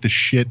formulate the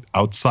shit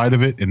outside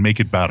of it and make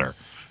it better.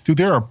 Dude,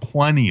 there are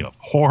plenty of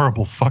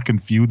horrible fucking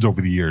feuds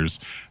over the years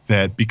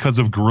that, because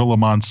of Gorilla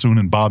Monsoon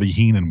and Bobby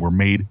Heenan, were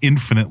made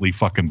infinitely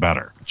fucking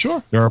better.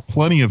 Sure. There are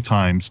plenty of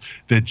times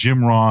that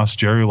Jim Ross,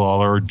 Jerry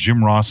Lawler,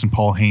 Jim Ross, and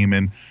Paul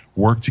Heyman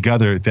worked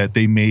together that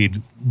they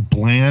made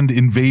bland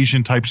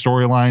invasion type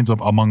storylines,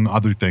 among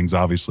other things,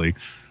 obviously,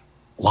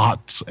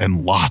 lots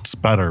and lots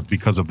better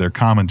because of their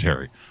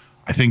commentary.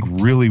 I think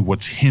really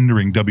what's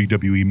hindering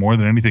WWE more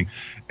than anything,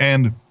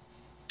 and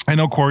I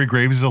know Corey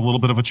Graves is a little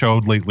bit of a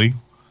chode lately,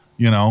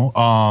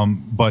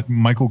 but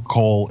Michael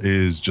Cole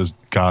is just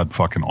god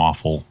fucking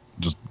awful,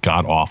 just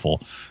god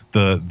awful.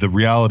 The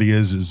reality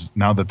is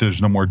now that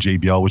there's no more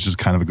JBL, which is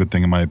kind of a good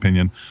thing in my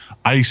opinion.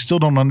 I still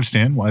don't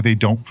understand why they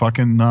don't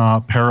fucking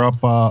pair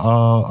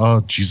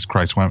up Jesus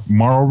Christ,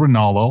 Mauro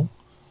Ranallo,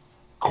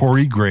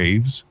 Corey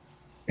Graves,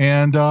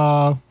 and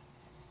Tom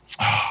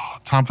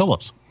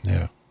Phillips.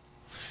 Yeah.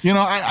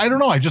 I don't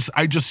know. I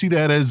just see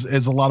that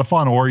as a lot of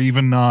fun. Or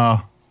even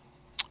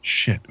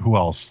who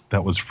else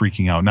that was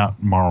freaking out?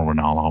 Not Mauro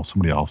Ranallo,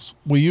 somebody else.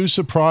 Were you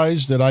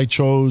surprised that I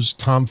chose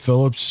Tom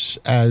Phillips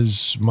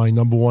as my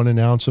number one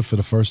announcer for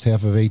the first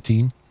half of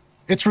 18?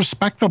 It's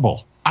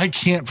respectable. I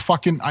can't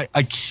fucking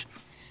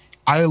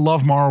I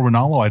love Mauro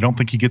Ranallo. I don't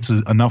think he gets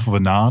enough of a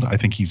nod. I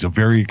think he's a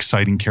very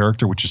exciting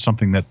character, which is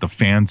something that the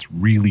fans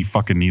really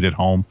fucking need at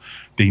home.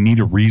 They need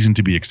a reason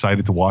to be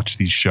excited to watch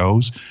these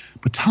shows.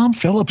 But Tom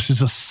Phillips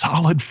is a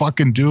solid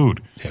fucking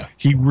dude. Yeah.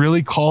 He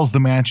really calls the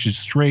matches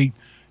straight.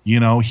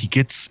 He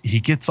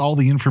gets all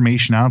the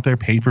information out there,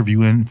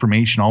 pay-per-view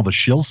information, all the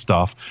shill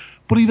stuff,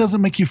 but he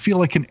doesn't make you feel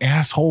like an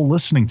asshole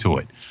listening to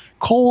it.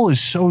 Cole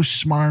is so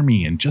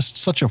smarmy and just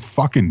such a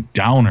fucking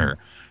downer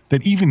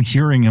that even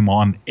hearing him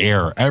on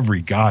air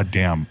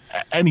anytime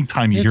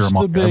you hear him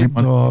on air. It's the big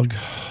dog.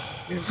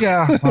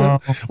 Yeah.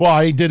 Well,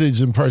 I did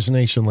his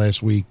impersonation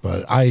last week,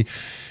 but I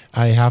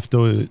have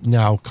to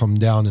now come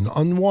down and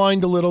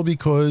unwind a little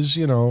because,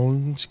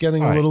 it's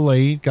getting a little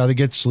late. Got to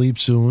get sleep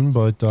soon.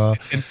 But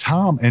and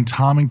Tom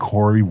and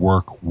Corey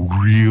work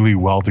really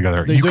well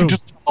together. You can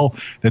just tell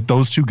that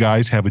those two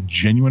guys have a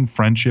genuine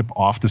friendship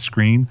off the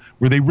screen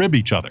where they rib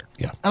each other.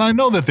 Yeah. And I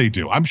know that they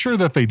do. I'm sure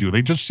that they do.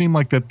 They just seem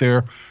like that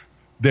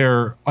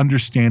they're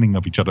understanding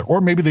of each other, or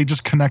maybe they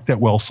just connect that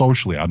well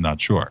socially. I'm not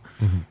sure,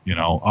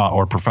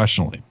 or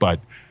professionally.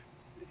 But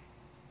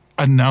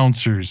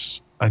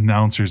announcers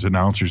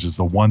is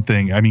the one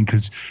thing. I mean,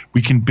 because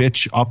we can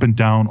bitch up and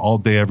down all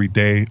day, every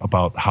day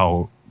about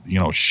how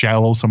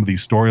shallow some of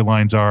these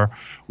storylines are.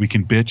 We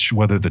can bitch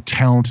whether the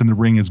talent in the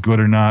ring is good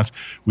or not.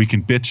 We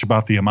can bitch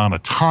about the amount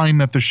of time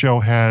that the show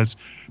has.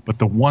 But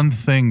the one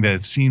thing that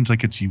it seems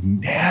like it's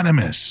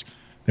unanimous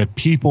that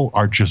people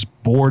are just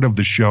bored of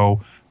the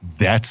show.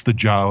 That's the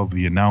job of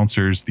the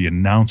announcers. The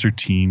announcer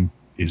team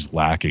is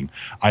lacking.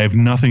 I have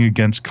nothing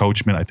against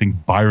Coachman. I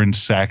think Byron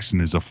Saxton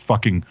is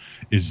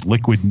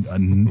liquid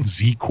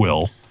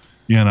ZQuil,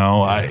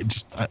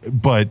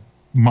 but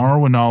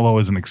Mauro Ranallo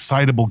is an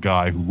excitable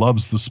guy who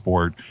loves the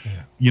sport.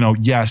 Yeah.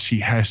 Yes, he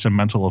has some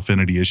mental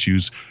affinity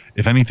issues.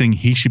 If anything,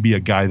 he should be a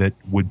guy that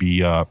would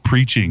be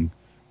preaching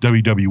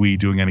WWE,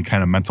 doing any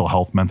kind of mental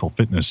health, mental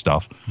fitness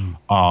stuff.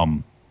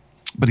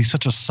 but he's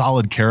such a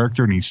solid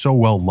character, and he's so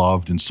well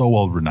loved and so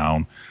well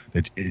renowned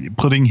that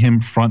putting him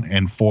front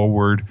and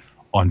forward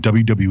on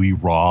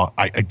WWE Raw,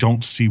 I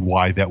don't see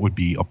why that would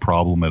be a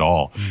problem at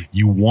all.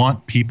 You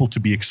want people to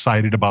be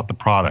excited about the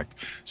product.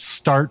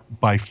 Start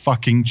by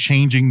fucking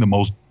changing the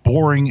most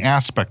boring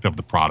aspect of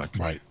the product,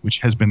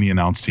 which has been the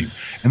announce team.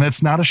 And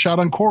that's not a shot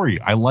on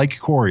Corey. I like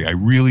Corey. I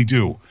really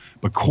do.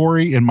 But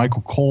Corey and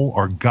Michael Cole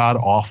are god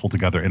awful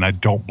together, and I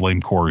don't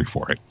blame Corey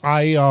for it.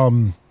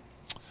 The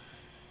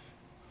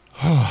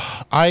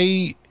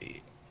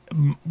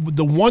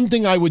one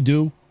thing I would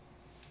do,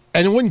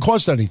 and it wouldn't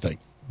cost anything,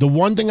 the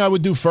one thing I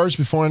would do first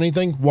before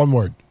anything, one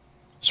word: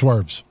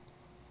 swerves.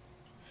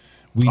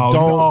 We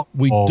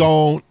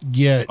don't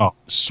get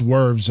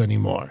swerves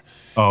anymore.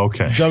 Oh,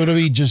 okay.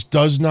 WWE just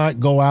does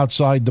not go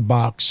outside the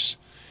box.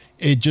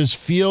 It just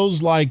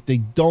feels like they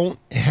don't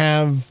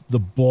have the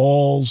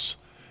balls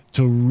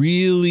to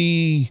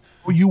really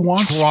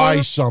try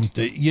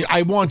something. Yeah,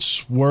 I want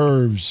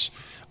swerves.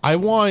 I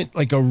want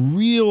like a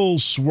real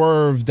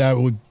swerve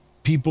that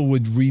people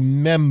would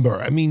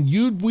remember. I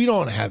mean, we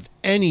don't have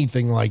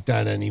anything like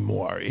that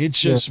anymore.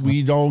 It's just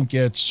we don't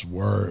get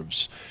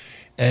swerves.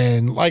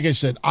 And like I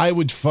said,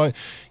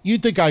 you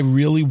think I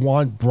really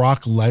want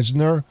Brock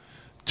Lesnar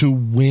to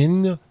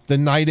win the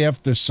night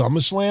after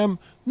SummerSlam?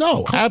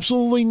 No,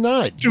 absolutely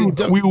not. Dude,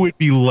 we would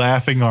be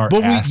laughing our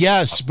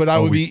ass off. But I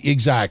would be,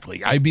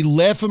 exactly. I'd be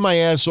laughing my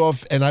ass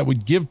off, and I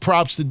would give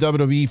props to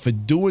WWE for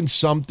doing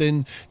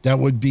something that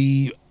would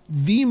be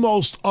the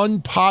most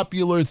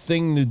unpopular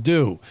thing to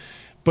do.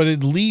 But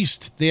at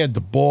least they had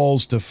the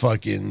balls to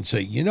fucking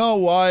say, you know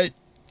what?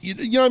 You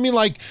know what I mean?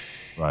 Like,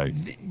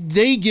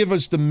 they give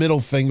us the middle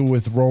finger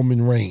with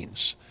Roman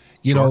Reigns.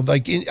 You know,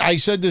 like I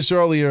said this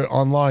earlier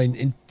online,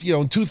 in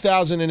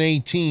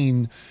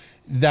 2018,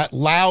 that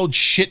loud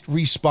shit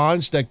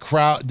response that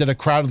a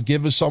crowd will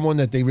give us someone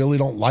that they really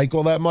don't like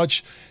all that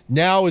much,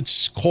 now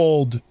it's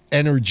called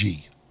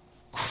energy,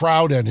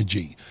 crowd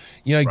energy.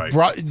 You know,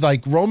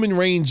 like Roman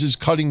Reigns is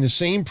cutting the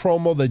same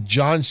promo that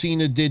John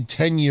Cena did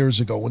 10 years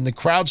ago. When the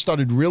crowd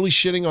started really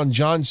shitting on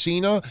John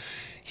Cena,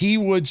 he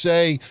would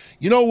say,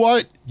 you know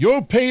what,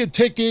 you'll pay a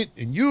ticket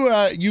and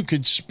you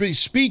could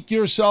speak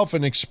yourself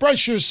and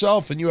express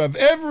yourself and you have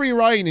every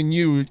right and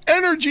you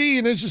energy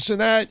and this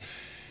and that.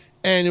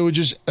 And it would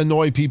just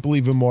annoy people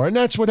even more. And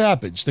that's what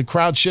happens. The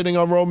crowd shitting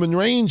on Roman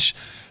Reigns.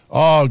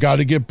 Oh, got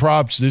to give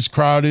props. This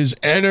crowd is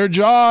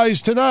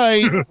energized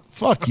tonight.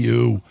 Fuck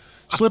you.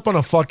 Slip on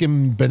a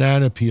fucking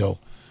banana peel.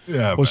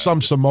 Yeah, or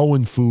some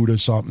Samoan food or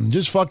something.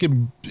 Just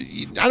fucking,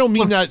 I don't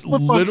mean that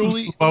literally.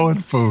 Some Samoan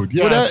food,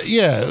 yeah.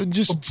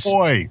 Just some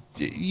poi.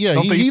 Yeah,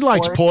 he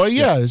likes poi.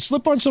 Yeah,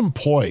 slip on some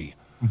poi.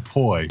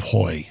 Poi.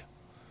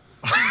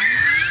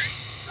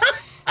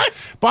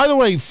 By the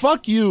way,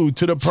 fuck you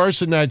to the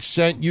person that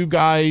sent you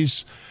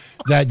guys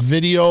that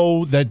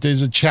video that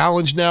there's a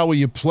challenge now where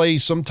you play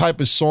some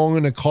type of song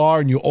in a car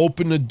and you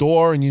open the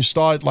door and you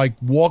start like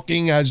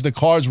walking as the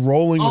car's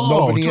rolling with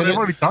nobody in it. I've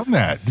already done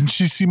that. Didn't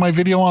she see my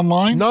video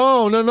online?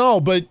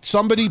 No. But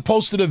somebody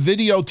posted a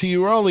video to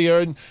you earlier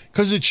and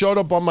because it showed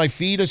up on my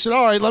feed, I said,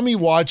 all right, let me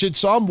watch it.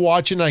 So I'm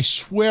watching. I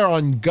swear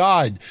on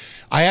God,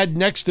 I had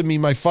next to me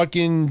my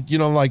fucking,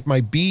 like my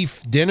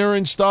beef dinner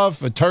and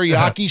stuff, a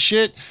teriyaki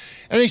shit.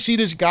 And I see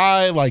this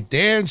guy like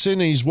dancing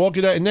and he's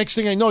walking out. And next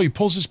thing I know, he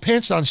pulls his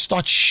pants down and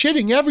starts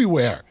shitting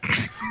everywhere.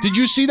 Did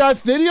you see that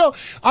video?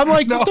 I'm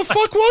like, What the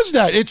fuck was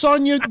that? It's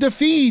on the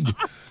feed.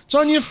 It's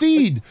on your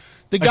feed.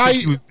 The guy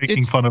was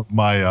making fun of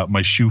my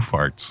my shoe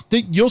farts.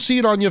 You'll see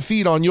it on your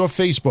feed on your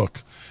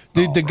Facebook.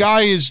 The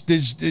guy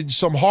there's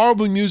some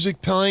horrible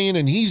music playing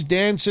and he's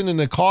dancing and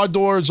the car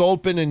door is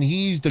open and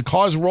the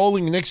car's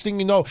rolling. The next thing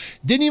you know,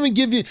 didn't even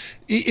give you.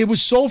 It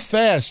was so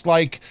fast,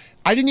 like.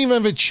 I didn't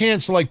even have a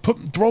chance to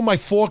throw my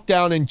fork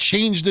down and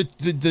change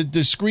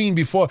the screen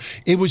before.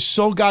 It was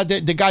so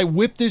goddamn. The guy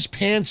whipped his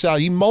pants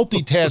out. He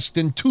multitasked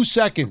in 2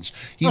 seconds.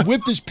 He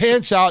whipped his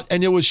pants out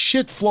and there was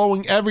shit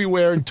flowing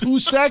everywhere in 2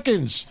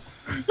 seconds.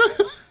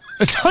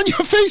 It's on your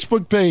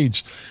Facebook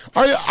page.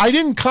 I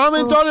didn't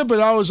comment on it, but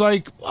I was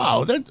like,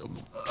 wow, that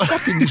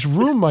fucking just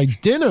ruined my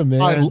dinner,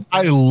 man.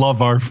 I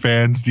love our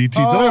fans, DT.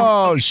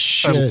 Oh,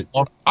 shit.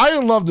 I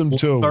love them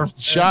too.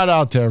 Shout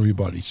out to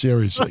everybody,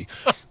 seriously.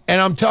 And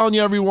I'm telling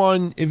you,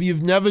 everyone, if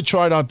you've never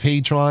tried our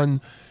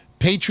Patreon,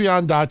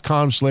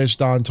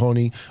 patreon.com/Don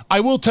Tony. I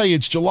will tell you,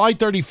 it's July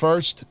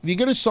 31st. If you're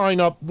going to sign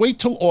up, wait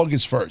till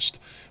August 1st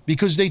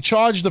because they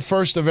charge the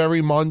 1st of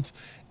every month.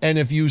 And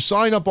if you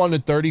sign up on the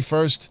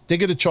 31st, they're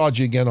going to charge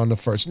you again on the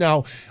 1st.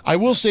 Now, I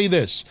will say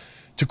this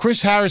to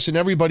Chris Harris and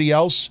everybody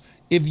else.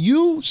 If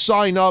you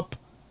sign up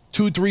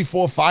 2, 3,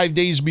 4, 5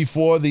 days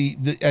before at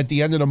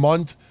the end of the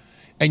month,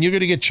 and you're going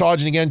to get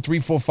charged again 3,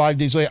 4, 5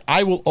 days later,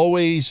 I will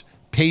always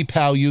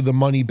PayPal you the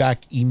money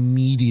back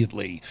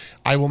immediately.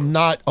 I will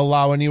not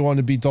allow anyone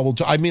to be double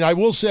charged. I mean, I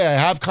will say I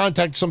have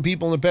contacted some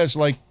people in the past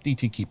like,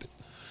 DT, keep it.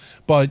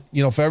 But,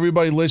 for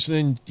everybody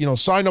listening,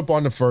 sign up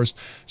on the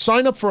 1st.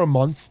 Sign up for a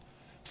month.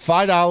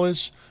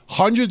 $5,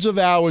 hundreds of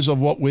hours of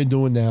what we're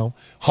doing now,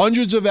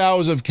 hundreds of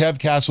hours of Kev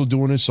Castle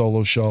doing his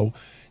solo show.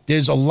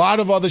 There's a lot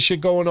of other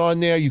shit going on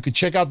there. You could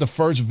check out the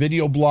first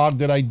video blog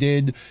that I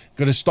did.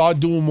 Going to start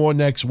doing more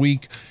next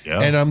week.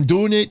 Yeah. And I'm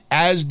doing it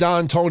as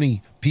Don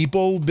Tony.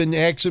 People been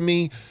asking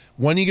me,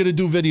 when are you going to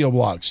do video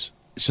blogs?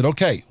 I said,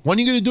 okay. When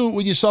are you going to do it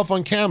with yourself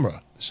on camera?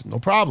 I said, no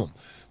problem.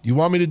 You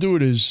want me to do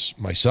it as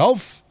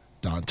myself,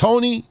 Don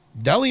Tony,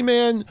 Deli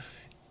Man?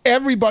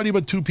 Everybody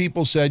but 2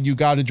 people said you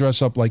got to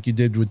dress up like you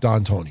did with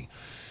Don Tony.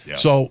 Yeah.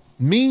 So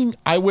me,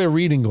 I wear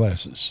reading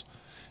glasses.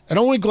 I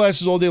don't wear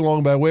glasses all day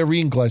long, but I wear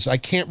reading glasses. I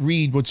can't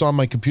read what's on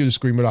my computer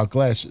screen without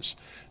glasses.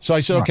 So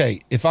I said, okay,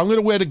 if I'm going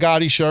to wear the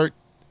Gotti shirt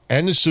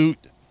and the suit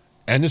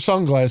and the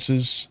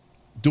sunglasses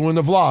doing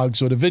the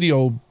vlogs or the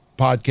video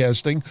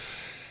podcasting.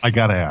 I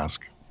got to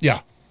ask.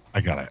 Yeah.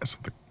 I got to ask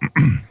something.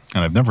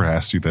 And I've never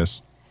asked you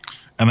this.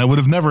 And I would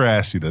have never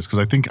asked you this because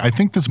I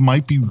think this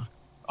might be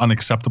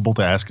unacceptable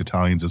to ask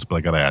Italians this, but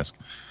I got to ask.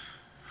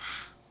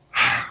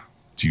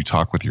 Do you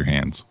talk with your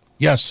hands?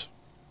 Yes.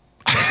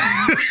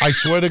 I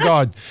swear to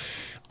God.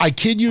 I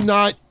kid you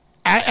not,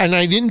 and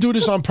I didn't do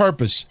this on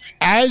purpose.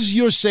 As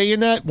you're saying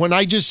that, when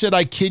I just said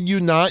I kid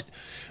you not,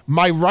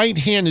 my right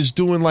hand is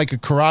doing like a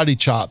karate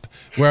chop,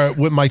 where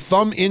with my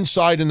thumb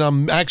inside, and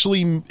I'm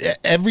actually,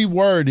 every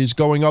word is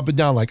going up and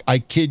down like, I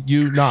kid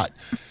you not.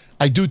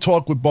 I do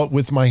talk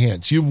with my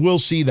hands. You will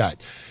see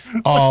that.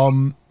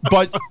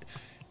 But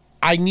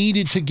I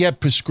needed to get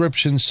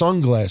prescription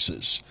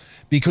sunglasses,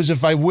 because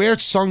if I wear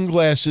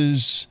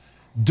sunglasses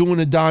doing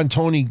a Don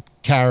Tony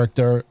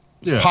character,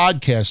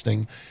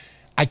 podcasting,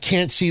 I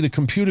can't see the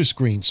computer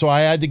screen. So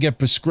I had to get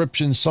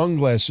prescription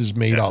sunglasses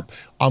made up.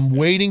 I'm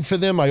waiting for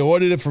them. I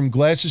ordered it from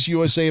Glasses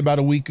USA about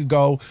a week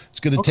ago. It's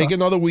going to take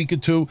another week or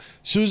 2.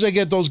 As soon as I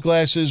get those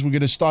glasses, we're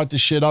going to start the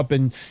shit up.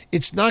 And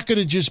it's not going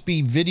to just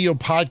be video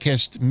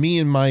podcast, me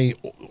and my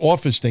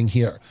office thing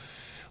here.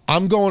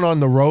 I'm going on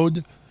the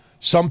road.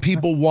 Some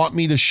people want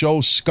me to show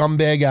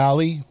Scumbag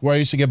Alley, where I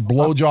used to get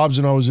blowjobs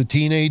when I was a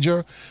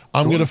teenager.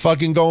 I'm going to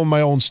fucking go in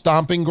my own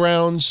stomping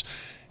grounds.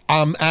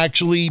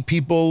 Actually,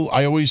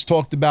 I always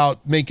talked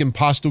about making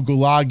pasta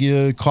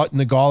gulaglia, cutting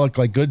the garlic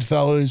like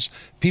Goodfellas.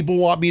 People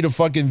want me to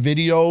fucking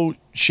video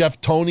Chef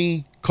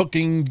Tony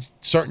cooking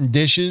certain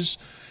dishes.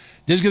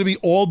 There's going to be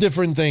all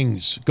different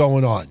things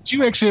going on. Do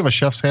you actually have a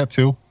chef's hat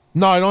too?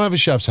 No, I don't have a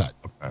chef's hat.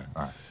 Okay,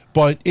 all right.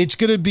 But it's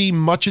going to be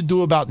much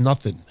ado about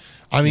nothing.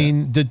 I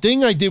mean, the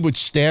thing I did with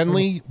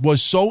Stanley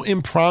was so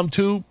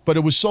impromptu, but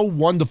it was so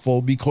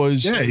wonderful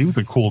because... Yeah, he was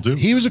a cool dude.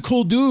 He was a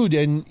cool dude.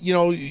 And, you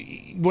know,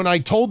 when I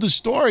told the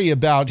story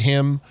about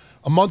him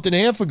a month and a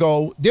half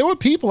ago, there were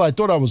people I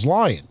thought I was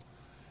lying.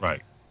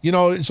 Right. You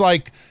know, it's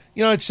like,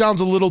 you know, it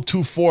sounds a little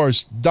too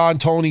forced. Don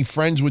Tony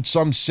friends with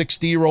some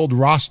 60-year-old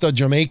Rasta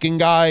Jamaican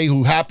guy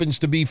who happens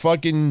to be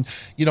fucking,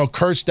 you know,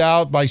 cursed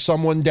out by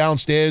someone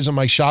downstairs in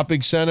my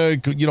shopping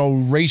center, you know,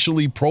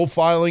 racially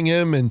profiling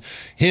him and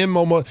him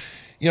almost...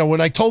 You know,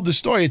 when I told the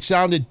story, it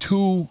sounded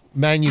too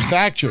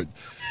manufactured.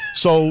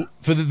 So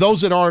for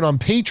those that aren't on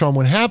Patreon,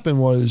 what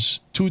happened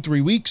was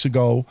 2-3 weeks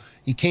ago,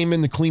 he came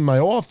in to clean my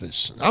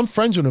office. I'm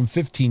friends with him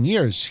 15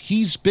 years.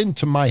 He's been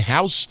to my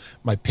house,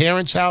 my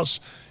parents'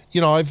 house.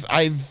 You know,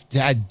 I've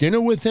had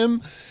dinner with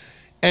him,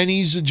 and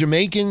he's a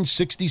Jamaican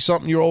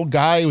 60-something-year-old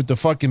guy with the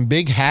fucking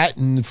big hat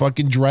and the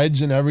fucking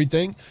dreads and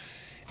everything.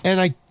 And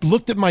I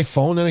looked at my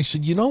phone and I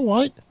said, you know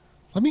what?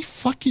 Let me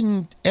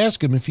fucking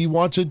ask him if he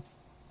wants to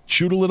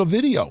shoot a little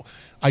video.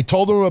 I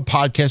told him about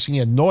podcasting. He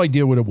had no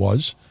idea what it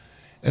was.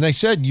 And I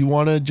said, you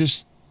want to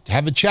just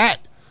have a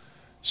chat?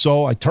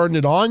 So I turned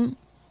it on,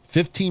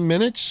 15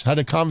 minutes, had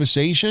a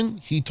conversation.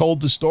 He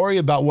told the story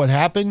about what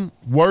happened,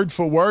 word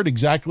for word,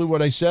 exactly what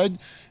I said.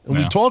 And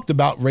we talked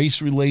about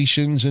race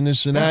relations and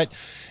this and that.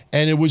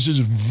 And it was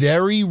just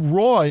very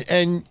raw.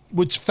 And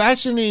what's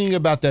fascinating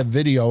about that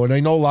video, and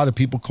I know a lot of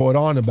people caught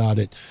on about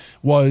it,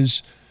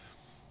 was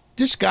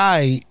this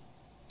guy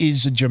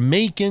is a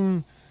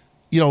Jamaican,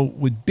 you know,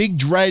 with big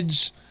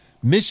dreads,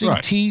 missing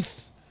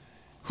teeth,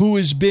 who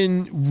has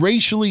been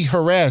racially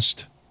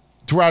harassed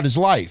throughout his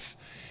life.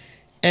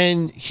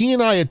 And he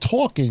and I are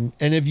talking,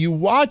 and if you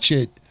watch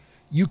it,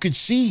 you could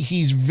see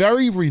he's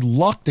very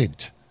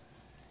reluctant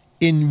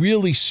in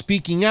really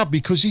speaking out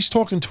because he's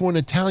talking to an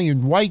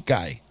Italian white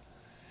guy.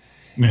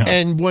 Yeah.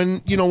 And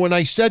when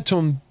I said to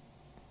him,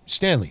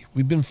 Stanley,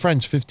 we've been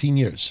friends 15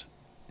 years.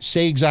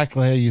 Say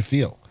exactly how you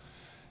feel.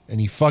 And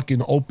he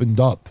fucking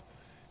opened up.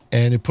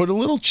 And it put a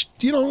little,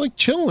 you know, like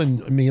chill in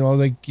me, you know,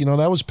 like, you know,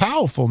 that was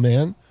powerful,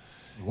 man.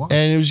 Wow.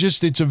 And it was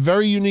just, it's a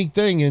very unique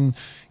thing. And,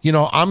 you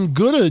know, I'm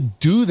going to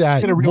do that.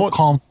 He had a real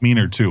calm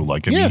demeanor, too.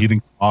 Like, I mean, he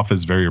didn't come off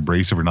as very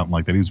abrasive or nothing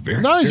like that. He was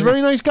he's a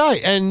very nice guy.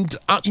 And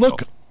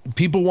look,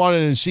 people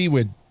wanted to see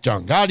where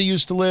John Gotti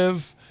used to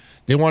live.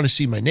 They want to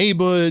see my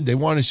neighborhood. They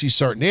want to see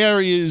certain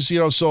areas, you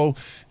know. So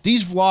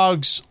these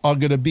vlogs are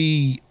going to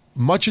be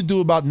much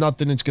ado about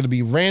nothing. It's going to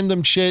be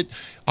random shit.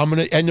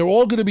 And they're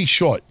all going to be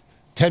short.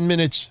 10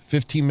 minutes,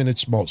 15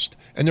 minutes most.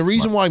 And the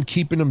reason why I'm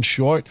keeping them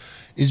short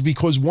is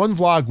because one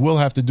vlog will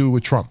have to do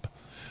with Trump.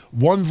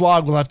 One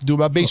vlog will have to do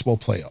about baseball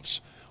playoffs.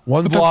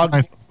 One vlog.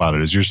 That's nice about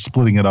it is you're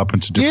splitting it up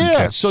into different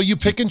categories. So you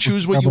pick and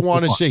choose what you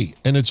want to see.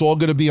 And it's all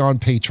going to be on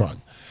Patreon.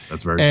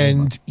 That's very true.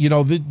 And,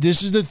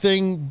 this is the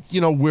thing,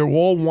 we're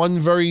all one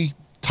very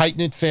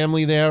tight-knit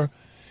family there.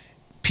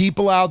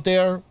 People out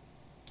there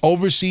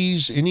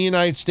overseas in the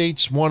United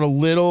States want a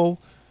little,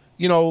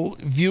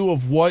 view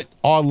of what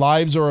our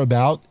lives are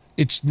about.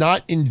 It's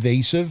not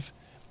invasive.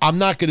 I'm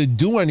not going to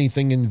do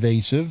anything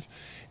invasive.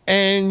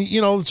 And,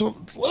 so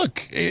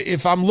look,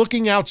 if I'm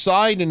looking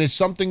outside and there's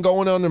something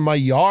going on in my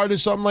yard or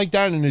something like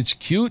that, and it's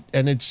cute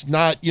and it's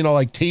not,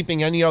 like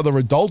taping any other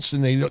adults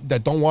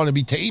that don't want to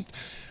be taped,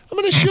 I'm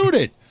going to shoot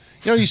it.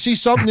 You see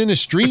something in the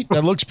street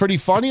that looks pretty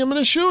funny, I'm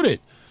going to shoot it.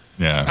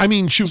 Yeah. I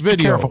mean, shoot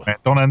video. Careful, man.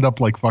 Don't end up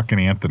like fucking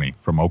Anthony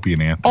from Opie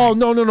and Anthony. Oh,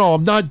 no.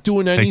 I'm not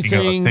doing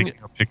anything.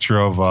 Taking a picture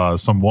of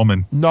some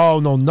woman. No,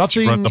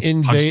 nothing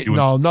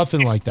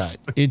nothing like that.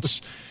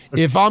 It's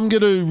if I'm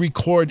going to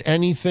record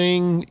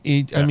anything,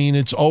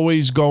 it's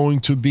always going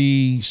to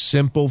be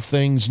simple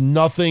things,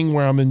 nothing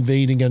where I'm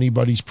invading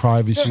anybody's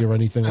privacy or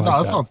anything like that.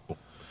 That sounds cool.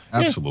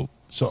 Absolutely.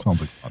 So,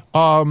 sounds like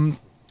fun.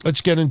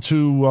 Let's get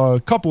into a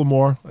couple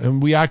more,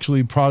 and we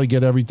actually probably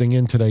get everything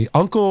in today.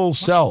 Uncle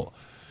Sel.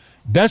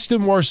 Best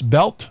and worst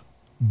belt,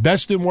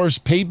 best and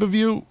worst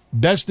pay-per-view,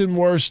 best and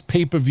worst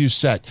pay-per-view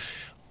set.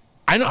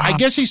 I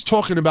guess he's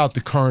talking about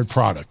the current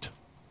product.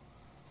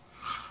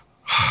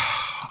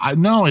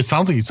 No, it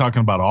sounds like he's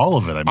talking about all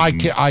of it.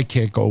 I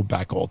can't go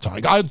back all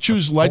time. I'd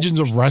choose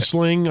Legends of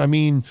Wrestling. I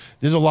mean,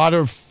 there's a lot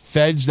of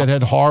feds that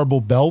had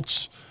horrible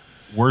belts.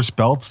 Worst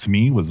belts to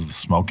me was the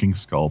Smoking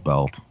Skull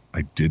belt.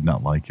 I did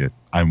not like it.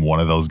 I'm one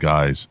of those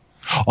guys.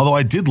 Although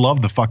I did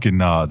love the fucking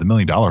the $1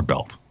 Million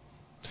belt.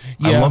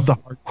 Yeah. I love the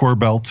hardcore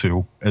belt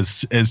too.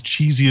 As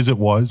cheesy as it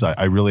was,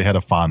 I really had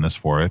a fondness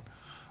for it.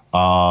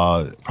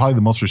 Probably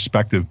the most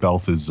respected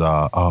belt is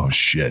the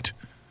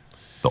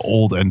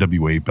old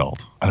NWA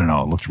belt. I don't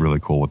know. It looked really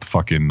cool with the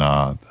fucking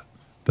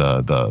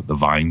the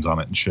vines on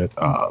it and shit.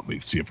 Let me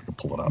see if I can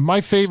pull it up.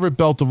 My favorite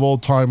belt of all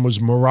time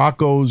was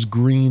Morocco's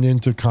green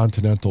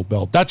Intercontinental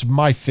belt. That's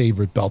my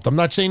favorite belt. I'm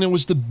not saying it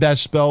was the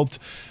best belt.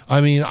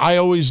 I mean, I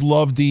always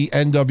loved the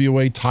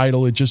NWA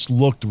title. It just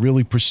looked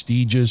really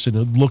prestigious and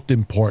it looked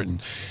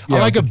important. Yeah, I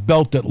like a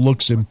belt that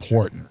looks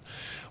important.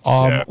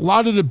 A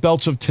lot of the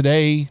belts of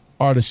today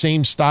are the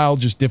same style,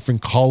 just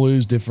different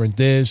colors, different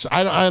this.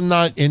 I'm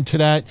not into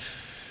that.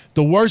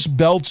 The worst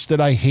belts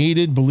that I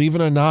hated, believe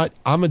it or not,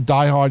 I'm a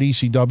diehard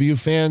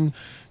ECW fan.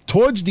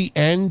 Towards the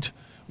end,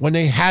 when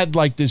they had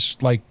like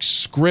this like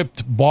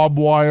script barbed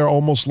wire,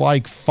 almost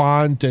like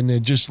font, and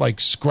it just like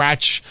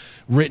scratch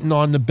written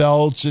on the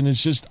belts, and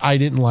it's just, I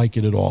didn't like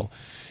it at all.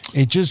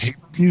 It just...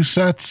 Few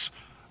sets.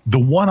 The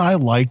one I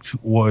liked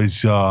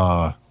was,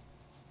 what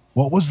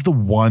was the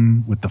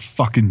one with the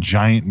fucking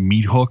giant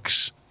meat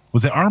hooks?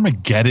 Was it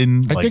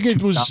Armageddon? I think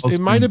it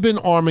might have been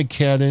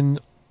Armageddon.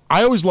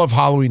 I always loved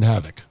Halloween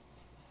Havoc.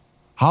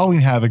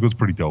 Halloween Havoc was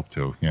pretty dope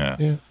too.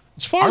 Yeah.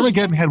 As far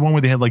Armageddon had one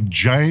where they had like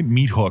giant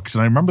meat hooks,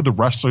 and I remember the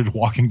wrestlers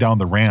walking down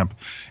the ramp,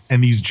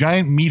 and these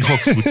giant meat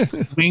hooks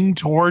would swing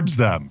towards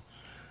them.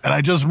 And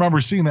I just remember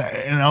seeing that,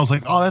 and I was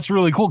like, "Oh, that's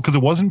really cool," because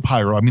it wasn't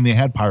pyro. I mean, they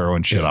had pyro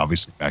and shit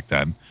obviously back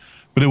then,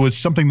 but it was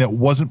something that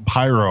wasn't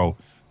pyro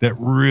that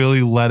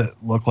really let it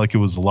look like it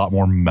was a lot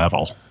more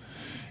metal.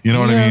 You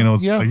know what I mean? It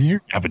was like, you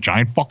have a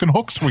giant fucking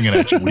hook swinging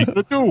at you. What are you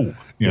going to do?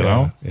 You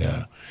know?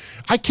 Yeah.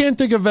 I can't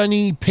think of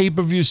any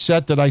pay-per-view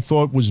set that I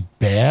thought was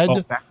bad.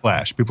 Oh,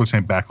 Backlash. People are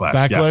saying Backlash.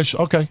 Backlash? Yes.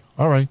 Okay.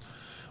 All right.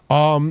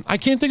 I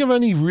can't think of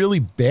any really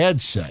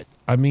bad set.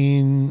 I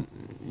mean,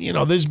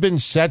 there's been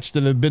sets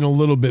that have been a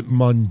little bit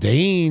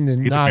mundane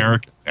and Great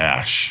American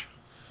Bash.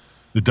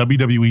 The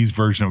WWE's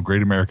version of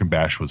Great American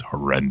Bash was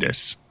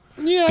horrendous.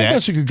 Yeah, I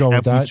guess you could go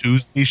with that.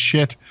 Tuesday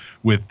shit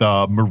with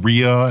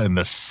Maria and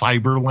the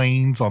cyber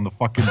lanes on the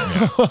fucking...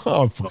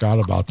 I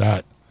forgot about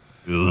that.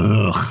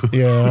 Ugh.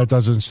 Yeah, that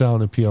doesn't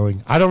sound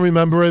appealing. I don't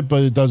remember it,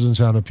 but it doesn't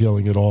sound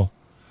appealing at all.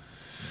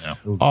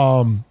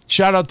 Yeah.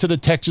 Shout out to the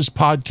Texas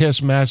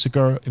Podcast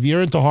Massacre. If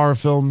you're into horror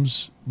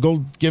films,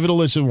 go give it a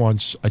listen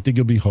once. I think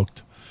you'll be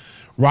hooked.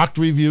 Rocked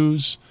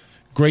Reviews,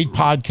 great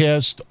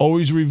podcast,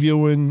 always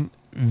reviewing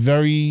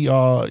very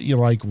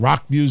like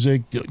rock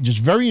music, just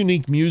very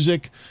unique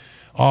music.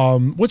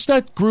 What's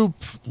that group?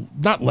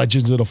 Not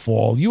Legends of the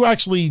Fall. You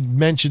actually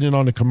mentioned it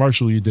on a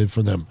commercial you did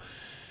for them.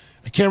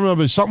 I can't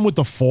remember. Something with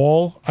the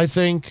Fall, I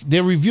think.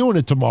 They're reviewing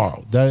it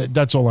tomorrow.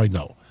 That's all I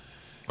know.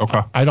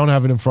 Okay. I don't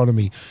have it in front of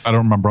me. I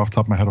don't remember off the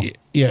top of my head.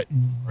 Yeah.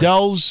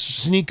 Dell's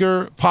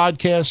Sneaker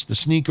Podcast, The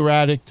Sneaker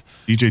Addict.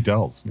 DJ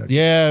Dell's.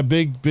 Yeah,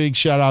 big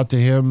shout out to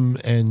him.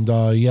 And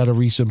he had a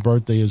recent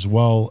birthday as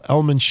well.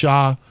 Elman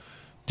Shah,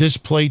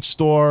 Displate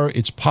Store.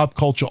 It's pop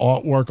culture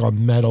artwork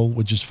on metal,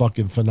 which is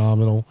fucking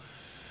phenomenal.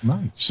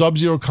 Nice.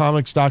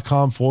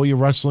 SubZeroComics.com for all your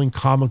wrestling,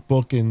 comic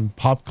book, and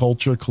pop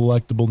culture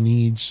collectible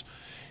needs.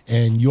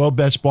 And Your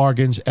Best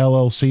Bargains,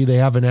 LLC. They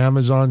have an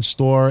Amazon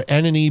store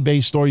and an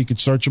eBay store. You could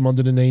search them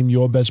under the name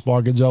Your Best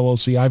Bargains,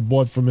 LLC. I've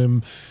bought from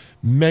him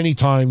many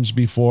times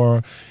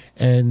before.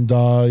 And,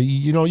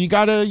 you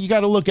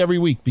gotta look every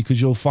week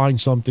because you'll find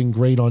something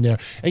great on there.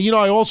 And,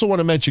 I also want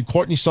to mention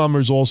Courtney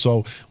Summers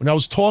also. When I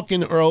was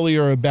talking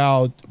earlier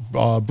about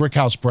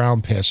Brickhouse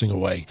Brown passing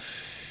away,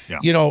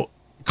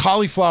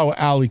 Cauliflower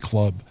Alley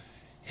Club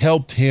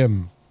helped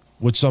him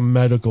with some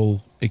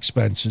medical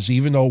expenses,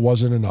 even though it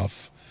wasn't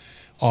enough.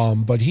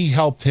 But he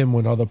helped him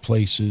when other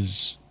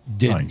places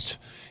didn't. Nice.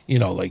 You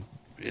know, like,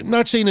 I'm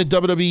not saying that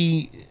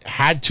WWE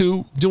had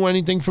to do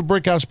anything for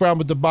Brickhouse Brown,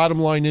 but the bottom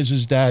line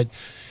is that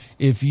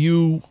if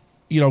you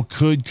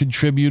could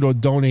contribute or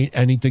donate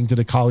anything to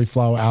the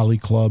Cauliflower Alley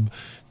Club,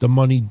 the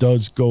money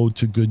does go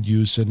to good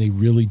use, and they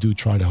really do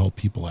try to help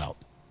people out.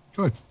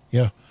 Good.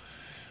 Yeah.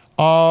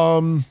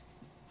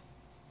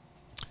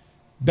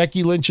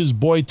 Becky Lynch's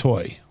Boy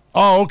Toy.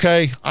 Oh,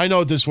 okay. I know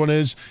what this one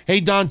is. Hey,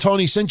 Don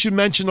Tony, since you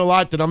mentioned a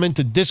lot that I'm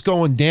into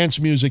disco and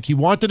dance music, he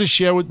wanted to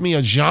share with me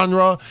a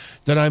genre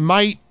that I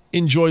might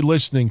enjoy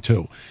listening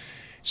to.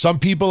 Some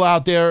people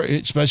out there,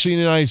 especially in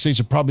the United States,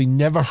 have probably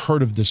never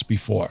heard of this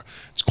before.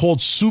 It's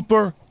called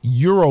Super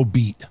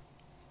Eurobeat.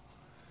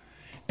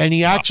 And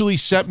he actually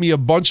sent me a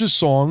bunch of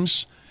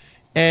songs,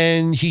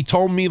 and he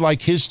told me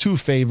like his two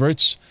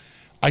favorites.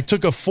 I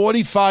took a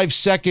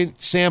 45-second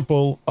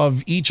sample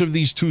of each of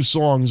these two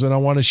songs, and I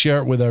want to share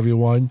it with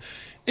everyone.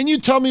 And you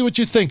tell me what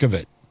you think of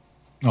it.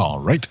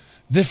 All right.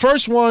 The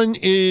first one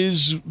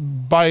is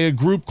by a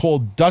group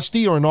called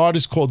Dusty, or an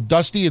artist called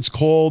Dusty. It's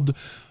called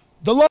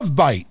The Love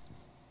Bite.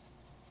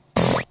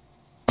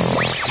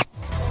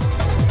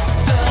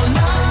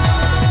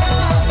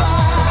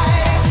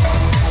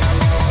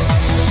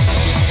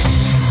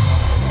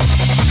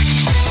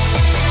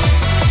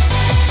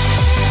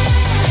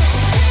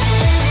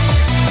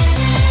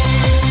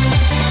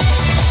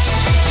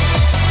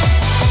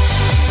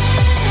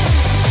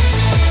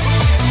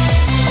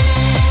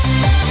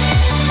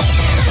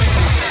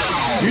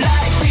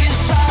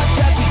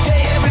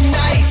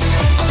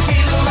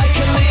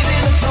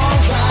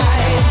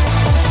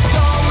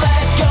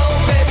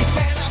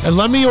 And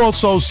let me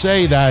also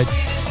say that,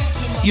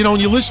 when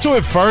you listen to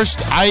it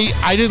first,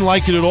 I didn't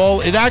like it at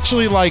all. It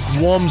actually like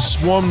warms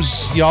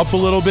you up a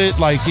little bit.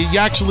 Like you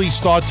actually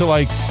start to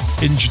like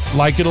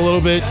it a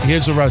little bit.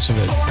 Here's the rest of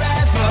it.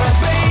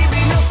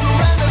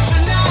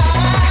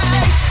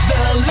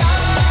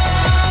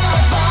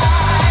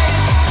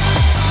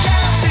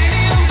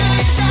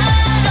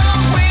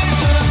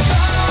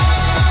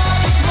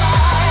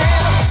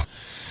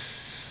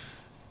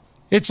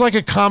 It's like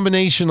a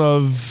combination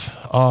of,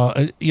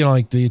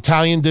 like the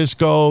Italian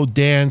disco,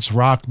 dance,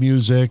 rock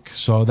music.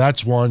 So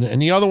that's one.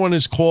 And the other one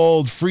is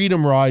called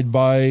Freedom Ride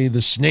by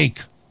The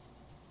Snake.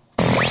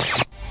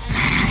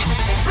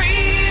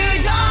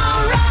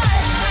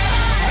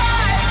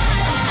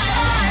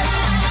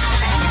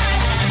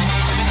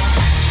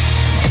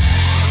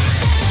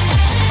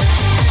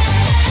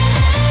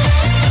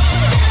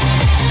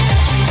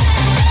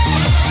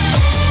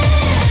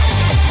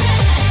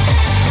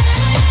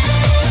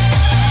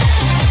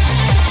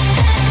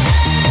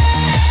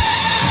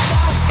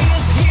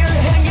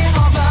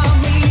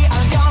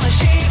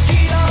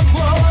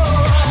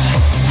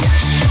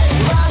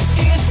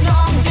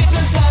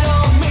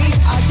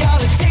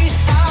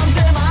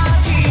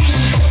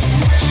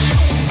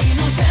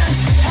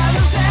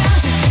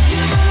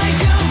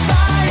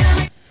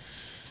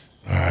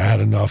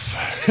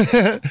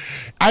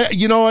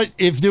 You know what?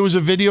 If there was a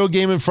video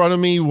game in front of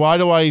me, why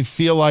do I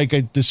feel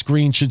like the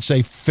screen should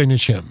say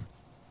finish him?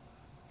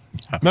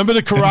 Remember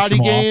the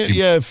karate game?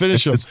 Yeah,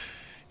 finish him.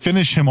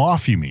 Finish him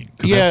off, you mean?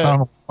 Because that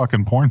sounded like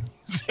fucking porn.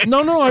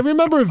 No, I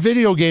remember a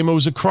video game. It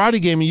was a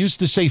karate game. It used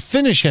to say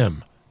finish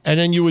him, and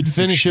then you would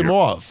finish him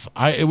off.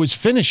 It was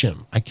finish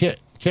him. I can't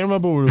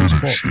remember what it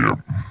was called.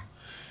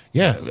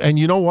 Yeah, and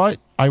you know what?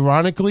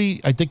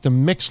 Ironically, I think the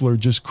Mixler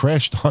just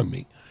crashed on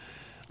me.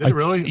 Did it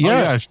really? Yeah. Oh,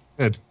 yeah, it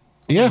did.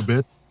 Yeah. A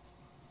bit.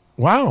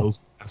 Wow. Those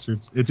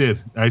bastards. It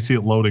did. I see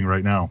it loading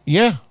right now.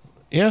 Yeah.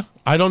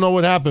 I don't know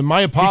what happened.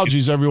 My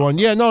apologies, everyone.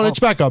 Yeah, no, it's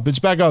back up. It's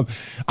back up.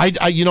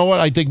 I you know what?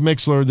 I think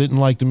Mixler didn't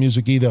like the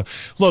music either.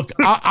 Look,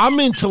 I'm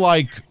into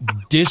like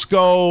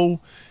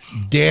disco,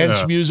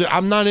 dance music.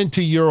 I'm not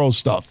into Euro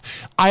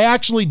stuff. I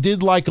actually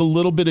did like a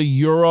little bit of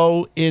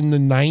Euro in the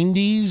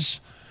 90s.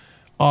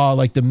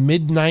 Like the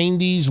mid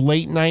 90s,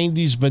 late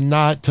 90s, but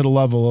not to the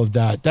level of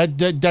that.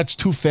 That's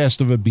too fast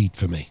of a beat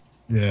for me.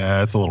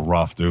 Yeah, it's a little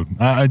rough, dude.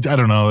 I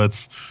don't know.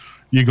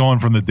 You're going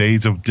from the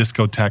days of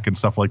discotheque and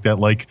stuff like that.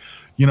 Like,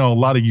 a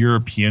lot of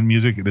European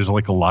music. There's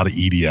like a lot of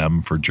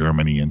EDM for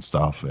Germany and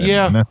stuff.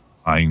 And that's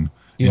fine.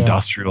 Yeah.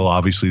 Industrial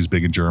obviously is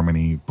big in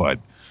Germany, but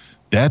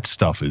that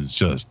stuff is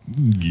just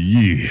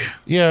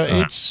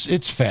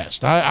it's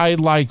fast. I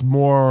like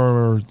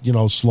more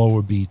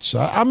slower beats.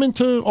 I'm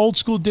into old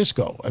school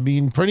disco. I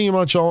mean, pretty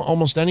much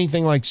almost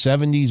anything like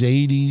 70s,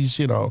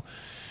 80s.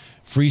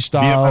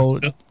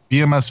 Freestyle.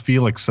 BMS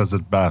Felix says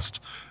it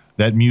best.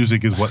 That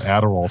music is what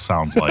Adderall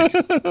sounds like.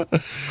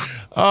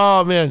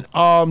 Oh man,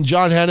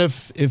 John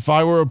Hennif, if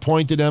I were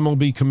appointed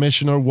MLB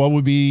commissioner, what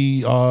would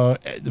be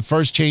the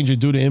first change I'd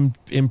do to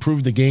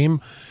improve the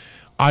game?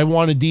 I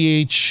want a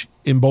DH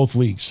in both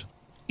leagues.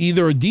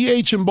 Either a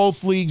DH in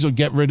both leagues or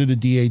get rid of the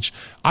DH.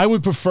 I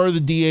would prefer the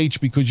DH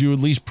because you at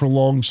least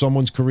prolong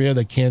someone's career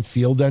that can't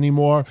field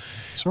anymore.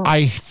 Sure.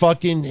 I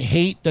fucking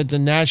hate that the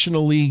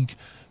National League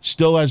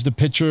still has the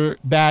pitcher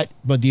bat,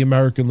 but the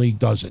American League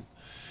doesn't.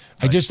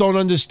 I just don't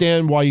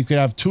understand why you could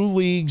have two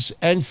leagues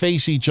and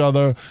face each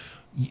other.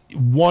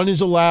 One is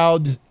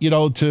allowed,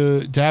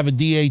 to have a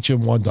DH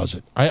and one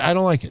doesn't. I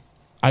don't like it.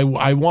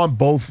 I want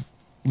both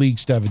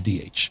leagues to have a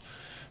DH.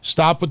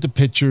 Stop with the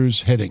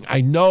pitchers hitting.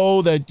 I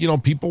know that,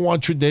 people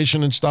want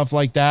tradition and stuff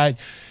like that.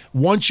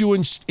 Once you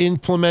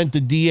implement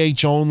the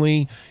DH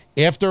only,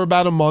 after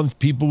about a month,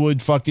 people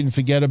would fucking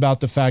forget about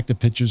the fact that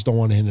pitchers don't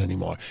want to hit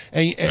anymore.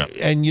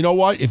 And you know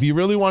what? If you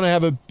really want to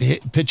have a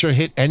pitcher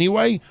hit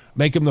anyway,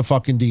 make him the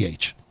fucking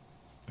DH.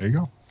 There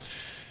you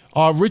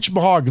go. Rich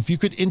Maharg, if you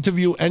could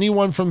interview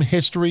anyone from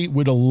history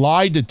with a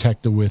lie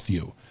detector with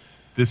you.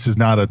 This is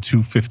not a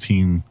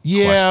 215.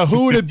 Yeah,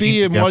 who would it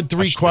be and what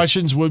three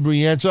questions would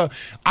we answer?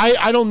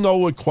 I don't know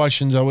what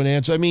questions I would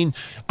answer. I mean,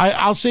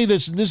 I'll say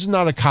this. This is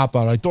not a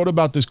cop-out. I thought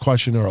about this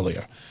question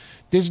earlier.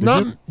 There's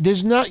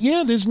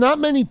not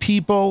many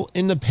people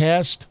in the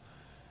past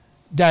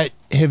that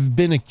have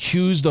been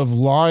accused of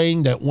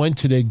lying that went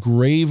to their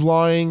grave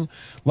lying.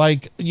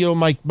 Like,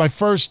 my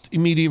first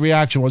immediate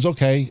reaction was,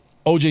 okay,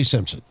 O.J.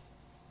 Simpson.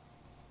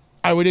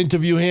 I would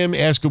interview him,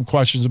 ask him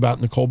questions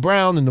about Nicole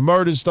Brown and the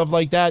murders, stuff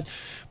like that.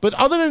 But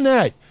other than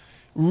that,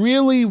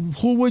 really,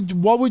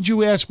 what would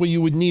you ask where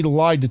you would need a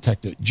lie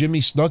detector?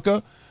 Jimmy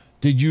Snuka?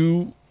 Did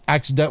you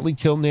accidentally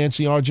kill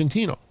Nancy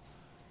Argentino?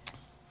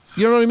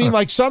 You know what I mean?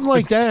 Like something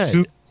like that.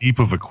 Too deep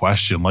of a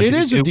question. Like it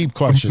is a deep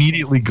question.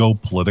 Immediately go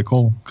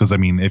political, because I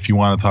mean, if you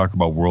want to talk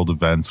about world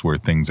events where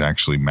things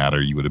actually matter,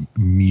 you would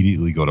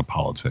immediately go to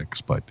politics.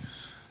 But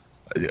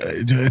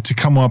to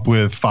come up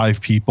with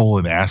 5 people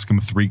and ask them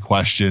 3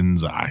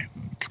 questions,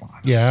 come on.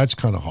 Yeah, that's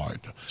kind of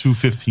hard.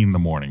 2:15 in the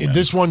morning. Man.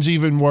 This one's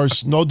even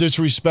worse. No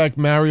disrespect,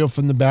 Mario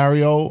from the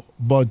barrio,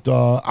 but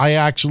I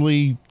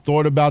actually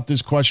thought about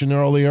this question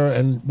earlier,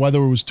 and whether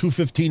it was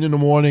 2:15 in the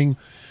morning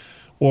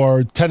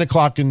or 10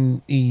 o'clock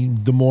in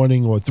the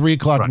morning or 3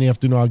 o'clock in the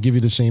afternoon, I'll give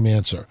you the same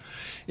answer.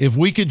 If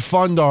we could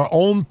fund our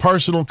own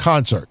personal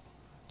concert,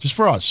 just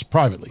for us,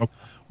 privately,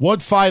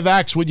 what 5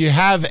 acts would you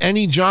have,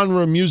 any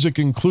genre of music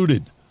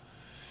included?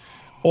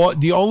 Or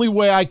the only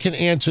way I can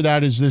answer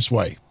that is this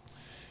way,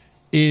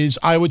 is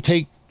I would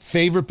take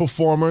favorite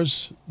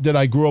performers that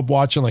I grew up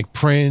watching, like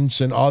Prince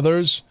and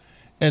others,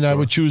 and I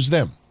would choose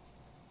them.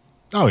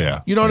 Oh, yeah.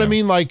 You know what I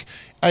mean? Like,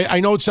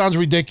 I know it sounds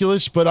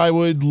ridiculous, but I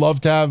would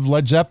love to have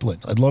Led Zeppelin.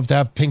 I'd love to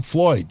have Pink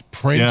Floyd,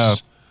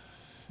 Prince.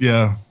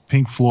 Yeah.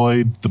 Pink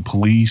Floyd, The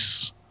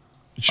Police.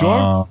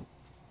 Sure.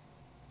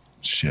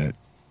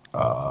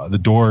 The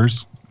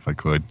Doors, if I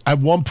could. At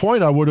one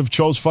point, I would have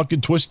chose fucking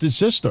Twisted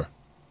Sister.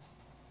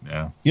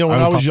 Yeah. When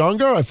I was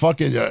younger,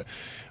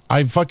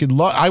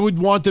 I would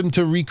want them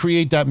to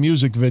recreate that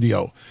music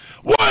video.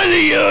 What are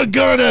you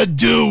gonna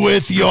do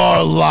with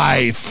your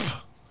life?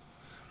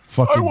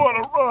 Fucking, I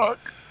want to rock.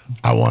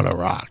 I want to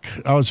rock.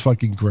 That was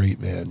fucking great,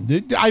 man.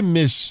 I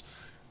miss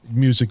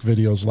music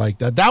videos like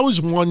that. That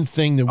was one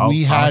thing that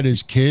we had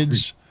as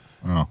kids.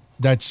 Oh.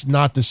 That's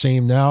not the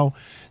same now.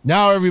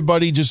 Now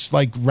everybody just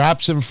like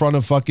raps in front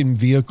of fucking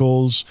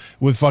vehicles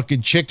with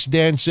fucking chicks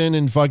dancing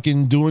and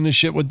fucking doing the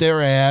shit with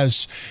their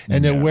ass.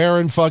 And they're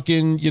wearing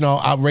fucking,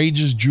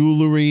 outrageous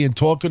jewelry and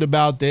talking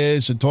about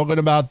this and talking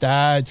about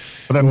that.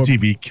 But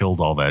MTV killed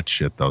all that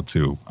shit though,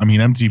 too. I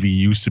mean, MTV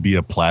used to be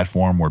a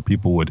platform where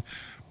people would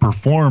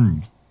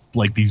perform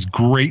like these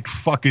great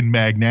fucking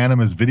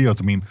magnanimous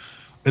videos. I mean,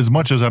 as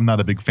much as I'm not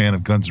a big fan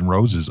of Guns N'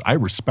 Roses, I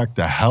respect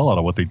the hell out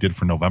of what they did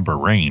for November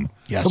Rain.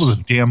 Yes. That was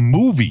a damn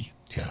movie.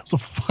 Yeah. It's a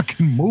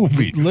fucking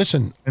movie.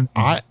 Listen,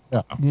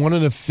 one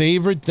of the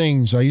favorite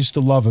things I used to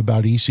love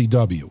about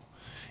ECW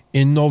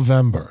in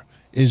November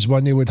is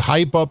when they would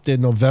hype up their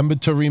November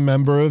to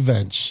Remember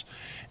events.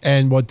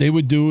 And what they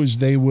would do is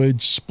they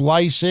would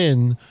splice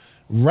in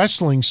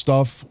wrestling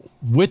stuff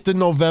with the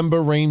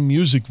November Rain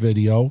music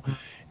video.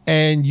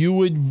 And you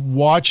would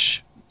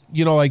watch,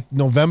 like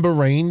November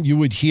Rain, you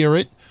would hear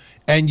it.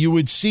 And you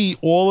would see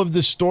all of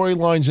the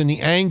storylines and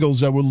the angles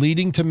that were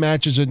leading to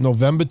matches at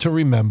November to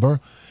Remember.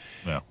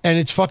 Yeah. And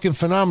it's fucking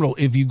phenomenal.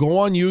 If you go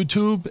on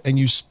YouTube and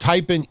you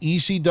type in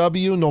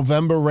ECW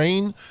November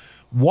Rain,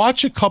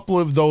 watch a couple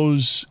of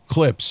those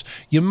clips.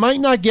 You might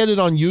not get it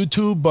on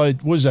YouTube,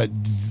 but was that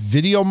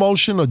Video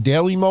Motion or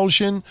Daily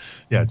Motion?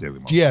 Yeah, Daily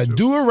Motion. Yeah, too.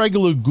 do a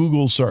regular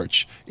Google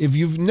search. If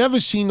you've never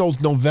seen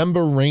those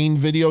November Rain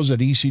videos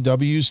that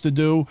ECW used to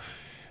do,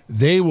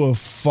 they were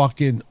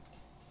fucking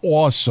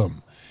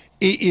awesome.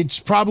 It's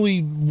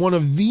probably one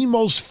of the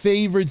most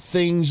favorite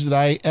things that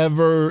I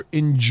ever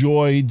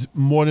enjoyed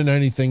more than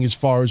anything as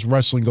far as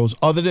wrestling goes,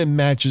 other than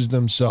matches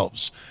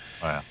themselves.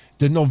 Oh, yeah.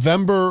 The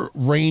November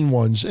Rain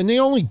ones, and they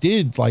only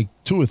did like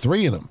 2 or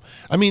 3 of them.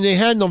 I mean, they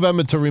had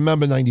November to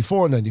Remember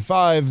 94,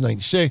 95,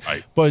 96,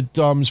 right. But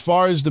as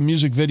far as the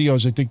music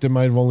videos, I think there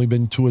might have only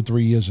been 2 or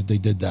 3 years that they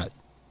did that.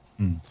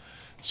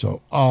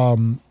 So,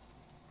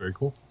 very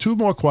cool. 2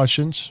 more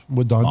questions.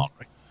 We're done. All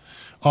right.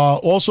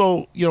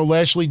 Also,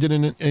 Lashley did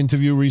an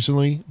interview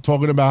recently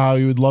talking about how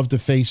he would love to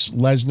face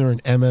Lesnar in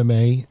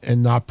MMA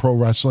and not pro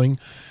wrestling.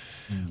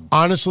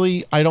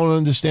 Honestly, I don't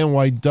understand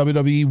why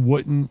WWE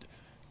wouldn't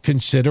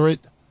consider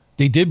it.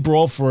 They did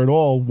brawl for it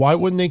all. Why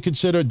wouldn't they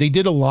consider? They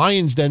did a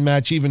Lions Den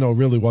match, even though it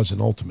really wasn't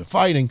Ultimate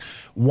Fighting.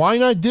 Why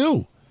not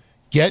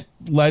get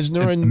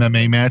Lesnar and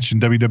MMA match in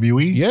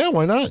WWE? Yeah,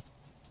 why not?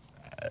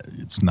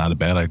 It's not a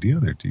bad idea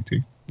there,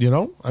 TT.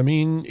 I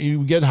mean,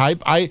 you get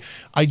hype. I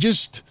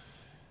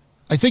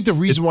think the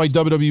reason why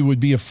WWE would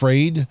be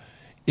afraid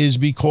is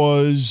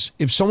because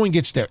if someone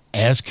gets their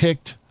ass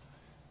kicked,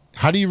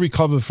 how do you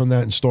recover from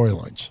that in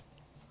storylines?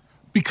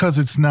 Because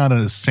it's not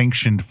a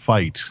sanctioned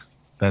fight.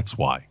 That's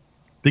why.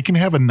 They can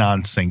have a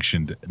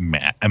non-sanctioned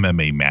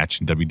MMA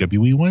match in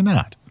WWE. Why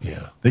not?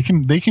 Yeah. They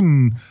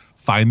can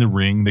find the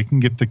ring. They can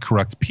get the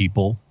correct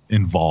people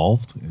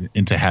involved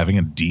into having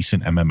a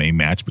decent MMA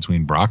match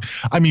between Brock.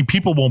 I mean,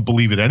 people won't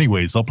believe it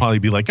anyways. They'll probably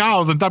be like, "Oh, I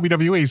was in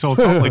WWE, so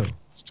it's totally."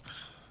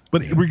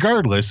 But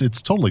regardless,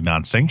 it's totally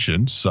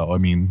non-sanctioned. So I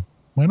mean,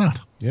 why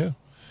not? Yeah.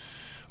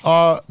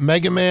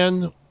 Mega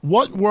Man,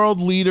 what world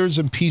leaders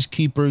and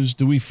peacekeepers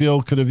do we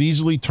feel could have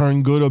easily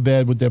turned good or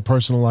bad with their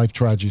personal life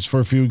tragedies? For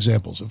a few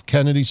examples, if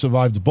Kennedy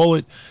survived the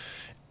bullet,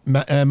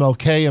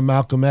 MLK and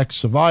Malcolm X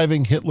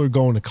surviving, Hitler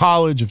going to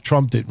college, if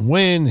Trump didn't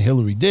win,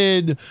 Hillary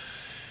did.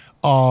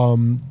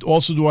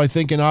 Also, do I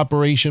think an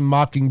Operation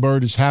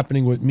Mockingbird is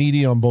happening with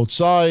media on both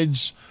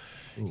sides?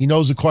 He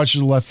knows the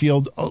question of left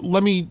field.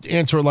 Let me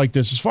answer it like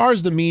this. As far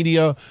as the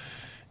media,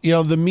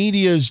 the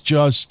media is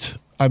just,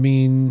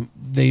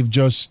 they've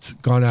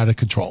just gone out of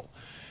control.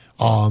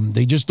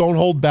 They just don't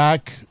hold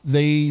back.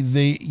 They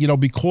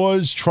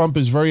because Trump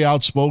is very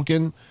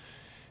outspoken,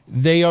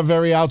 they are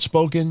very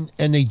outspoken,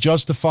 and they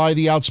justify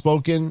the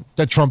outspoken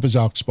that Trump is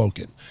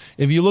outspoken.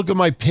 If you look at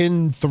my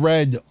pinned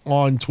thread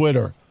on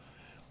Twitter,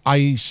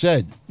 I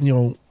said,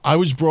 I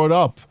was brought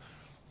up,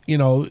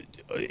 a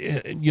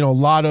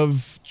lot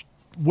of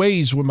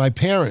ways with my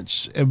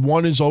parents, and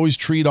one is always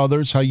treat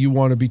others how you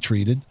want to be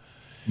treated.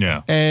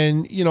 Yeah.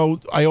 And,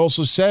 I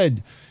also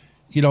said,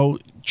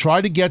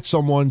 try to get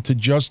someone to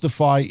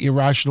justify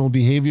irrational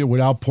behavior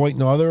without pointing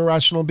to other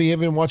irrational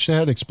behavior and watch the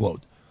head explode.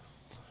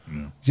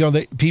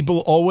 Yeah.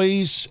 People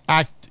always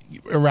act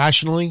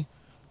irrationally,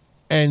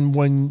 and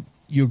when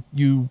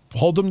you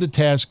hold them to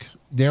task,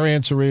 their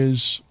answer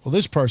is, well,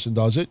 this person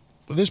does it.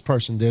 Well, this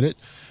person did it.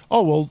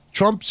 Oh, well,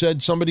 Trump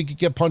said somebody could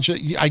get punched.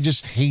 I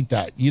just hate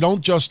that. You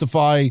don't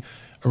justify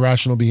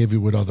irrational behavior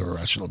with other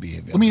irrational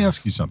behavior. Let me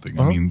ask you something.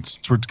 I mean,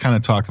 since we're kind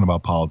of talking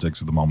about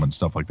politics at the moment and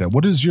stuff like that,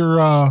 what's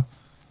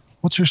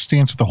your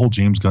stance with the whole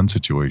James Gunn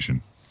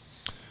situation?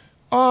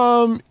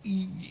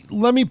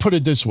 Let me put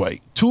it this way.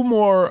 Two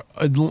more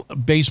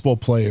baseball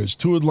players,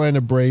 two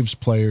Atlanta Braves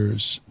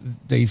players,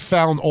 they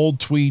found old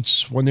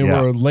tweets when they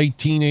were late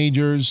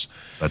teenagers.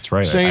 That's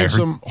right. Saying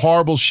some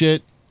horrible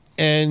shit.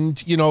 And,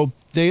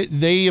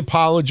 they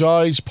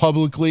apologized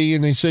publicly,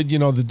 and they said,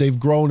 that they've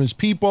grown as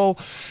people.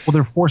 Well,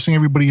 they're forcing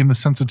everybody into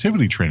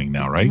sensitivity training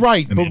now, right?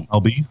 Right. In the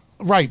MLB?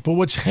 Right. But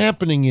what's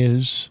happening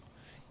is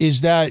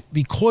that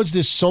because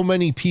there's so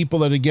many people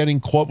that are getting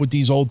caught with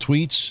these old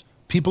tweets,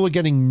 people are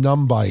getting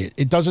numb by it.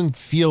 It doesn't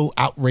feel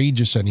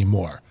outrageous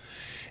anymore.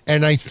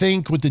 And I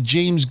think with the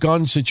James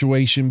Gunn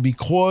situation,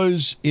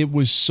 because it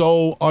was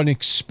so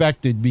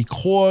unexpected,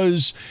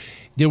 because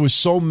there was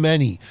so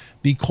many,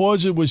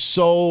 because it was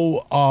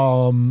so,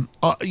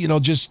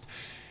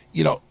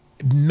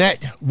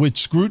 met with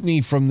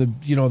scrutiny from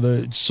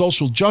the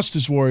social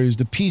justice warriors,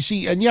 the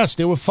PC. And yes,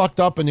 they were fucked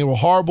up and they were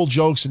horrible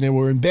jokes and they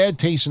were in bad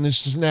taste and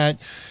this and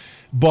that.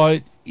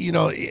 But,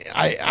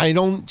 I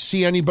don't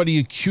see anybody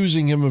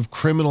accusing him of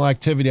criminal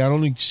activity. I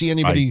don't see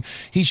anybody.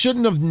 He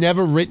shouldn't have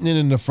never written it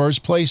in the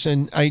first place.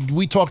 And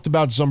we talked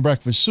about Some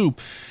Breakfast Soup.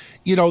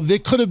 There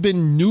could have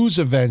been news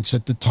events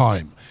at the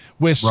time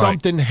where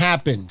something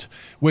happened,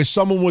 where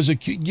someone was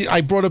accused.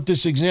 I brought up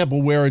this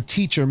example where a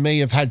teacher may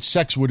have had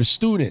sex with a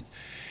student.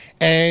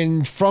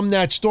 And from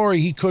that story,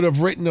 he could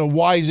have written a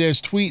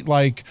wise-ass tweet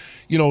like,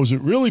 is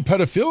it really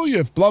pedophilia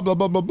if blah, blah,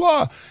 blah, blah,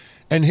 blah.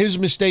 And his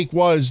mistake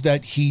was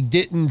that he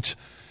didn't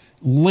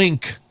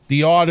link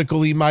the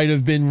article he might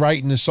have been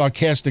writing a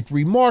sarcastic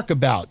remark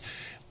about.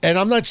 And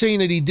I'm not saying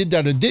that he did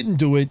that or didn't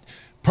do it.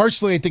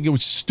 Personally, I think it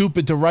was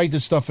stupid to write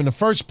this stuff in the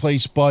first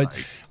place. But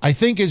I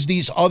think as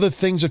these other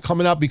things are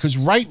coming out, because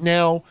right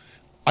now,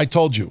 I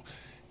told you,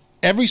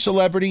 every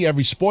celebrity,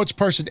 every sports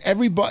person,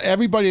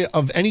 everybody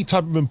of any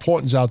type of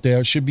importance out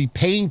there should be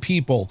paying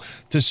people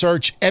to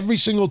search every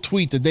single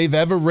tweet that they've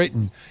ever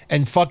written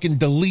and fucking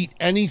delete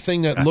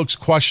anything that looks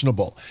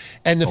questionable.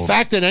 And the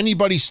fact that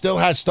anybody still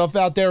has stuff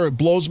out there, it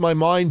blows my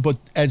mind. But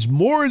as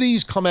more of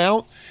these come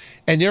out,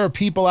 and there are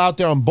people out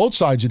there on both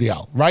sides of the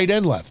aisle, right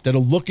and left, that are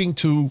looking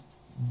to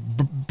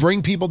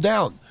bring people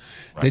down.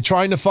 They're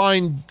trying to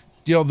find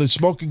the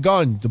smoking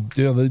gun,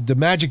 the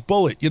magic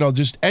bullet,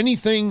 just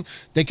anything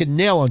they can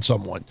nail on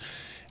someone.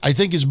 I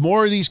think as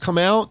more of these come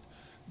out,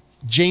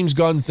 James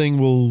Gunn thing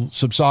will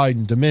subside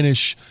and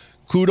diminish.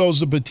 Kudos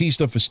to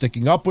Batista for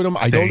sticking up with him.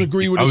 I don't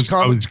agree with his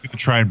comments. I was going to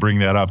try and bring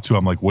that up too.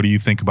 I'm like, what do you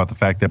think about the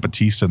fact that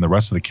Batista and the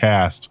rest of the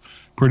cast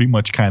pretty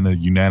much kind of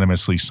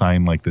unanimously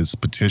signed like this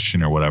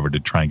petition or whatever to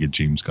try and get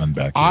James Gunn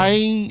back?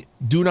 I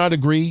do not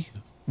agree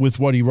with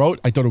what he wrote.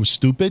 I thought it was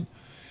stupid.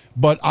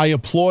 but I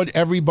applaud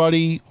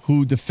everybody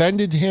who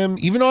defended him,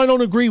 even though I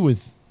don't agree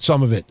with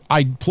some of it.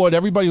 I applaud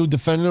everybody who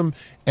defended him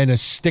and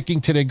is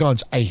sticking to their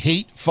guns. I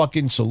hate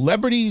fucking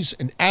celebrities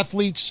and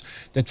athletes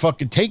that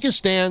fucking take a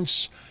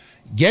stance,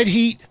 get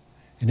heat,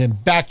 and then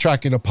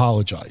backtrack and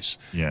apologize.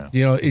 Yeah.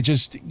 You know, it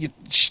just,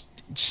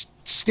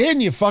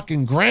 stand your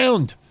fucking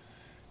ground.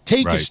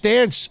 Take a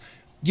stance.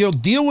 You know,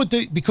 deal with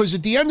it, because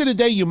at the end of the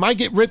day, you might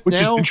get ripped Which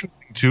now. is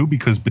interesting, too,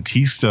 because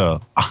Batista,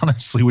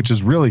 honestly, which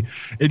is really,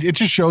 it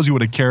just shows you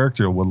what a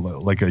character,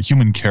 like a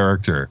human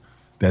character,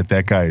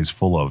 that guy is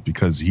full of,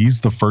 because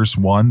he's the first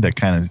one that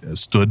kind of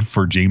stood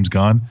for James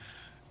Gunn,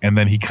 and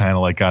then he kind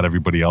of like got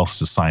everybody else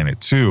to sign it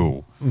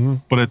too. Mm-hmm.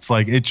 But it's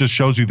like, it just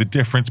shows you the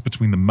difference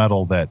between the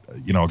metal that,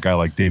 you know, a guy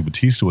like Dave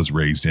Bautista was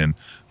raised in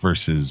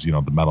versus, you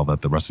know, the metal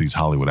that the rest of these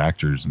Hollywood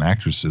actors and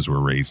actresses were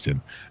raised in.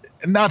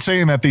 Not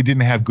saying that they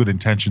didn't have good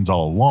intentions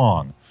all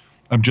along.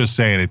 I'm just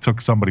saying it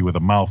took somebody with a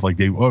mouth like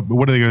Dave. What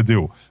are they going to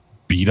do?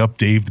 Beat up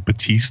Dave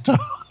Bautista?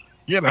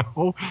 You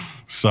know?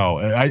 So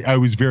I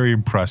was very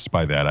impressed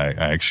by that. I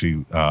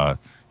actually,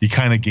 he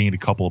kind of gained a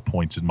couple of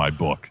points in my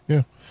book.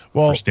 Yeah.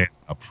 Well, for standing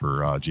up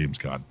for James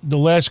Gunn. The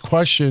last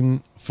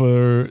question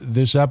for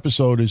this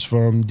episode is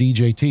from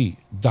DJT,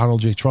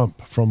 Donald J.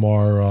 Trump, from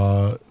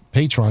our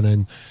Patreon,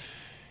 and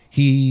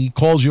he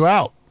calls you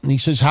out. And he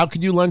says, how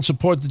could you lend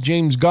support to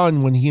James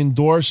Gunn when he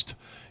endorsed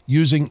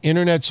using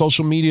internet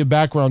social media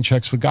background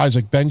checks for guys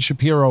like Ben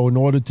Shapiro in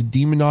order to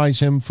demonize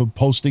him for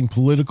posting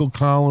political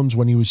columns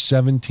when he was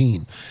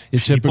 17?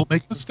 People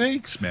make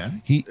mistakes,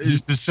 man.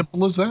 It's as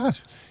simple as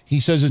that. He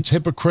says it's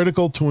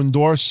hypocritical to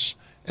endorse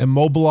and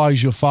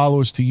mobilize your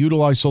followers to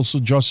utilize social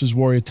justice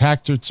warrior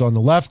tactics on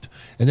the left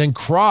and then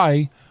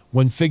cry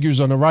when figures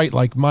on the right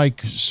like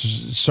Mike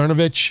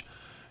Cernovich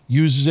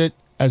uses it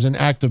as an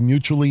act of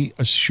mutually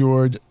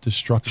assured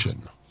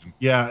destruction.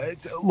 Yeah,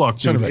 look,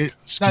 dude,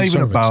 it's not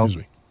even about.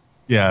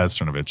 Yeah,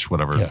 Cernovich,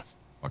 whatever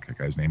fuck that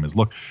guy's name is.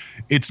 Look,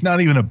 it's not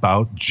even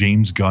about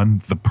James Gunn,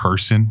 the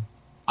person.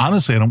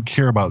 Honestly, I don't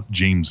care about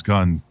James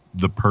Gunn,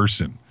 the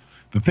person.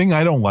 The thing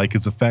I don't like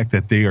is the fact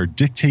that they are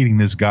dictating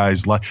this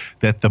guy's life,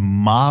 that the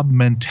mob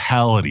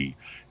mentality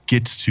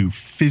gets to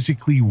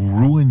physically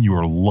ruin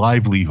your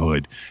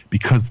livelihood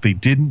because they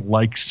didn't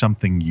like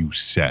something you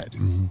said.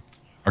 Mm-hmm.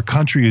 Our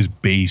country is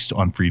based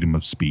on freedom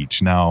of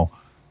speech. Now,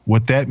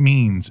 what that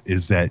means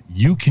is that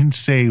you can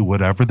say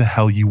whatever the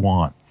hell you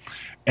want.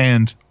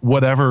 And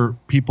whatever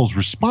people's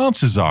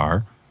responses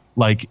are,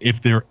 like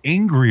if they're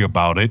angry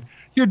about it,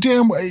 you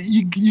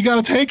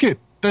got to take it.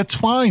 That's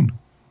fine.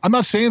 I'm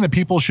not saying that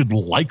people should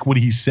like what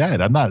he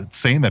said. I'm not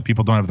saying that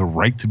people don't have the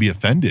right to be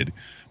offended.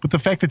 But the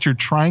fact that you're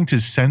trying to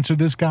censor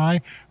this guy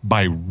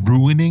by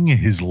ruining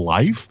his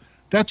life,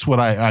 that's what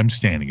I'm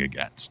standing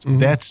against. Mm-hmm.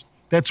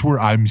 That's where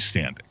I'm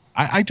standing.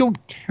 I don't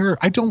care.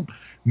 I don't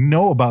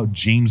know about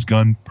James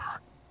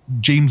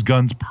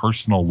Gunn's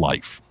personal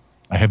life.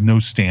 I have no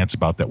stance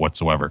about that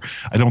whatsoever.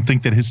 I don't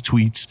think that his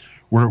tweets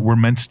were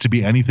meant to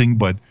be anything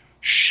but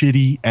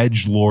shitty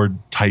edgelord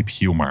type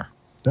humor.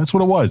 That's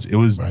what it was. It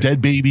was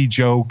dead baby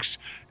jokes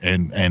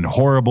and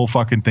horrible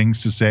fucking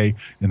things to say.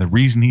 And the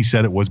reason he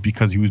said it was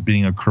because he was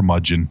being a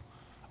curmudgeon.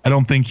 I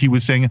don't think he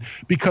was saying it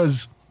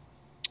because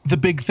the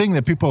big thing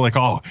that people are like,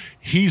 oh,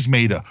 he's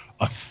made a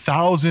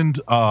 1,000,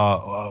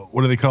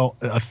 what do they call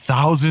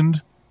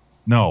 1,000?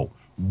 No,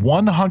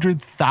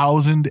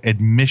 100,000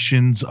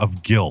 admissions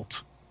of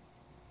guilt.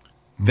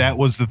 That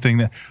was the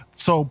thing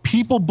so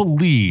people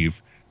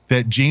believe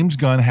that James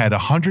Gunn had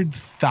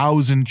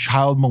 100,000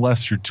 child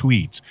molester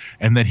tweets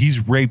and that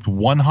he's raped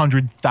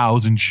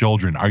 100,000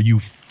 children. Are you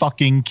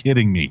fucking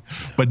kidding me?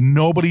 But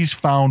nobody's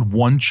found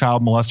one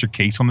child molester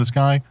case on this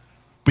guy,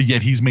 but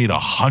yet he's made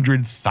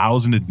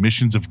 100,000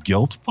 admissions of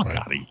guilt? Fuck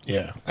out of here.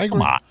 Yeah, I agree.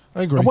 Come on.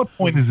 I agree. At what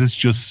point is this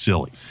just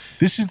silly?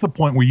 This is the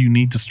point where you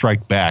need to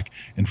strike back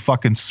and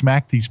fucking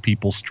smack these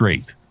people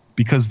straight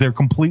because they're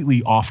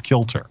completely off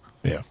kilter.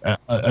 Yeah.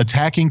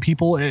 Attacking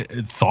people,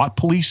 thought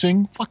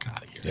policing, fuck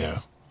out of here. Yeah.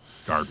 It's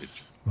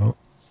garbage. Well,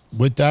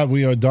 with that,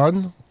 we are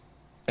done.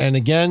 And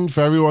again, for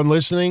everyone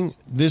listening,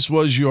 this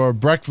was your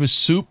breakfast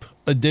soup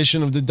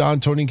edition of the Don,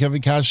 Tony, and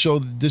Kevin Cass Show.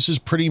 This is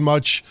pretty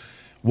much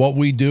what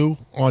we do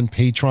on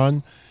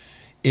Patreon.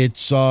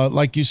 It's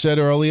like you said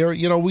earlier,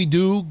 we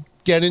do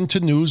get into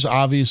news,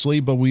 obviously,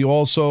 but we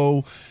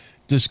also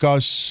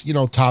discuss,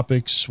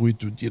 topics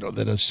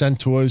that are sent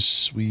to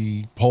us.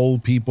 We poll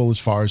people as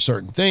far as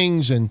certain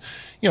things, and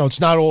it's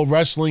not all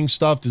wrestling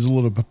stuff. There's a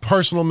little bit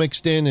personal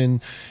mixed in,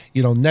 and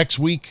next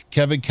week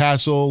Kevin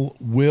Castle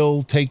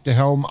will take the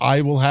helm.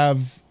 I will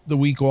have the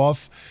week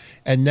off,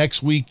 and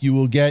next week you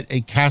will get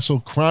a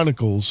Castle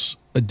Chronicles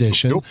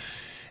edition. Nope.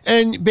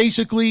 And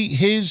basically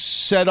his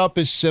setup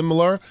is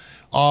similar.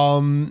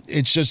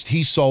 It's just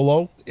he's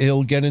solo.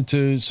 He'll get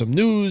into some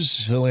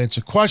news, he'll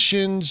answer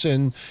questions,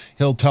 and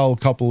he'll tell a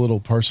couple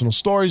little personal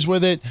stories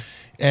with it.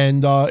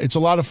 And it's a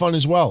lot of fun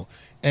as well.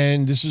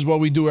 And this is what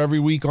we do every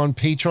week on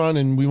Patreon,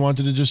 and we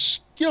wanted to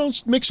just,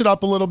 mix it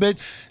up a little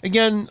bit.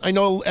 Again, I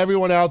know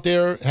everyone out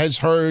there has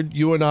heard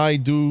you and I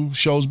do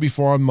shows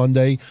before on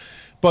Monday,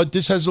 but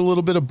this has a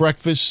little bit of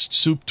breakfast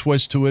soup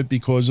twist to it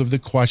because of the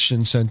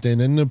questions sent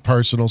in and the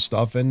personal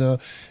stuff and the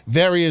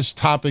various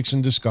topics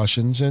and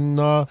discussions.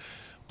 And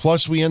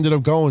plus, we ended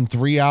up going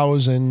 3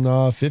 hours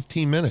and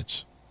 15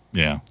 minutes.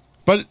 Yeah.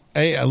 But,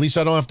 hey, at least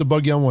I don't have to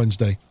bug you on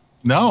Wednesday.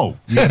 No.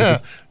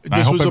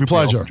 This was a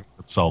pleasure.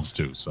 Themselves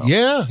too. So.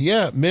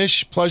 Yeah.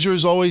 Mish, pleasure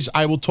as always.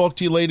 I will talk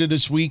to you later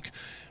this week.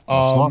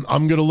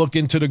 I'm going to look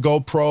into the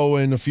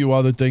GoPro and a few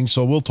other things,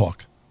 so we'll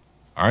talk.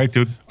 All right,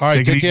 dude. All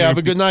right, take care. Have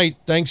a good night.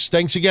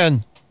 Thanks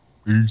again.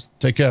 Peace.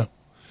 Take care.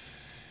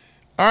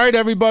 All right,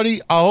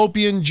 everybody. I hope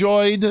you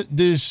enjoyed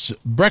this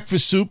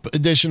breakfast soup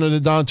edition of the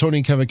Don, Tony,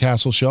 and Kevin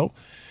Castle Show.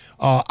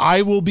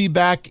 I will be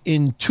back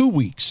in 2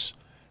 weeks.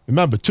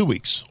 Remember, 2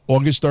 weeks,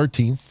 August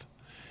 13th.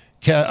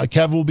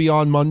 Kev will be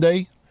on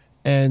Monday.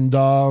 And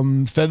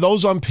for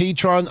those on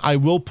Patreon, I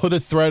will put a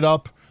thread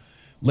up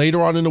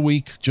later on in the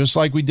week, just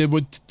like we did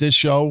with this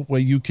show,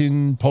 where you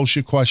can post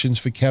your questions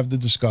for Kev to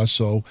discuss.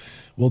 So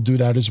we'll do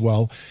that as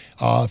well.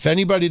 If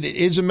anybody that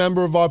is a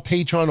member of our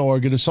Patreon or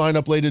going to sign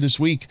up later this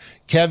week,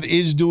 Kev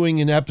is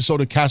doing an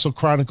episode of Castle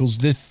Chronicles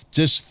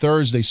this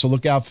Thursday, so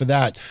look out for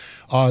that.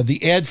 The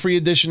ad-free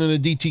edition of the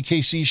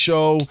DTKC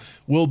show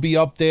will be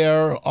up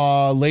there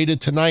later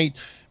tonight.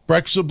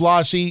 Breakfast with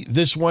Blassie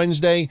this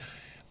Wednesday.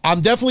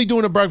 I'm definitely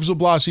doing a Breakfast with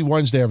Blassie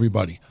Wednesday,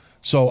 everybody.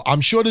 So I'm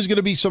sure there's going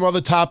to be some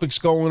other topics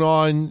going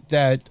on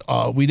that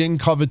we didn't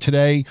cover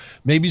today.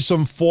 Maybe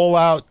some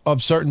fallout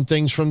of certain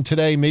things from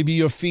today. Maybe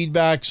your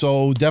feedback.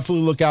 So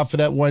definitely look out for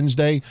that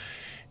Wednesday.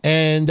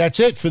 And that's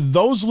it. For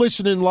those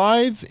listening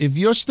live, if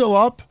you're still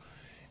up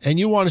and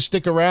you want to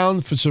stick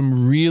around for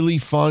some really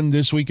fun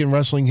This Week in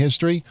Wrestling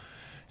History,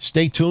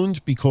 stay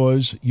tuned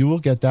because you will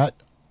get that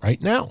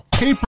right now.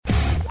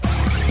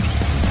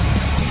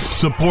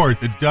 Support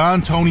the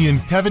Don, Tony,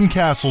 and Kevin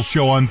Castle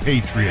Show on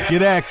Patreon.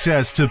 Get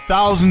access to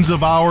thousands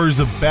of hours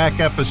of back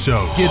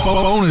episodes. Get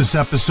bonus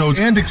episodes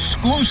and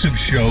exclusive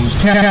shows.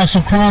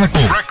 Castle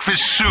Chronicles,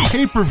 Breakfast Soup,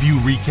 pay-per-view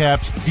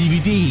recaps,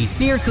 DVDs,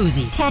 beer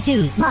koozies,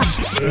 tattoos,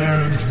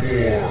 and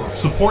more.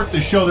 Support the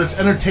show that's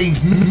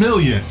entertained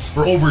millions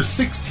for over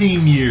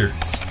 16 years.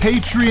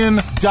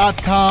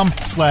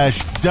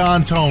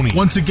 Patreon.com/Don Tony.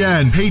 Once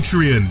again,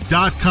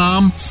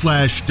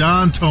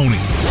 Patreon.com/Don Tony.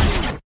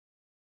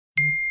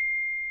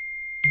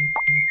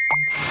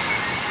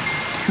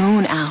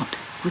 Tune out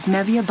with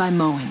Nevia by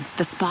Moen,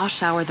 the spa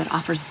shower that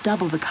offers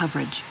double the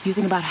coverage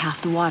using about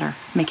half the water,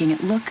 making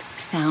it look,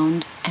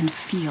 sound, and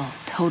feel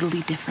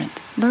totally different.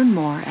 Learn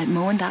more at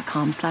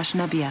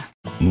moen.com/Nebia.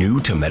 New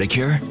to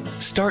Medicare?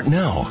 Start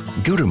now.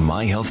 Go to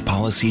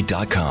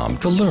myhealthpolicy.com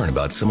to learn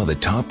about some of the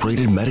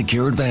top-rated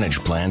Medicare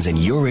Advantage plans in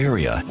your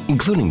area,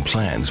 including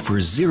plans for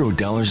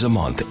 $0 a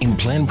month in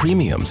plan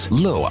premiums,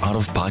 low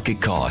out-of-pocket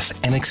costs,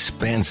 and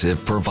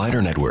expansive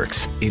provider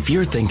networks. If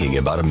you're thinking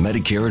about a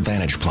Medicare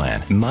Advantage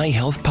plan,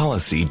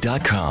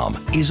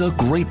 myhealthpolicy.com is a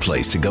great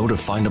place to go to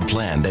find a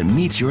plan that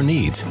meets your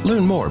needs.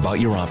 Learn more about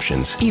your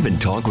options. Even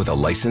talk with a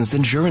licensed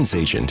insurance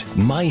agent.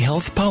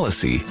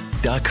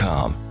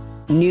 myhealthpolicy.com.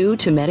 New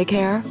to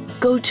Medicare?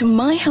 Go to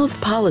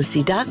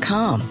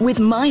myhealthpolicy.com. With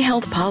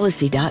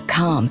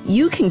myhealthpolicy.com,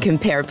 you can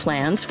compare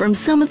plans from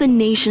some of the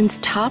nation's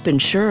top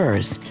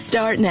insurers.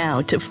 Start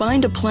now to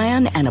find a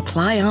plan and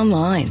apply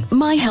online.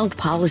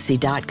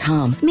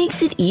 myhealthpolicy.com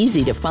makes it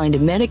easy to find a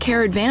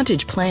Medicare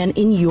Advantage plan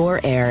in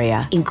your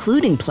area,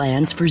 including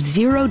plans for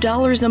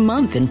 $0 a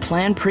month in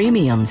plan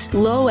premiums,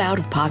 low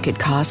out-of-pocket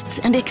costs,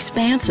 and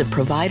expansive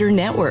provider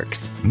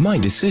networks. My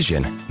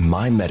decision,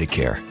 my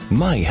Medicare.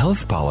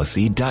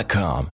 myhealthpolicy.com.